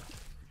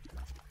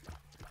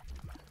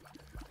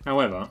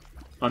 However,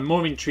 I'm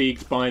more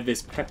intrigued by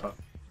this pepper.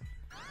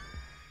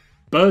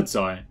 Bird's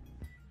Eye.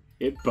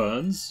 It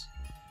burns.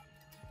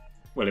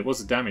 Well, it was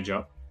a damage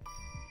up.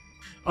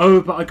 Oh,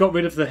 but I got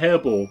rid of the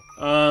hairball.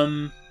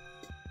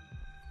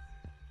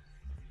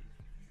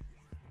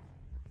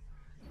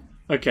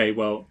 Okay,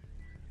 well,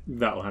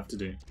 that'll have to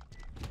do.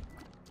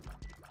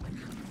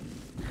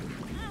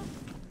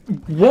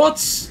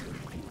 What?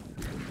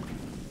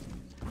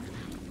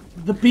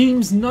 The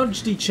beams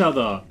nudged each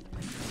other.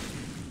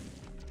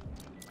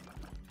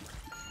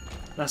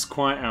 That's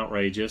quite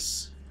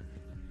outrageous.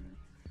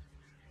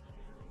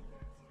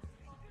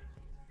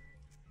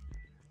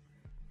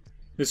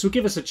 This will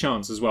give us a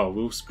chance as well.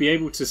 We'll be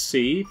able to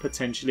see,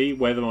 potentially,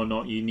 whether or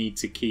not you need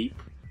to keep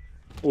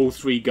all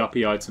 3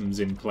 guppy items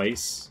in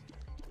place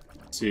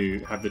to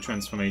have the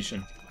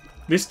transformation.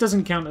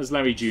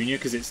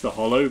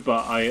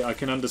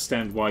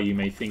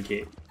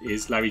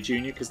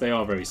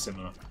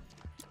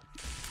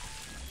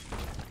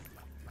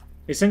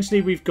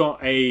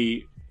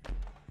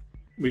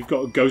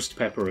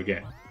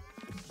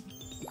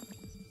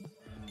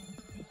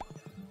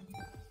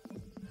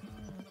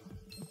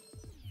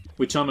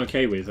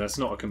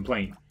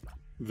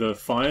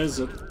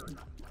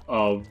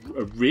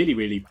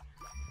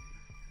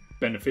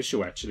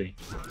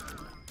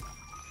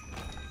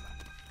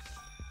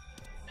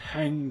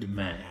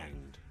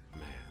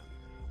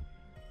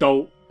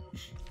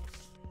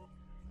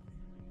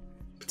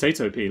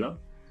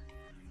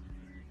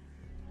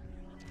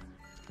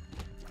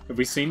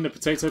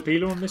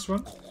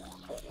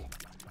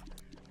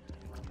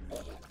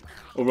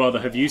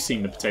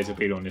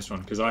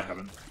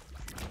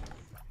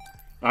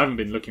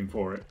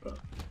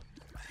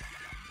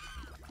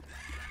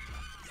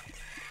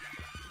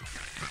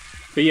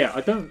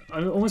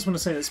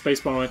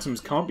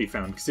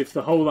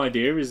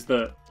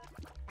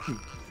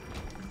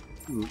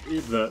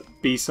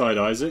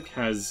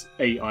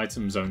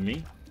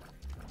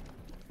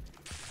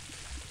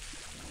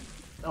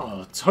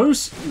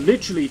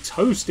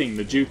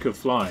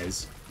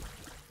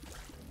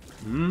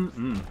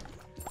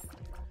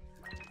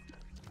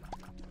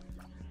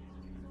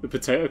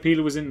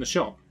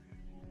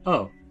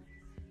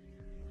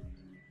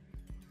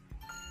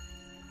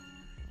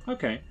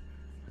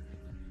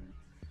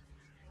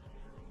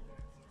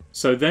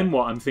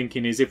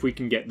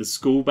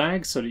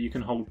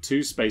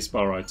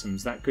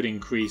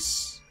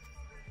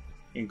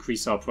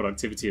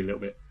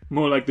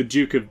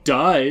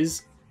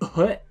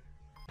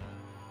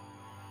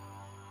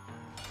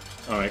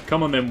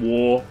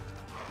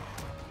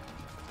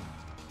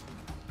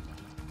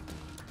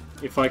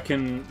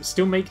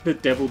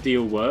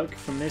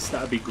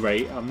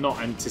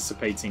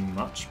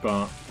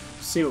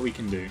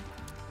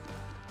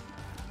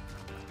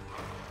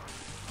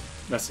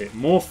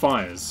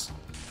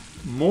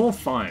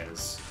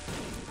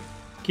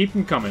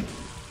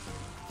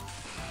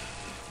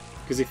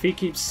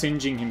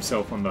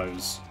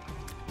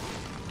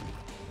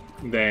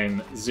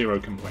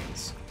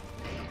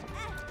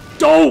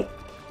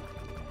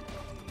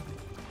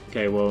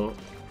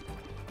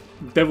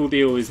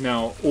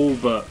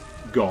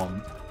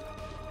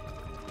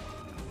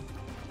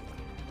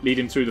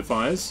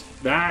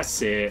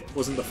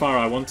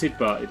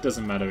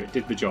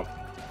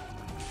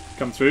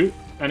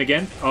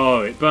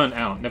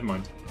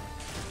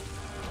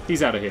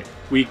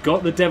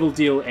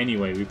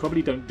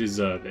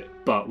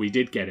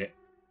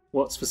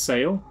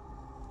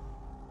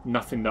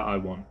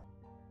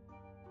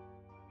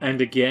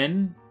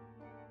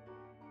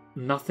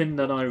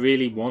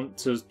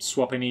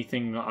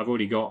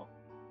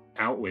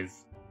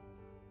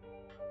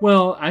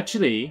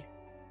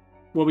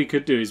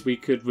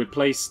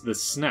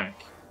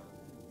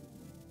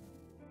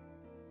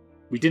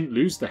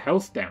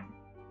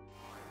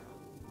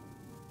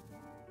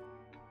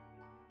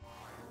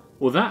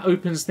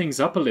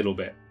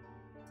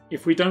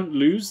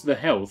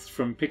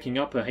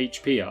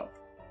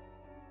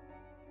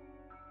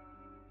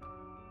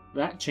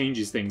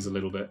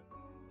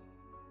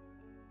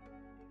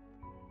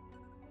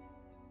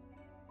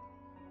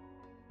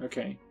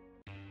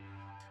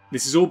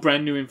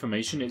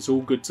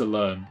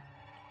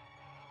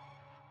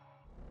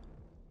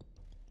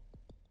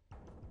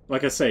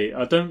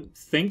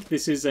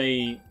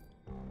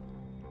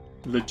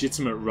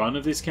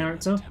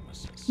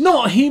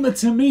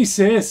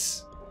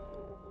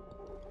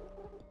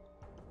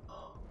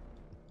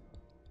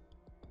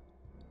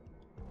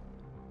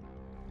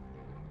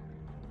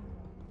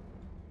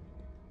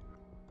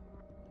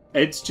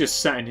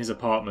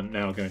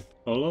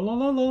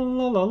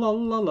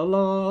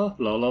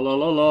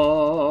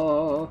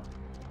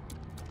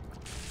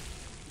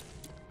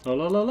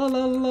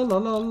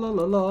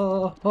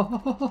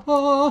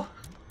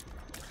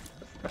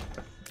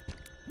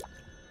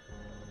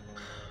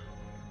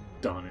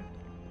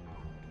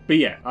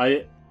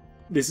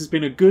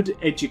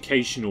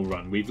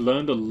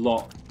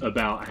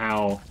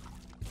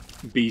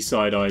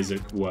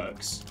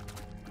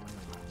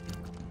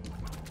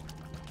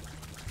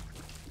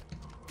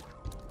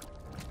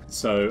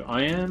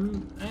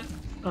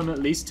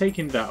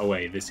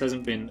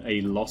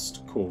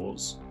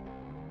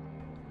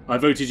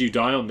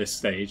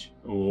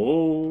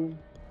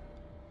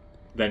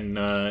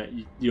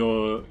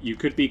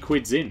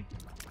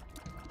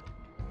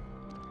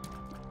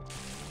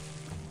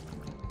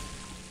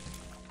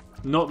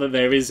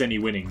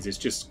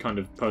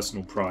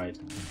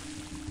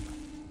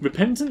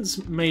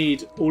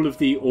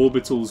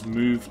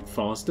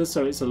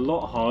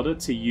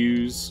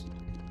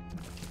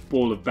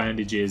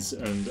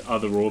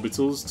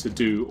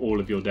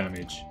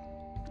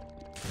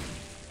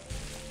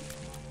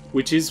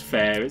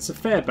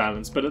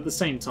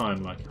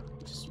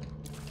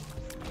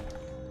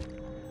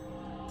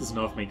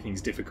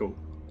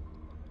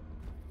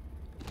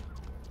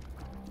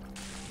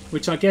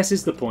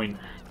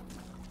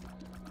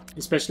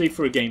 Especially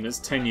for a game that's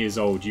 10 years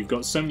old, you've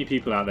got so many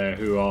people out there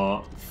who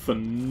are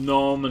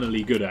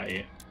phenomenally good at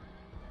it.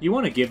 You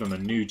want to give them a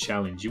new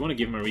challenge. You want to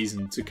give them a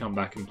reason to come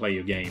back and play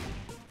your game.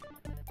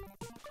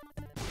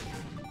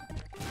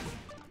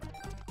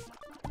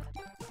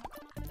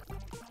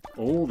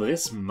 All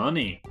this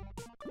money.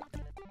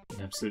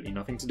 Absolutely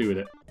nothing to do with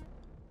it.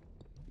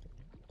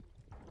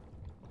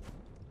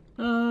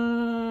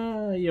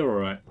 You're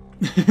alright.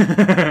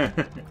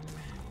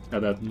 How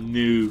about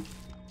new?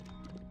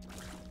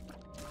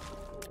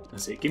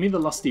 That's it. Give me the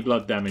lusty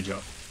blood damage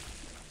up.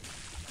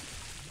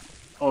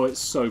 Oh, it's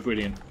so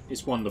brilliant.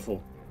 It's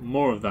wonderful.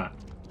 More of that.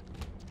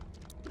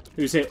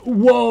 Who's here?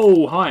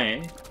 Whoa!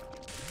 Hi!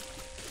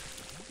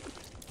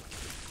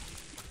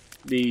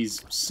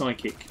 These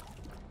psychic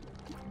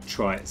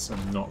trites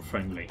are not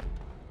friendly.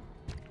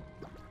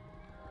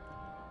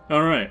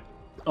 Alright.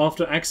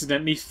 After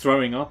accidentally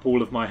throwing up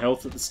all of my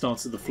health at the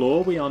start of the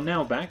floor, we are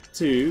now back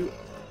to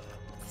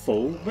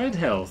full red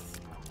health.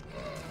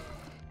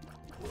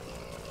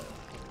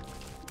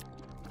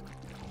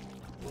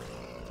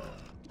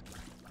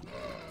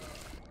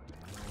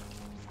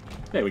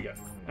 There we go.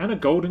 And a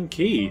golden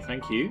key,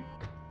 thank you.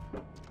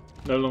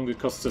 No longer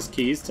costs us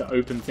keys to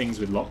open things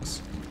with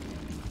locks.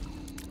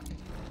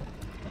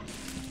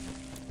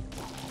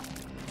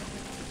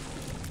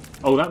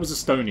 Oh, that was a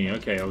stony.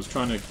 Okay, I was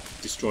trying to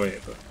destroy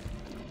it, but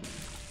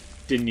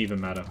didn't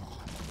even matter.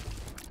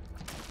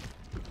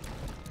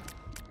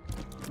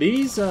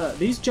 These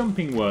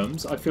jumping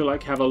worms, I feel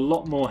like, have a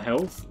lot more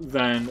health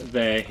than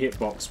their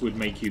hitbox would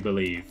make you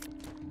believe.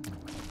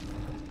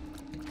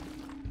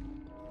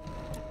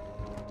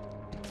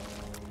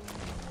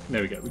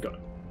 There we go, we got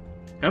it.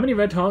 How many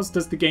red hearts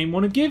does the game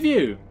want to give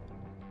you?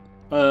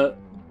 Well,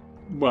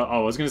 oh, I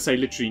was going to say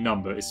literally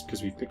number. It's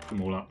because we've picked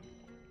them all up.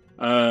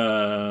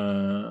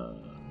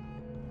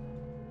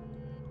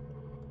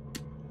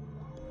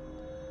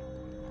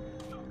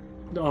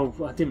 Oh,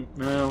 I didn't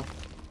know.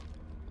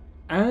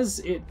 As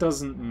it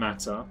doesn't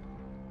matter,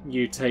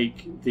 you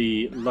take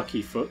the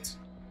lucky foot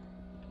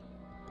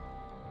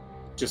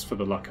just for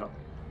the luck up.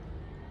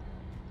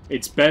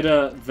 It's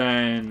better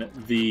than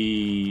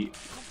the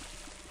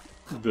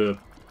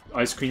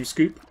ice cream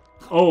scoop.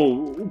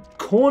 Oh,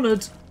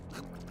 cornered!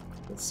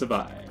 It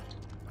survived.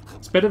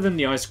 It's better than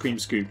the ice cream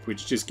scoop,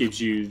 which just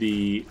gives you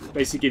the...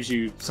 basically gives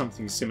you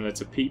something similar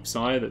to Peep's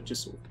Eye that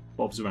just sort of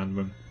bobs around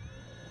the room.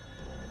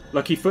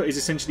 Lucky Foot is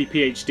essentially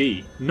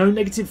PhD. No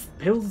negative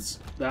pills?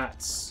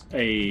 That's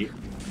a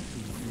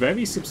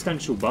very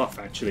substantial buff,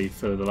 actually,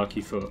 for the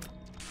Lucky Foot.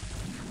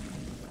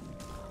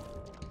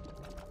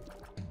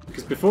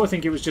 Because before I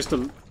think it was just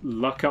a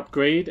luck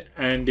upgrade,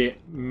 and it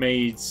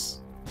made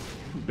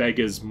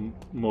beggars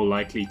more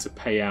likely to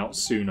pay out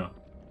sooner.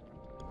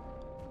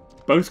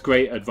 Both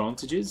great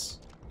advantages,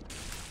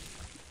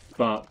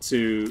 but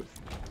to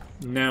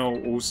now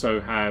also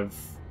have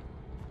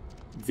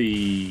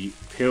the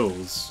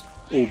pills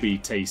all be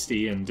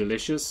tasty and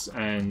delicious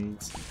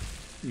and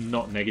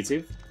not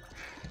negative,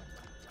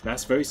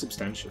 that's very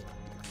substantial.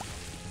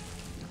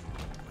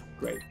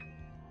 Great.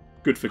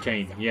 Good for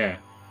Kane, yeah.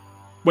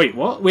 Wait,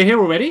 what? We're here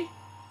already?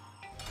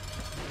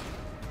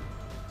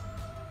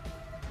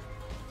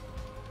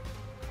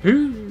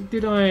 Who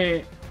did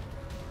I...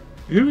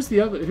 Who was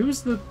the other... Who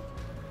was the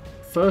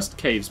first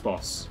caves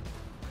boss?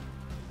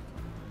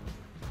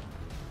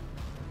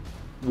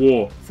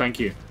 War, thank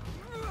you.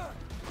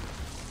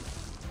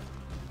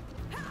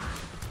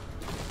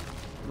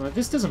 Like,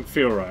 this doesn't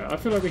feel right. I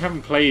feel like we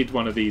haven't played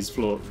one of these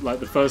floor, like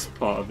the first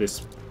part of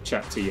this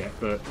chapter yet,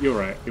 but you're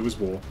right, it was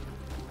war.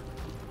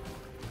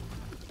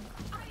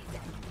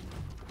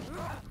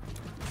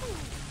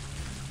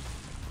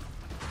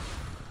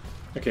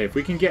 Okay, if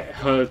we can get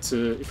her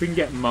to... if we can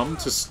get Mum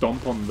to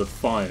stomp on the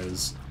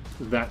fires,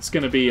 that's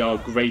going to be our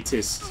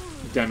greatest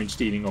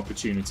damage-dealing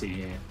opportunity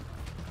here.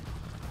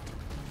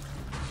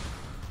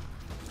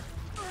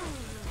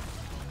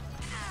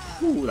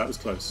 Ooh, that was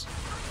close.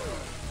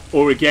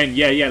 Or again,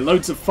 yeah,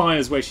 loads of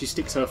fires where she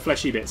sticks her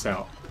fleshy bits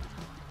out.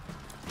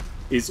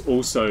 Is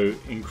also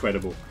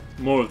incredible.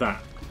 More of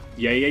that.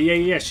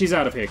 Yeah, she's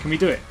out of here. Can we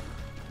do it?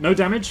 No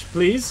damage,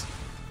 please?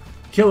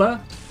 Kill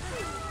her.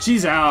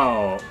 She's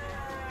out.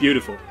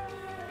 Beautiful.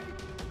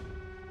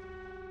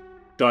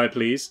 Die,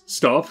 please.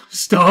 Stop.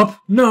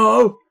 Stop.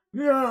 No.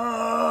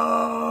 No.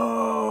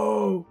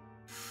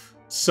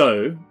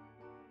 So,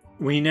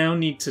 we now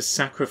need to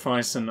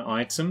sacrifice an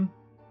item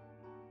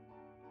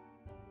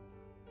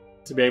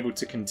to be able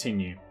to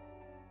continue.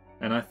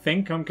 And I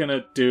think I'm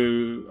gonna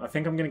do... I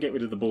think I'm gonna get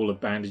rid of the ball of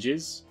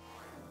bandages.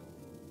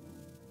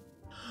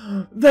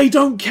 They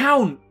don't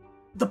count!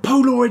 The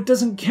Polaroid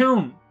doesn't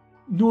count!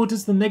 Nor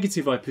does the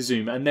negative, I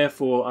presume, and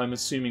therefore I'm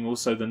assuming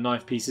also the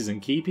knife pieces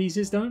and key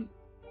pieces don't?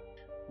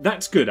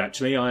 That's good,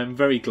 actually. I am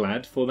very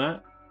glad for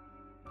that.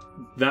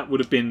 That would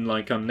have been,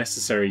 like,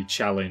 unnecessary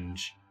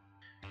challenge.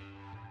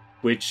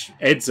 Which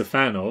Ed's a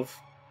fan of,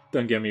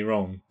 don't get me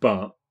wrong,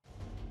 but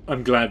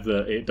I'm glad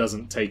that it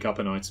doesn't take up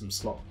an item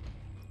slot.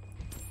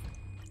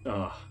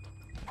 Ah.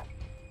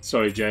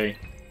 Sorry, Jay.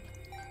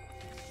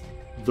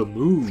 The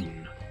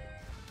moon.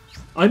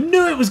 I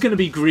knew it was going to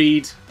be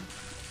greed.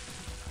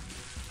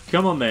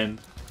 Come on then.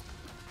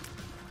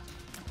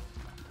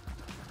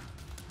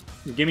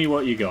 Give me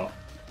what you got.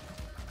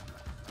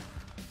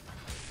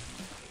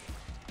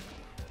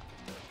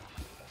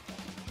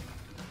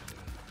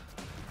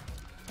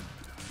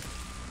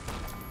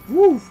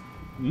 Woo!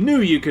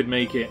 Knew you could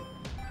make it.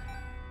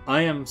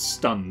 I am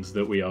stunned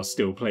that we are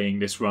still playing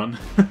this run.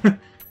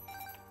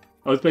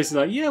 I was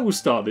basically like, yeah, we'll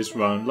start this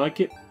run.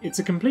 Like, it's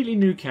a completely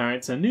new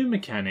character, new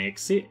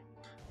mechanics.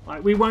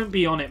 Like, we won't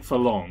be on it for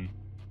long.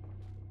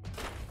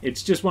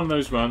 It's just one of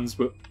those runs,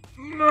 but...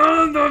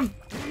 the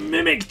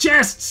mimic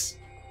chests!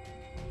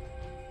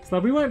 It's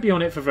like, we won't be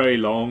on it for very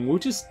long. We'll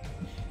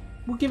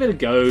give it a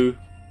go.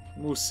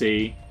 We'll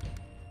see.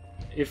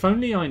 If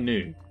only I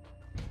knew.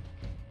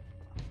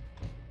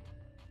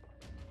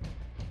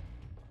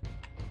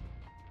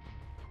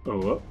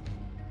 Oh,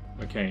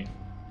 okay.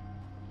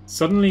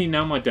 Suddenly,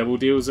 now my devil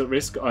deal's at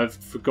risk, I've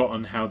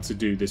forgotten how to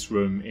do this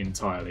room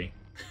entirely.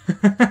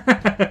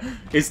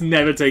 It's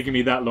never taken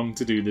me that long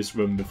to do this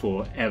room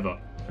before, ever.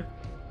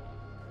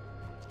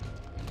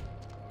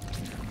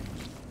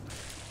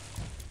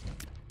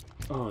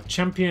 Oh,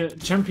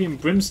 champion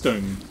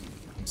brimstone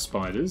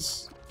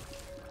spiders.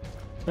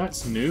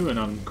 That's new and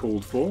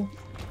uncalled for.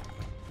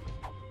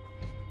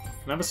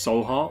 Can I have a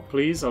soul heart,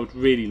 please? I would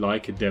really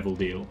like a devil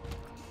deal.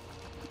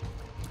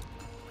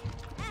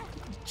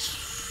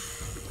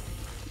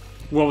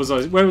 Where was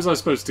I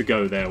supposed to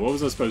go there? What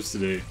was I supposed to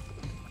do?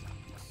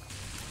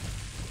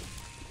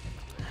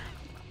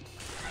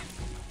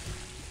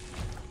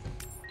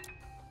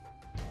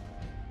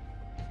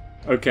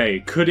 Okay,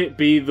 could it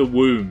be the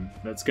womb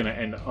that's gonna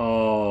end?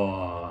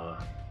 Oh,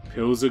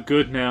 pills are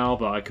good now,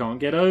 but I can't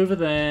get over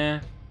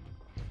there.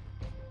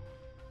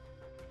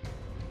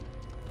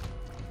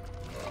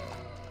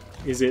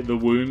 Is it the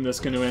womb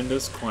that's gonna end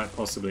us? Quite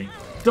possibly.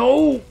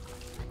 Oh!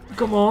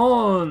 Come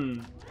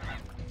on!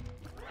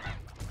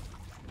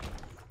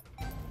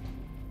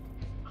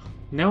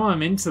 Now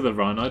I'm into the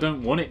run, I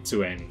don't want it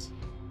to end.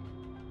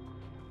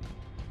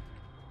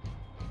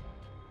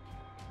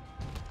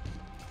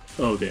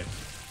 Oh dear.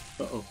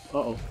 Uh-oh,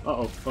 uh-oh,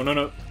 uh-oh. Oh no,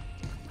 no.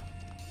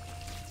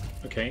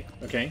 Okay,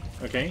 okay,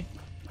 okay.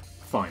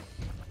 Fine.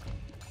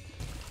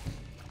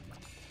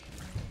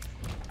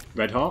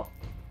 Red heart?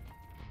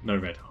 No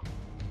red heart.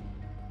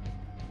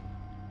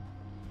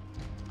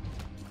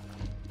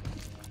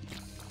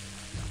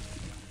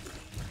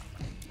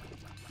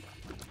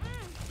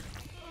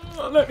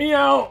 Oh, let me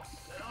out!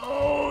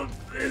 Oh,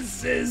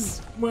 this is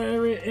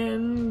where it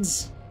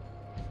ends.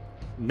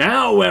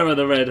 Now where are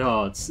the red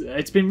hearts?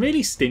 It's been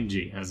really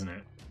stingy, hasn't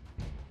it?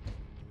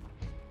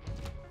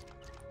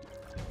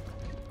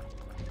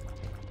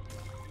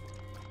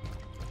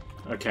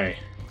 Okay.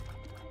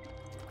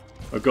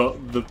 I've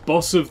got the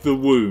boss of the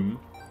womb.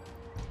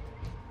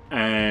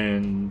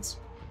 And...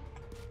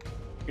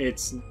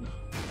 it's...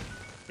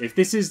 if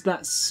this is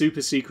that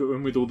super secret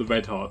room with all the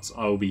red hearts,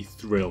 I'll be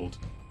thrilled.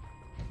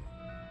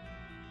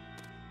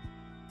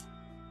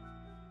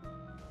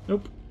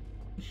 Nope.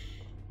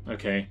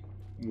 Okay.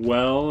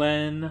 Well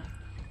then...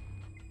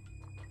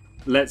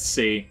 let's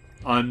see.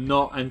 I'm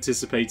not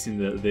anticipating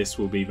that this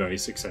will be very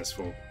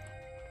successful.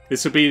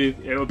 This will be...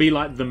 it'll be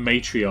like the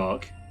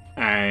matriarch,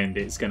 and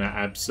it's gonna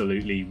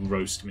absolutely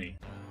roast me.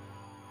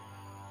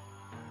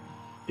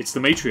 It's the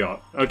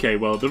matriarch. Okay,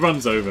 well, the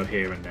run's over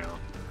here and now.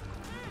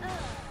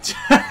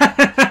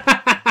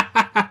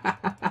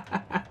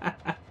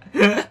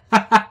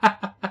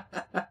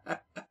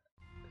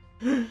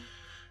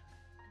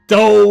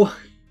 Dole!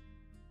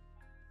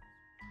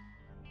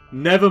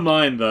 Never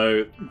mind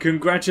though.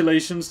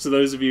 Congratulations to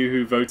those of you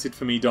who voted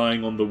for me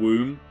dying on the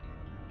womb.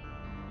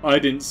 I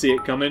didn't see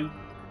it coming.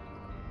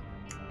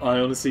 I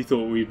honestly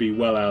thought we'd be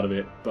well out of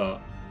it, but...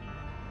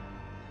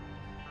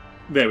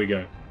 there we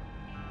go.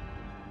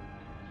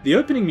 The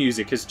opening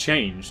music has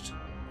changed.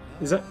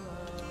 Is that...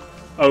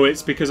 oh,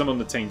 it's because I'm on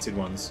the tainted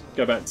ones.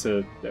 Go back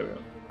to... there we go.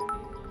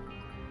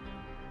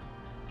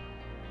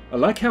 I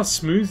like how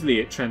smoothly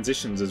it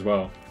transitions as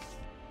well.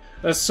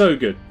 That's so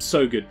good,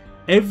 so good.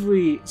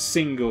 Every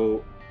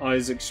single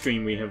Isaac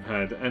stream we have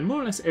had, and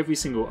more or less every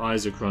single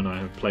Isaac run I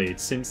have played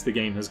since the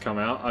game has come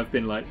out, I've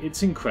been like,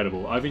 it's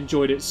incredible. I've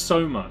enjoyed it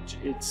so much.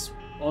 It's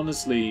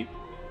honestly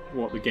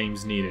what the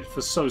game's needed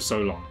for so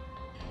long.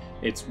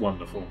 It's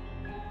wonderful.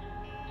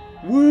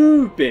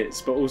 Woo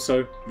bits, but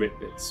also rip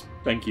bits.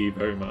 Thank you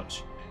very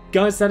much.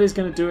 Guys, that is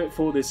going to do it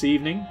for this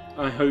evening.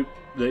 I hope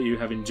that you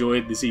have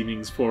enjoyed this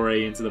evening's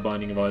foray into the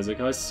Binding of Isaac.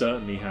 I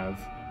certainly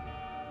have.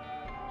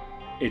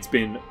 It's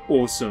been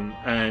awesome,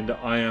 and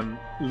I am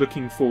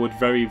looking forward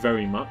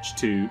very much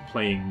to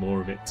playing more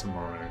of it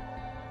tomorrow.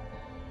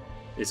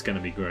 It's going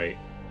to be great.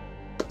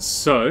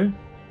 So,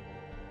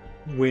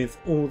 with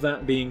all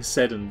that being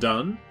said and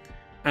done,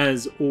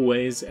 as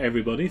always,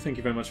 everybody, thank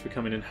you very much for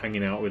coming and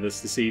hanging out with us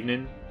this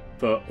evening.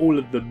 For all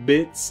of the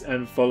bits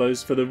and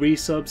follows, for the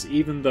resubs,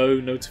 even though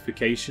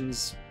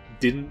notifications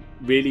didn't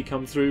really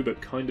come through,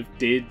 but kind of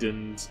did,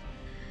 and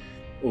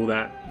all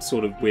that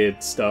sort of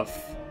weird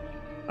stuff.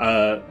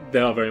 They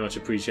are very much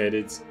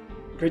appreciated.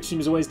 Great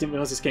stream as always. Didn't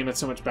realise this game had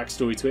so much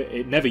backstory to it.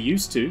 It never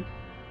used to.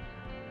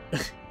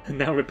 And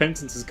now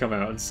Repentance has come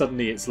out, and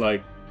suddenly it's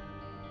like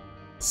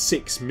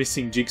 6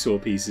 missing jigsaw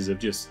pieces have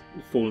just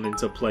fallen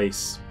into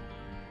place,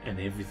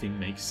 and everything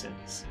makes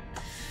sense.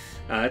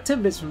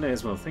 10 bits from there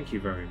as well. Thank you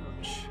very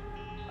much.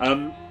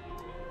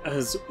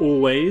 As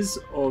always,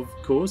 of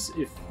course,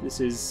 if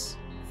this is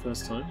the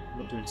first time, I'm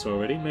not doing so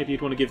already, maybe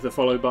you'd want to give the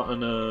follow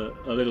button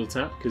a little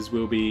tap, because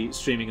we'll be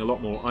streaming a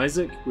lot more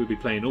Isaac. We'll be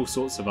playing all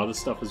sorts of other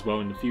stuff as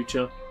well in the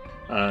future.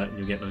 And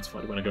you'll get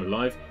notified when I go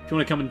live. If you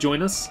want to come and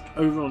join us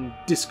over on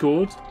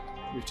Discord,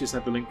 we've just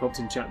had the link popped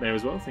in chat there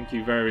as well. Thank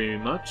you very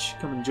much.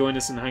 Come and join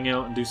us and hang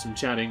out and do some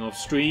chatting off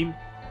stream.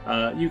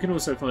 You can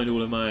also find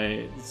all of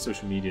my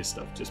social media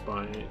stuff just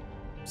by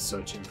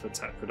searching for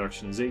TAC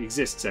Productions. It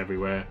exists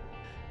everywhere,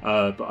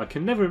 but I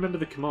can never remember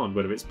the command,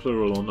 whether it's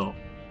plural or not.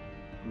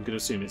 I'm going to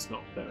assume it's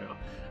not. There we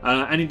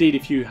are. And indeed,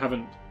 if you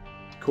haven't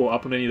caught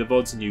up on any of the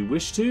VODs and you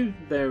wish to,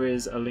 there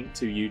is a link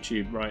to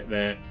YouTube right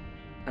there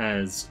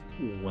as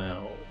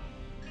well.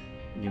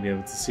 And you'll be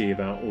able to see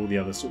about all the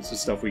other sorts of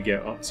stuff we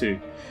get up to.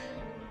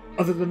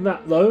 Other than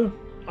that, though,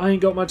 I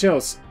ain't got much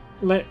else.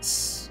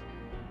 Let's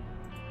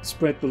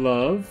spread the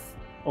love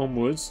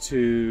onwards to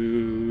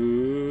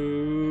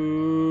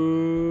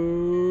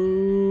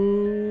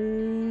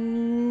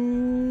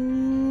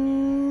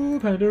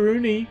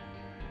Pandaruni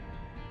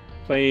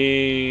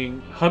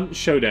playing Hunt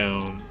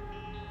Showdown.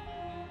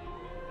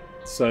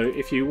 So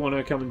if you want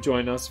to come and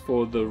join us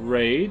for the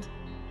raid,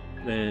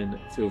 then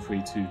feel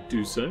free to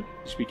do so.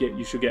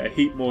 You should get a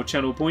heap more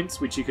channel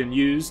points, which you can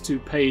use to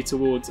pay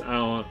towards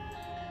our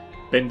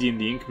Bendy and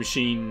the Ink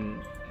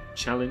Machine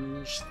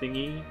challenge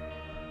thingy,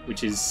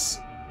 which is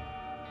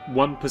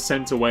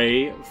 1%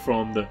 away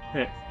from the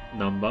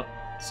number,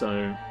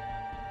 so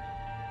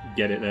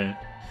get it there.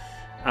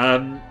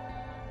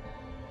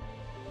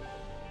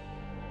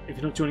 If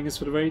you're not joining us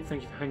for the raid,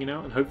 thank you for hanging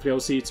out, and hopefully I'll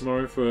see you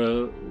tomorrow for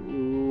a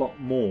lot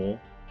more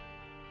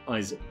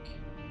Isaac.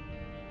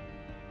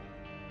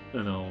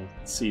 And I'll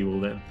see you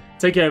all then.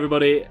 Take care,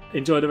 everybody.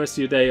 Enjoy the rest of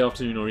your day,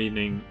 afternoon, or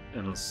evening,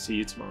 and I'll see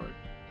you tomorrow.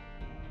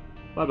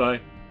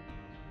 Bye-bye.